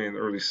hailed probably in the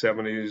early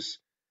 70s,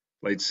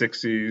 late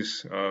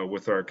 60s,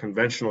 with our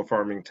conventional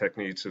farming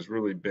techniques has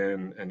really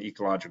been an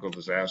ecological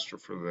disaster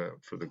for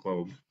the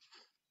globe.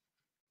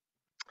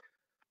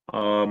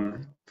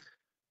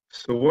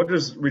 So what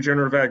does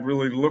regenerative ag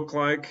really look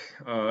like?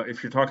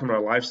 If you're talking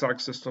about a livestock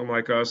system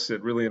like us,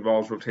 it really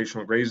involves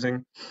rotational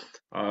grazing,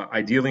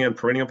 ideally on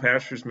perennial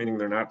pastures, meaning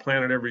they're not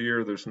planted every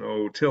year. There's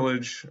no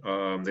tillage.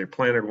 They're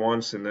planted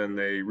once and then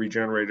they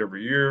regenerate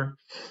every year.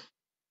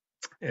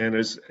 And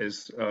as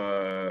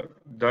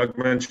Doug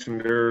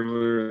mentioned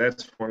earlier,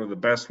 that's one of the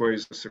best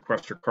ways to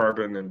sequester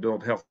carbon and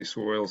build healthy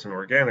soils and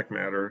organic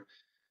matter.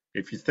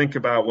 If you think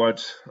about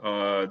what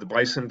the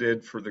bison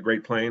did for the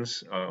Great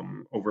Plains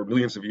over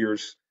millions of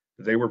years,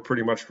 they were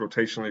pretty much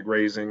rotationally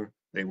grazing.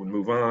 They would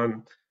move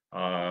on.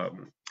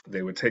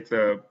 They would take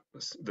the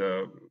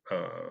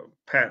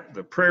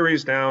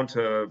prairies down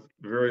to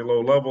very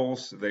low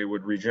levels. They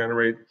would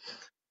regenerate.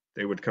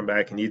 They would come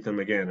back and eat them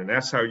again. And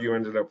that's how you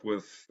ended up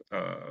with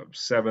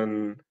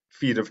 7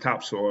 feet of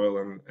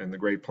topsoil in the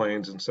Great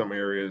Plains in some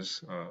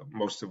areas,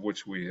 most of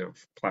which we have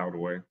plowed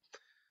away.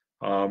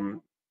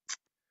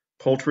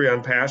 Poultry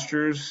on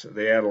pastures,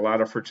 they add a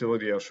lot of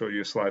fertility. I'll show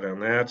you a slide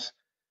on that.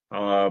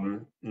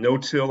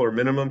 No-till or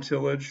minimum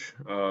tillage.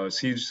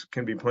 Seeds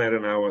can be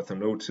planted now with a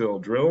no-till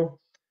drill.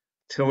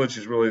 Tillage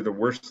is really the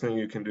worst thing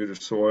you can do to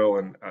soil,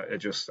 and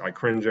I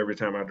cringe every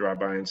time I drive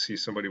by and see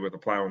somebody with a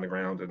plow in the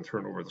ground and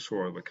turn over the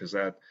soil, because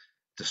that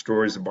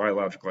destroys the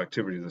biological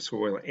activity of the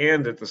soil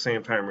and at the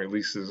same time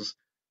releases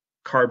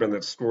carbon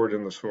that's stored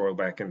in the soil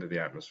back into the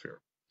atmosphere.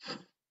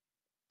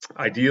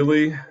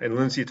 Ideally, and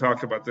Lindsay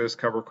talked about this,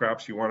 cover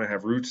crops, you want to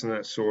have roots in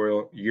that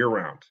soil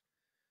year-round.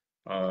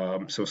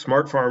 So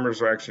smart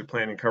farmers are actually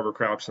planting cover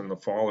crops in the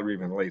fall or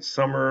even late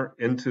summer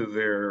into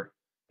their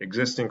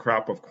existing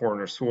crop of corn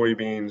or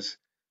soybeans.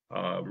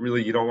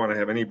 Really, you don't want to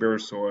have any bare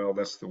soil.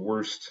 That's the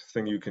worst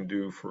thing you can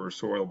do for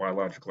soil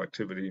biological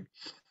activity.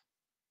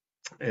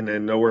 And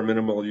then no or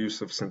minimal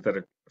use of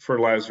synthetic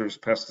fertilizers,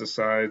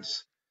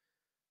 pesticides,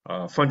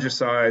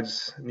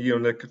 fungicides,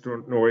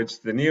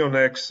 neonicotinoids. The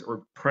neonics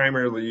are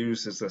primarily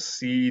used as a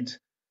seed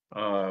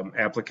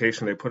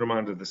application. They put them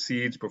onto the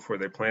seeds before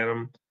they plant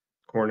them,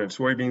 corn and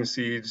soybean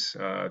seeds,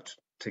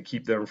 to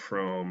keep them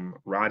from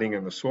rotting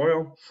in the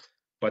soil.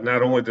 But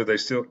not only do they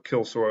still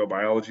kill soil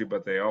biology,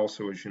 but they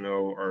also, as you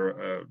know,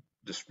 are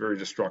just very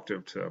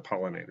destructive to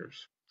pollinators.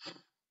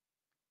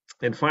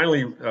 And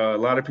finally, a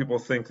lot of people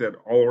think that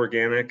all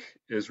organic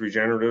is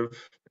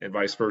regenerative and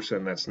vice versa,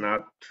 and that's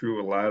not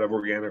true. A lot of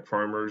organic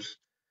farmers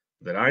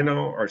that I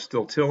know are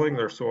still tilling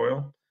their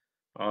soil.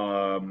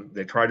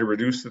 They try to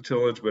reduce the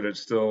tillage, but it's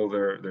still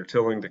they're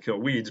tilling to kill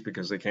weeds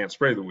because they can't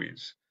spray the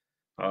weeds.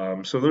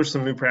 So there's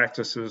some new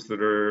practices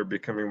that are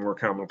becoming more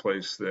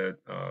commonplace that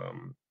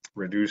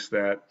reduce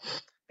that.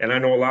 And I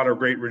know a lot of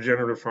great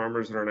regenerative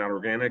farmers that are not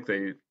organic.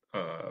 They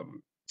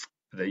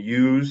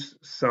use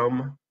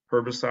some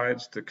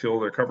herbicides to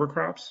kill their cover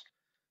crops.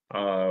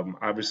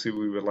 Obviously,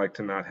 we would like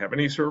to not have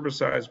any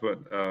herbicides, but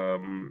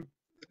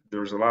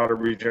there's a lot of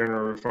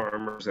regenerative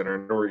farmers that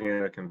are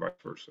organic and vice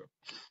versa.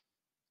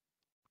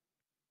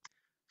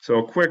 So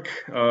a quick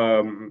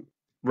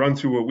run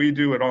through what we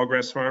do at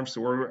Allgrass Farms.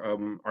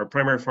 So our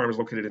primary farm is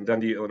located in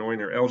Dundee, Illinois,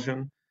 near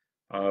Elgin.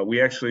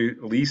 We actually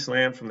lease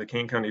land from the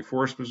Kane County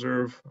Forest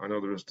Preserve. I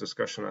know there was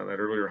discussion on that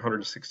earlier,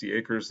 160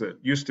 acres that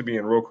used to be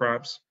in row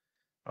crops.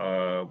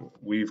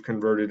 We've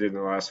converted in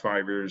the last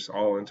 5 years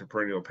all into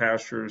perennial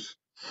pastures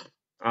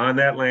on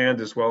that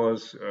land, as well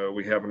as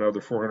we have another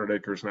 400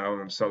 acres now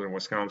in southern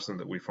Wisconsin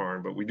that we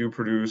farm. But we do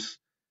produce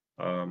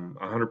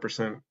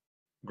 100%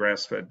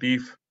 grass-fed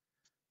beef,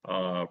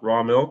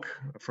 raw milk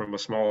from a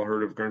small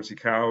herd of Guernsey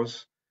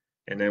cows,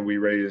 and then we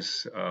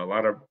raise a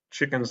lot of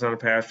chickens on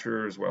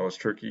pasture, as well as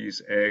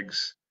turkeys,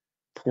 eggs,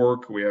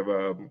 pork. We have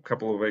a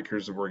couple of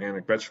acres of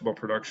organic vegetable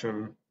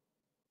production.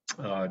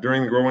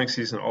 During the growing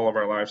season, all of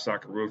our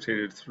livestock are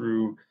rotated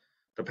through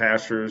the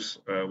pastures.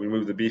 We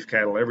move the beef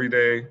cattle every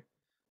day.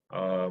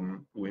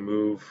 We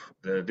move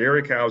the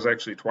dairy cows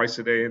actually twice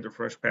a day into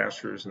fresh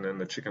pastures, and then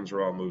the chickens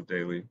are all moved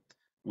daily.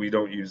 We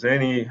don't use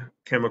any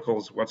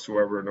chemicals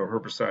whatsoever, no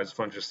herbicides,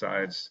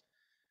 fungicides,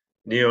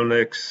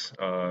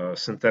 neonics,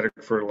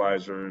 synthetic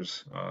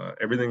fertilizers.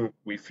 Everything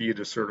we feed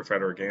is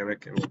certified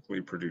organic and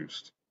locally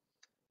produced.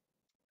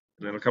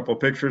 And then a couple of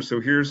pictures. So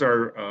here's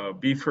our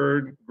beef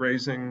herd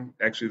grazing.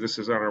 Actually, this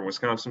is on our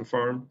Wisconsin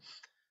farm.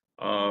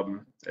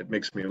 It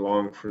makes me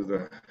long for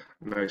the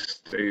nice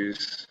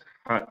days,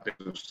 hot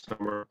days of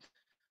summer.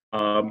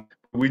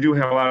 We do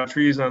have a lot of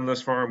trees on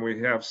this farm.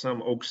 We have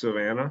some oak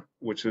savanna,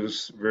 which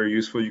is very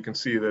useful. You can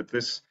see that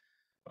this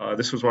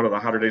was one of the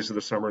hotter days of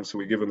the summer, and so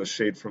we give them the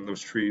shade from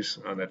those trees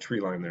on that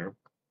tree line there.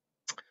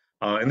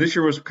 And this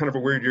year was kind of a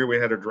weird year. We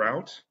had a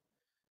drought,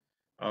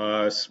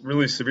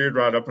 really severe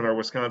drought up in our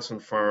Wisconsin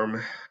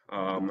farm,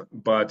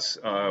 but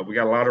we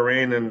got a lot of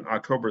rain in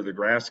October. The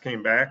grass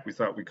came back. We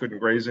thought we couldn't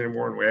graze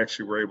anymore, and we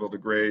actually were able to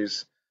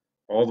graze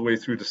all the way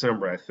through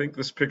December. I think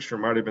this picture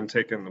might have been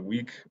taken the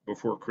week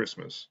before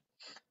Christmas.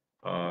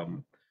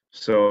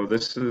 So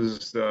this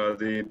is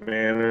the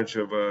advantage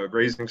of a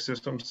grazing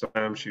system.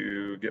 Sometimes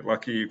you get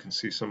lucky, you can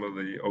see some of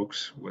the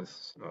oaks with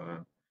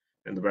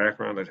in the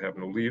background that have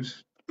no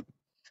leaves.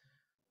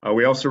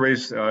 We also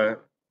raise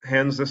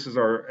hens. This is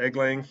our egg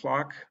laying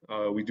flock.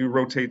 We do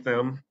rotate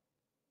them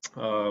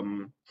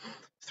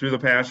through the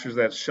pastures.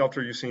 That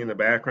shelter you see in the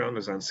background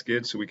is on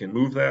skids, so we can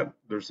move that.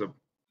 There's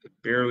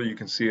barely you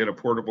can see it, a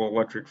portable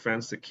electric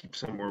fence that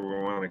keeps them where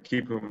we want to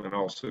keep them and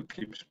also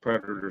keeps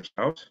predators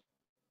out.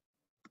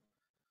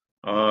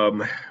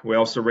 We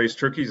also raise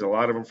turkeys, a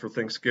lot of them for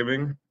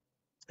Thanksgiving.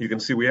 You can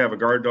see we have a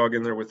guard dog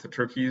in there with the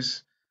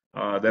turkeys.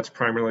 That's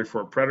primarily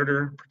for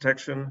predator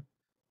protection,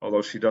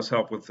 although she does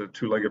help with the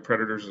two-legged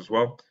predators as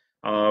well.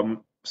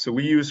 So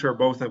we use her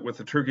both with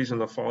the turkeys in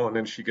the fall, and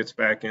then she gets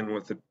back in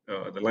with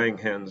the laying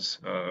hens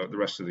the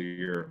rest of the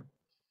year.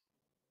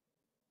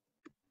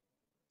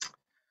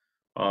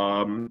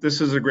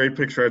 This is a great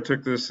picture. I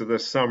took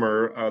this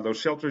summer. Those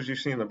shelters you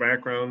see in the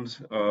background,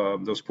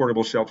 those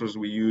portable shelters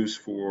we use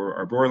for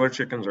our broiler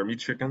chickens, our meat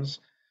chickens.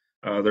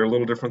 They're a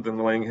little different than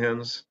the laying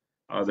hens.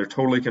 They're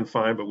totally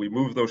confined, but we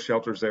move those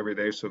shelters every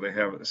day, so they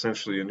have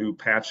essentially a new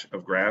patch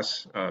of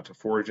grass to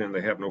forage in.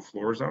 They have no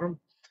floors on them.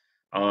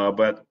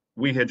 But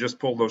we had just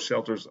pulled those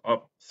shelters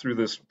up through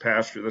this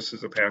pasture. This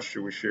is a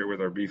pasture we share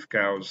with our beef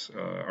cows,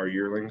 our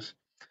yearlings.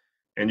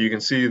 And you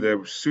can see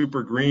the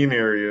super green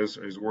areas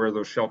is where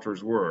those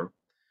shelters were.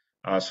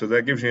 So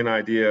that gives you an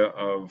idea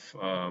of,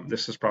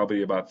 this is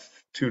probably about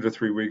 2 to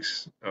 3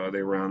 weeks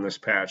they were on this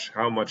patch,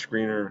 how much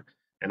greener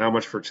and how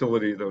much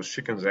fertility those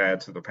chickens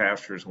add to the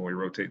pastures when we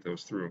rotate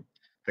those through.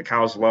 The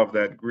cows love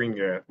that green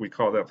grass. We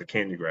call that the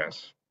candy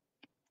grass.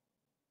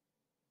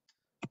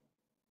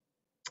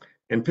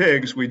 In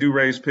pigs, we do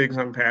raise pigs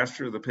on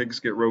pasture. The pigs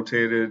get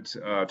rotated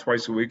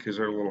twice a week because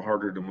they're a little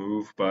harder to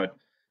move, but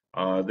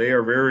they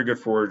are very good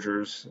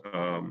foragers.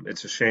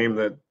 It's a shame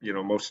that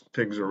most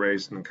pigs are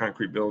raised in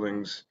concrete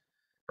buildings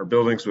or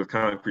buildings with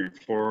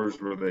concrete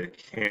floors where they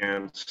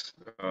can't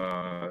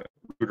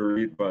root or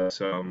eat, but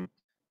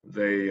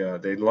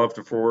they love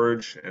to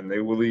forage and they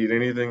will eat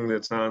anything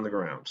that's on the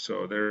ground.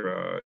 So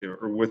they're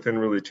within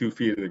really 2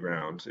 feet of the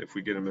ground. If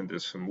we get them into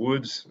some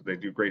woods, they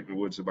do great in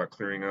woods about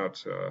clearing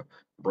out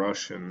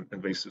brush and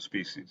invasive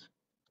species.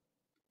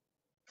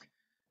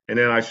 And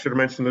then I should have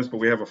mentioned this, but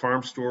we have a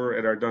farm store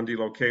at our Dundee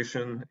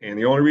location. And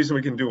the only reason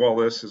we can do all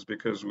this is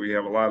because we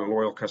have a lot of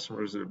loyal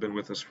customers that have been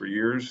with us for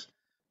years.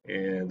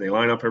 And they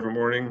line up every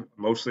morning,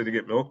 mostly to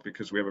get milk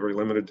because we have a very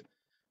limited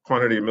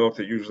quantity of milk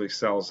that usually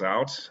sells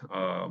out.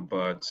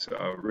 But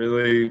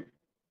really,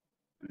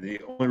 the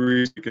only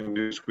reason you can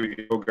do is we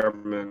get no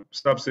government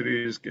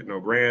subsidies, get no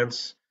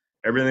grants.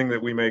 Everything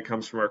that we make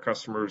comes from our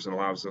customers and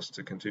allows us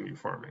to continue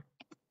farming.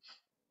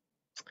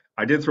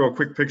 I did throw a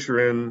quick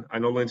picture in. I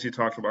know Lindsay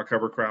talked about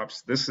cover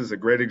crops. This is a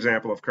great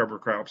example of cover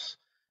crops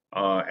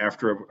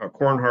after a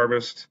corn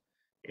harvest.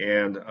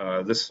 And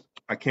this,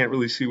 I can't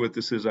really see what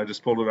this is. I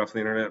just pulled it off the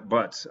internet,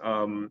 but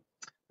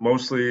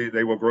mostly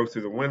they will grow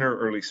through the winter,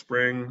 early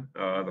spring.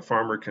 The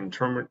farmer can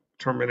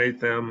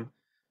terminate them.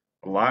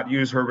 A lot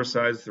use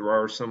herbicides. There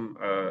are some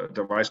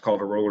device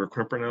called a roller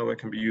crimper now that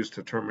can be used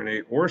to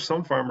terminate, or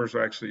some farmers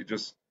are actually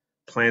just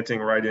planting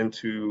right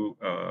into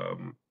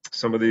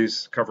some of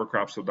these cover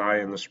crops will die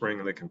in the spring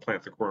and they can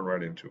plant the corn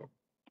right into them,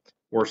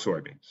 or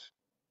soybeans.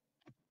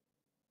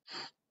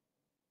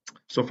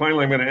 So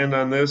finally, I'm going to end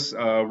on this.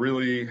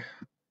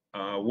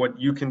 What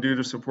you can do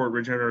to support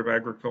regenerative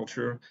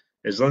agriculture.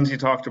 As Lindsay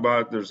talked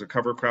about, there's a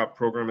cover crop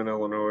program in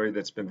Illinois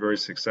that's been very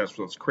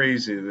successful. It's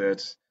crazy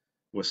that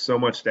with so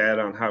much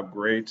data on how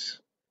great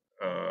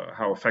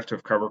how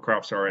effective cover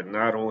crops are at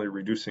not only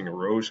reducing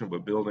erosion,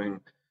 but building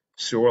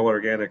soil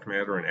organic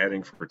matter and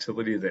adding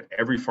fertility, that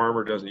every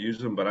farmer doesn't use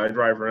them. But I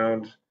drive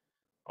around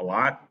a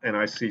lot and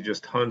I see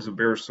just tons of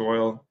bare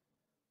soil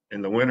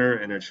in the winter,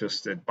 and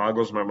it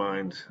boggles my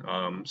mind.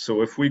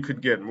 So if we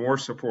could get more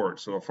support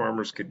so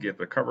farmers could get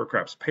the cover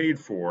crops paid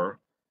for,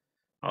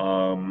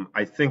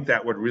 I think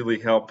that would really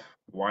help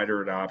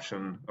wider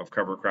adoption of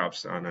cover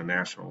crops on a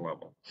national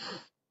level.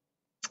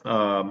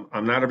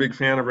 I'm not a big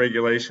fan of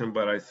regulation,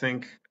 but I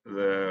think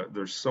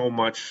there's so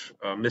much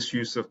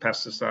misuse of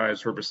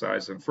pesticides,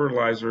 herbicides, and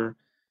fertilizer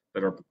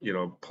that are,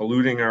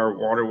 polluting our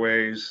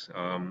waterways,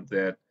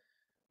 that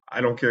I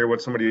don't care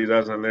what somebody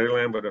does on their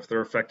land, but if they're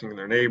affecting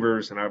their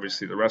neighbors and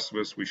obviously the rest of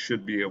us, we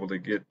should be able to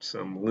get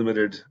some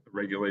limited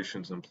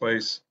regulations in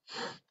place.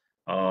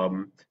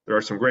 There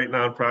are some great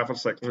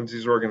nonprofits like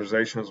Lindsay's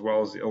organization, as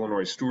well as the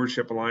Illinois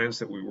Stewardship Alliance,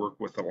 that we work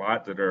with a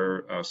lot, that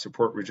are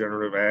support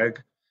regenerative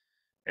ag.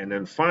 And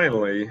then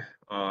finally,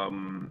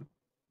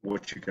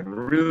 what you can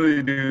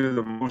really do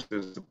the most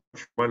is to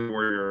push money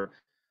where your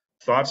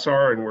thoughts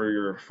are and where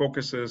your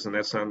focus is, and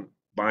that's on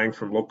buying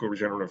from local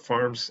regenerative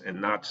farms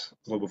and not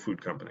global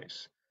food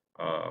companies.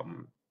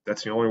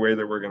 That's the only way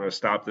that we're going to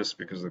stop this,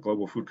 because the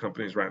global food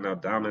companies right now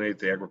dominate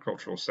the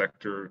agricultural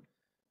sector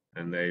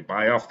and they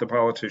buy off the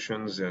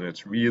politicians, and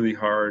it's really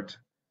hard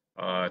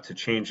to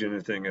change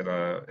anything at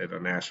a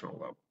national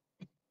level.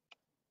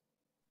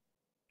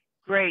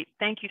 Great,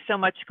 thank you so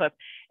much, Cliff.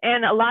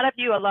 And a lot of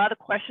the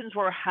questions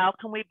were, how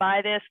can we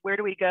buy this? Where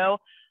do we go?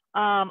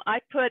 I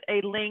put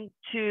a link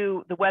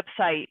to the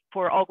website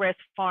for Allgrass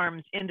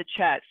Farms in the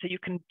chat, so you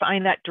can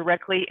find that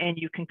directly and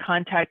you can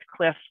contact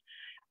Cliff,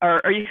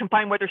 or you can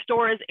find where their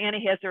store is, and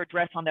he has their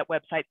address on that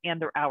website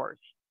and their hours.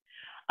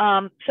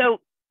 So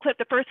Cliff,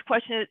 the first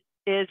question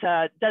is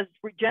does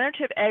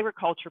regenerative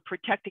agriculture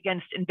protect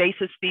against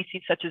invasive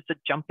species such as the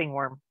jumping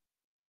worm?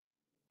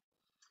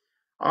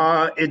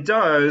 It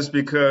does,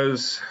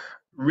 because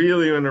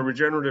really in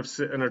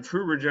a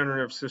true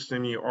regenerative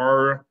system, you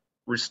are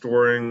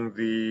restoring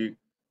the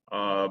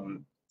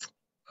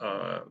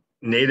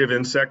native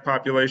insect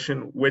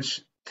population,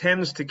 which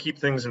tends to keep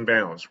things in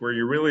balance. Where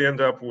you really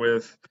end up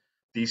with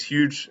these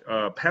huge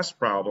pest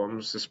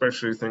problems,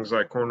 especially things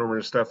like cornworm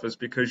and stuff, is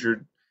because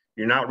you're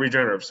not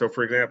regenerative. So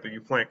for example,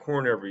 you plant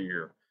corn every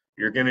year,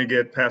 you're going to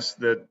get pests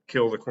that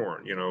kill the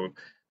corn,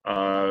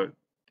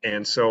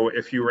 and so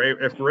if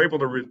we're able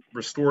to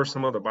restore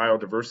some of the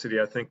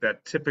biodiversity, I think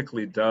that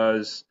typically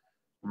does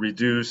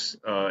reduce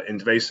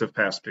invasive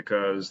pests,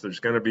 because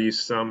there's going to be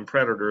some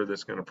predator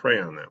that's going to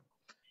prey on them.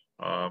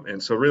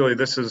 And so really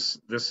this is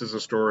a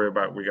story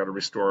about, we got to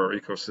restore our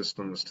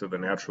ecosystems to the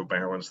natural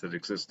balance that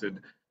existed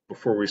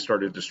before we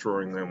started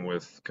destroying them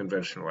with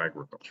conventional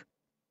agriculture.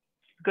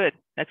 Good,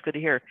 that's good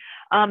to hear.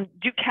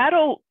 Do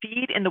cattle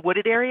feed in the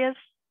wooded areas?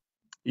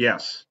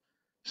 Yes.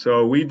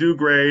 So we do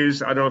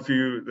graze. I don't know if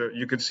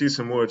you could see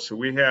some woods. So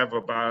we have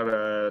about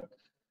a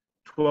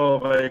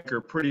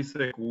 12-acre, pretty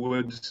thick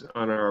woods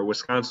on our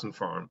Wisconsin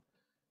farm,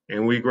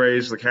 and we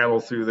graze the cattle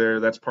through there.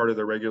 That's part of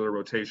the regular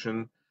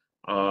rotation.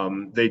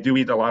 They do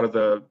eat a lot of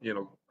the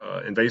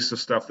invasive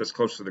stuff that's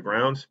close to the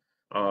ground.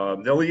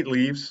 They'll eat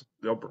leaves.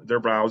 They're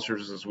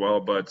browsers as well,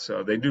 but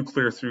they do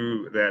clear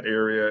through that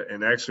area.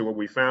 And actually, what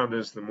we found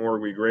is the more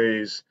we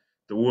graze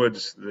the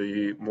woods,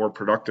 the more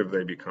productive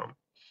they become.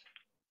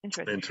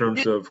 In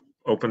terms of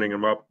opening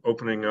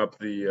up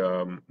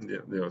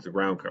the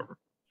ground cover.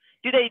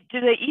 Do they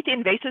eat the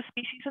invasive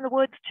species in the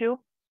woods too?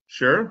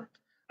 Sure.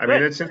 I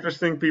mean, it's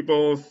interesting.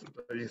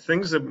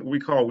 Things that we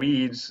call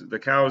weeds, the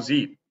cows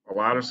eat a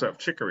lot of stuff.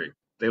 Chicory,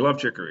 they love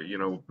chicory.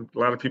 A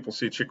lot of people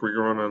see chicory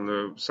growing on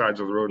the sides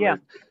of the road. Yeah.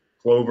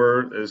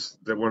 Clover is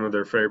one of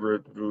their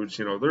favorite foods.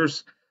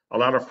 There's a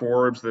lot of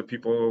forbs that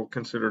people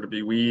consider to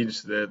be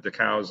weeds that the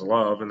cows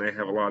love, and they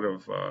have a lot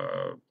of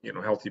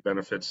healthy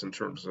benefits in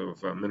terms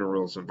of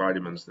minerals and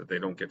vitamins that they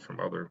don't get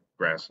from other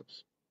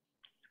grasses.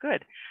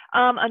 Good.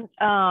 The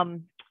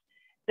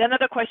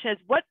another question is,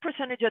 what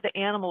percentage of the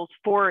animals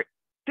for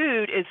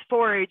food is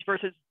forage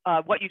versus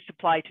what you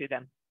supply to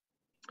them?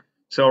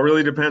 So it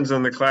really depends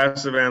on the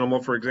class of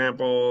animal. For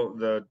example,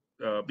 the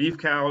beef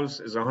cows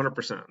is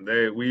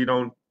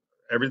 100%.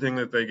 Everything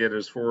that they get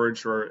is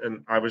forage,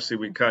 and obviously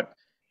we cut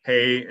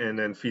hay and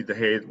then feed the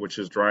hay, which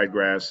is dried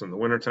grass in the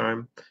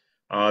wintertime.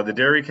 The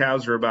dairy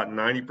cows are about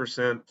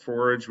 90%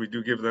 forage. We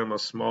do give them a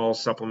small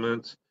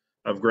supplement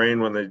of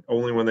grain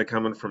only when they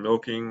come in for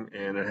milking,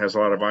 and it has a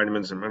lot of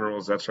vitamins and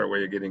minerals. That's our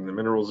way of getting the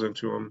minerals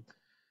into them.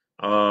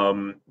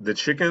 The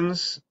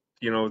chickens,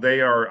 they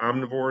are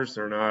omnivores.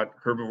 They're not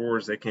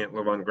herbivores. They can't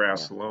live on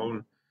grass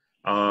alone.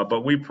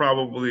 But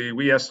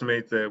we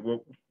estimate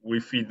that we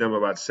feed them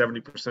about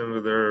 70%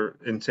 of their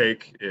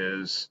intake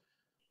is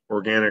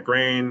organic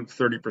grain,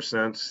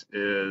 30%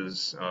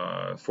 is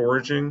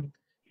foraging.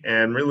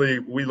 And really,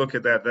 we look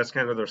at that's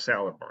kind of their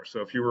salad bar.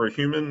 So if you were a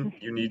human,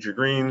 you need your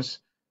greens.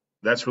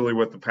 That's really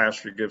what the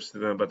pasture gives to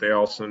them, but they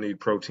also need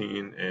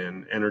protein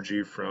and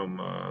energy from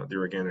the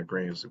organic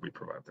grains that we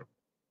provide them.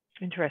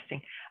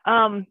 Interesting.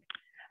 How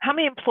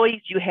many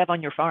employees do you have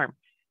on your farm?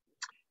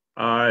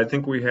 I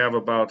think we have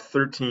about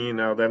 13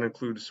 now. That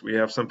includes, we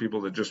have some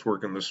people that just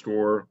work in the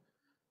store.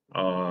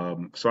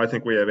 So I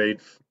think we have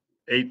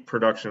eight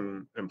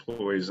production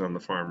employees on the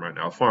farm right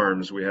now.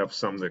 Farms, we have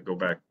some that go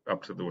back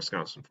up to the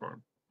Wisconsin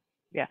farm.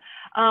 Yeah.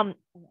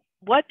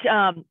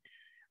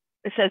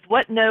 It says,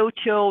 what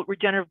no-till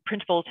regenerative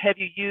principles have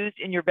you used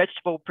in your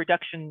vegetable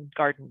production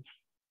gardens?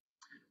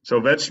 So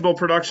vegetable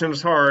production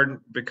is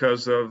hard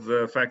because of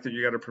the fact that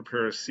you got to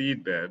prepare a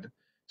seed bed.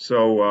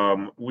 So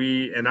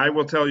and I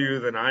will tell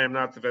you that I am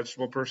not the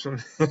vegetable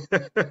person.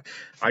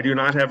 I do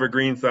not have a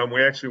green thumb.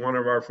 We actually, one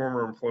of our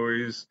former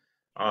employees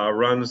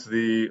runs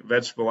the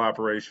vegetable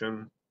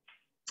operation.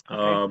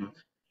 Okay.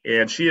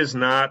 And she is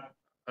not,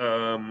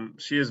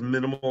 she is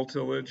minimal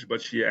tillage,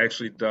 but she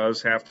actually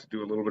does have to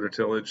do a little bit of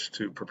tillage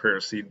to prepare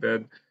a seed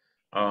bed.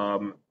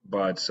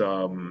 But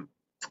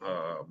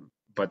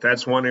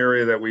that's one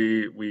area that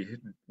we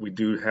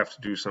do have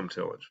to do some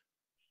tillage.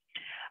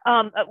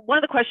 One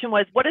of the questions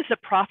was, what is the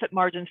profit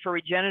margins for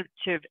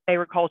regenerative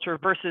agriculture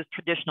versus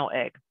traditional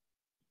ag?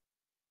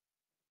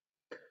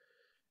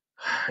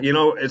 You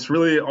know, it's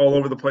really all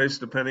over the place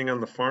depending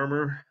on the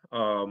farmer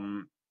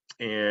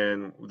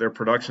and their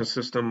production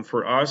system.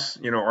 For us,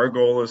 you know, our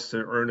goal is to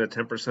earn a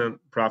 10%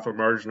 profit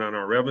margin on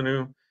our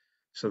revenue.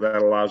 So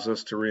that allows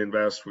us to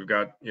reinvest. We've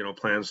got, you know,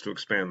 plans to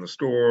expand the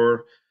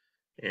store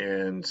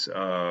and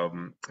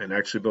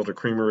actually build a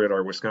creamery at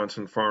our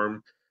Wisconsin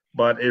farm.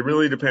 But it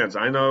really depends.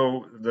 I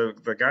know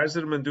the guys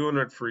that have been doing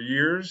it for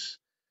years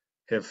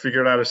have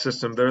figured out a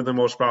system. They're the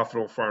most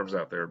profitable farms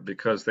out there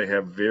because they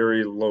have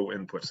very low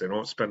inputs. They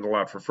don't spend a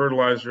lot for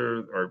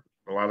fertilizer, or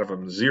a lot of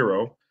them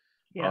zero.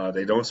 Yeah.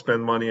 They don't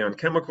spend money on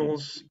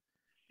chemicals,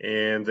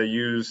 and they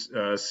use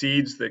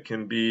seeds that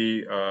can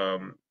be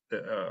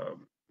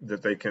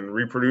that they can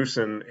reproduce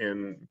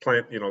and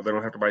plant. You know, they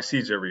don't have to buy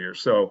seeds every year.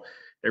 So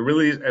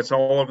it's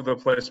all over the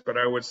place. But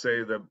I would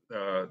say that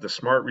the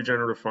smart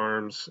regenerative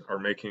farms are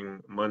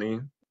making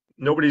money.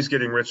 Nobody's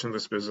getting rich in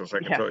this business, I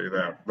can tell you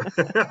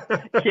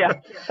that.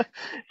 Yeah.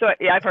 So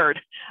yeah, I've heard.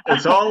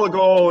 It's all a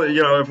goal.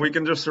 You know, if we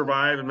can just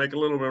survive and make a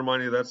little bit of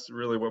money, that's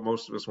really what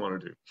most of us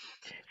want to do.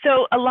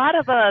 So a lot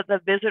of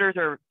the visitors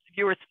or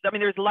viewers, I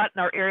mean, there's a lot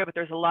in our area, but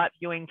there's a lot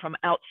viewing from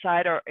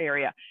outside our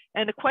area.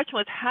 And the question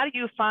was, how do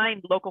you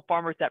find local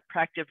farmers that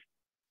practice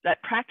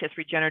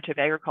regenerative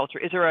agriculture?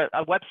 Is there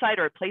a website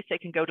or a place they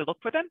can go to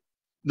look for them?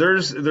 There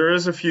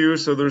is a few.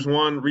 So there's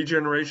one,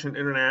 Regeneration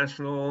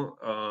International,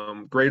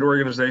 great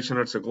organization.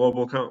 It's a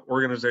global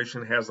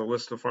organization, has a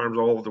list of farms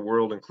all over the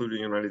world, including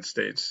the United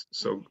States.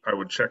 So I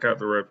would check out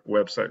the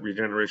website,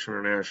 Regeneration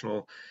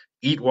International.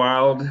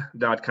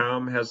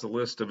 Eatwild.com has the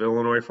list of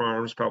Illinois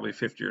farms, probably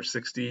 50 or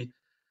 60.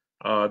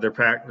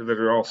 That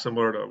are all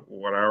similar to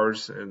what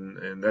ours,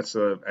 and that's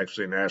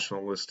actually a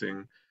national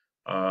listing.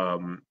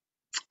 I'm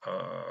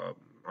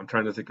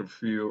trying to think of a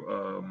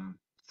few.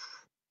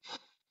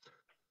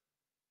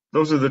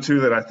 Those are the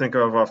two that I think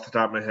of off the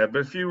top of my head. But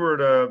if you were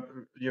to,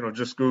 you know,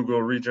 just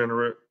Google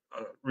regenerative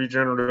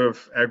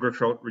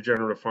agriculture,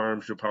 regenerative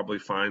farms, you'll probably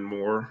find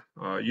more.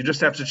 You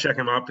just have to check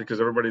them out because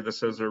everybody that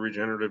says they're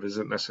regenerative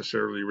isn't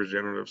necessarily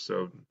regenerative.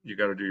 So you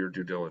got to do your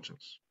due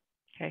diligence.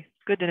 Okay,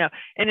 good to know.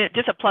 And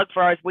just a plug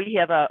for ours, we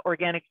have an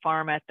organic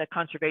farm at the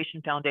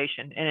Conservation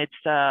Foundation, and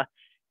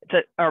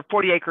our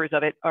 40 acres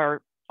of it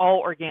are all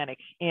organic,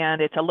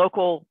 and it's a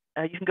local.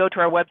 You can go to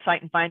our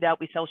website and find out.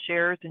 We sell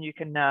shares, and you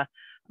can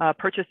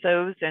purchase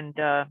those and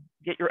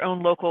get your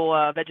own local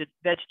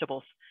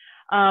vegetables.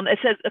 It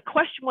says a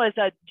question was,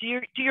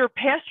 do your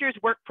pastures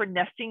work for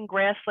nesting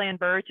grassland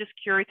birds? Just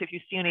curious if you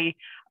see any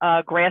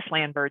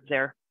grassland birds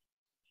there.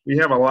 We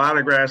have a lot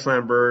of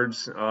grassland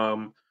birds.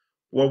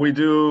 What we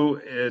do,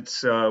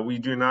 we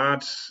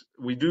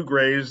do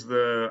graze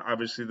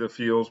obviously the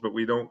fields, but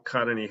we don't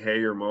cut any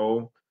hay or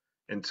mow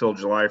until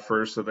July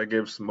 1st. So that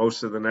gives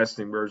most of the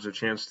nesting birds a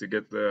chance to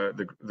get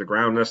the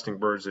ground nesting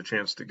birds a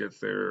chance to get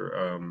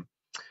their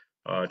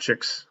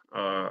chicks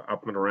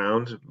up and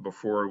around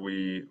before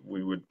we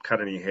would cut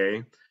any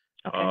hay.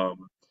 Okay.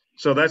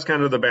 So that's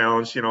kind of the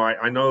balance. You know,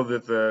 I know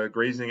that the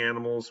grazing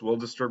animals will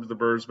disturb the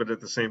birds, but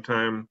at the same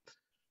time,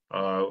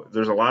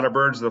 there's a lot of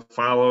birds that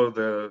follow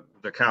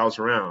the cows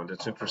around.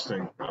 It's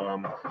interesting.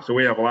 So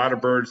we have a lot of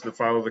birds that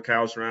follow the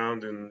cows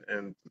around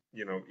and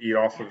you know, eat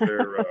off of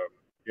their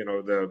you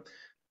know,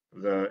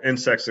 the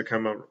insects that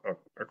come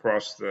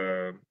across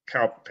the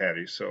cow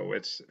patty. So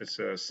it's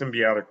a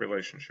symbiotic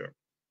relationship.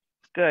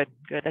 Good.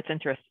 That's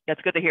interesting.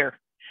 That's good to hear.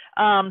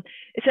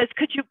 It says,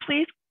 could you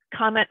please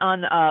comment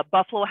on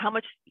buffalo? How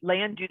much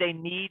land do they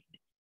need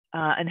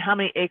and how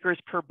many acres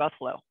per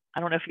buffalo? I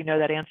don't know if you know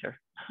that answer.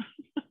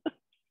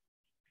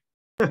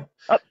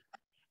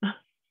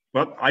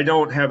 Well, I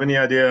don't have any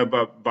idea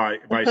about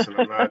bison.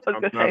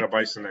 I'm not a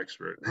bison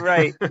expert.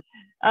 Right.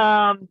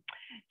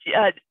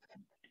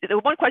 The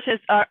one question is,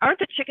 aren't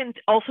the chickens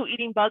also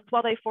eating bugs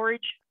while they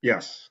forage?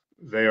 Yes,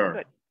 they are.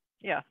 Good.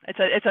 Yeah,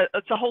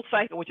 it's a whole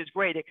cycle, which is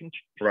great. It can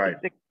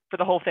for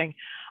the whole thing.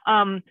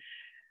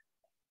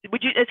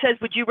 It says,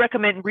 would you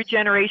recommend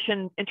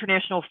Regeneration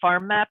International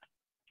Farm Map?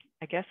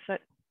 I guess that.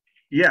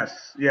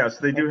 Yes,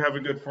 they do have a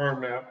good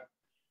farm map.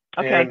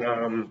 Okay.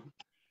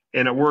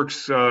 And it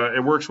works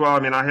well. I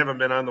mean, I haven't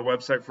been on the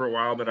website for a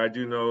while, but I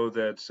do know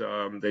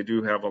that they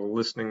do have a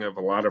listing of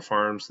a lot of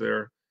farms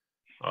there.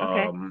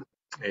 Okay.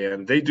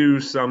 And they do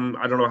some,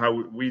 I don't know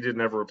how, we did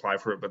never apply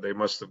for it, but they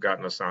must have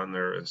gotten us on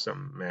there in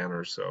some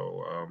manner.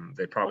 So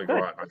they probably go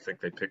out, I think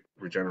they pick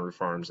regenerative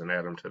farms and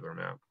add them to their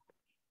map.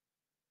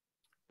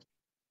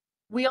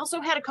 We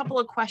also had a couple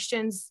of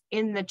questions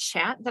in the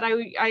chat that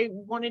I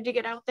wanted to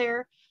get out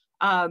there.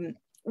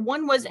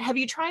 One was, have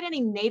you tried any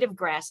native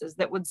grasses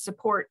that would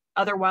support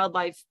other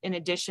wildlife in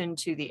addition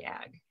to the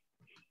ag?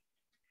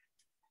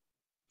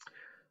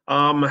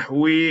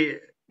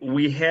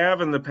 We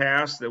have in the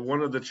past. That one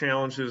of the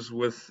challenges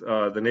with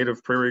the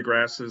native prairie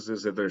grasses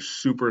is that they're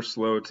super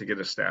slow to get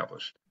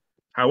established.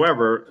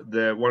 However,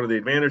 one of the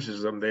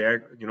advantages of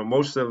them,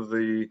 most of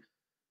the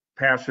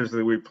pastures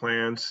that we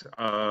plant,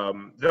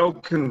 they'll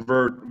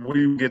convert.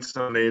 We get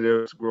some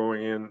natives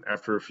growing in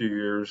after a few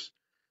years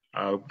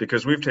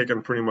because we've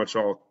taken pretty much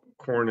all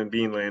corn and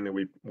bean land,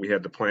 and we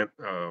had to plant.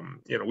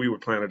 We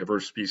would plant a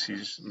diverse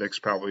species mix,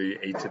 probably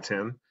 8 to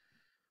 10.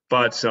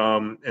 But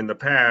in the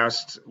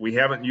past, we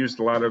haven't used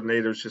a lot of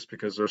natives just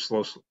because they're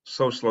so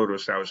slow to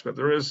establish. But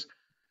there is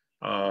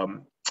a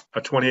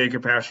 20-acre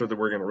pasture that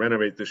we're going to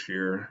renovate this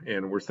year,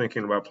 and we're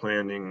thinking about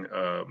planting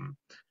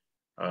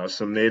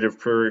some native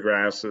prairie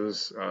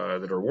grasses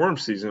that are warm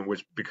season,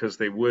 because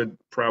they would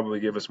probably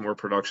give us more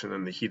production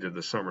in the heat of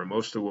the summer.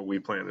 Most of what we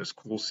plant is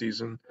cool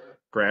season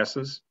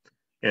grasses.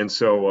 And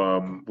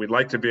so we'd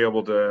like to be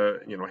able to,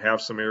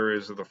 have some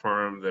areas of the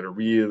farm that are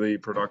really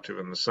productive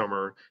in the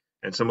summer.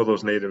 And some of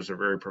those natives are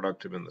very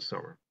productive in the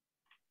summer.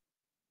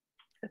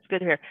 That's good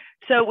to hear.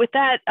 So with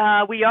that,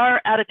 we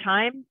are out of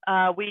time.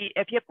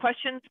 If you have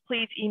questions,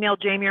 please email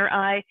Jamie or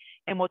I,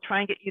 and we'll try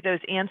and get you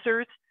those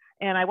answers.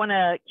 And I want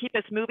to keep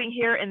us moving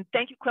here. And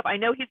thank you, Cliff. I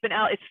know he's been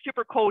out. It's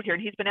super cold here,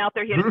 and he's been out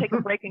there. He had to take a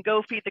break and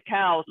go feed the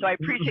cows. So I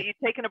appreciate you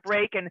taking a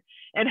break and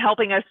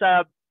helping us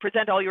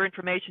present all your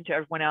information to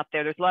everyone out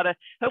there. There's a lot of,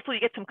 hopefully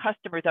you get some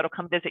customers that'll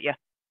come visit you.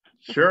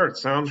 Sure.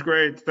 Sounds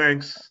great.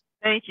 Thanks.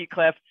 Thank you,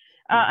 Cliff.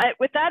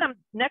 With that,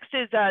 next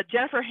is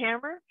Jennifer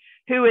Hammer,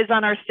 who is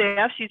on our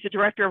staff. She's the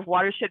Director of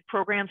Watershed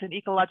Programs and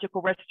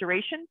Ecological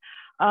Restoration.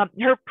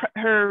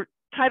 Her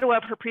title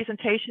of her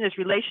presentation is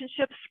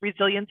Relationships,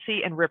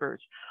 Resiliency, and Rivers.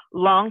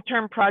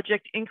 Long-term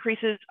project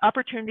increases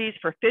opportunities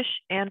for fish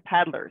and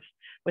paddlers.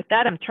 With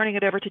that, I'm turning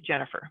it over to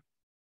Jennifer.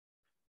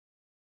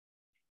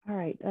 All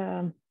right.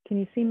 Can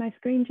you see my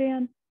screen,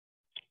 Jan?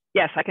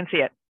 Yes, I can see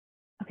it.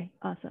 Okay,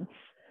 awesome.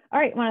 All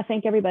right, I want to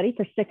thank everybody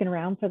for sticking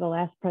around for the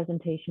last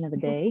presentation of the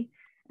day.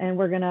 And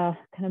we're going to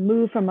kind of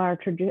move from our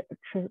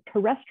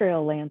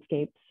terrestrial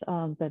landscapes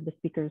that the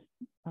speakers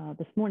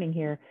this morning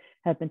here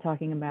have been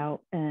talking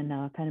about, and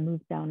kind of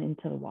move down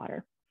into the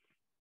water.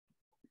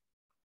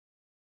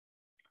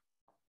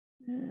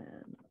 All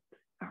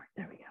right,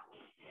 there we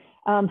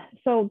go.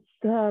 So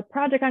the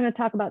project I'm going to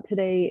talk about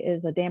today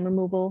is a dam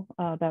removal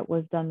that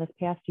was done this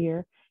past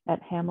year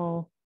at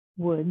Hamel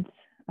Woods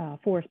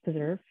Forest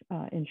Preserve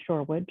in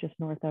Shorewood, just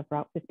north of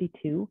Route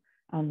 52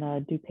 on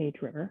the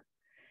DuPage River.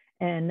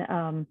 And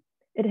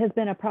it has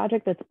been a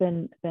project that's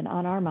been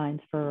on our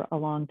minds for a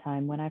long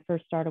time. When I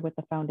first started with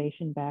the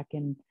foundation back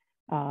in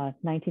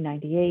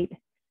 1998,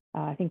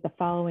 I think the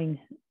following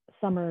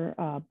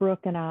summer,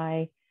 Brooke and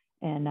I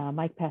and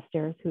Mike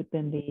Pasteris, who'd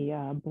been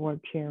the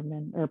board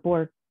chairman or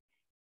board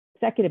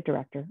executive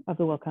director of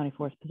the Will County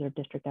Forest Preserve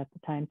District at the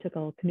time, took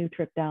a canoe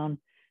trip down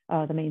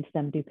the main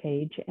stem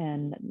DuPage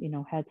and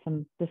had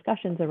some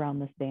discussions around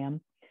this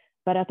dam.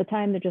 But at the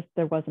time,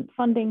 there wasn't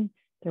funding,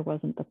 there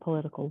wasn't the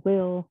political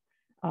will,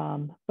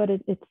 but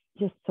it's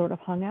just sort of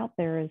hung out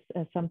there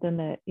as something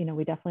that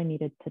we definitely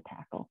needed to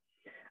tackle.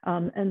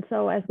 And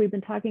so as we've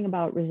been talking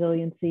about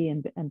resiliency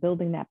and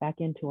building that back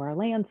into our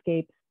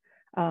landscapes,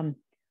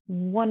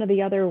 one of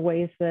the other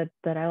ways that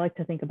I like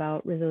to think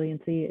about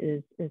resiliency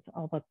is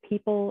all the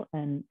people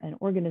and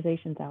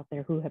organizations out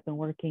there who have been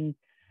working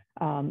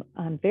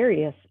on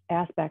various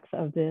aspects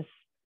of this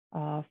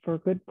for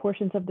good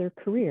portions of their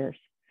careers.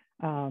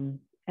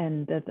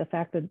 And the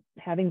fact that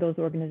having those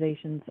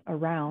organizations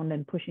around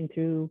and pushing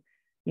through,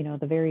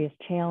 the various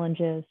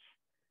challenges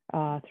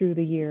through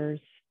the years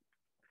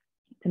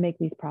to make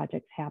these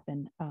projects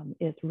happen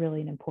is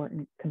really an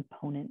important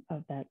component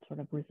of that sort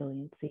of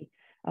resiliency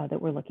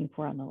that we're looking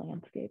for on the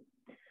landscape.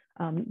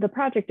 The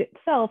project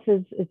itself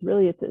is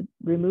really, it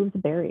removes a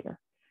barrier.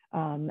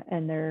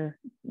 And they're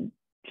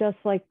just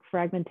like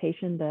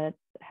fragmentation that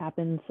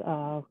happens,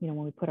 when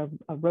we put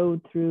a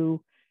road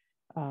through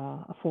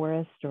a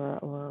forest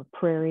or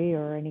prairie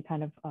or any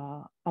kind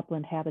of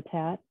upland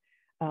habitat.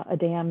 A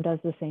dam does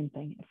the same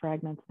thing. It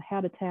fragments the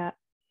habitat.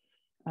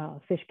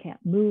 Fish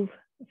can't move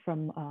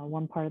from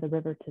one part of the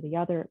river to the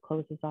other. It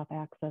closes off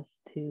access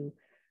to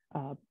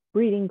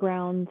breeding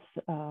grounds,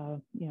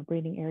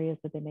 breeding areas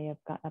that they may have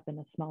gotten up in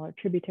the smaller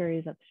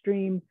tributaries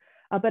upstream.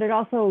 But it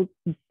also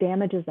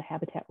damages the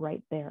habitat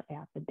right there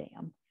at the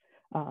dam.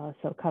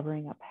 So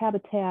covering up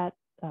habitat,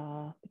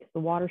 because the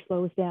water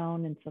slows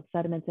down and so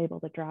sediment's able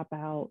to drop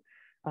out.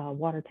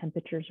 water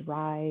temperatures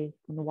rise.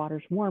 When the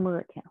water's warmer,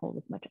 it can't hold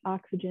as much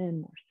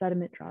oxygen, more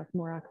sediment draws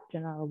more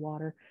oxygen out of the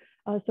water.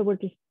 So we're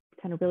just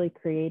kind of really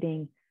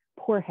creating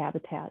poor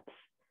habitats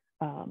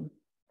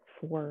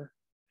for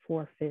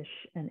fish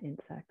and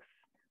insects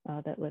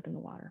that live in the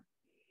water.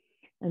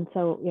 And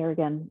so, yeah,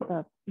 again,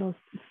 this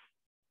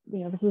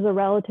is a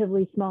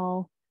relatively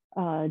small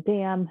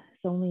dam.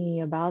 It's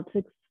only about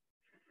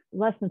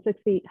less than 6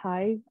 feet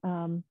high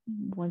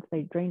once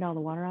they drained all the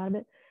water out of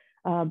it.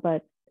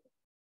 But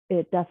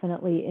it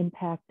definitely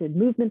impacted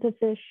movement of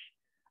fish.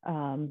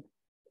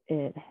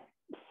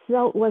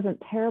 Silt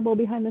wasn't terrible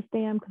behind this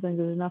dam because there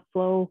was enough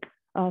flow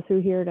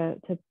through here to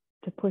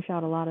push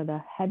out a lot of the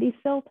heavy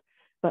silt,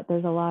 but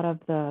there's a lot of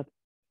the,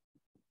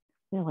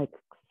 like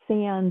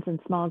sands and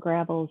small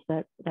gravels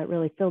that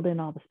really filled in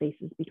all the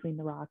spaces between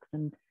the rocks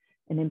and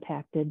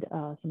impacted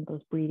some of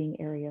those breeding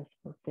areas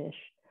for fish.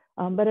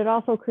 But it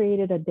also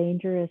created a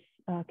dangerous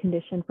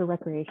condition for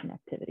recreation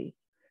activities.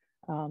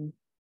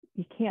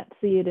 You can't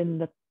see it in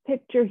the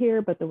picture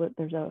here, but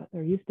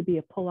there used to be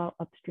a pullout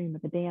upstream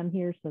of the dam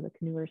here so the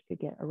canoers could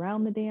get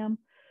around the dam.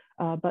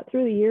 But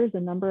through the years, a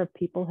number of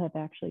people have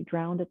actually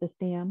drowned at this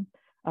dam.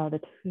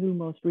 The two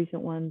most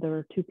recent ones, there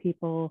were 2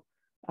 people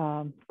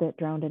that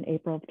drowned in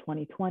April of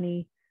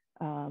 2020.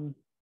 I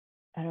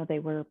know they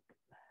were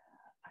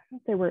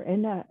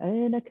in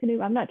a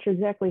canoe. I'm not sure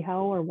exactly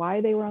how or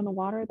why they were on the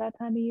water at that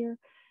time of year,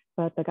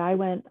 but the guy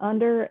went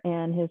under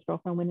and his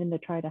girlfriend went in to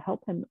try to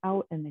help him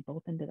out, and they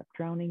both ended up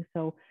drowning.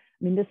 So,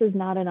 I mean, this is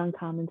not an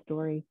uncommon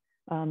story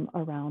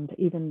around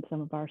even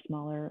some of our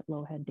smaller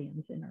low-head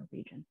dams in our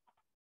region.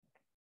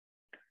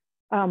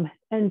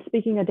 And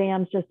speaking of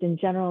dams, just in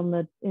general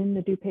in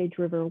the DuPage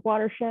River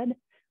watershed,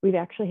 we've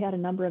actually had a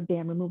number of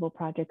dam removal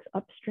projects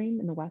upstream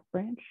in the West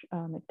Branch,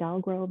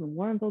 McDowell Grove and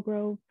Warrenville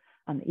Grove,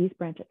 on the East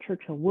Branch at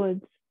Churchill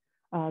Woods.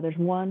 There's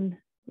one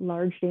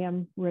large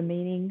dam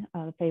remaining,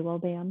 the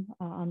Faywell Dam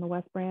on the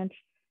West Branch.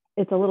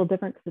 It's a little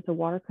different because it's a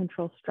water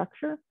control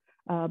structure,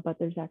 but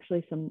there's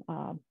actually some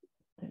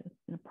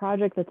a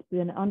project that's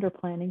been under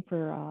planning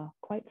for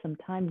quite some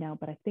time now,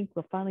 but I think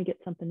we'll finally get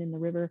something in the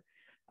river,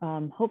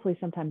 hopefully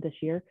sometime this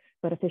year,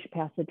 but a fish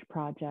passage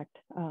project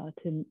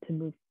to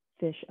move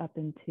fish up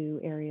into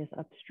areas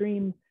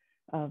upstream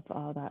of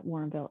that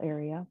Warrenville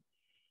area.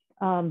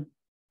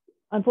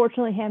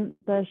 Unfortunately,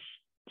 the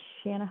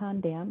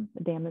Shanahan Dam,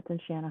 the dam that's in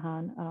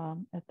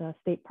Shanahan at the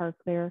state park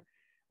there,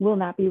 will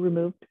not be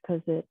removed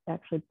because it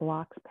actually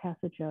blocks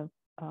passage of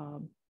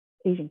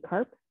Asian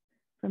carp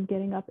from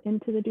getting up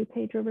into the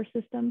DuPage River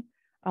system.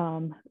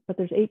 But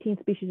there's 18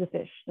 species of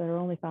fish that are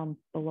only found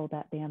below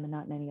that dam and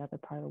not in any other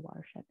part of the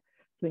watershed.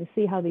 So we can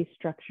see how these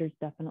structures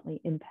definitely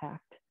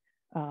impact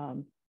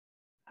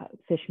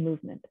fish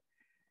movement.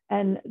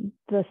 And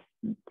the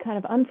kind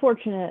of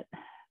unfortunate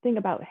thing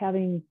about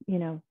having,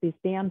 these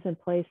dams in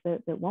place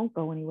that won't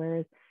go anywhere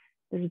is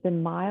there's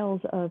been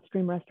miles of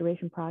stream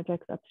restoration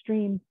projects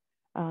upstream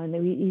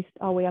and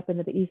all the way up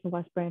into the east and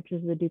west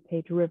branches of the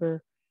DuPage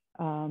River,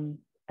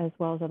 as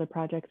well as other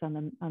projects on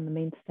the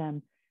main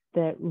stem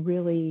that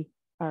really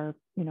are,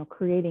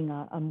 creating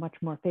a much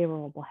more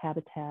favorable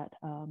habitat.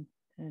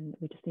 And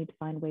we just need to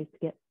find ways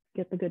to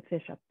get the good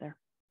fish up there.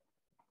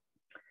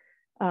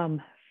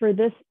 For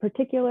this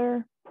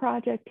particular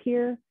project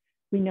here,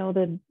 we know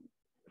that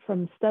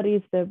from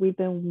studies that we've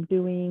been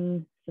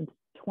doing since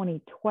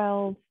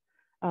 2012,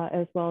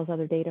 as well as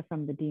other data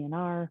from the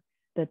DNR,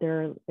 that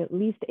there are at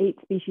least 8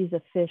 species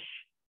of fish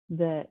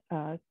that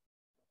are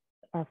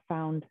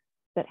found,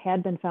 that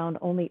had been found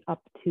only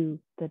up to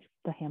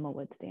the Hamel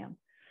Woods Dam.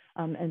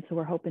 And so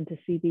we're hoping to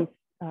see these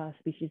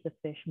species of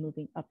fish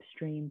moving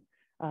upstream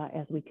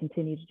as we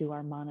continue to do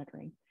our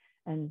monitoring.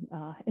 And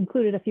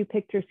included a few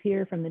pictures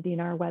here from the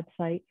DNR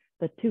website.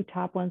 The 2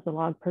 top ones, the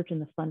log perch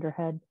and the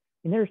slenderhead,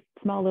 and they're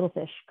small little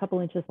fish, a couple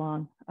inches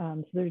long.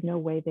 So there's no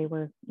way they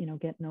were,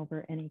 getting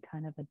over any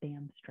kind of a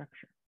dam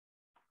structure.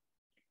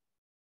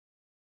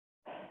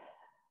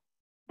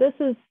 This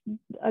is,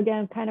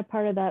 again, kind of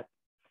part of that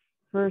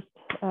first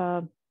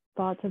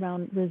thoughts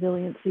around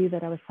resiliency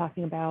that I was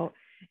talking about,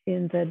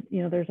 in that,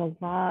 there's a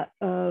lot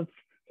of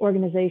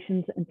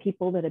organizations and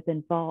people that have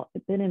been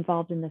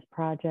involved in this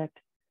project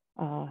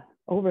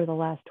over the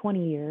last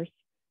 20 years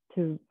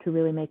to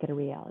really make it a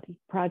reality.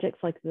 Projects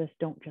like this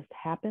don't just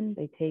happen.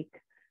 They take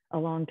a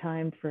long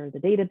time for the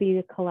data to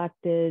be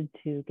collected,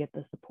 to get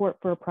the support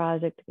for a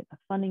project, to get the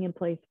funding in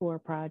place for a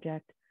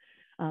project.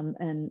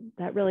 And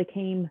that really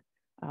came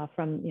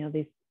from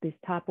these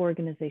top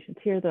organizations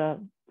here. The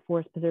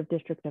Forest Preserve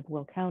District of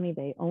Will County,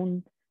 they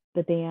own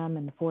the dam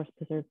and the Forest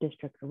Preserve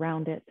District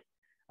around it.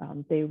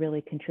 They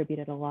really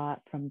contributed a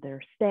lot from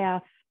their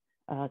staff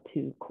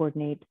to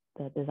coordinate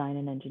the design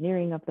and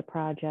engineering of the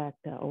project,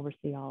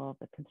 oversee all of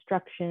the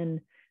construction.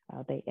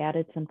 They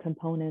added some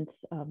components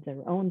of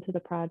their own to the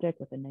project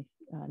with a nice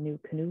new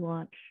canoe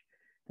launch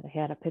that I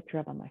had a picture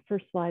of on my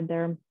first slide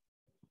there.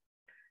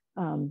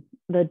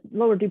 The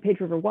Lower DuPage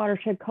River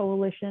Watershed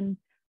Coalition,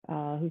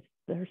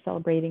 they're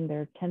celebrating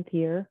their 10th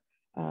year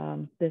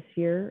this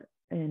year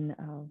in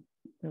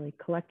really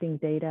collecting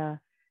data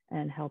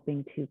and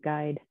helping to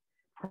guide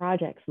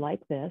projects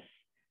like this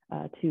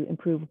to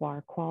improve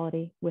water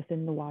quality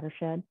within the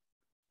watershed.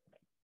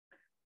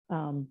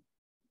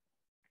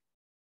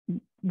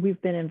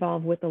 We've been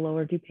involved with the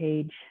Lower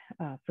DuPage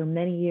for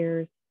many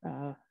years,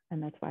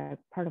 and that's why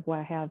part of why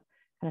I have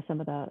kind of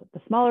some of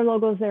the smaller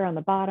logos there on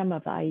the bottom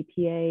of the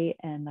IEPA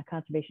and the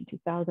Conservation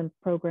 2000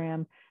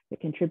 program that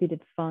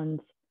contributed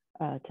funds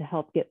to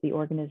help get the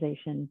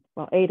organization,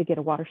 well, to get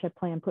a watershed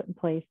plan put in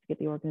place, to get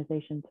the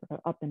organization sort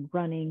of up and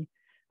running.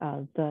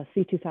 The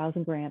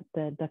C2000 grant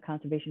that the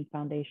Conservation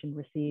Foundation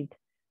received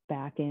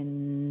back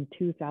in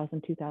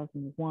 2000,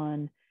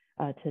 2001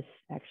 to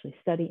actually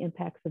study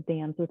impacts of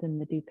dams within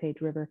the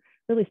DuPage River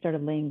really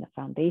started laying the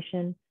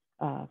foundation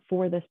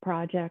for this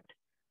project.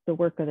 The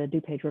work of the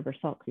DuPage River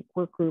Salt Creek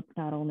Work Group,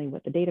 not only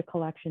with the data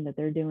collection that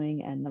they're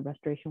doing and the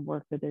restoration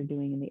work that they're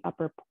doing in the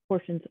upper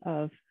portions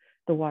of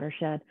the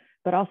watershed,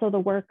 but also the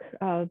work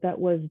that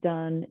was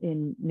done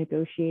in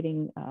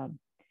negotiating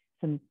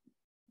some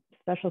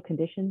special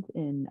conditions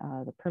in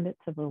the permits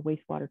of a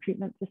wastewater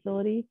treatment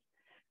facility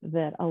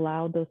that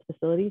allowed those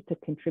facilities to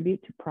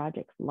contribute to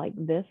projects like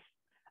this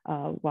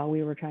while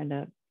we were trying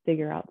to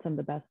figure out some of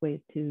the best ways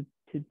to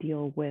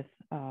deal with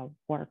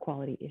water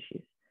quality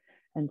issues.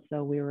 And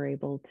so we were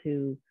able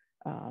to,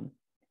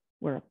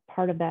 we're a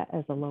part of that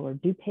as a Lower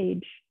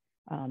DuPage.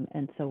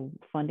 And so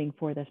funding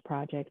for this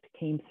project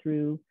came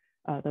through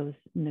those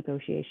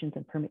negotiations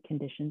and permit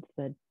conditions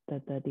that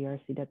the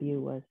DRCW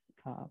was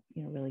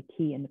really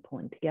key in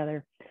pulling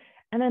together.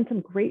 And then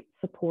some great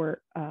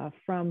support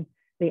from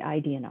the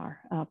IDNR,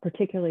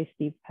 particularly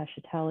Steve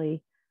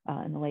Pescatelli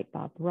and the late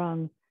Bob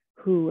Rung,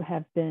 who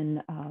have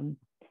been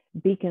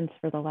beacons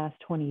for the last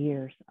 20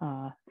 years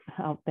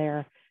out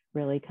there,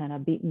 really kind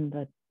of beating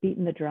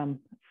the drum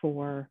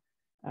for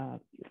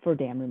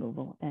dam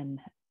removal and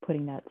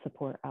putting that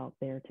support out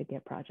there to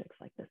get projects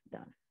like this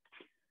done.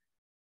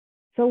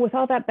 So with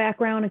all that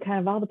background and kind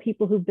of all the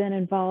people who've been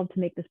involved to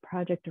make this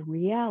project a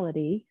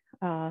reality,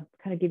 kind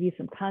of give you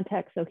some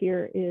context. So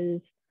here is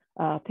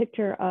a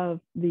picture of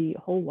the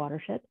whole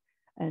watershed.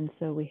 And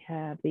so we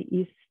have the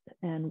east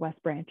and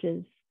west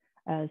branches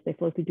as they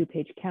flow through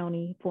DuPage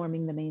County,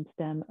 forming the main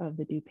stem of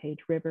the DuPage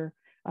River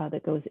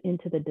that goes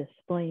into the Des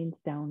Plaines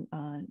down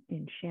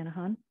in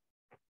Channahon.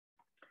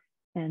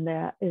 And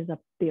that is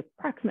the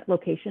approximate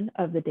location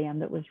of the dam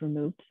that was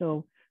removed.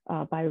 So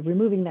by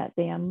removing that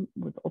dam,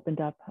 was opened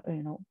up,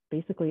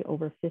 basically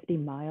over 50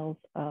 miles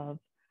of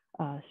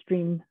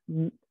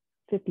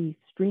 50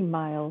 stream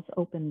miles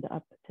opened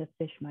up to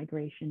fish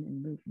migration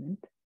and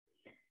movement.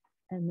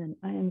 And then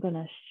I am going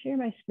to share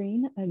my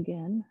screen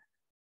again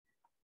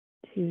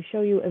to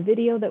show you a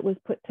video that was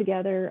put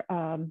together,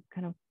 kind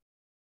of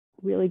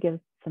really gives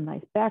some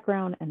nice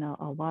background and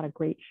a lot of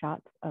great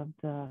shots of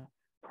the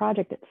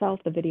project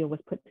itself. The video was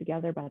put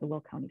together by the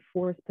Will County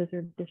Forest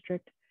Preserve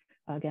District.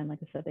 Again, like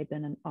I said, they've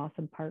been an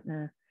awesome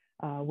partner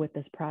with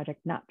this project,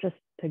 not just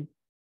to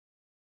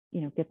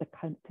get the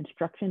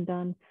construction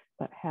done,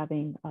 but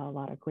having a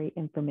lot of great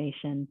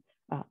information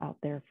out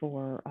there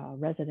for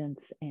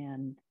residents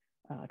and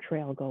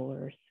trail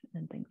goers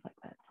and things like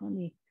that. So let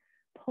me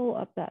pull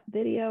up that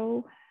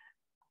video.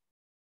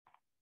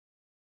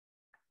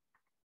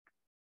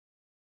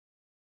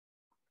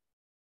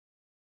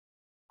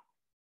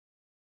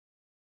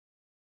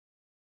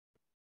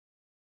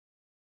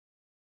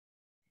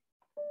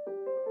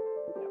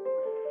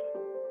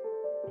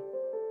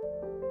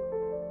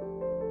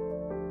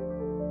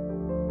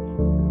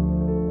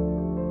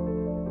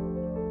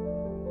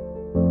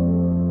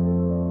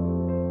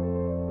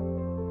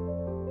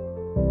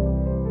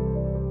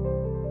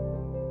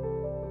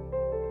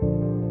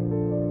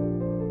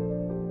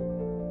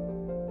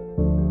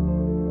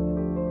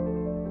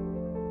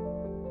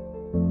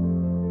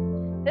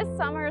 This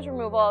summer's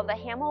removal of the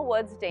Hamel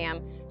Woods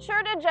Dam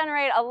sure did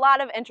generate a lot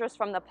of interest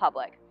from the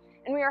public.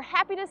 And we are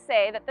happy to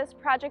say that this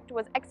project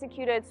was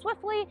executed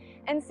swiftly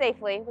and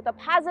safely with a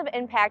positive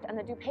impact on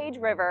the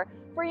DuPage River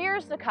for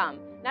years to come,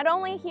 not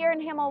only here in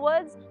Hamel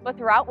Woods, but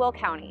throughout Will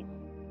County.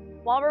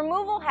 While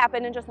removal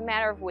happened in just a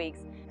matter of weeks,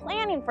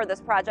 planning for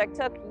this project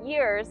took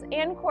years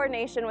in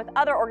coordination with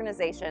other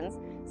organizations,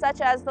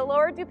 such as the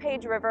Lower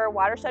DuPage River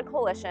Watershed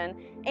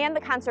Coalition and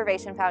the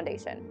Conservation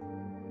Foundation.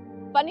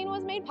 Funding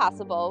was made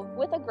possible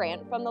with a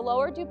grant from the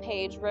Lower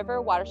DuPage River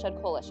Watershed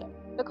Coalition.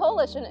 The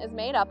coalition is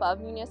made up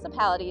of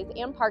municipalities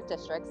and park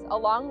districts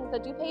along the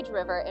DuPage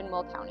River in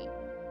Will County.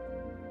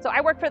 So I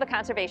work for the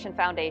Conservation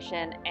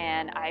Foundation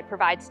and I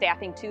provide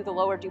staffing to the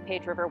Lower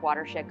DuPage River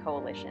Watershed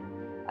Coalition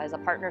as a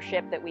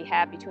partnership that we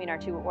have between our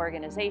two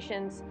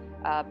organizations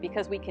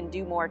because we can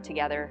do more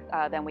together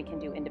than we can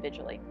do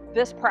individually.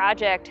 This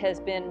project has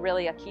been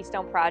really a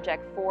keystone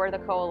project for the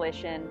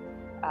coalition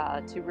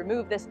to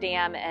remove this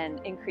dam and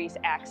increase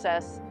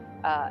access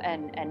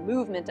and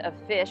movement of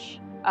fish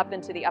up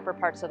into the upper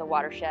parts of the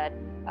watershed,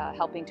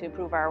 helping to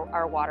improve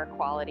our water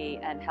quality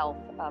and health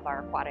of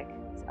our aquatic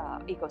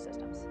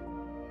ecosystems.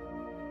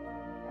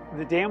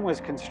 The dam was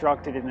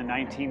constructed in the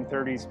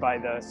 1930s by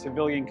the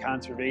Civilian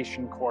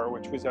Conservation Corps,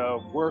 which was a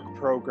work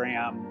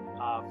program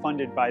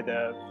funded by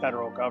the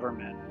federal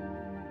government.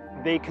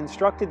 They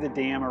constructed the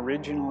dam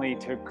originally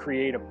to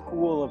create a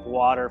pool of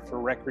water for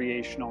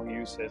recreational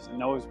uses,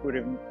 and those would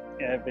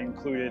have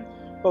included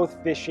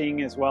both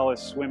fishing as well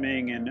as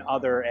swimming and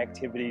other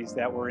activities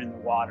that were in the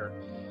water.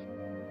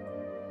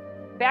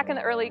 Back in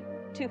the early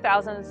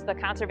 2000s, the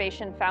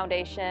Conservation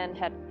Foundation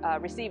had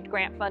received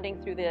grant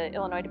funding through the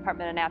Illinois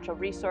Department of Natural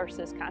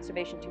Resources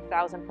Conservation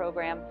 2000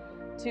 program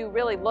to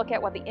really look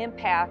at what the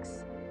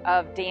impacts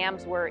of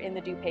dams were in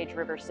the DuPage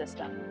River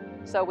system.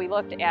 So we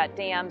looked at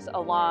dams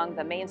along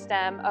the main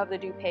stem of the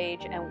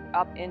DuPage and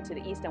up into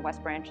the east and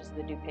west branches of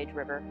the DuPage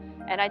River,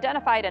 and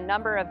identified a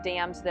number of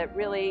dams that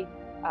really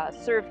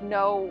served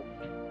no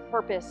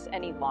purpose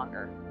any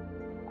longer.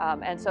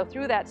 And so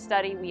through that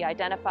study, we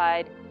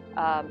identified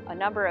a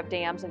number of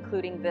dams,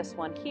 including this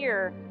one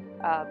here,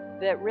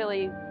 that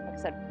really, like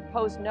I said,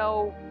 pose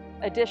no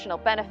additional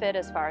benefit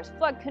as far as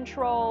flood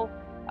control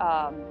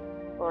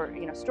or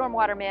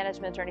stormwater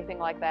management or anything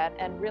like that,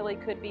 and really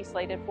could be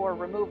slated for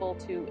removal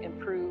to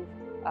improve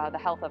the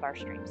health of our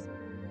streams.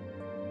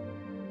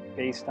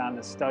 Based on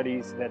the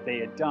studies that they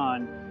had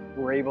done,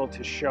 we're able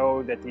to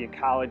show that the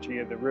ecology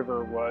of the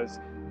river was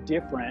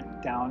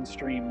different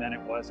downstream than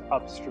it was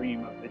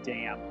upstream of the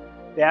dam.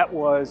 That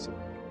was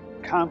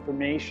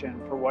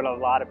confirmation for what a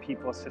lot of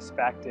people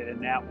suspected,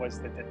 and that was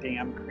that the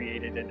dam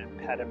created an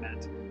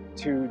impediment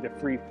to the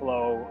free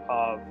flow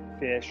of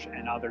fish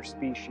and other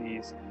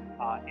species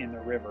in the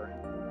river.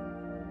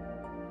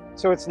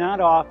 So it's not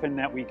often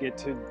that we get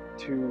to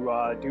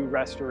do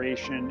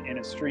restoration in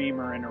a stream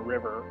or in a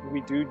river.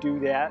 We do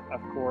that, of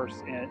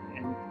course,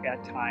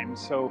 at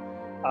times. So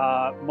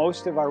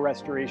most of our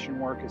restoration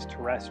work is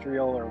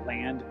terrestrial or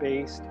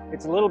land-based.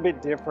 It's a little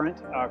bit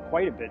different,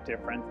 quite a bit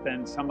different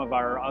than some of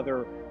our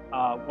other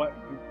what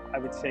I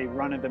would say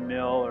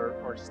run-of-the-mill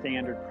or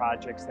standard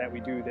projects that we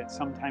do that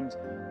sometimes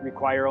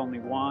require only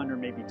one or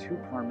maybe two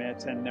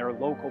permits, and they're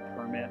local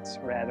permits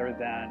rather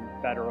than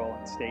federal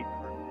and state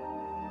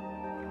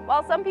permits.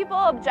 While some people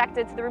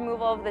objected to the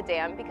removal of the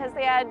dam because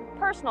they had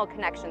personal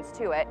connections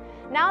to it,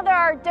 now there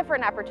are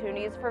different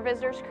opportunities for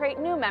visitors to create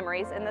new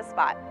memories in this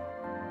spot.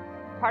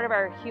 Part of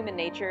our human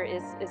nature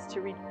is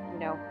to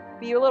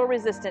be a little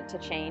resistant to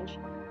change,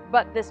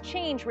 but this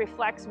change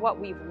reflects what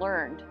we've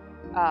learned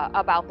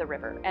about the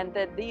river, and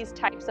that these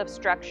types of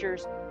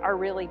structures are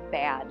really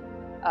bad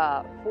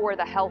for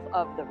the health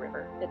of the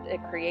river. It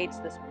creates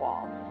this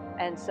wall.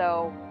 And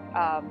so,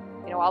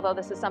 although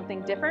this is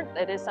something different,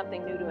 it is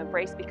something new to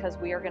embrace, because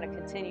we are going to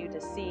continue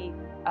to see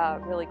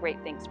really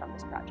great things from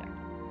this project.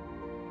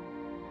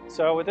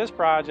 So with this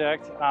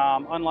project,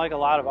 unlike a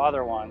lot of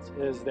other ones,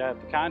 is that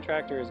the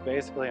contractor is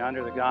basically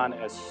under the gun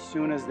as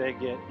soon as they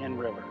get in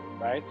river.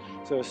 Right?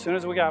 So as soon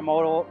as we got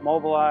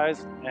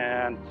mobilized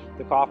and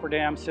the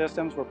cofferdam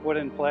systems were put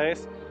in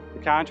place,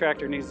 the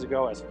contractor needs to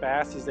go as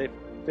fast as they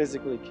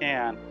physically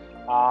can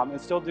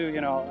and still do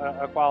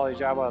a quality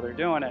job while they're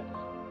doing it,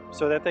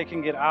 so that they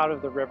can get out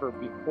of the river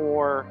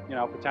before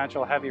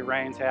potential heavy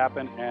rains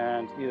happen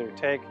and either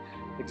take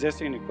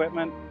existing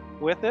equipment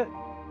with it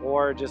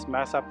or just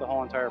mess up the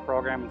whole entire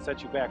program and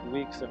set you back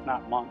weeks, if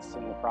not months,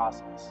 in the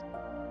process.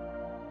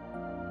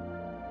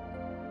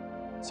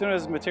 As soon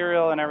as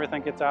material and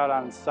everything gets out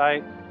on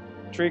site,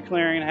 tree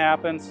clearing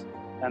happens,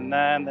 and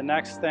then the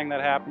next thing that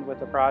happened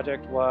with the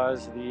project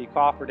was the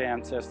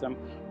cofferdam system,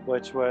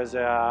 which was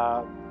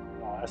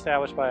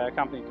established by a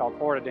company called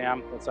Florida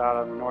Dam that's out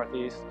of the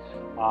Northeast.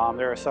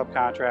 They're a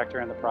subcontractor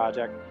in the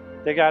project.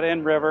 They got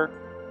in river,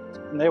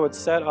 and they would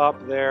set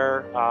up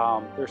their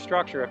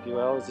structure, if you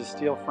will, as a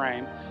steel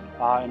frame,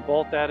 and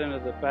bolt that into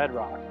the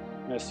bedrock.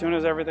 And as soon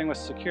as everything was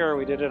secure,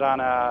 we did it on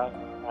a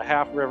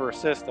half river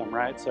system,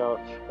 right? So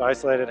we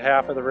isolated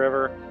half of the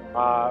river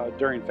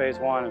during phase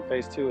one, and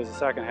phase two is the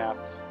second half.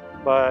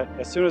 But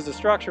as soon as the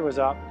structure was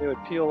up, they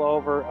would peel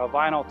over a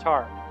vinyl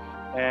tarp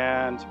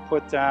and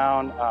put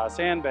down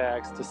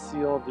sandbags to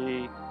seal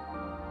the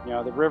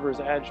river's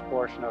edge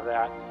portion of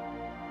that.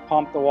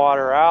 Pump the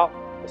water out.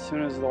 As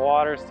soon as the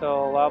water's to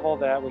a level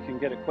that we can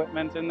get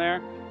equipment in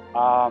there,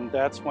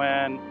 that's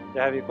when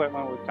the heavy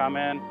equipment would come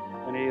in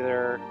and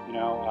either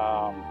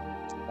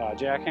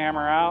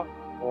jackhammer out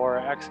or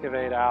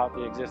excavate out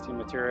the existing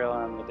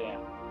material in the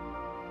dam.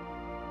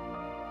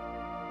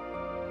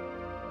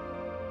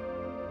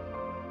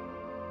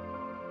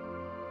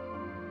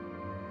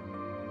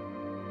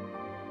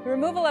 The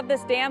removal of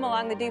this dam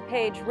along the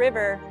DuPage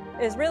River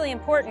is really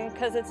important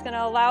because it's going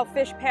to allow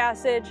fish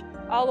passage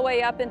all the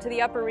way up into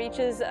the upper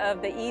reaches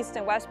of the east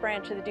and west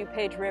branch of the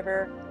DuPage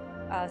River,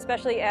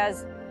 especially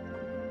as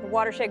the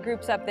watershed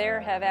groups up there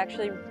have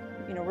actually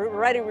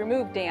already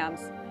removed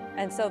dams.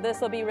 And so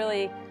this will be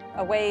really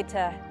a way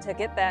to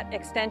get that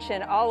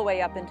extension all the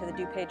way up into the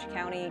DuPage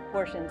County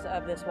portions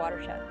of this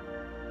watershed.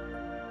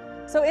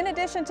 So in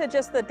addition to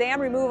just the dam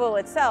removal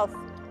itself,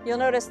 you'll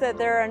notice that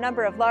there are a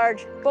number of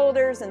large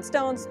boulders and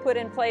stones put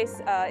in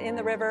place in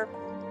the river.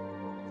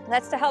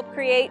 That's to help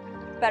create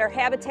better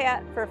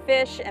habitat for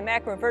fish and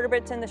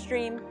macroinvertebrates in the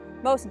stream.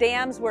 Most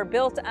dams were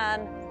built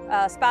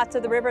on spots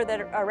of the river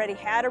that already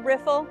had a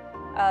riffle,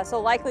 so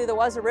likely there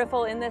was a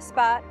riffle in this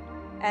spot.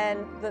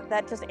 and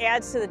that just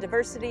adds to the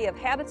diversity of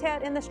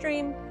habitat in the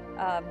stream,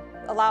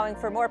 allowing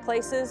for more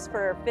places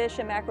for fish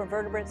and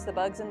macroinvertebrates, the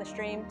bugs in the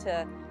stream,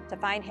 to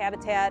find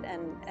habitat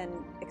and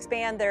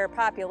expand their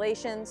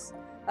populations.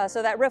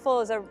 So that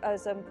riffle is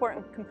an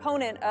important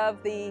component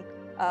of the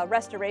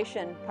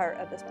restoration part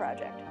of this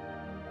project.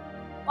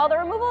 While the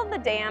removal of the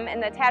dam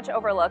and the attached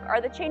overlook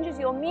are the changes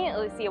you'll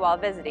immediately see while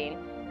visiting,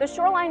 the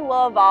shoreline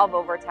will evolve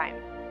over time.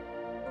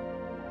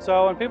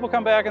 So when people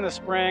come back in the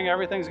spring,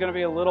 everything's going to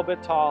be a little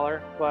bit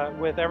taller, but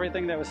with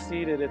everything that was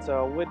seeded, it's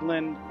a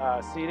woodland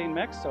seeding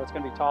mix, so it's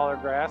going to be taller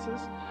grasses.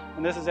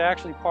 And this is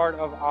actually part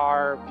of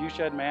our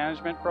viewshed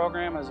management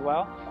program as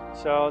well.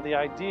 So the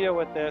idea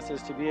with this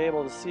is to be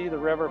able to see the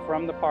river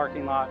from the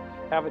parking lot,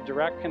 have a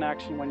direct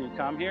connection when you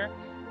come here.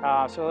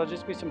 So there'll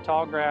just be some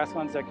tall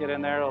grasslands that get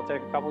in there. It'll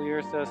take a couple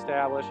years to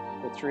establish,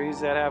 with trees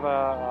that have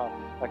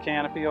a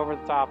canopy over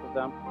the top of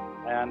them.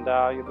 And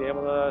you'll be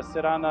able to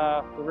sit on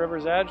the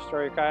river's edge,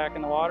 throw your kayak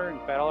in the water, and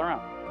paddle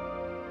around.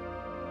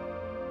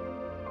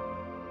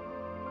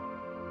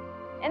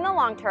 In the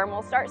long term,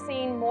 we'll start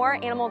seeing more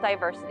animal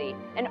diversity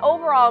and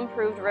overall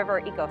improved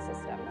river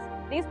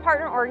ecosystems. These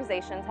partner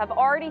organizations have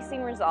already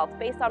seen results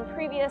based on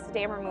previous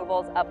dam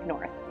removals up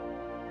north.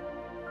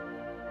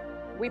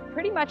 We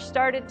pretty much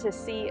started to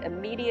see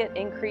immediate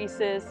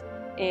increases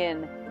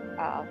in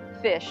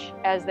fish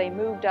as they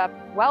moved up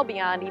well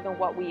beyond even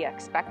what we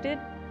expected.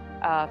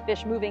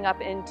 Fish moving up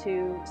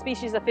into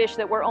species of fish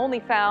that were only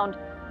found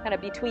kind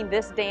of between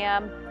this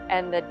dam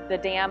and the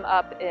dam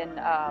up in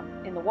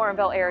the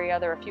Warrenville area.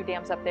 There are a few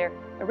dams up there.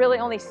 We're really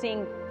only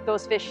seeing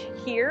those fish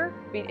here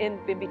in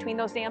between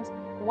those dams.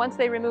 Once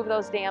they removed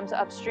those dams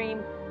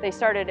upstream, they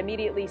started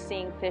immediately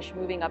seeing fish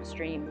moving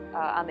upstream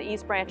on the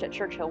East Branch at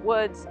Churchill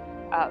Woods,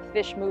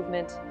 fish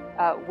movement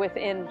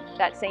within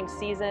that same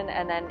season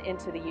and then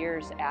into the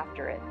years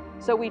after it.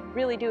 So we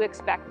really do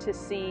expect to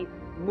see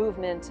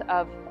movement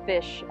of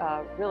fish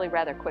really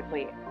rather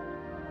quickly.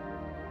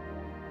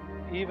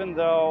 Even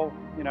though,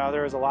 you know,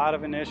 there's a lot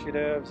of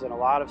initiatives and a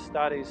lot of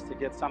studies to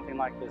get something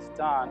like this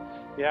done,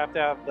 you have to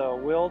have the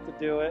will to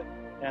do it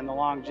and the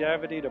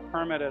longevity to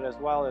permit it as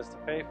well as to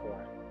pay for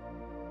it.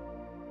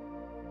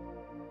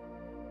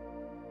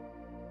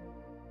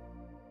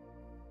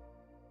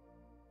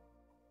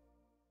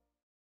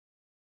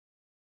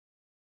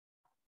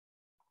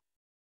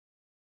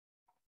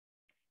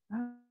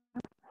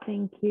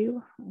 Thank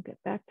you. I'll get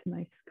back to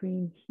my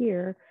screen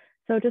here.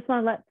 So just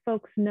want to let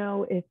folks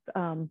know if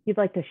you'd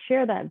like to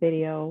share that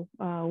video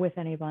with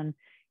anyone,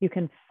 you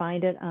can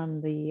find it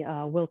on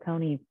the Will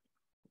County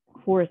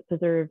Forest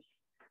Preserve's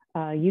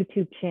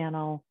YouTube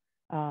channel.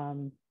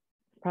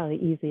 Probably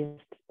the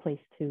easiest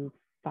place to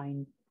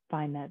find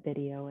that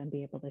video and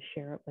be able to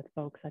share it with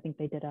folks. I think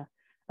they did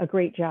a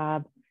great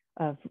job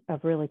of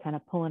really kind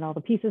of pulling all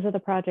the pieces of the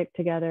project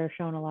together,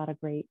 showing a lot of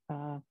great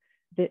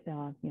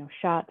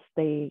shots.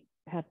 They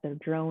have their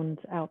drones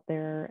out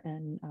there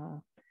and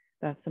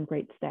have some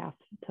great staff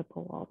to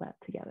pull all that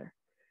together.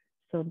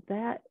 So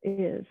that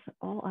is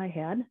all I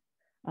had.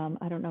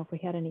 I don't know if we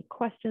had any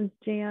questions,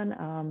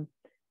 Jan,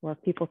 or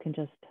if people can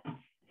just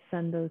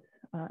send those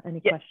any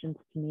questions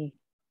to me.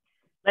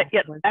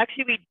 Yeah,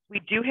 actually, we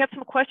do have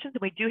some questions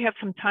and we do have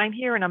some time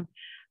here, and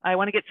I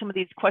want to get some of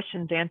these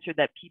questions answered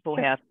that people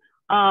have.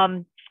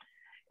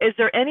 Is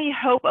there any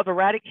hope of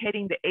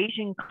eradicating the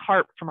Asian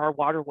carp from our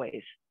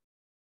waterways?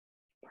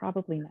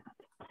 Probably not.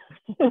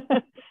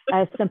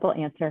 A simple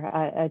answer.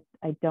 I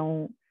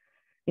don't,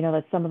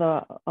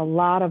 that a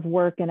lot of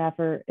work and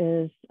effort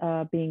is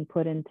being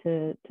put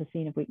into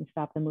seeing if we can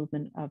stop the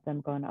movement of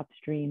them going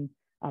upstream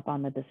up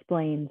on the Des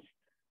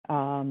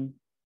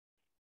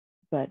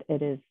but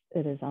it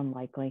is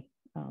unlikely.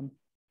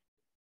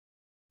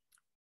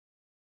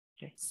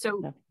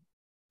 So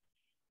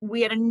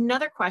we had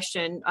another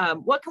question.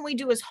 What can we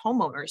do as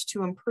homeowners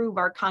to improve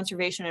our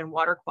conservation and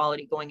water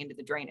quality going into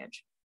the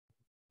drainage?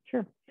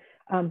 Sure.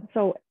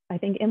 So I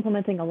think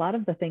implementing a lot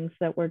of the things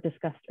that were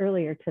discussed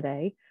earlier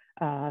today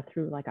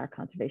through like our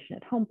Conservation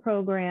at Home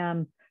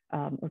program,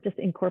 or just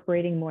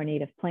incorporating more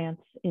native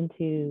plants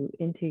into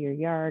your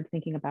yard,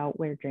 thinking about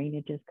where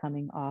drainage is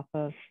coming off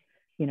of,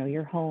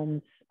 your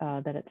homes,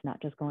 that it's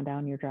not just going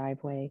down your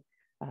driveway,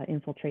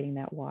 infiltrating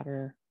that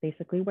water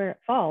basically where it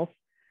falls,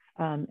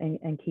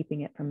 and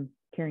keeping it from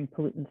carrying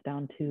pollutants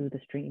down to the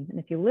stream. And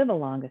if you live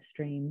along a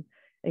stream,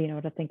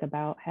 to think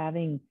about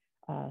having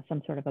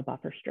some sort of a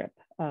buffer strip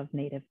of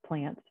native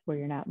plants where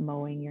you're not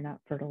mowing, you're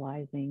not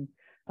fertilizing,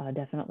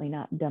 definitely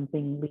not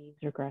dumping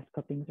leaves or grass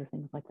clippings or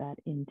things like that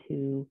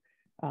into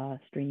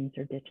streams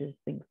or ditches,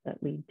 things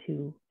that lead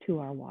to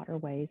our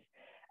waterways.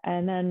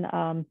 And then,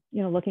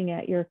 looking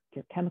at your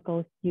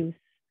chemical use,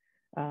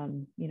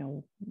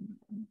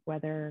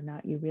 whether or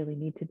not you really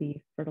need to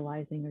be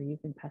fertilizing or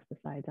using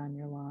pesticides on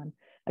your lawn.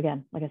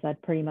 Again, like I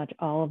said, pretty much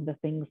all of the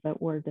things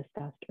that were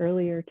discussed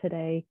earlier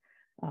today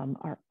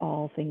are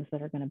all things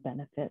that are going to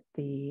benefit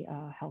the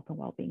health and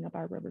well-being of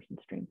our rivers and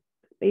streams.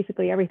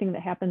 Basically, everything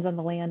that happens on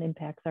the land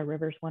impacts our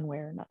rivers one way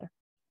or another.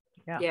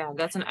 Yeah,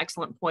 that's an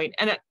excellent point.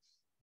 And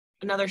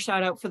another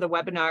shout out for the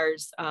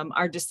webinars.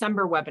 Our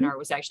December webinar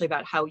was actually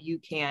about how you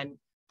can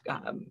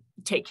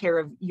take care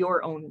of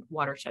your own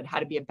watershed, how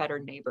to be a better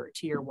neighbor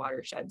to your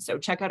watershed. So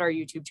check out our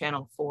YouTube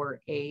channel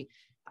for an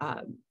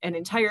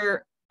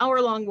entire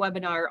hour-long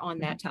webinar on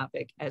that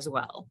topic as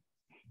well.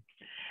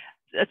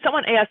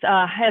 Someone asked,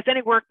 has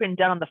any work been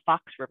done on the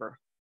Fox River?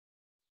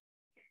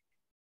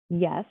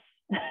 Yes.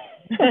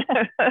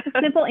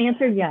 Simple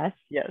answer, yes.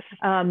 Yes.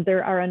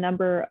 There are a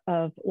number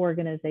of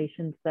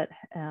organizations that,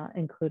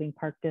 including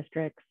park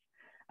districts,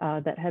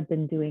 that have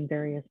been doing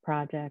various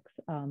projects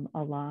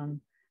along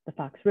the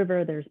Fox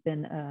River. There's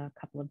been a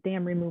couple of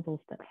dam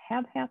removals that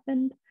have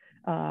happened.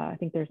 I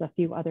think there's a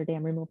few other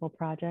dam removal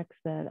projects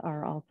that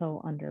are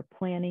also under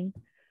planning,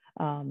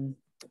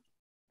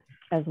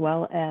 as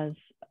well as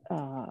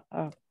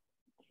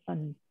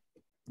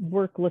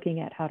work looking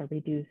at how to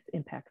reduce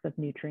impacts of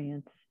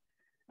nutrients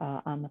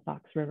on the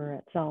Fox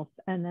River itself.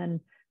 And then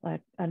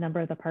a number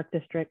of the park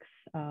districts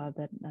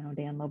that I know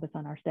Dan Lobus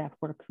on our staff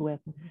works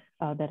with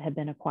that have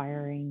been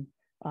acquiring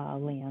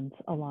lands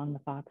along the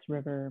Fox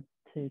River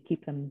to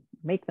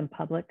make them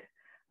public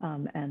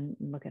and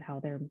look at how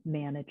they're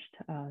managed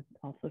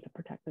also to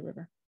protect the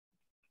river.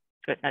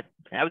 Good.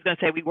 I was going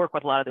to say we work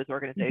with a lot of those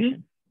organizations.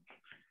 Mm-hmm.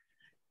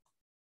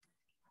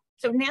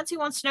 So Nancy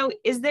wants to know,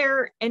 is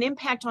there an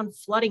impact on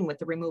flooding with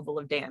the removal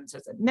of dams?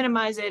 Does it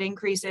minimize it,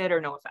 increase it,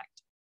 or no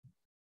effect?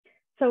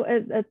 So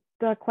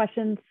the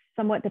question's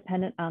somewhat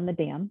dependent on the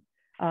dam.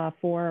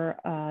 For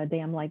a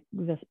dam like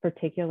this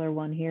particular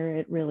one here,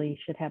 it really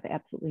should have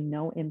absolutely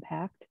no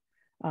impact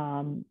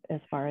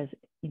as far as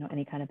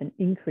any kind of an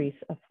increase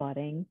of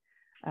flooding.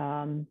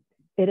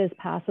 It is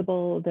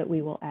possible that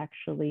we will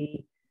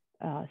actually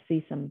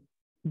see some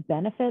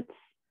benefits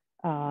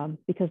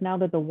because now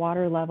that the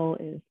water level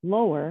is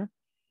lower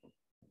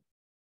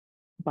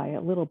by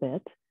a little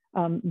bit,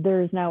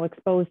 there is now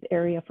exposed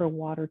area for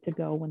water to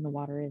go when the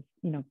water is,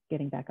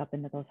 getting back up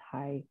into those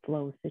high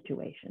flow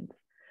situations.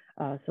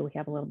 So we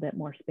have a little bit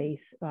more space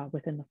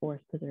within the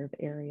forest preserve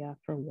area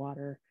for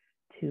water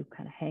to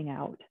kind of hang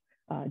out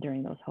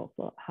during those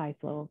high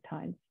flow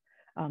times.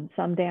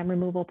 Some dam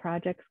removal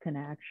projects can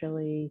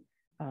actually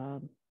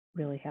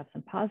really have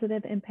some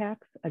positive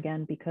impacts,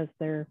 again, because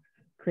they're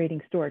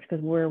creating storage,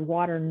 because where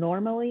water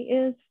normally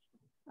is,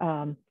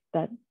 when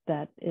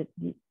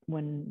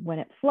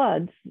it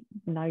floods,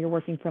 now you're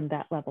working from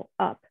that level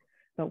up.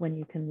 But when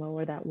you can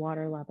lower that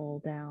water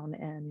level down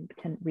and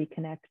can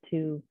reconnect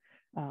to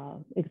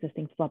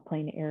existing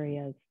floodplain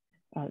areas,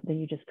 then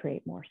you just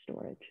create more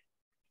storage.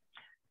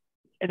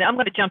 And I'm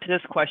going to jump to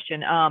this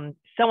question.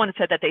 Someone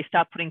said that they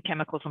stopped putting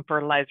chemicals and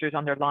fertilizers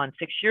on their lawn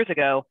 6 years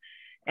ago,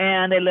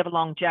 and they live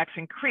along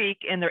Jackson Creek,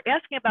 and they're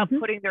asking about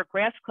putting their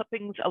grass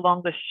clippings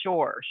along the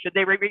shore. Should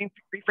they refrain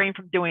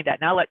from doing that?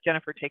 And I'll let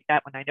Jennifer take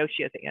that one. I know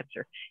she has the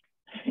answer.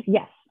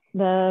 Yes,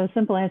 the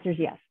simple answer is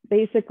yes.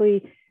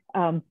 Basically,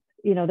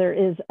 there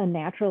is a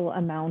natural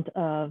amount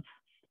of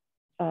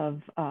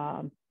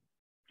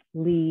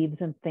leaves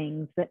and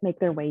things that make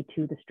their way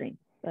to the stream.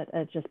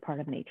 That's just part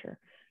of nature.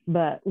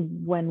 But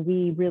when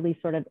we really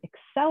sort of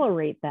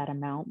accelerate that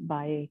amount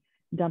by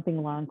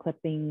dumping lawn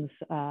clippings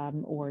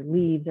or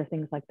leaves or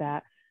things like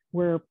that,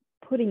 we're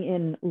putting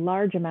in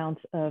large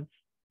amounts of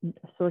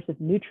a source of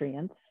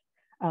nutrients,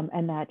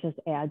 and that just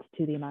adds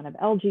to the amount of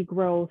algae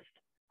growth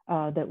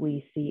that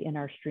we see in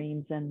our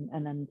streams, and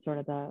then sort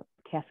of the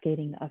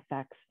cascading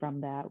effects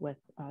from that with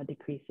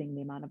decreasing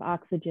the amount of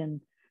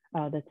oxygen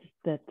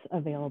that's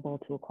available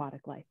to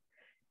aquatic life.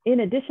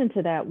 In addition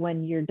to that,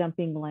 when you're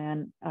dumping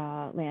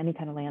any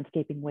kind of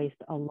landscaping waste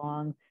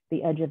along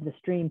the edge of the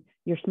stream,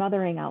 you're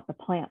smothering out the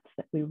plants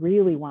that we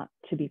really want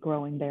to be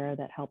growing there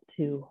that help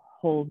to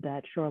hold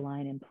that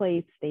shoreline in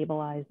place,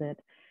 stabilize it,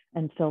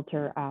 and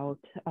filter out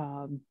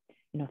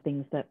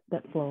things that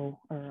flow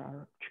or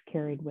are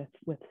carried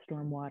with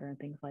stormwater and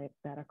things like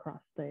that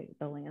across the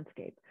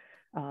landscape.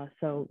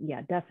 So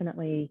yeah,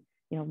 definitely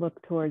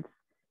look towards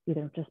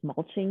either just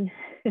mulching,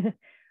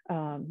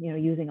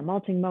 using a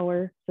mulching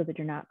mower so that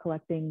you're not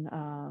collecting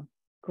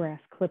grass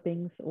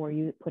clippings, or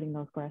you putting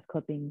those grass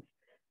clippings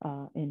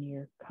in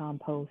your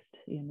compost,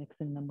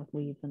 mixing them with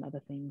leaves and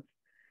other things.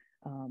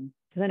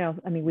 Because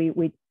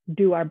we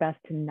do our best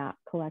to not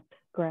collect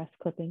grass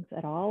clippings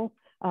at all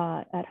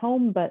at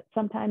home, but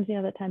sometimes,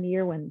 that time of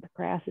year when the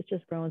grass is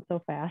just growing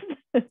so fast,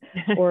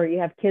 or you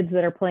have kids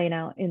that are playing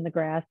out in the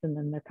grass and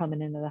then they're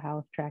coming into the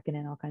house, tracking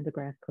in all kinds of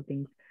grass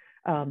clippings,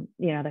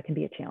 that can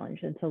be a challenge.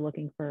 And so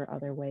looking for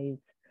other ways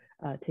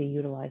to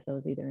utilize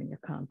those either in your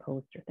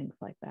compost or things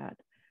like that,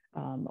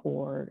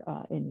 or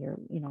in your,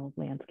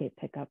 landscape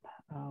pickup,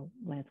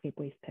 landscape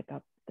waste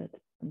pickup that's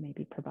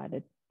maybe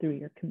provided through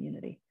your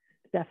community.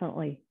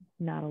 Definitely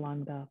not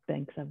along the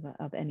banks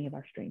of any of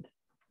our streams.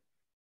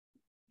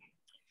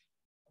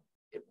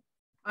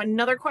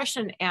 Another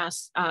question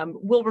asks,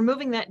 will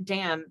removing that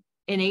dam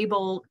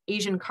enable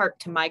Asian carp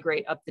to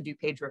migrate up the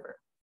DuPage River?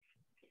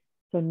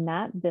 So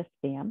not this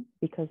dam,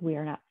 because we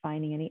are not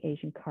finding any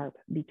Asian carp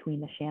between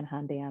the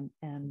Shanahan Dam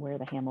and where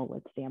the Hamel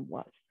Woods Dam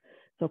was.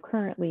 So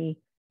currently,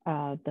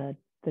 the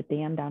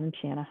dam down in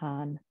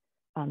Shanahan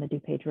on the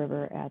DuPage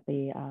River at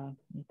the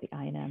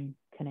I&M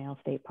Canal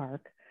State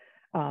Park.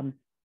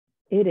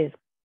 It is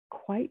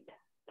quite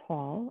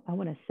tall. I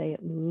want to say at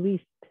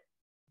least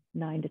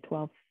 9 to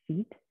 12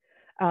 feet.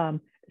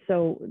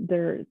 So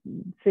there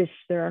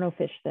are no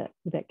fish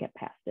that get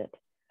past it.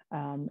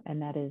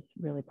 And that is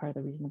really part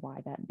of the reason why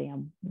that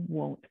dam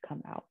won't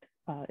come out,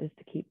 is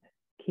to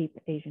keep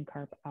Asian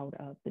carp out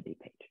of the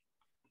DuPage.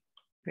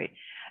 Great.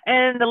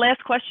 And the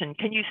last question,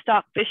 can you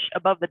stock fish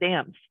above the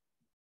dams?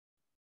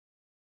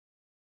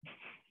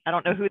 I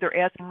don't know who they're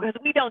asking,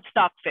 because we don't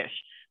stock fish,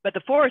 but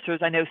the foresters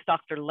I know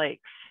stock their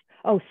lakes.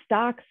 Oh,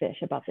 stock fish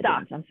above the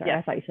dams. I'm sorry, yes.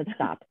 I thought you said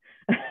stop.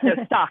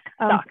 No, stock.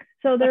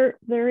 So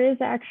there is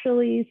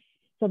actually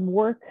some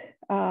work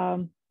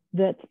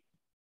that's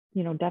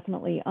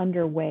definitely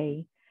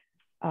underway.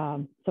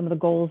 Some of the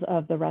goals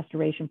of the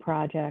restoration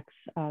projects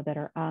that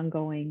are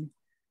ongoing,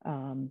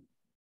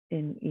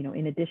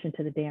 in addition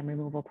to the dam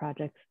removal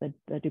projects, the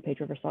DuPage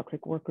River Salt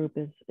Creek Work Group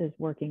is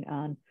working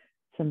on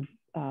some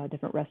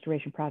different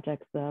restoration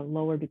projects. The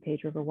Lower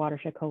DuPage River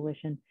Watershed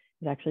Coalition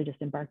is actually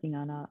just embarking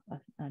on a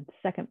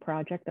second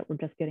project that we're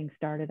just getting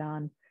started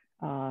on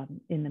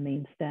in the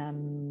main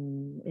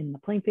stem in the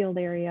Plainfield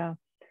area.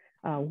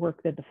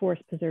 Work that the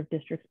Forest Preserve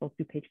Districts, both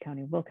DuPage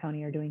County and Will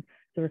County, are doing.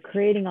 So we're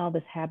creating all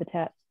this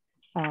habitat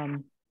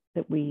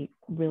that we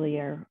really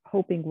are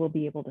hoping will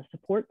be able to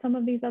support some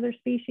of these other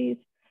species.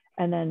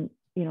 And then,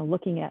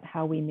 looking at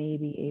how we may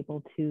be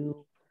able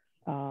to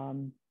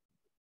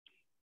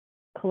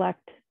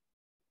collect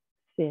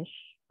fish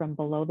from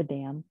below the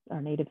dam,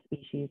 our native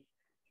species,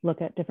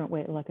 look at different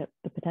ways, look at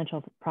the potential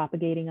of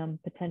propagating them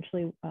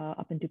potentially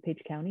up in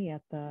DuPage County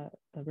at the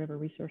River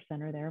Resource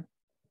Center there.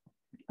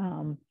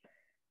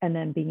 And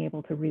then being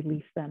able to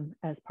release them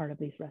as part of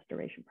these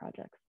restoration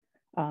projects.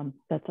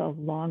 That's a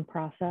long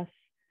process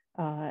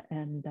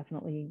and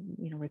definitely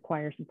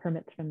requires some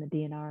permits from the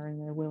DNR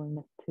and their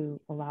willingness to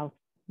allow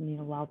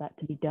that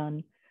to be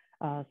done.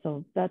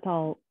 So that's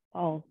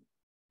all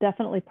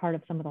definitely part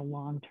of some of the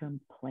long-term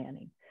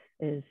planning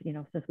is,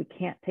 since we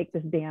can't take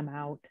this dam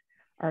out,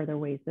 are there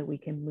ways that we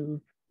can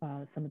move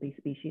some of these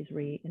species,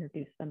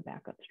 reintroduce them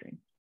back upstream?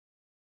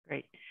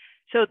 Great.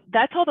 So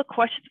that's all the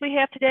questions we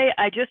have today.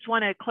 I just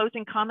want to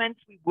closing comments.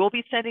 We will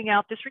be sending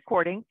out this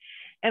recording.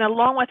 And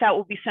along with that,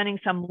 we'll be sending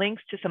some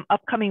links to some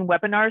upcoming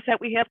webinars that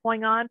we have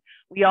going on.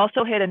 We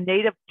also had a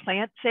native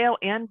plant sale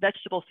and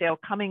vegetable sale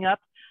coming up.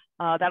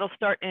 That'll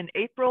start in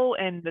April,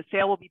 and the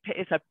sale will be,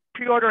 it's a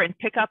pre-order and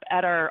pickup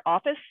at our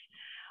office.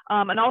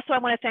 And also I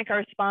want to thank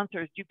our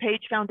sponsors,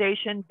 DuPage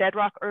Foundation,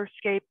 Bedrock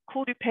Earthscape,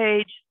 Cool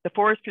DuPage, the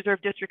Forest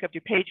Preserve District of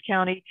DuPage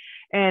County,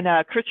 and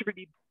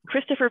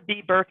Christopher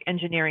B. Burke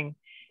Engineering.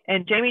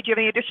 And Jamie, do you have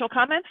any additional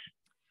comments?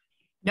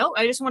 No,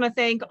 I just want to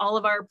thank all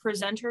of our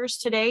presenters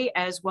today,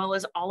 as well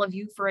as all of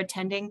you for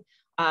attending.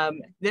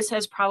 This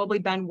has probably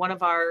been one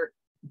of our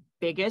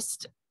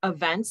biggest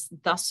events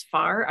thus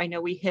far. I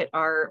know we hit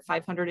our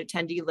 500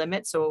 attendee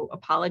limit, so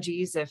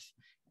apologies if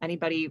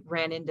anybody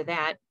ran into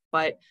that.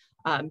 But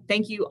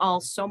thank you all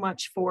so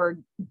much for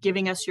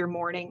giving us your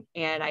morning,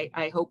 and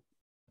I hope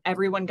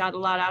everyone got a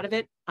lot out of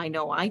it. I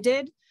know I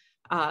did.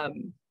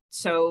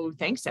 So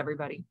thanks,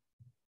 everybody.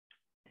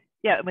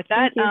 Yeah, with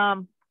that,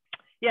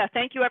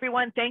 thank you,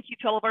 everyone. Thank you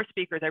to all of our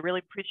speakers. I really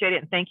appreciate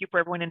it. And thank you for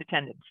everyone in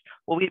attendance.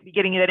 We'll be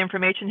getting you that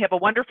information. Have a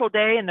wonderful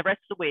day and the rest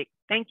of the week.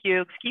 Thank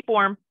you. Keep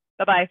warm.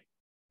 Bye-bye.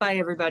 Bye,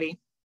 everybody.